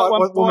right. a girl I thought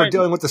when we're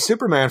dealing with the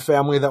Superman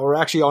family that we're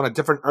actually on a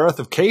different Earth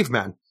of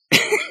cavemen.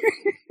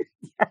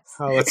 Yes.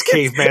 Oh, it's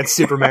Caveman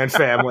Superman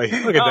family.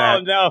 Look at that.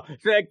 Oh, no.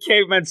 That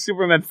Caveman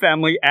Superman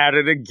family at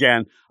it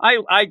again.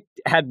 I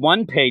had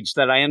one page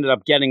that I ended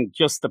up getting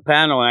just the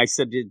panel, and I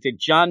said, did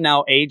John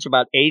now age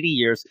about 80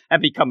 years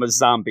and become a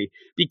zombie?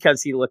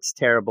 Because he looks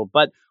terrible.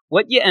 But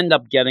what you end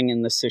up getting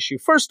in this issue,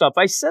 first off,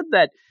 I said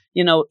that,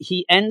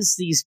 he ends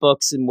these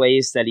books in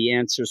ways that he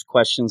answers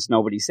questions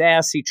nobody's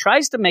asked. He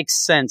tries to make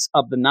sense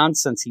of the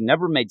nonsense he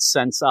never made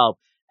sense of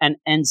and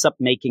ends up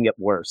making it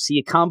worse.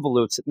 He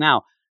convolutes it.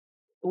 Now,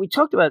 we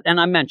talked about, and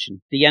I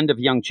mentioned, the end of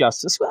Young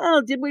Justice.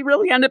 Well, did we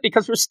really end it?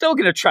 Because we're still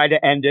going to try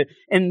to end it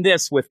in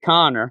this with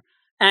Connor,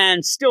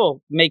 and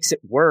still makes it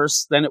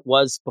worse than it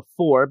was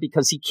before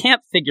because he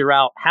can't figure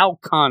out how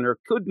Connor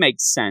could make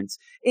sense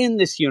in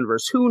this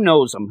universe. Who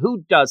knows him?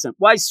 Who doesn't?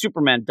 Why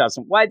Superman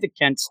doesn't? Why the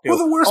Kents do? Well,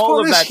 the worst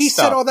part is he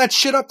set all that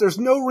shit up. There's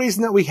no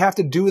reason that we have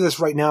to do this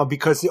right now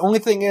because the only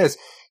thing is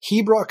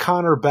he brought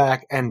Connor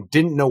back and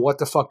didn't know what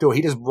the fuck to do.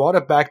 He just brought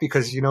it back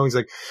because, he's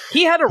like...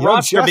 He had a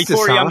roster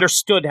before he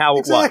understood how it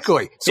was.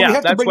 Exactly. So we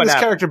have to bring this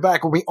character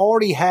back when we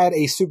already had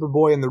a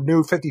Superboy in the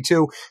new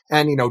 52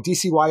 and,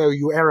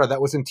 DCYOU era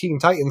that was in Teen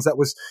Titans that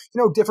was,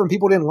 different.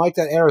 People didn't like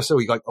that era. So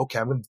he's like, okay,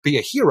 I'm going to be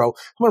a hero.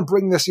 I'm going to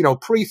bring this,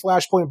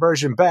 pre-Flashpoint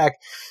version back.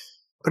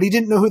 But he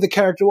didn't know who the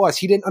character was.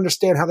 He didn't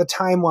understand how the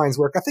timelines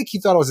work. I think he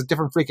thought it was a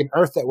different freaking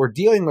Earth that we're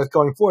dealing with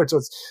going forward. So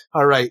it's,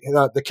 all right,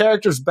 the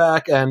character's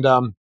back and,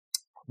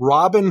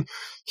 Robin,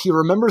 he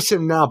remembers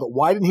him now, but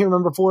why didn't he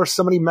remember before?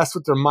 Somebody messed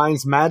with their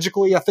minds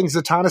magically. I think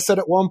Zatanna said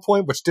at one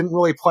point, which didn't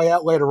really play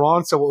out later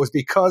on. So it was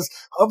because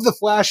of the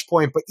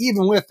Flashpoint. But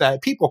even with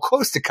that, people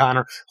close to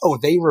Connor,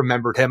 they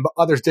remembered him, but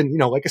others didn't,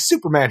 like a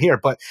Superman here.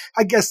 But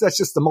I guess that's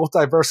just the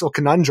multiversal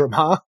conundrum,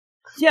 huh?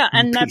 Yeah,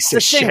 and that's the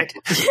thing.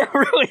 Yeah,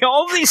 really,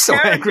 all these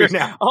characters,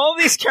 all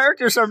these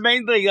characters are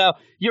mainly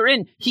you're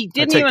in. He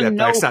didn't even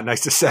know. It's not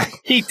nice to say.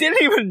 He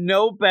didn't even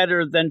know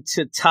better than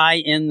to tie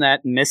in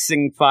that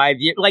missing 5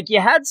 years. Like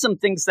you had some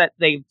things that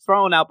they've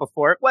thrown out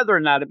before it, whether or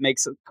not it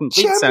makes a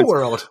complete sense.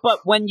 World. But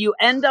when you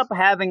end up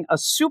having a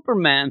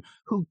Superman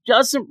who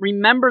doesn't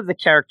remember the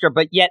character,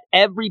 but yet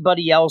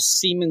everybody else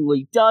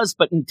seemingly does,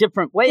 but in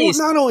different ways.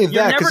 Well, not only that,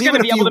 you're never going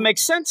to be able to make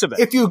sense of it.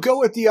 If you go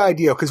with the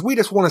idea, because we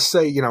just want to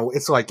say,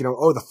 it's like,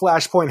 the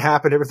Flashpoint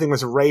happened, everything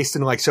was erased,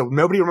 and so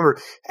nobody remembered.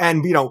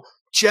 And,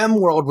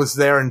 Gemworld was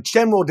there, and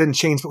Gemworld didn't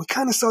change, but we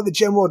kind of saw that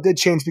Gemworld did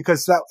change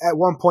because that, at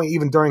one point,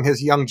 even during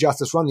his Young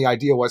Justice run, the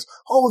idea was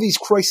all of these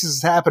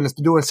crises happen. It's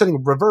been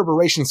sending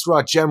reverberations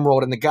throughout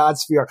Gemworld and the God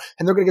Sphere,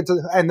 and they're going to get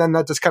to, and then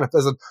that just kind of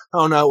fizzled.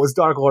 Oh no, it was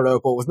Dark Lord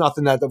Opal. It was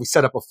nothing that we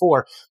set up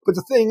before. But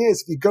the thing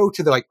is, if you go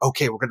to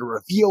okay, we're going to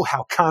reveal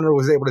how Connor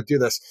was able to do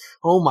this.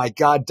 Oh my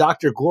God,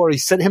 Dr. Glory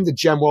sent him to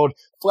Gemworld.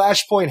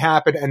 Flashpoint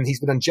happened, and he's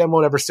been on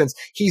Gemworld ever since.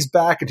 He's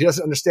back, and he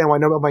doesn't understand why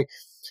nobody. I'm like,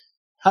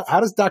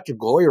 how does Dr.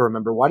 Gloria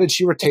remember? Why did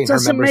she retain her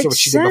memories of what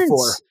she did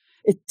before?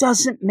 It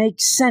doesn't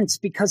make sense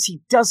because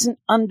he doesn't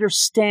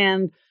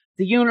understand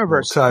the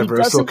universe. He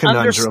doesn't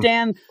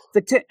understand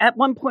at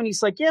one point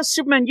he's like, yeah,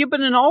 Superman, you've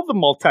been in all the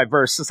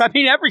multiverses. I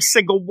mean, every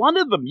single one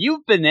of them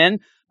you've been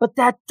in. But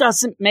that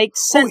doesn't make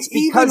sense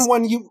because even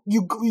when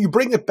you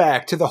bring it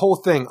back to the whole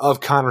thing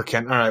of Connor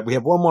Kent. All right, we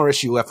have one more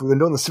issue left. We've been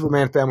doing the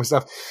Superman family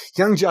stuff.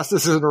 Young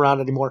Justice isn't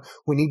around anymore.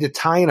 We need to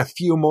tie in a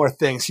few more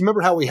things. You remember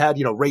how we had,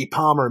 Ray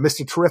Palmer and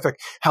Mr. Terrific,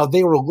 how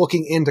they were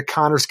looking into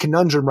Connor's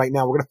conundrum right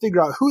now. We're going to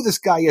figure out who this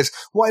guy is.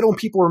 Why don't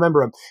people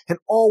remember him? And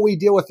all we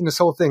deal with in this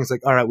whole thing is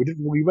like, all right,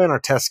 we ran our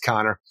test,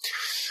 Connor.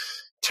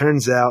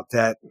 Turns out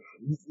that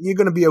you're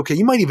going to be okay.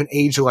 You might even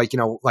age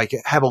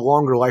have a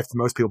longer life than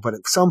most people, but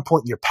at some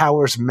point your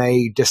powers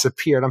may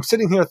disappear. And I'm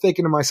sitting here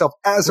thinking to myself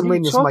as I'm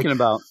reading this, what are you talking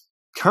about?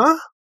 Huh?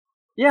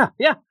 Yeah.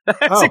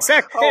 That's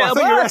exactly. Oh, I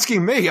thought you were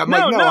asking me. I'm no,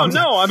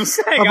 I'm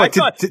saying I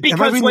thought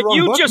because what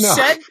you just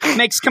said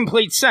makes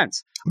complete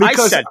sense.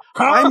 Because I said,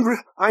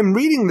 I'm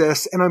reading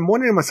this and I'm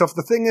wondering to myself,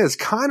 the thing is,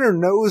 Connor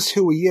knows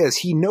who he is.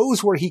 He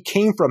knows where he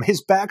came from,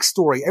 his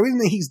backstory, everything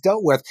that he's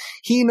dealt with,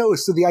 he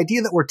knows. So the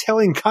idea that we're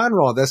telling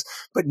Connor all this,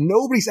 but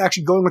nobody's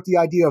actually going with the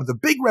idea of the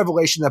big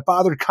revelation that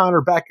bothered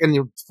Connor back in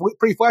the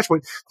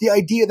pre-Flashpoint, the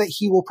idea that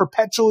he will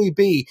perpetually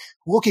be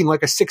looking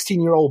like a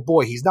 16-year-old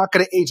boy. He's not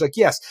going to age. Like,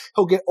 yes,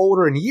 he'll get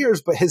older in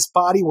years, but his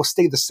body will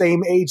stay the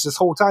same age this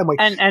whole time. Like,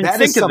 and that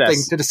is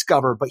something to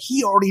discover. But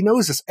he already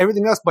knows this.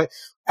 Everything else, but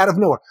out of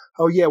nowhere.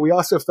 Oh, yeah, we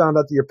also found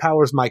out that your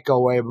powers might go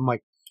away. I'm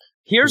like,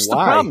 here's the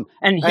problem.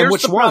 And here's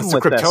which the problem ones, the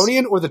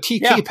Kryptonian or the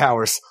TK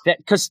powers?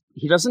 Because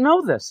he doesn't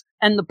know this.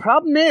 And the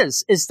problem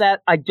is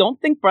that I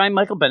don't think Brian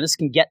Michael Bendis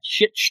can get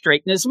shit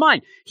straight in his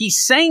mind. He's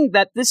saying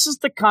that this is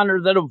the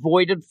Connor that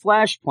avoided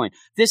Flashpoint.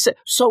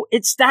 So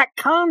it's that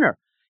Connor.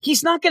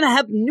 He's not going to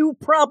have new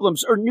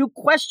problems or new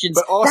questions.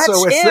 But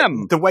also, that's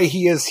him. The way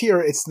he is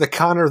here, it's the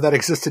Connor that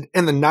existed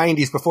in the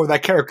 90s before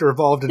that character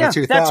evolved in the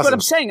 2000s. That's what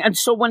I'm saying. And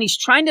so when he's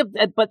trying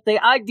to, but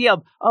the idea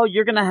of,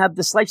 you're going to have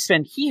this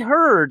lifespan, he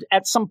heard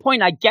at some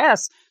point, I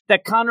guess,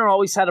 that Connor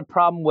always had a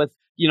problem with,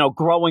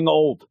 growing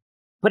old.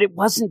 But it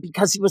wasn't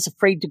because he was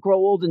afraid to grow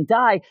old and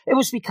die. It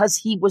was because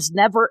he was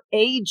never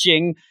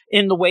aging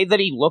in the way that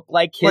he looked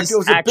like his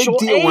actual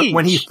age.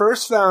 When he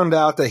first found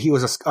out that he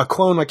was a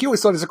clone, like he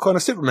always thought he was a clone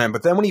of Superman,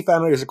 but then when he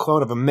found out he was a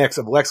clone of a mix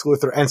of Lex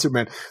Luthor and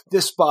Superman,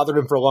 this bothered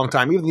him for a long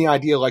time. Even the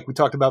idea, like we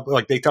talked about,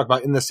 like they talked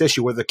about in this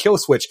issue, where the kill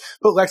switch,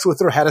 but Lex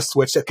Luthor had a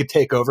switch that could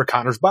take over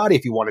Connor's body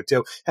if he wanted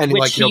to. And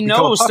which he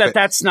knows that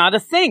that's not a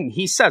thing.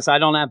 He says, I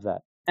don't have that.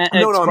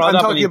 No, I'm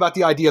talking about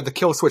the idea of the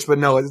kill switch, but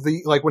no,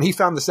 like when he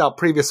found this out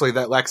previously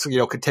that Lex,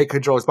 could take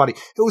control of his body,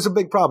 it was a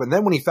big problem. And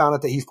then when he found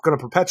out that he's going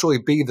to perpetually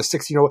be the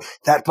 16-year-old,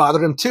 that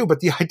bothered him too.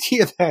 But the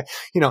idea that,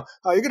 you're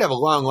going to have a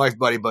long life,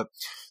 buddy, but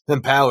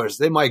them powers,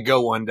 they might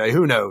go one day.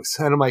 Who knows?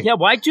 And I'm like, yeah,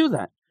 why do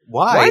that?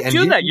 Why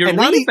do that? You're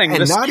leaving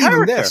this character.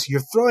 Even this,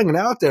 you're throwing it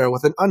out there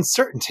with an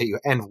uncertainty.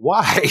 And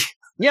why?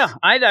 Yeah,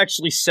 I'd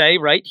actually say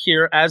right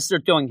here as they're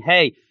doing,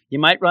 hey, you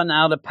might run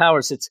out of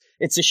powers.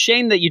 It's a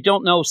shame that you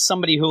don't know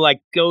somebody who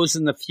goes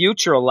in the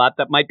future a lot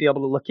that might be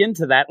able to look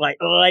into that, like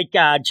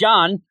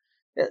John.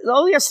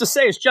 All he has to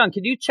say is, John,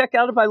 can you check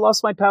out if I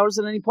lost my powers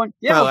at any point?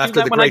 Yeah, I'll do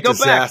that when I go back. After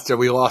the great disaster,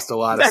 we lost a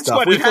lot of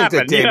stuff. We think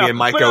that Damian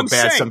might go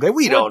bad someday.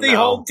 We don't know. The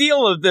whole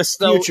deal of this,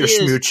 though, future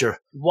smoocher.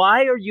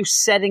 Why are you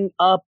setting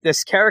up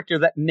this character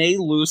that may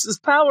lose his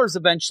powers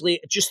eventually?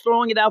 Just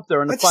throwing it out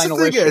there in the final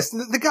issue.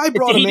 The guy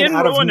brought him in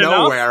out of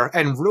nowhere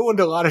and ruined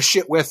a lot of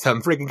shit with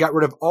him. Freaking got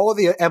rid of all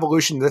the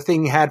evolution the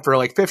thing he had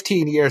for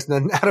 15 years,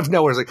 and then out of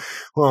nowhere, it's like,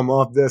 well, I'm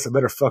off this. I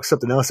better fuck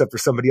something else up for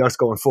somebody else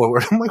going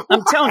forward. I'm like, why?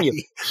 I'm telling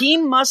you, he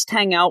must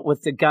hang out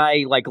with the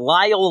guy like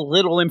Lyle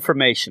Little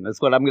Information is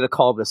what I'm going to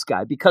call this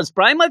guy, because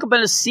Brian Michael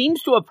Bendis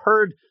seems to have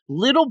heard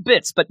little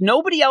bits, but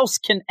nobody else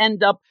can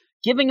end up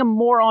giving him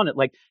more on it.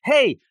 Like,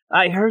 hey,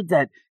 I heard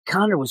that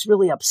Connor was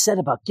really upset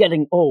about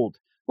getting old.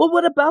 Well,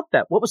 what about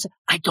that? What was it?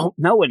 I don't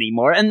know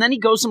anymore. And then he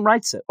goes and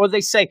writes it. Or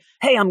they say,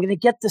 hey, I'm going to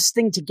get this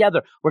thing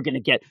together. We're going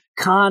to get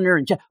Connor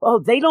and Jeff. Oh,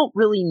 they don't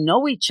really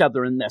know each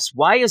other in this.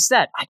 Why is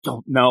that? I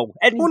don't know.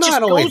 And he just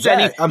goes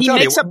and he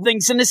makes up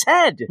things in his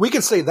head. We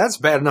can say that's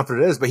bad enough as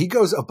it is, but he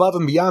goes above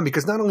and beyond,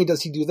 because not only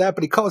does he do that,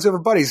 but he calls over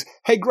buddies.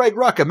 Hey, Greg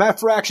Rucka, Matt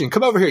Fraction,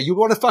 come over here. You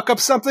want to fuck up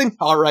something?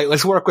 All right,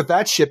 let's work with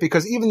that shit,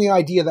 because even the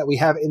idea that we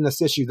have in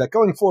this issue that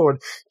going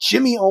forward,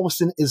 Jimmy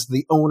Olsen is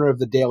the owner of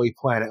the Daily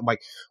Planet. I'm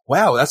like,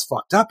 wow, that's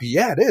fucked up.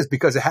 Yeah, it is,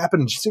 because it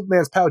happened in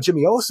Superman's pal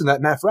Jimmy Olsen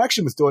that Matt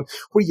Fraction was doing,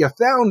 where you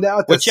found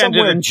out that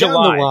somewhere down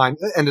the line,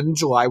 ended in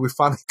July, we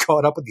finally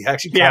caught up with the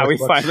action. Yeah, we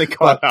finally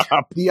caught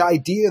up. The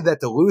idea that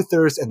the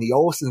Luthors and the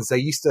Olsens, they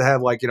used to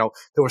have there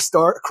were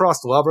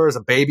star-crossed lovers,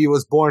 a baby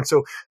was born.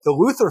 So the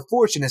Luthor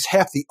fortune is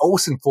half the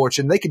Olsen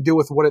fortune. They can do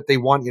with what they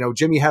want.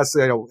 Jimmy has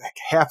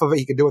half of it.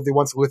 He can do what he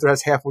wants. Luthor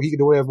has half of it. He can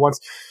do whatever he wants.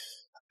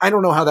 I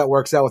don't know how that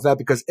works out with that,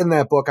 because in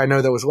that book, I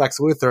know there was Lex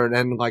Luthor,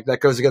 and that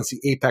goes against the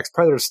Apex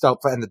Predator stuff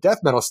and the death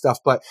metal stuff,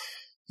 but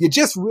you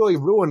just really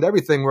ruined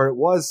everything where it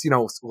was,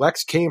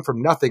 Lex came from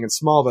nothing in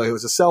Smallville. He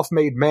was a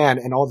self-made man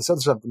and all this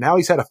other stuff. Now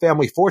he's had a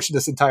family fortune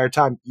this entire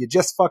time. You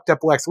just fucked up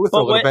Lex Luthor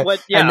a little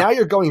bit. And now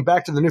you're going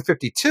back to the New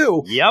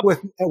 52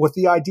 with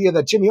the idea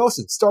that Jimmy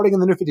Olsen, starting in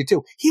the New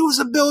 52, he was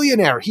a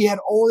billionaire. He had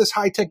all this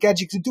high-tech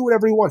gadget. He could do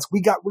whatever he wants.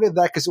 We got rid of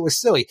that because it was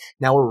silly.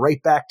 Now we're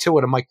right back to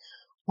it. I'm like,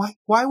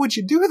 why would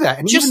you do that?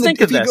 And just even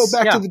if you go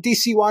back to the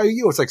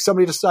DCYU, it's like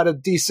somebody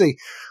decided DC,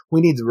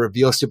 we need to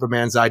reveal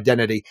Superman's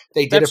identity.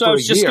 They did it for a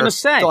year.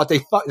 Thought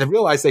they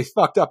realized they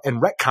fucked up and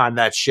retconned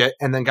that shit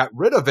and then got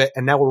rid of it.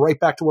 And now we're right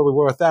back to where we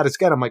were with that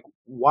again. I'm like,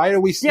 why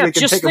are we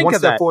taking one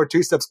step forward,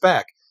 two steps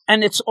back?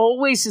 And it's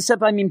always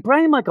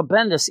Brian Michael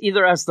Bendis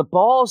either has the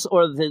balls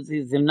or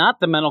the not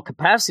the mental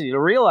capacity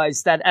to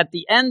realize that at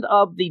the end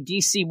of the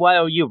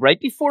DCYOU, right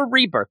before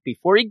Rebirth,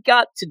 before he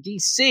got to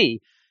DC,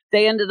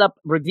 they ended up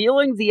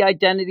revealing the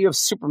identity of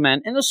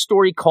Superman in a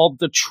story called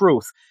The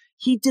Truth.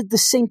 He did the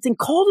same thing,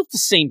 called it the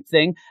same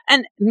thing,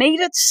 and made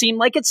it seem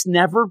like it's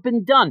never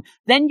been done.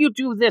 Then you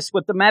do this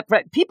with the Matt.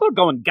 People are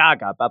going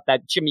gaga about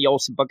that Jimmy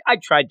Olsen book. I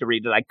tried to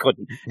read it. I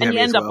couldn't. And you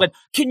end up with,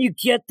 can you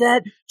get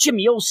that?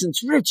 Jimmy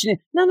Olsen's rich.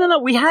 No.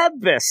 We had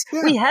this.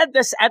 Yeah. We had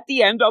this at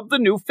the end of the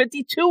New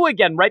 52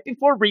 again, right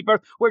before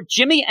Rebirth, where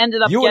Jimmy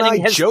ended up getting his family.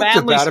 You and I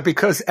joked about it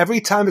because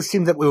every time it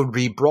seemed that it would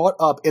be brought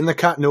up in the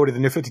continuity of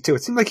the New 52,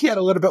 it seemed like he had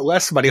a little bit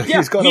less money. Like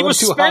he was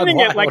spending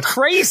it like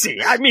crazy.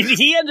 I mean,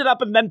 he ended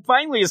up, and then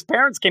finally his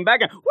parents came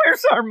back and,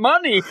 where's our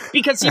money?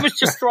 Because he was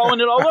just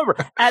throwing it all over.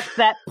 At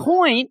that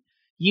point,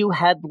 you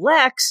had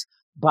Lex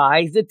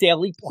buy the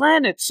Daily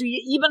Planet. So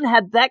you even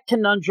had that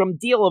conundrum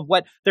deal of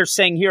what they're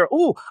saying here.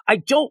 Oh, I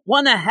don't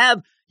want to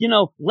have,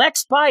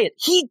 Lex buy it.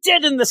 He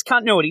did in this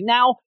continuity.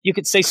 Now you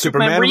could say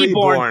Superman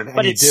Reborn,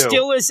 but it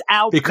still is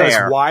out there.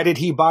 Because why did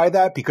he buy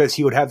that? Because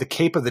he would have the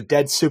cape of the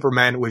dead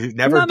Superman, which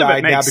never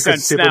died now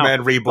because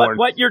Superman Reborn. But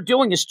what you're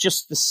doing is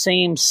just the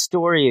same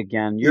story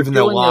again. Even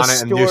though Lana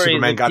and New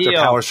Superman got their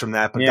powers from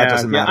that, but that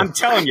doesn't matter. I'm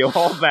telling you,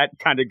 all that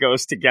kind of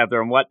goes together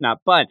and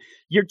whatnot. But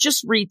you're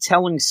just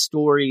retelling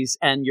stories,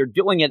 and you're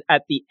doing it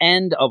at the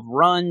end of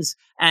runs.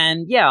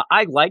 And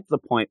I like the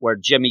point where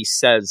Jimmy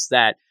says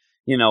that,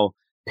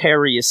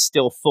 Perry is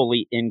still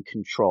fully in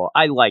control.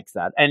 I like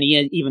that. And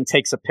he even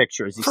takes a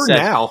picture. As he says,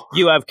 now,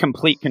 you have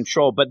complete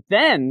control. But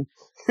then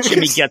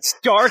Jimmy gets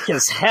dark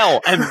as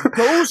hell and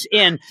goes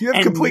in. You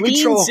have complete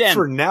control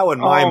for now in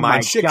my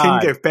mind. Shit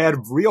can get bad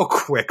real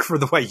quick for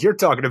the way you're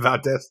talking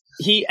about this.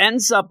 He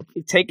ends up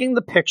taking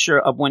the picture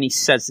of when he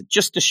says it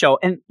just to show.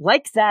 And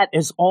like that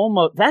is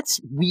almost,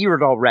 that's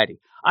weird already.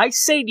 I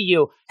say to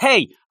you,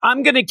 hey,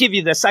 I'm going to give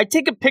you this. I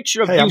take a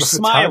picture of you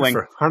smiling.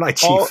 Aren't I,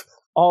 Chief?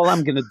 All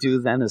I'm going to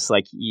do then is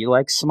like, you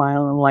like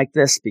smiling like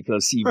this?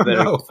 Because you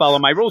better follow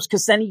my rules.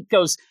 Because then he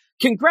goes,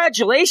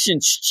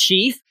 congratulations,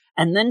 Chief.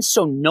 And then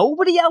so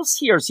nobody else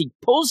hears, he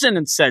pulls in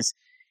and says,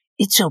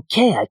 it's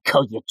okay, I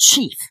call you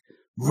Chief.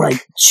 Right,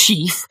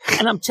 Chief?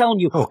 And I'm telling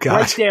you,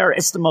 right there,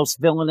 it's the most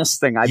villainous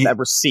thing I've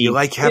ever seen. You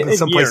like having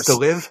someplace to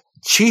live?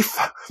 Chief?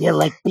 You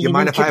like being You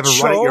mind if I have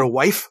a run at your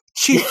wife?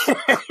 Chief?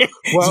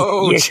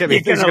 Whoa, Jimmy,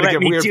 you're going to let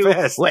me do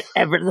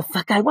whatever the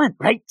fuck I want,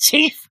 right,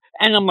 Chief?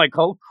 And I'm like,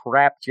 oh,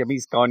 crap,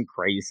 Jimmy's gone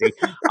crazy.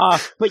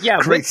 But yeah,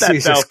 Great with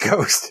that, though,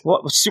 Ghost.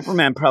 Well,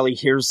 Superman probably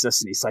hears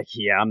this and he's like,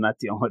 yeah, I'm not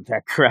dealing with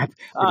that crap.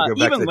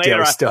 Even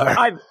later,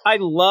 I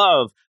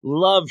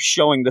love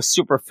showing the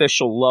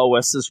superficial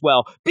Lois as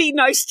well. Be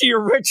nice to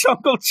your rich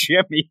Uncle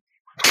Jimmy.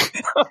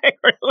 Like,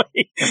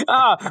 really?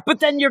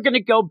 But then you're going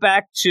to go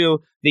back to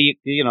the,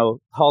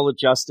 Hall of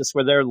Justice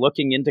where they're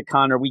looking into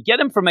Connor. We get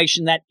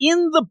information that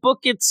in the book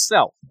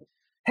itself,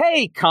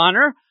 hey,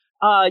 Connor,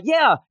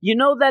 yeah, you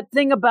know that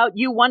thing about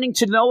you wanting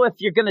to know if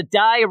you're going to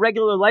die a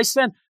regular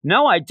lifespan?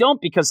 No, I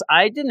don't, because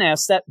I didn't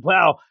ask that.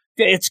 Well,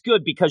 it's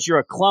good because you're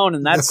a clone,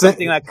 and that's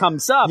something that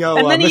comes up.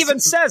 And then he even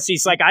says,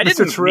 he's like, I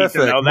didn't need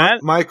to know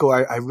that. Michael,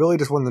 I really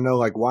just wanted to know,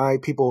 like, why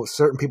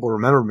certain people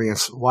remember me and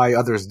why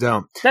others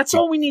don't. That's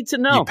all we need to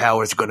know. Your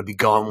powers are going to be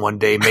gone one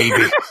day, maybe.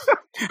 Where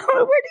do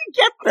you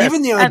get this?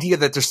 Even the idea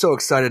that they're so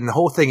excited, and the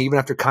whole thing, even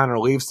after Connor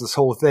leaves, this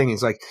whole thing,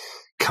 he's like,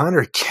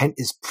 Connor Kent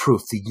is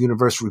proof the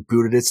universe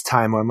rebooted its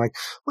time. I'm like,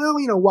 well,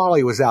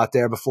 Wally was out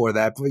there before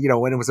that, but,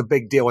 when it was a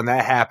big deal when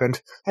that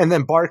happened. And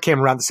then Bart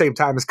came around the same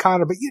time as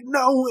Connor, but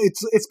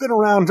it's been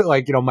around,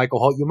 like, Michael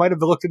Holt, you might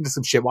have looked into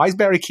some shit. Why is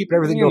Barry keeping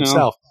everything to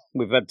himself?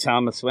 We've had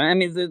Thomas. I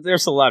mean,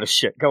 there's a lot of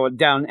shit going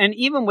down. And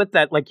even with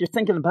that, like, you're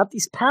thinking about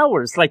these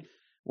powers, like,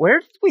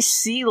 where did we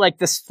see, like,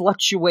 this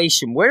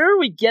fluctuation? Where are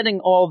we getting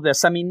all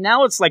this? I mean,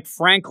 now it's like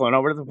Franklin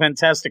over the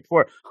Fantastic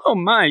Four. Oh,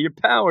 my, your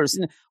powers.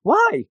 And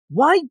why?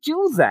 Why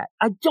do that?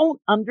 I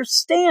don't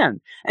understand.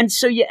 And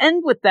so you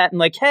end with that and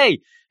like, hey,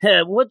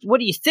 what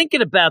are you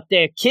thinking about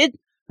there, kid?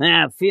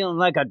 I'm feeling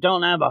like I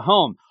don't have a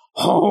home.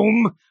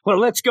 Home? Well,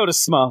 let's go to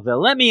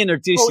Smallville. Let me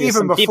introduce you to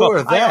some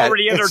people I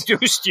already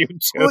introduced you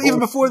to. Well, even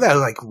before that,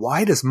 like,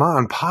 why does Ma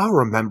and Pa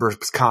remember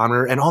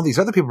Connor and all these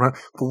other people remember?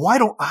 But why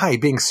don't I,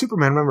 being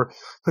Superman, remember?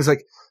 It's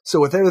like, so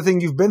with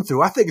everything you've been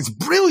through, I think it's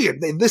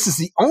brilliant. This is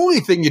the only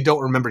thing you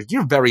don't remember.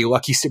 You're very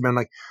lucky, Superman.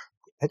 Like,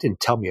 that didn't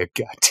tell me a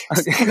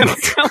goddamn. I'm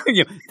telling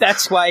you,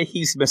 that's why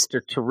he's Mr.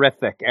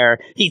 Terrific,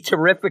 Eric. He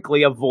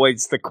terrifically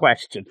avoids the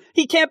question.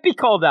 He can't be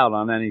called out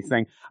on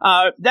anything.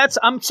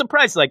 I'm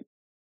surprised, like,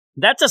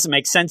 that doesn't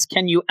make sense.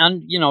 Can you,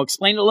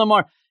 explain it a little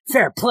more?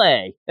 Fair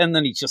play. And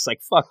then he's just like,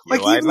 fuck you.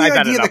 Like, even the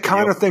idea that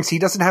Connor thinks he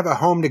doesn't have a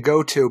home to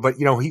go to, but,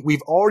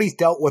 we've already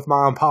dealt with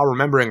Ma and Pa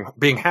remembering,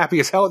 being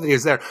happy as hell that he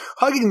is there,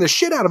 hugging the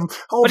shit out of him.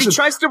 But he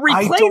tries to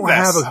replay this. I don't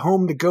have a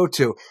home to go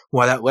to.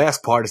 Well, that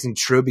last part isn't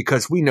true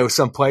because we know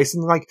someplace,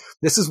 and, like,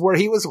 this is where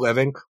he was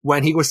living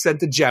when he was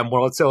sent to Gem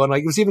World. So, and,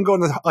 like, he was even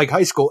going to, like,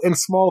 high school in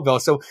Smallville.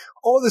 So,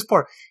 all this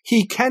part,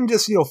 he can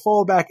just,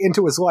 fall back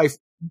into his life.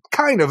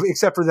 Kind of,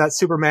 except for that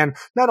Superman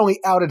not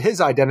only outed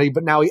his identity,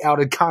 but now he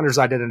outed Connor's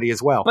identity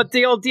as well. But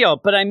the old deal.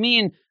 But I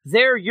mean,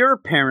 they're your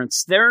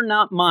parents. They're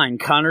not mine,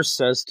 Connor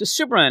says to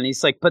Superman.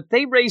 He's like, but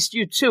they raised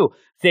you too.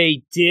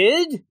 They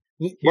did?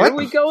 Here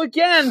we go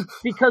again.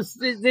 Because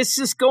this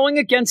is going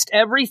against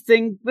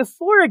everything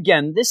before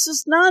again. This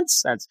is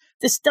nonsense.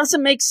 This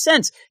doesn't make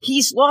sense.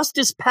 He's lost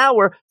his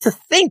power to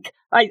think.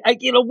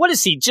 What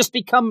is he? Just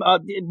become a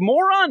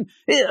moron?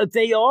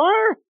 They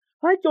are?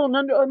 I don't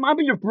understand. I'm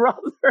your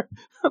brother.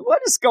 What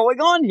is going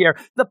on here?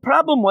 The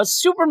problem was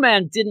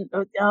Superman didn't.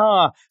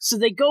 So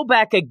they go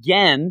back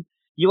again.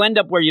 You end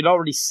up where you'd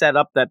already set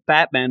up that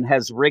Batman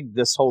has rigged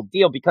this whole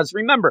deal. Because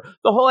remember,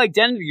 the whole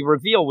identity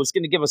reveal was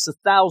going to give us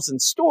 1,000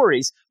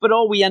 stories. But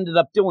all we ended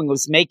up doing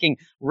was making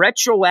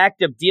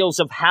retroactive deals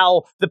of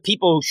how the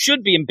people who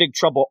should be in big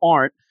trouble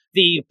aren't.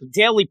 The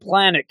Daily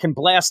Planet can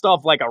blast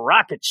off like a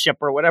rocket ship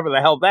or whatever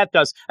the hell that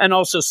does. And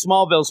also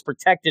Smallville's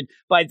protected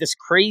by this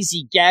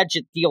crazy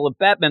gadget deal of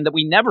Batman that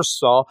we never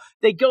saw.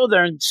 They go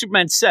there and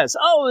Superman says,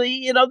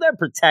 they're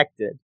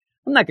protected.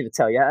 I'm not going to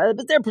tell you,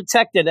 but they're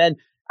protected. And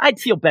I'd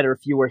feel better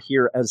if you were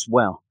here as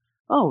well.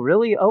 Oh,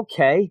 really?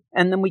 Okay.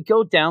 And then we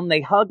go down,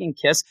 they hug and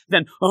kiss.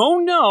 Then, oh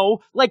no,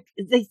 like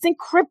they think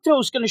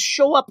Krypto's going to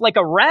show up like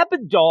a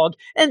rabid dog.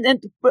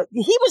 But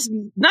he was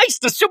nice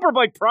to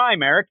Superboy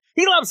Prime, Eric.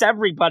 He loves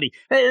everybody.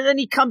 And then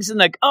he comes in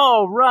like,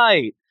 oh,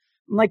 right.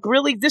 I'm like,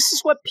 really? This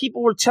is what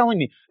people were telling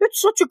me. It's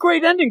such a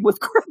great ending with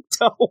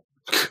Krypto.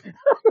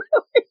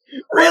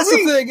 Well, that's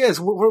the thing is,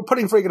 we're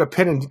putting freaking a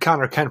pin in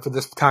Connor Kent for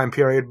this time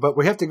period, but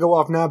we have to go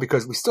off now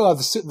because we still have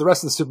the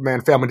rest of the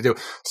Superman family to do.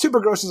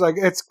 Supergirl is like,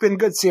 it's been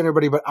good seeing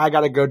everybody, but I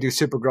gotta go do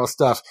Supergirl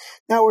stuff.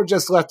 Now we're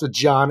just left with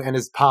John and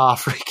his pa,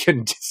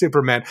 freaking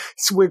Superman.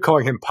 So we're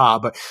calling him Pa,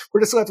 but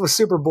we're just left with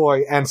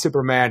Superboy and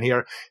Superman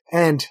here,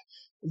 and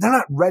they're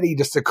not ready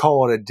just to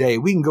call it a day.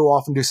 We can go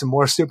off and do some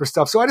more super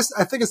stuff. So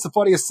I think it's the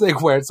funniest thing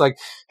where it's like,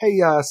 hey,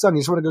 son,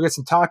 you just want to go get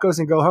some tacos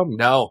and go home?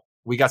 No.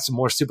 We got some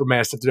more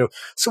Superman stuff to do.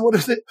 So what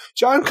if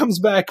John comes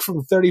back from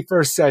the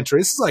 31st century?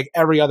 This is like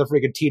every other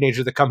freaking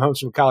teenager that comes home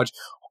from college.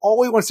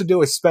 All he wants to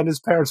do is spend his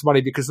parents'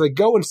 money because they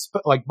go and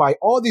buy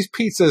all these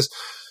pizzas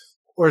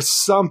or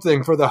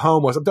something for the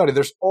homeless. I'm telling you,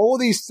 there's all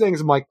these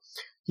things. I'm like,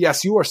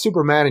 yes, you are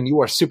Superman and you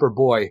are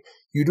Superboy.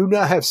 You do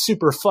not have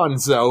super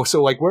funds though.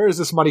 So where is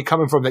this money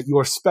coming from that you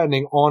are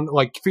spending on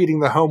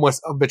feeding the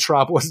homeless of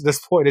Metropolis at this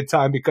point in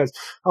time? Because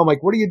I'm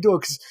like, what are you doing?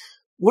 Because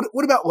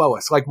What about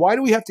Lois? Why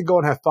do we have to go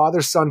and have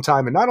father-son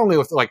time? And not only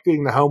with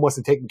feeding the homeless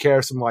and taking care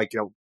of some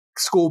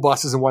school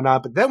buses and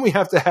whatnot, but then we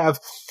have to have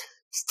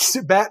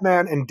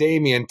Batman and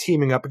Damian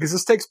teaming up because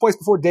this takes place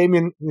before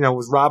Damian,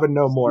 was Robin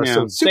no more. Yeah,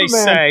 so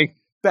Superman,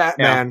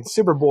 Batman,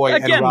 Superboy,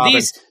 again, and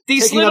Robin.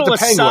 These little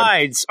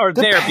asides are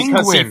there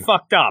because he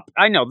fucked up.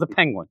 I know, the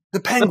Penguin.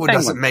 The Penguin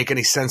doesn't make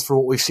any sense for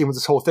what we've seen with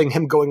this whole thing,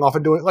 him going off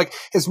and doing it.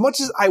 As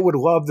much as I would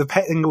love the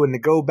Penguin to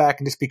go back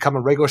and just become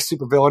a regular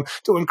supervillain,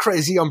 doing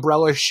crazy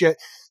umbrella shit,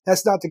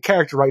 that's not the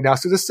character right now.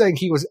 So just saying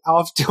he was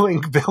off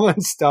doing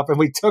villain stuff and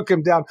we took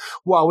him down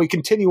while we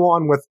continue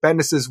on with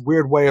Bendis's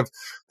weird way of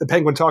the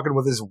Penguin talking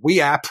with his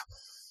weap.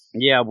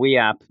 Yeah,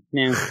 weap.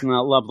 Yeah,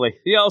 not lovely.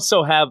 We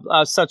also have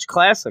such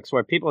classics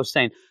where people are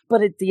saying,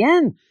 but at the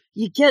end,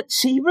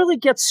 he really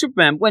gets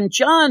Superman. When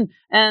John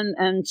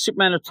and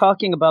Superman are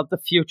talking about the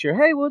future,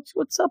 hey,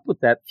 what's up with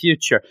that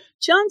future?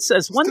 John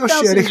says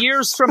 1,000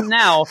 years from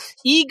now,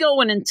 ego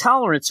and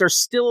intolerance are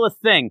still a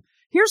thing.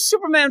 Here's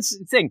Superman's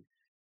thing.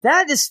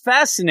 That is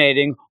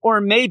fascinating or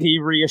maybe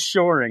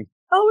reassuring.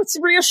 Oh, it's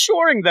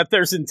reassuring that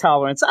there's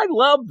intolerance. I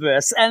love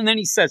this. And then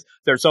he says,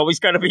 there's always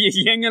got to be a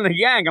yin and a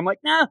yang. I'm like,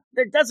 nah,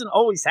 there doesn't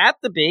always have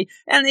to be.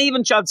 And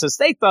even John says,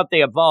 they thought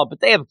they evolved,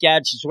 but they have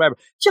gadgets or whatever.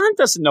 John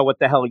doesn't know what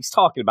the hell he's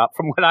talking about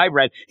from what I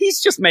read.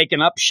 He's just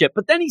making up shit.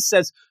 But then he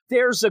says,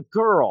 there's a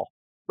girl.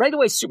 Right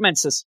away, Superman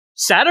says,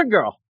 Saturn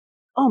girl.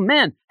 Oh,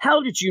 man,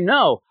 how did you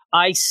know?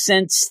 I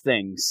sense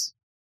things.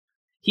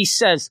 He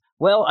says,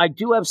 well, I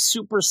do have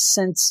super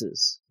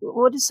senses.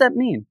 What does that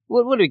mean?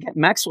 What do we get?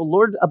 Maxwell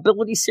Lord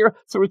abilities here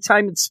through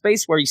time and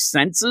space where he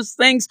senses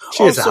things?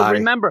 Also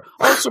remember,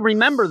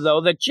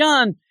 though, that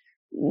John,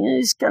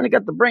 he's kind of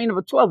got the brain of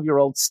a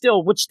 12-year-old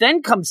still, which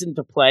then comes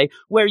into play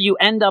where you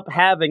end up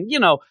having,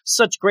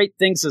 such great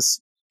things as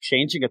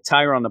changing a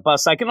tire on the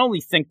bus. I can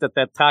only think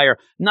that tire,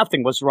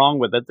 nothing was wrong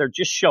with it. They're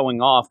just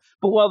showing off.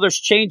 But while there's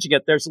changing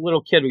it, there's a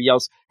little kid who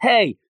yells,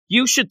 hey,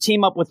 you should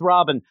team up with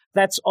Robin.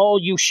 That's all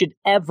you should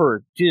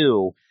ever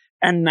do.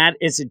 And that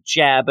is a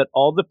jab at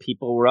all the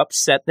people who were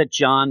upset that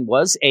John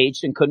was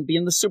aged and couldn't be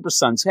in the Super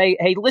Sons.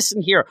 Hey,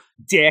 listen here,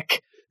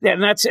 dick.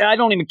 And I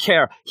don't even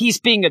care. He's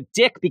being a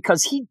dick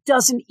because he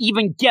doesn't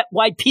even get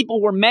why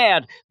people were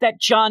mad that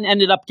John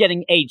ended up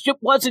getting aged. It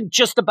wasn't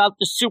just about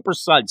the Super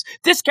Sons.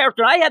 This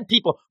character, I had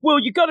people, well,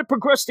 you got to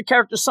progress the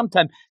character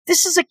sometime.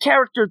 This is a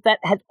character that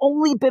had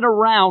only been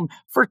around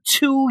for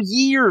 2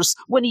 years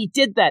when he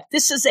did that.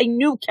 This is a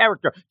new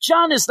character.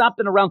 John has not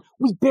been around.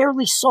 We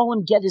barely saw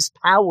him get his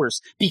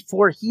powers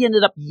before he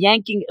ended up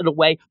yanking it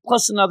away,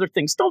 plus and other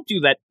things. Don't do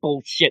that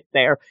bullshit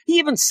there. He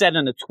even said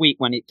in a tweet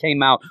when it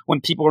came out,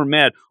 when people were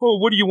mad, oh,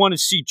 what do you want to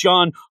see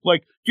John,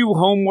 do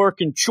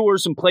homework and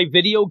chores and play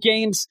video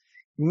games?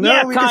 No,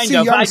 yeah, we kind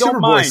of. I don't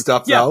mind.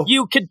 Stuff, though.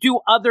 You could do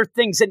other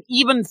things, and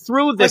even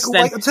through this,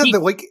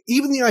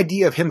 even the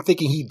idea of him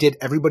thinking he did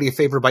everybody a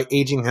favor by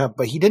aging him,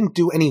 but he didn't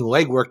do any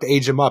legwork to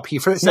age him up. He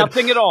said,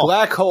 nothing at all.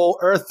 Black hole,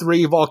 Earth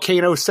 3,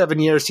 volcano, 7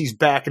 years. He's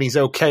back and he's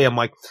okay. I'm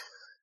like,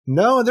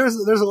 no, there's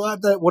a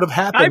lot that would have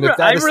happened if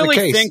that is the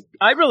case.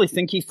 I really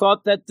think he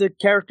thought that the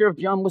character of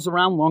John was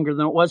around longer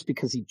than it was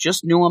because he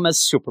just knew him as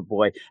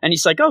Superboy. And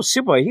he's like, oh,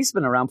 Superboy, he's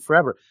been around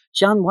forever.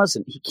 John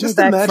wasn't. He came just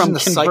back imagine from the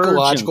Convergence.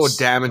 Psychological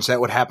damage that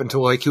would happen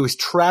to he was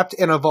trapped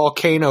in a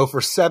volcano for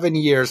 7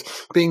 years,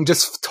 being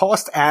just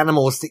tossed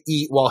animals to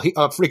eat while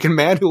a freaking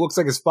man who looks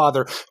like his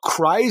father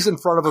cries in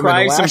front of him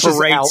and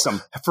lashes out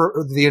him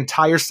for the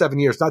entire 7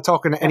 years. Not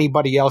talking to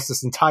anybody else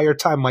this entire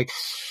time. Like,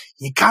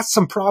 you got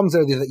some problems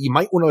there that you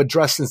might want to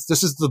address since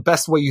this is the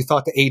best way you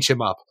thought to age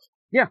him up.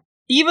 Yeah.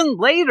 Even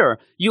later,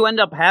 you end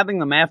up having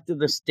them after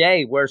this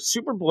day where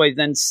Superboy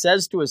then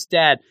says to his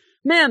dad,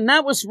 man,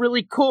 that was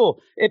really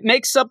cool. It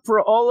makes up for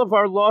all of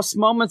our lost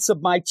moments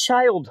of my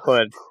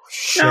childhood.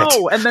 Shit.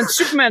 No, and then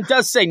Superman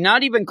does say,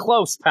 not even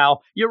close,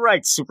 pal. You're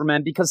right,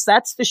 Superman, because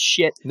that's the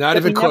shit. Not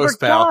even close,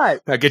 pal.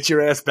 Now get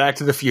your ass back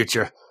to the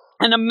future.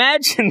 And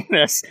imagine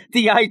this,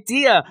 the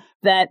idea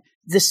that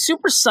the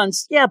Super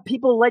Sons, yeah,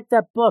 people like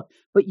that book,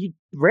 but you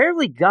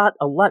rarely got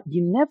a lot.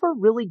 You never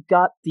really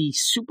got the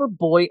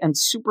Superboy and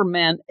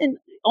Superman, and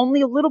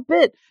only a little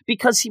bit,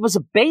 because he was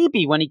a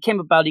baby when he came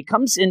about. He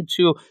comes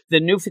into the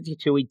New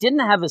 52. He didn't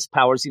have his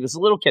powers. He was a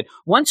little kid.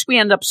 Once we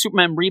end up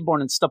Superman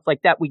Reborn and stuff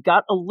like that, we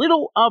got a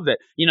little of it.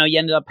 You know, you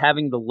ended up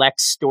having the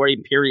Lex story,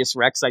 Imperious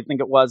Rex, I think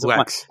it was.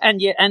 Lex.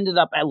 And you ended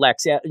up at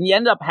Lex, yeah. And you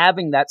ended up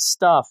having that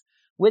stuff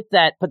with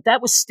that, but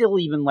that was still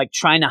even like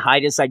trying to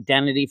hide his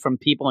identity from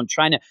people and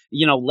trying to,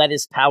 you know, let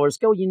his powers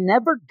go. You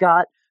never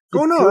got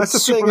that's the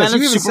Superman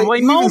thing. You even say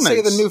the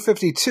moments. New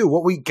 52.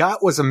 What we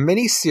got was a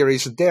mini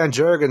series with Dan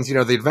Jurgens, you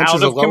know, the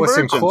Adventures of Lois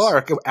and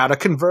Clark out of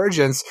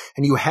Convergence,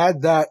 and you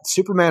had that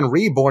Superman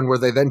Reborn where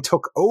they then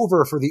took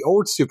over for the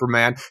old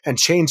Superman and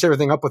changed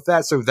everything up with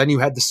that. So then you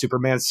had the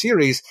Superman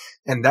series,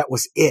 and that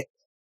was it.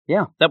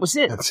 Yeah, that was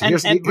it.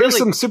 Here's really,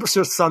 some Super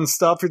Son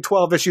stuff, your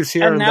 12 issues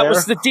here and there. And that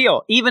was the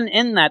deal. Even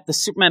in that, the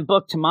Superman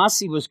book,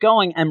 Tomasi was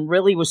going and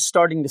really was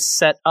starting to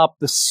set up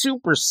the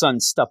Super Son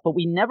stuff, but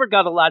we never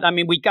got a lot. I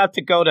mean, we got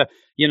to go to,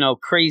 you know,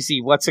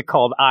 crazy, what's it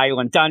called,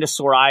 Island,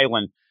 Dinosaur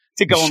Island,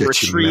 to go and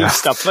retrieve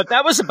stuff. But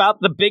that was about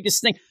the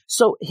biggest thing.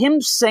 So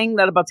him saying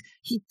that about,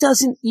 he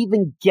doesn't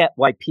even get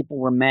why people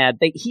were mad.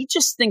 He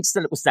just thinks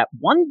that it was that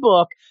one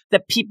book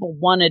that people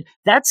wanted.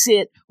 That's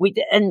it.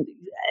 And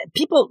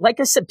people, like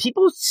I said,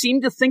 people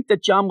seem to think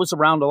that John was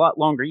around a lot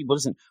longer. He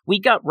wasn't. We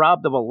got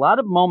robbed of a lot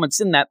of moments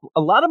in that,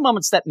 a lot of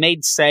moments that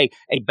made, say,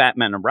 a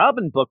Batman and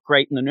Robin book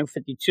great in the New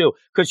 52,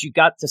 because you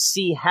got to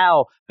see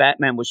how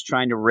Batman was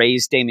trying to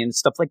raise Damian and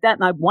stuff like that.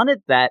 And I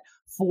wanted that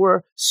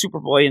for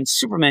Superboy and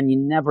Superman. You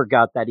never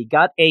got that. He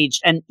got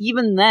aged. And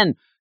even then,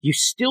 you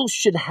still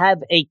should have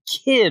a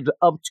kid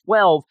of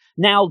 12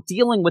 now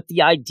dealing with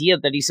the idea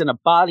that he's in a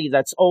body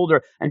that's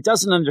older and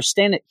doesn't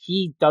understand it.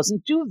 He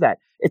doesn't do that.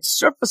 It's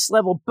surface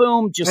level,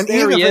 boom, just and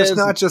there even he if is. It's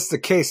not just the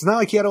case. It's not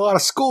like he had a lot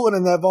of schooling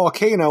in that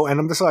volcano, and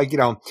I'm just like, you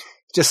know,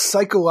 just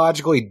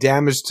psychologically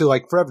damaged to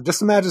like forever.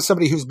 Just imagine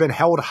somebody who's been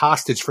held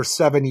hostage for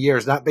 7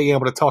 years, not being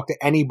able to talk to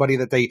anybody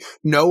that they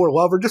know or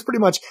love, or just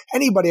pretty much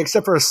anybody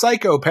except for a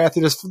psychopath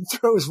who just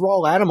throws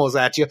raw animals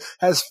at you,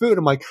 has food.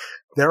 I'm like,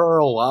 there are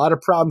a lot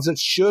of problems that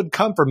should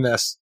come from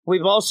this.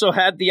 We've also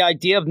had the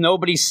idea of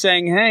nobody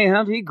saying, hey,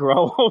 how'd he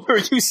grow older?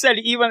 You said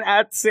even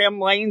at Sam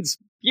Lane's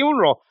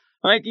funeral,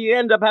 like you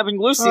end up having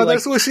Lucy. Oh,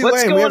 there's Lucy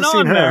what's Lane. going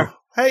on there?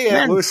 Hey,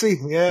 Aunt Lucy.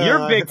 Yeah,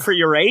 you're big for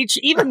your age.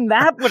 Even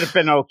that would have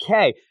been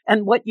okay.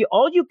 And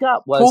all you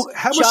got was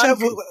how much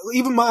have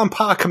even Ma and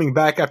Pa coming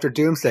back after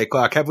Doomsday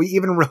Clock? Have we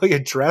even really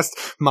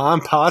addressed Ma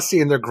and Pa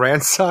seeing their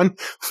grandson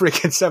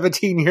freaking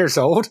 17 years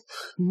old?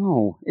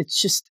 No, it's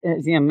just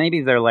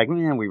maybe they're like,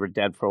 man, we were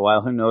dead for a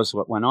while. Who knows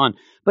what went on?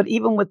 But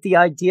even with the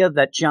idea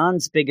that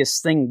John's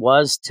biggest thing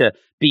was to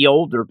be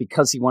older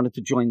because he wanted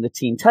to join the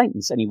Teen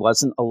Titans, and he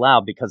wasn't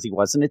allowed because he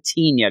wasn't a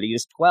teen yet. He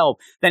was 12.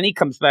 Then he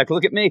comes back,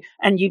 look at me,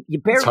 and you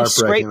barely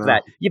scrape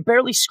that. You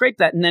barely scrape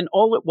that, and then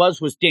all it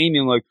was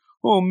Damian like,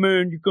 oh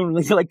man, you're going to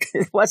leave. Like,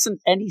 it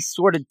wasn't any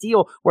sort of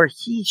deal where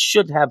he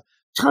should have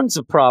tons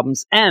of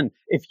problems. And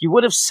if you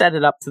would have set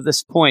it up to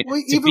this point,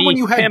 even when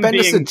you had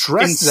Bendis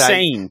address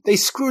that, they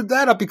screwed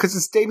that up because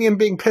it's Damian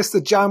being pissed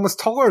that John was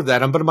taller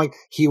than him. But I'm like,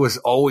 he was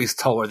always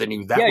taller than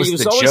you. That was he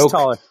was the always joke.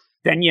 Taller.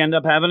 Then you end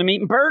up having him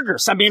eating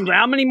burgers. I mean,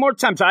 how many more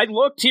times? I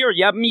looked here.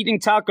 You have him eating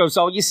tacos.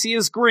 All you see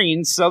is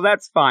greens, so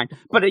that's fine.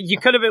 But you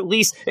could have at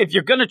least, if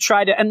you're going to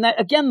try to, and that,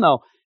 again, though,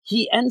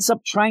 he ends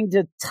up trying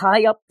to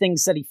tie up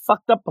things that he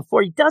fucked up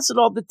before. He does it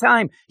all the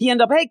time. He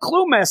end up, hey,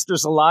 Clue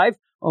Master's alive.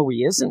 Oh,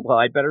 he isn't? Well,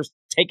 I better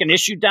take an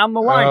issue down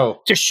the line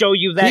to show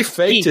you that he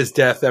faked his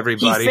death,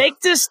 everybody. He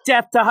faked his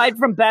death to hide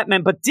from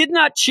Batman, but did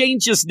not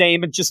change his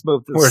name and just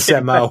moved to the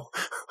Where's Mo?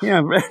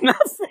 Yeah,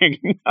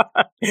 nothing.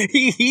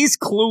 He's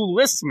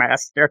Clueless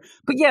Master.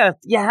 But yeah,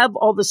 you have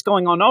all this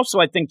going on.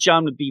 Also, I think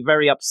John would be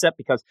very upset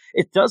because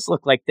it does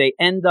look like they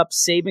end up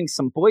saving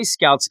some Boy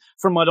Scouts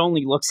from what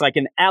only looks like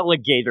an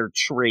alligator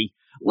tree.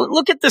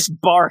 Look at this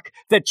bark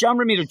that John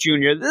Romita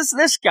Jr.,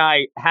 this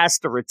guy has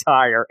to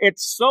retire.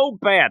 It's so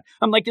bad.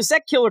 I'm like, is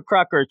that Killer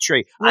Croc or a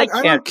tree? I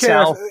can't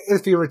tell.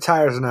 If he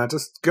retires or not.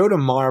 Just go to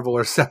Marvel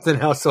or something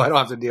else so I don't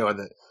have to deal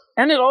with it.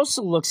 And it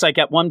also looks like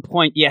at one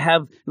point you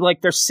have,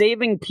 like, they're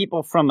saving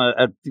people from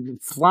a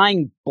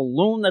flying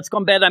balloon that's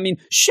gone bad. I mean,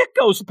 shit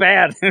goes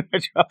bad.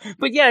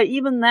 But yeah,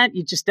 even that,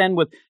 you just end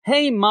with,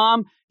 hey,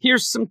 Mom,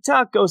 here's some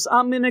tacos.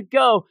 I'm going to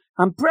go.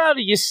 I'm proud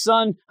of you,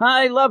 son.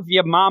 I love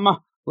you, Mama.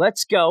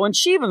 Let's go. And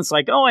Shivan's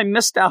like, oh, I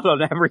missed out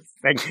on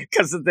everything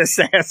because of this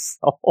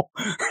asshole.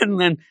 And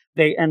then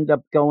they end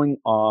up going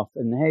off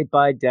and, hey,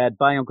 bye, Dad.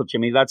 Bye, Uncle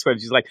Jimmy. That's what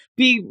she's like.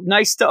 Be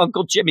nice to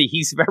Uncle Jimmy.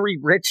 He's very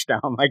rich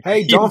now. I'm like,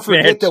 hey, don't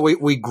forget that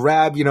we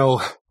grab,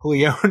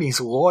 Leone's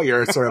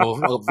lawyer, sort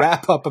of a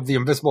wrap up of the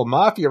Invisible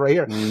Mafia right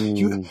here.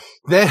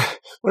 Then,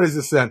 what is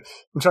this then?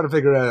 I'm trying to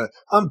figure it out.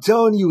 I'm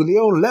telling you,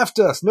 Leone left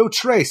us. No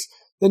trace.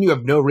 Then you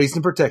have no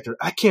reason to protect her.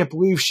 I can't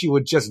believe she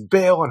would just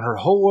bail on her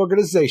whole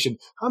organization.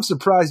 I'm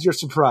surprised you're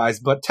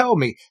surprised, but tell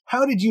me,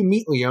 how did you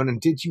meet Leone, and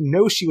did you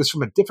know she was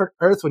from a different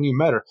Earth when you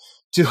met her?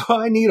 Do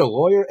I need a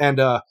lawyer? And,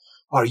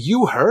 are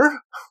you her?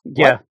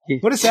 Yeah.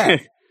 What is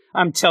that?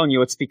 I'm telling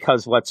you, it's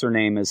because what's her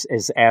name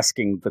is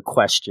asking the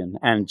question,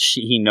 and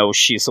he knows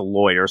she's a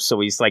lawyer, so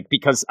he's like,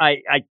 because I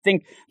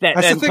think that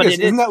that's the thing.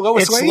 Isn't that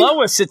Lois Lane? It's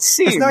Lois. It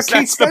seems it's not Kate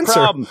that's Spencer. The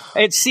problem.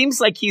 It seems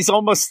like he's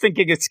almost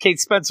thinking it's Kate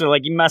Spencer,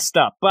 like he messed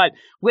up. But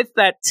with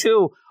that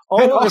too.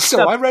 And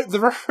also, I read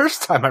the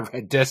first time I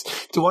read this.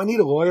 Do I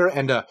need a lawyer?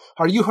 And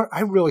are you?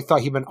 I really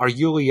thought he meant, "Are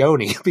you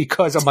Leone?"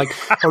 Because I'm like,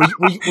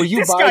 were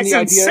you buying the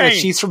idea that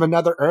she's from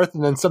another Earth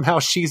and then somehow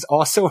she's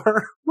also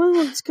her?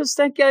 Well, it's because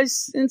that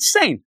guy's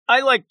insane. I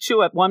like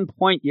too. At one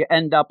point, you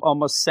end up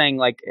almost saying,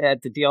 like,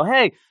 at the deal,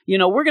 "Hey,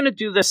 we're going to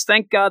do this.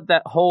 Thank God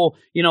that whole,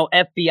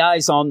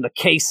 FBI's on the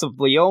case of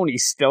Leone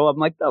still." I'm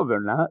like, no,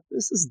 they're not.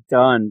 This is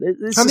done.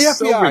 This and is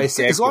the FBI,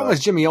 so as long as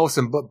Jimmy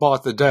Olsen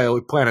bought the Daily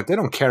Planet, they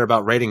don't care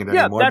about rating it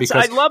anymore.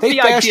 Because I love they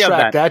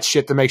fast-tracked that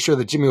shit to make sure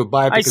that Jimmy would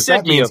buy it, because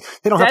that means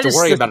they don't have to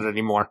worry about it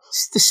anymore.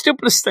 It's the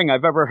stupidest thing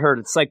I've ever heard.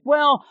 It's like,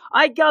 well,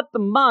 I got the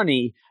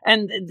money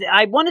and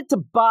I wanted to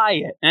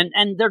buy it.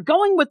 And they're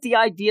going with the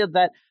idea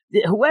that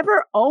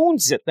whoever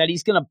owns it, that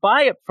he's going to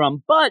buy it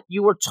from, but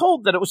you were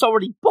told that it was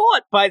already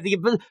bought by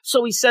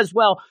so he says,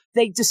 well,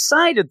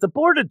 the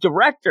board of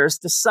directors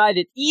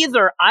decided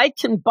either I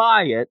can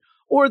buy it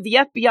or the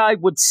FBI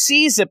would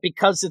seize it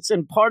because it's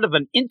in part of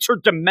an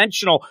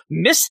interdimensional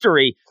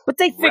mystery. But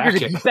they figured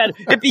it'd be better.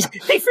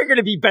 They figured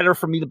it'd be better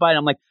for me to buy it.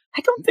 I'm like, I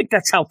don't think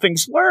that's how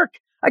things work.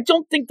 I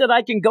don't think that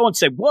I can go and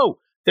say, whoa,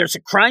 there's a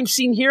crime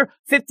scene here.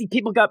 50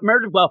 people got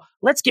murdered. Well,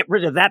 let's get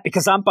rid of that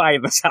because I'm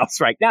buying this house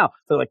right now.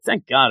 They're like,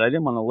 thank God I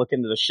didn't want to look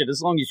into the shit.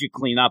 As long as you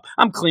clean up,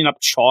 I'm cleaning up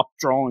chalk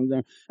drawing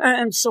there.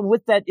 And so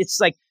with that,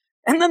 it's like,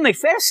 and then they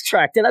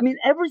fast-tracked it. I mean,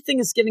 everything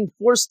is getting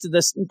forced to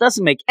this. It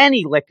doesn't make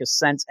any lick of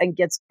sense and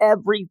gets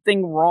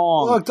everything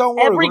wrong. Look, don't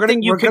worry.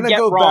 Everything we're going to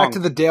go wrong. back to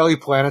the Daily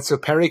Planet so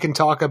Perry can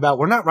talk about,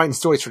 we're not writing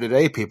stories for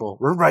today, people.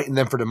 We're writing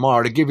them for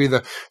tomorrow to give you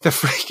the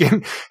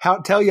freaking,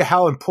 tell you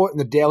how important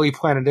the Daily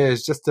Planet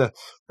is, just to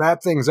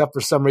wrap things up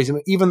for some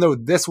reason, even though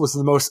this was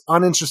the most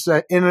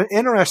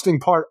interesting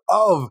part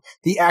of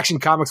the Action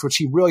Comics, which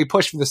he really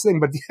pushed for this thing.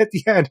 But at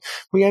the end,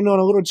 we end on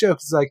a little joke.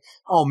 It's like,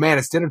 oh man,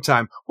 it's dinner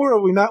time. Or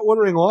are we not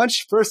ordering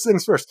lunch? First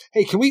things first.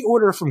 Hey, can we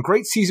order from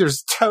Great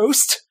Caesar's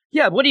Toast?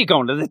 Yeah, what are you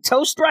going to, the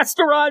Toast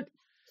restaurant?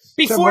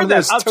 Before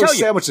that, I'll tell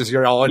you. Sandwiches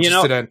you're all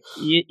interested in.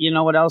 You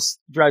know what else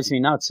drives me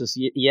nuts is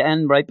you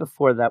end right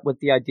before that with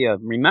the idea.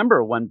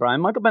 Remember when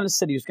Brian Michael Bendis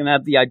said he was going to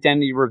have the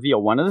identity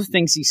reveal? One of the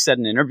things he said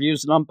in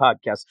interviews and on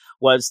podcasts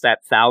was that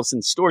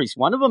 1,000 stories.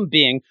 One of them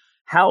being,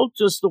 how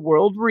does the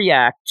world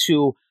react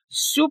to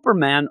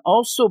Superman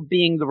also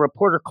being the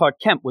reporter Clark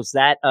Kent? Was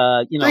that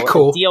a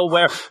deal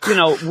where,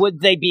 would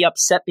they be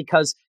upset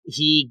because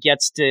he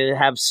gets to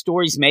have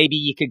stories? Maybe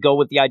you could go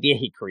with the idea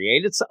he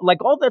created,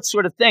 like all that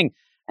sort of thing.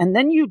 And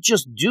then you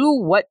just do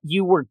what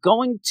you were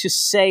going to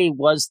say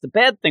was the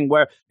bad thing,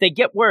 where they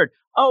get word,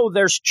 oh,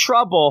 there's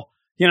trouble.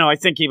 I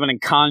think even in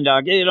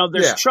Conduct,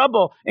 there's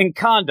trouble in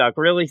Conduct.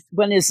 Really?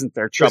 When isn't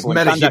there trouble in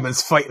Conduct?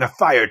 Metahumans fighting a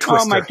fire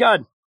twister. Oh, my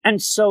God. And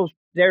so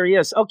there he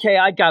is. Okay,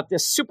 I got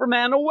this.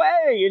 Superman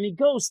away. And he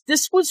goes,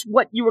 this was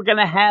what you were going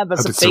to have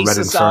as a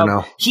basis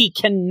of he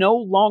can no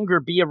longer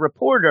be a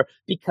reporter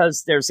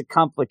because there's a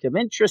conflict of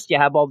interest. You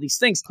have all these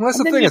things. Well, that's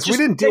the thing is, we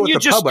didn't deal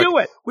with the public. Do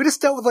it. We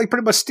just dealt with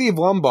pretty much Steve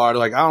Lombard.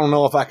 Like, I don't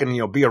know if I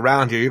can, be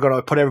around here. You're going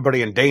to put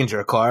everybody in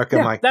danger, Clark.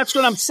 And that's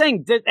what I'm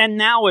saying. And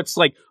now it's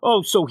like,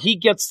 oh, so he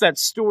gets that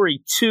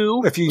story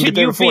too. If you can get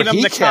there before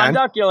he can.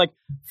 Conduct, you're like,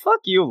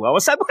 fuck you,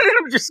 Lois. I wanted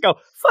him to just go,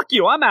 fuck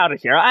you, I'm out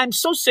of here. I'm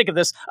so sick of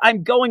this.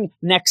 I'm going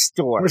next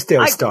door. Where's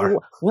Daily Star?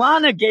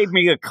 Lana gave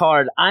me a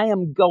card. I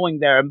am going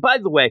there. And by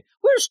the way,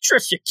 where's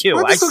Trisha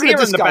Q? I see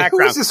her in the background.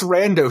 Who is this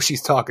rando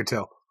she's talking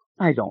to?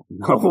 I don't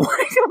know.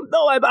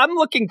 I'm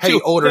looking to. Hey,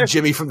 older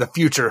Jimmy from the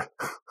future.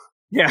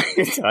 Yeah,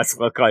 it does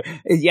look like.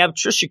 You have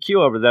Trisha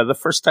Q over there. The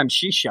first time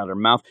she shut her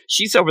mouth,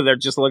 she's over there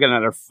just looking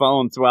at her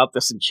phone throughout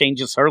this and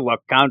changes her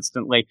look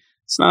constantly.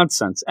 It's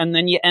nonsense. And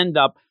then you end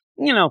up,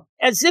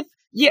 as if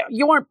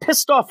you aren't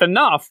pissed off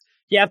enough.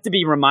 You have to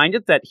be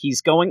reminded that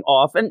he's going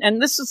off.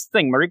 And this is the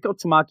thing. Mariko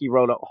Tamaki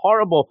wrote a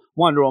horrible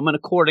Wonder Woman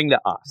according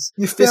to us.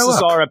 This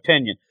is our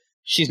opinion.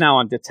 She's now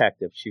on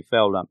Detective. She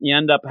failed up. You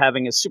end up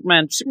having a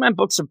Superman. Superman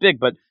books are big,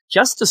 but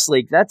Justice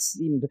League,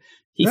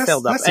 he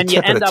failed up. And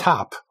you end up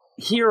top.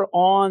 Here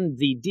on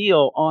the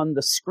deal on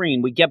the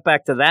screen. We get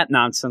back to that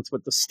nonsense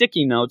with the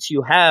sticky notes.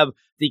 You have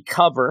the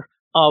cover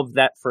of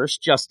that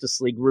first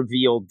Justice League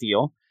reveal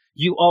deal.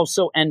 You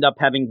also end up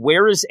having,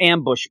 where is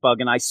Ambush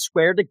Bug? And I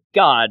swear to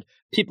God,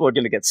 people are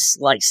going to get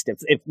sliced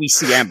if we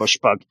see Ambush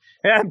Bug.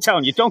 I'm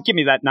telling you, don't give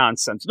me that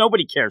nonsense.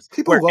 Nobody cares.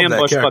 People love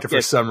Ambush that character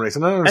for some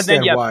reason. I don't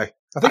understand why.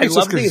 I think it's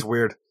just because it's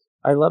weird.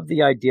 I love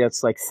the idea.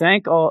 It's like,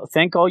 thank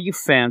all you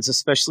fans,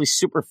 especially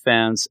super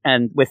fans,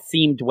 and with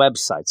themed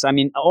websites. I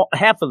mean,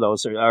 half of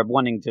those are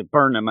wanting to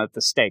burn him at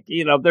the stake.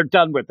 They're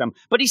done with them.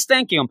 But he's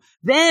thanking them.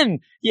 Then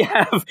you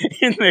have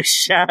in the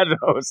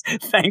shadows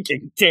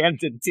thanking Dan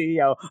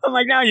DiDio. I'm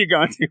like, now you're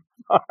going too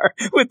far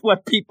with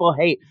what people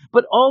hate.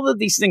 But all of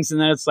these things,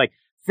 and then it's like,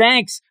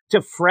 Thanks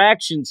to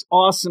Fraction's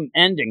awesome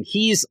ending.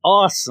 He's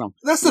awesome.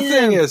 That's the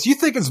thing is, you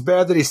think it's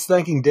bad that he's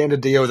thanking Dan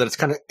DiDio, that it's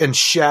kind of in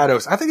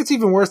shadows. I think it's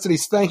even worse that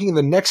he's thanking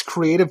the next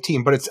creative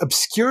team, but it's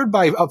obscured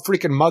by a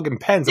freaking mug and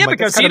pens. Yeah,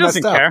 because he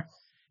doesn't care.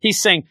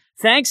 He's saying,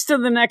 thanks to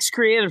the next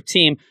creative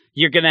team,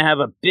 you're going to have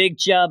a big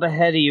job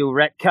ahead of you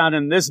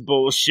retconning this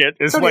bullshit,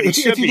 is what he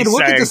should be saying. If you can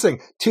look at this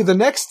thing, to the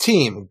next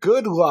team,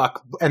 good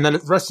luck, and then the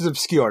rest is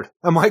obscured.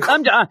 I'm like... I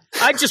want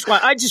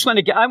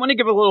to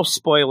give a little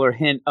spoiler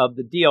hint of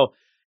the deal.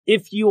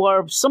 If you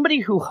are somebody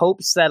who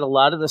hopes that a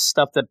lot of the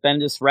stuff that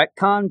Bendis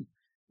retconned,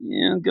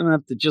 I'm going to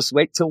have to just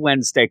wait till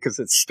Wednesday because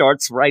it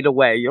starts right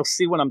away. You'll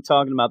see what I'm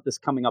talking about this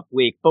coming up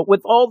week. But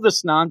with all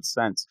this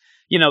nonsense,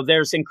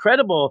 there's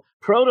incredible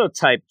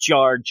prototype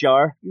jar,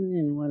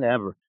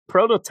 whatever.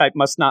 Prototype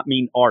must not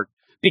mean art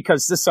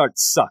because this art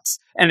sucks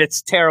and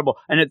it's terrible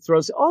and it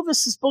throws,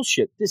 this is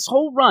bullshit. This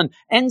whole run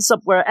ends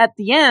up where at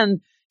the end,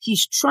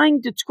 he's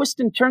trying to twist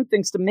and turn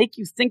things to make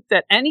you think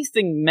that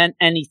anything meant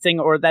anything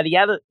or that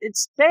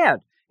it's bad.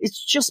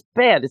 It's just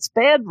bad. It's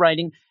bad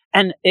writing.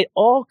 And it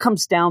all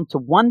comes down to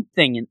one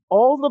thing in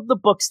all of the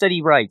books that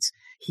he writes.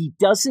 He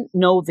doesn't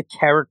know the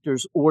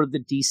characters or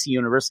the DC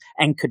universe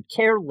and could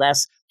care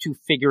less to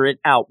figure it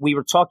out. We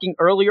were talking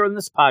earlier in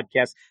this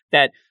podcast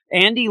that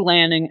Andy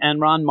Lanning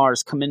and Ron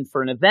Mars come in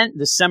for an event in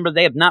December.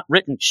 They have not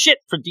written shit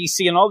for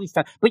DC and all these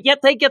times, but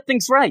yet they get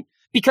things right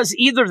because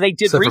either they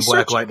did except research for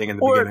Black Lightning in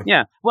the beginning.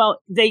 Yeah, well,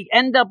 they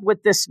end up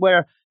with this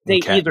where they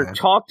either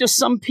talk to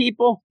some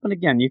people, but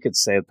again, you could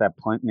say at that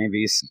point, maybe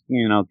he's,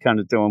 kind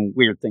of doing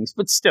weird things,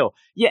 but still,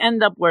 you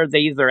end up where they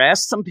either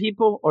asked some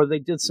people or they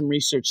did some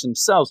research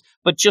themselves.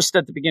 But just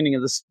at the beginning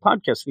of this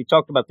podcast, we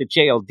talked about the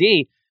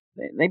JLD.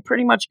 They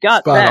pretty much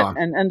got Spot that on.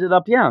 And ended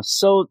up,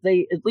 so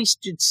they at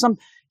least did some.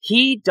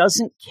 He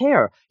doesn't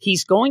care.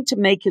 He's going to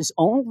make his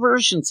own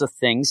versions of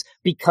things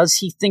because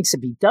he thinks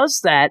if he does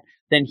that,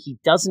 then he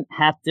doesn't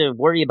have to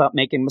worry about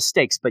making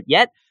mistakes. But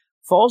yet,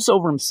 falls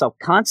over himself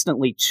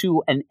constantly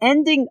to an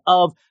ending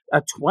of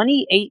a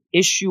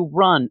 28-issue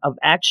run of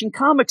Action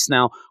Comics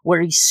now,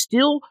 where he's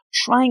still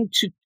trying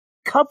to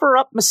cover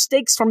up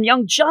mistakes from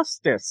Young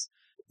Justice.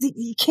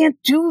 You can't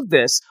do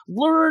this.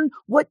 Learn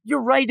what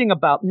you're writing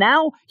about.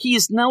 Now he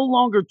is no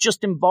longer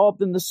just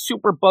involved in the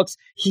super books.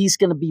 He's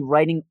going to be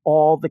writing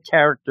all the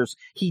characters.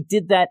 He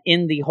did that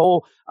in the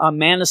whole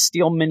Man of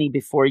Steel mini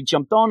before he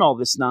jumped on all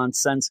this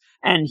nonsense,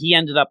 and he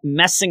ended up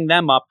messing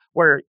them up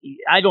where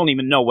I don't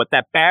even know what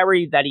that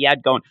Barry that he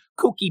had going,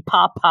 kooky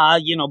papa,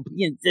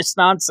 this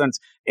nonsense.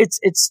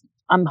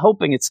 I'm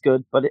hoping it's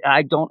good, but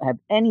I don't have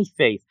any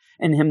faith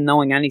in him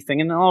knowing anything.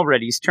 And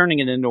already he's turning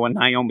it into a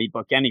Naomi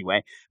book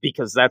anyway,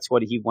 because that's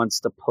what he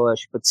wants to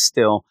push. But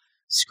still,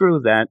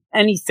 screw that.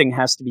 Anything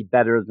has to be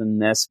better than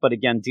this. But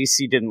again,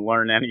 DC didn't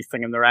learn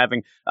anything, and they're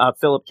having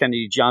Philip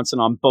Kennedy Johnson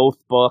on both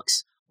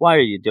books. Why are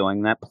you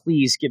doing that?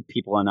 Please give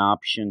people an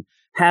option.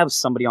 Have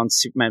somebody on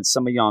Superman,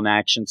 somebody on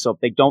Action. So if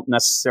they don't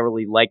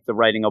necessarily like the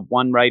writing of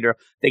one writer,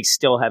 they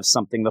still have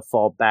something to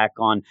fall back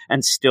on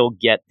and still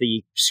get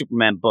the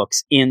Superman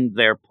books in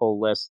their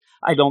pull list.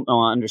 I don't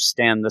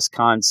understand this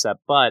concept,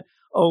 but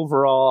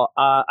overall,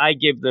 I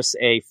give this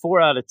a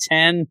 4 out of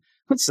 10.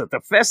 What's it, the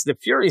Fast and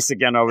Furious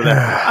again over there?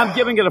 I'm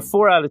giving it a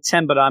 4 out of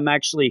 10, but I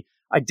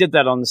did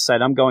that on the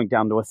site. I'm going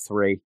down to a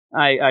 3.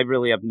 I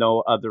really have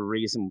no other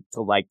reason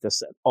to like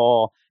this at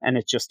all, and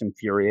it just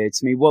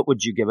infuriates me. What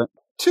would you give it?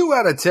 2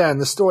 out of 10.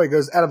 The story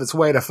goes out of its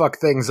way to fuck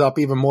things up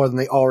even more than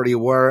they already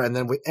were, and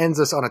then ends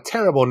us on a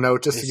terrible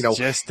note.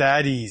 Just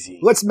that easy.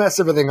 Let's mess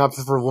everything up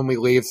for when we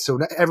leave, so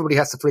everybody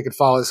has to freaking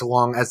follow this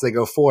along as they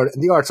go forward.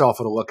 And the art's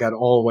awful to look at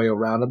all the way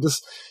around.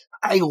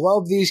 I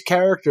love these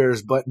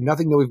characters, but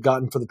nothing that we've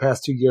gotten for the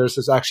past 2 years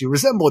has actually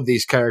resembled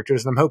these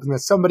characters, and I'm hoping that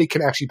somebody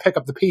can actually pick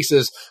up the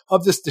pieces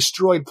of this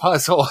destroyed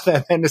puzzle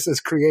that Bendis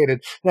has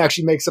created and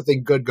actually make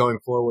something good going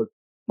forward.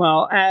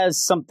 Well,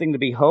 as something to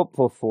be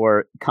hopeful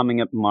for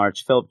coming up in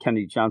March, Philip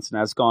Kennedy Johnson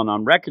has gone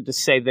on record to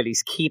say that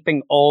he's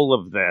keeping all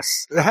of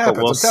this. It happens.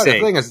 We'll see. The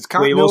thing is, it's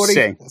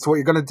continuity. That's what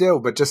you're going to do,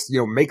 but just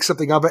make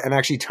something of it and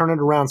actually turn it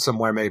around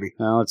somewhere, maybe.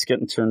 Well, it's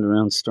getting turned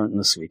around starting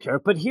this week.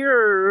 But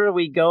here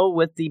we go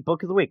with the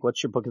book of the week.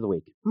 What's your book of the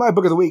week? My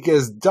book of the week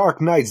is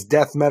Dark Knight's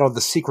Death Metal: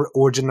 The Secret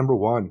Origin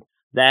 #1.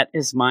 That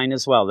is mine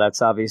as well.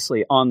 That's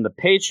obviously on the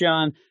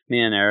Patreon.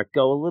 Man, Eric,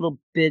 go a little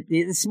bit.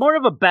 It's more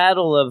of a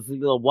battle of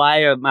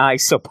why am I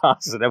so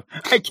positive?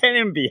 I can't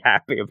even be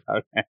happy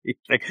about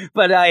anything.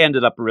 But I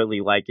ended up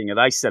really liking it.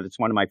 I said it's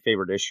one of my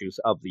favorite issues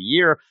of the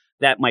year.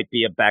 That might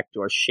be a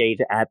backdoor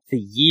shade at the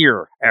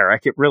year,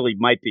 Eric. It really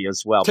might be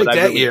as well. Take but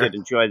I really year. did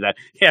enjoy that.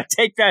 Yeah,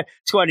 take that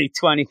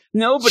 2020.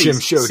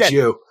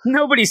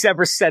 Nobody's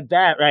ever said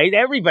that, right?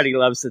 Everybody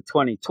loves the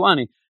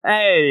 2020.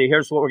 Hey,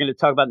 here's what we're going to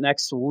talk about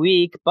next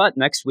week. But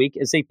next week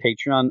is a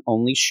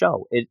Patreon-only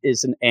show. It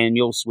is an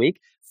annuals week,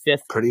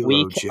 5th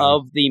week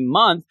of the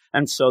month.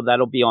 And so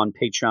that'll be on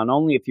Patreon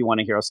only. If you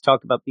want to hear us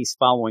talk about these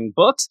following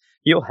books,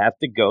 you'll have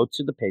to go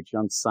to the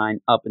Patreon,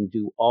 sign up, and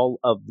do all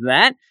of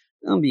that.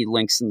 There'll be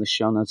links in the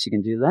show notes. You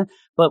can do that.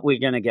 But we're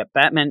going to get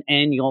Batman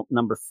Annual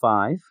number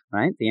 5,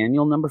 right? The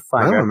annual number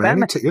 5. Well, man,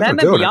 Batman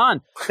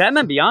Beyond.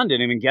 Batman Beyond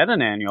didn't even get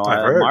an annual.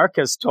 Mark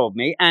has told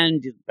me,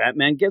 and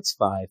Batman gets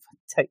 5.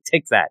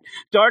 Take that.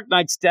 Dark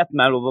Knight's Death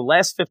Metal, The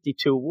Last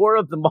 52, War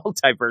of the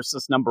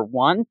Multiverses, number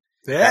 1.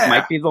 Yeah. That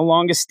might be the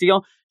longest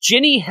deal.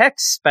 Ginny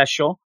Hex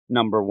Special,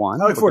 number 1.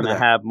 We're going to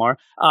have more.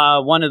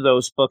 One of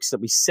those books that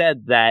we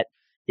said that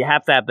you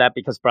have to have that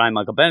because Brian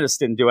Michael Bendis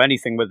didn't do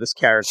anything with this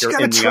character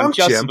in the Young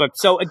Justice book.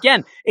 So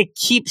again, it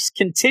keeps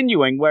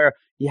continuing where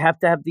you have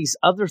to have these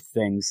other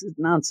things. It's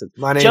nonsense.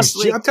 My name's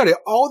I'm telling you,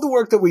 all the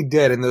work that we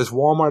did in those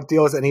Walmart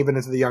deals and even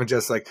into the Young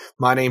Justice, like,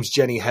 my name's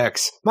Jenny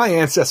Hex. My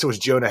ancestor was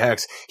Jonah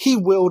Hex. He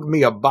willed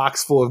me a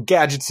box full of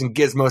gadgets and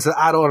gizmos that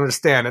I don't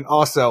understand. And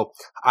also,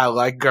 I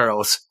like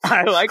girls.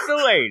 I like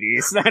the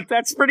ladies.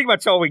 That's pretty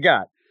much all we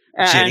got.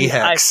 Jenny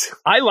Hex.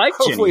 I like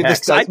Jenny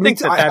Hex. I think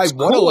that's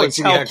cool. I like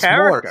Jenny Hex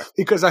more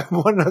because I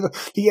want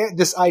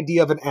this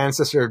idea of an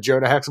ancestor of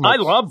Jonah Hex. I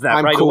love that.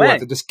 I'm right cool away.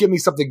 with it. Just give me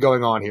something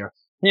going on here.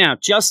 Yeah,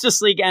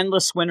 Justice League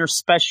Endless Winter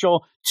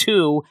Special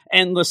 2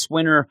 Endless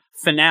Winter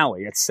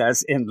Finale. It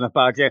says in the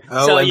box.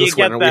 Oh, so Endless you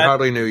get Winter. That. We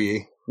hardly knew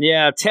ye.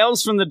 Yeah,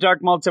 Tales from the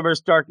Dark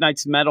Multiverse, Dark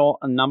Knight's Metal,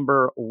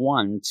 number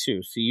 1,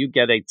 too. So you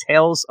get a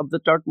Tales of the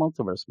Dark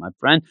Multiverse, my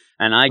friend,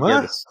 and I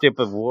get a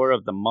stupid War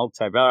of the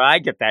Multiverse. I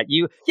get that.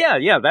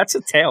 Yeah, that's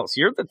a Tales.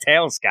 You're the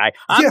Tales guy.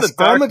 I'm the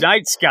Dark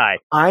Knights guy.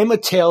 I'm a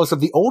Tales of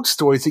the old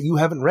stories that you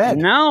haven't read.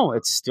 No,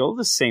 it's still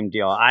the same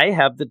deal. I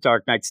have the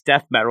Dark Knight's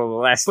Death Metal, the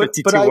last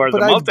 52 War of the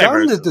Multiverse. But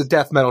I've done the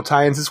Death Metal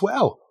tie-ins as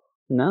well.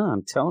 No,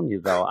 I'm telling you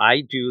though,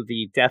 I do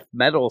the death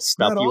metal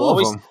stuff. Not you all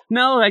always of them.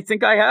 No, I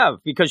think I have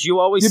because you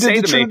always say to me.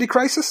 You did the Trinity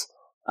Crisis?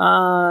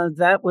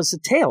 That was a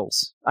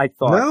Tales, I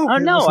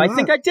thought. No, I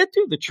think I did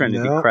do the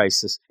Trinity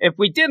Crisis. If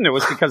we didn't, it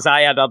was because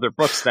I had other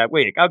books that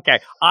week. Okay,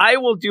 I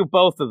will do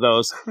both of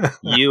those.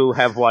 You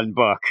have 1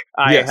 book.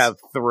 I have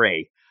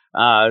 3.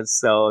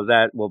 So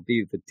that will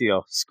be the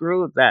deal.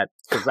 Screw that,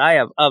 because I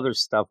have other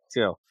stuff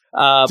too.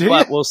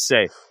 But we'll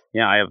see.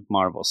 Yeah, I have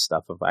Marvel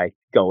stuff if I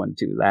go and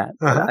do that.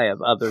 But I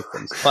have other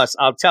things. Plus,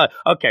 I'll tell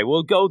you. Okay,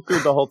 we'll go through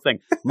the whole thing.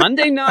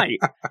 Monday night,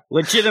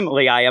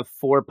 legitimately, I have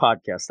 4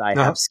 podcasts I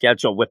have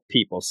scheduled with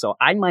people. So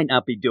I might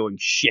not be doing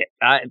shit.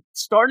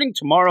 Starting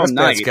tomorrow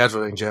night. That's bad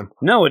scheduling, Jim.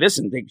 No, it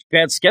isn't. It's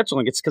bad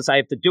scheduling. It's because I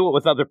have to do it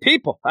with other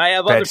people. I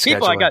have other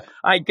people.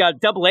 I got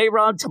Double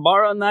A-Ron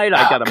tomorrow night.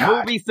 I got a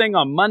movie thing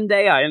on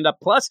Monday. I end up,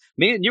 plus,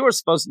 me and you were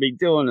supposed to be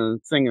doing a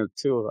thing or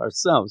two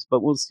ourselves.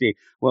 But we'll see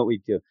what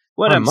we do.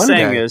 What I'm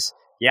saying is,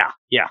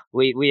 yeah.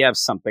 We have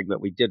something that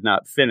we did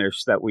not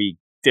finish that we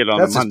did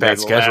on Monday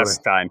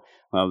last time.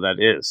 Well, that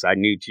is. I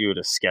need you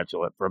to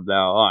schedule it from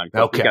now on.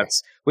 Okay.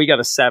 We got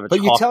a Savage Hawkman to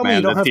deal with. But you tell me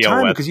you don't have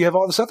time because you have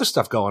all this other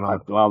stuff going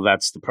on. Well,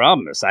 that's the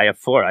problem. Is I have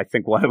 4. I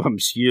think one of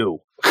them's you.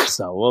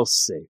 So we'll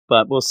see.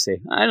 But we'll see.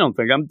 I don't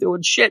think I'm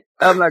doing shit.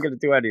 I'm not going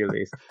to do any of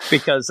these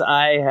because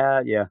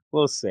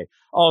we'll see.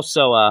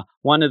 Also,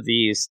 one of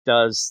these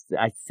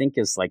I think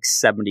is like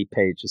 70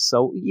 pages.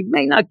 So you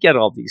may not get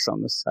all these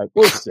on the site.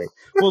 We'll see.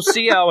 We'll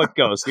see how it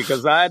goes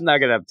because I'm not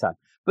going to have time.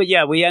 But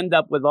yeah, we end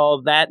up with all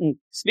of that. And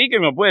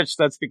speaking of which,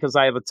 that's because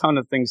I have a ton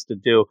of things to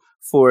do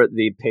for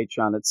the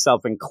Patreon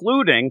itself,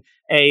 including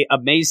a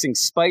Amazing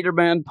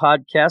Spider-Man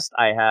podcast.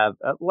 I have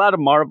a lot of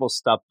Marvel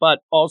stuff,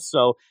 but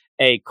also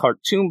a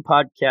cartoon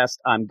podcast.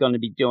 I'm going to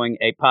be doing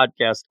a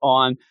podcast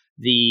on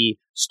the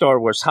Star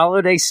Wars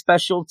Holiday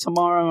Special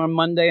tomorrow on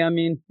Monday. I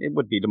mean, it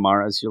would be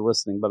tomorrow as you're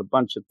listening, but a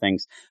bunch of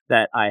things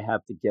that I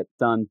have to get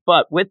done.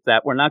 But with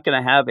that, we're not going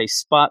to have a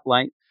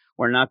spotlight.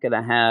 We're not going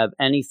to have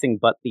anything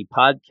but the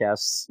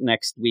podcasts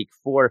next week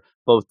for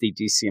both the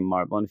DC and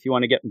Marvel. And if you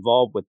want to get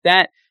involved with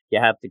that, you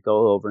have to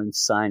go over and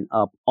sign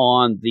up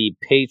on the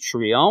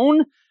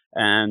Patreon.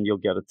 And you'll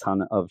get a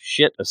ton of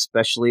shit,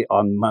 especially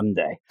on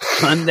Monday.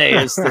 Monday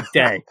is the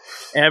day.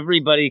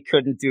 Everybody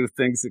couldn't do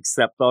things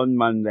except on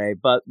Monday,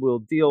 but we'll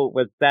deal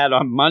with that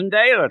on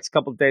Monday. That's a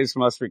couple of days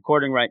from us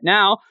recording right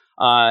now.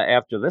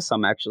 After this,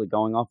 I'm actually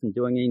going off and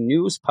doing a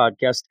news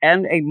podcast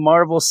and a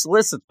Marvel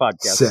Solicit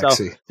podcast.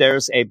 Sexy. So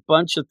there's a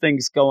bunch of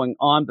things going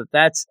on, but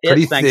that's it.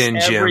 Pretty Thanks, thin,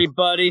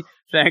 everybody. Jim.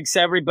 Thanks,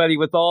 everybody,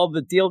 with all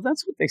the deal.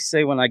 That's what they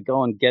say when I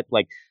go and get,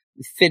 like,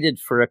 fitted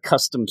for a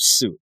custom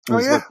suit.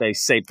 Is what they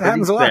say. That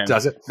happens a lot,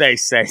 does it? They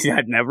say.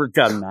 I've never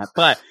done that.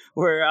 But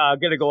we're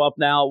going to go up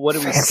now. What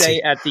do we say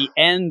at the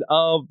end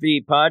of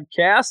the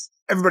podcast?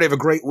 Everybody have a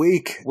great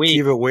week.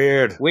 Keep it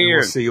weird.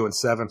 We'll see you in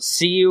 7.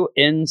 See you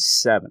in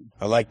 7.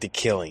 I like the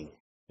killing.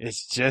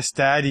 It's just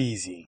that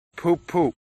easy. Poop poop.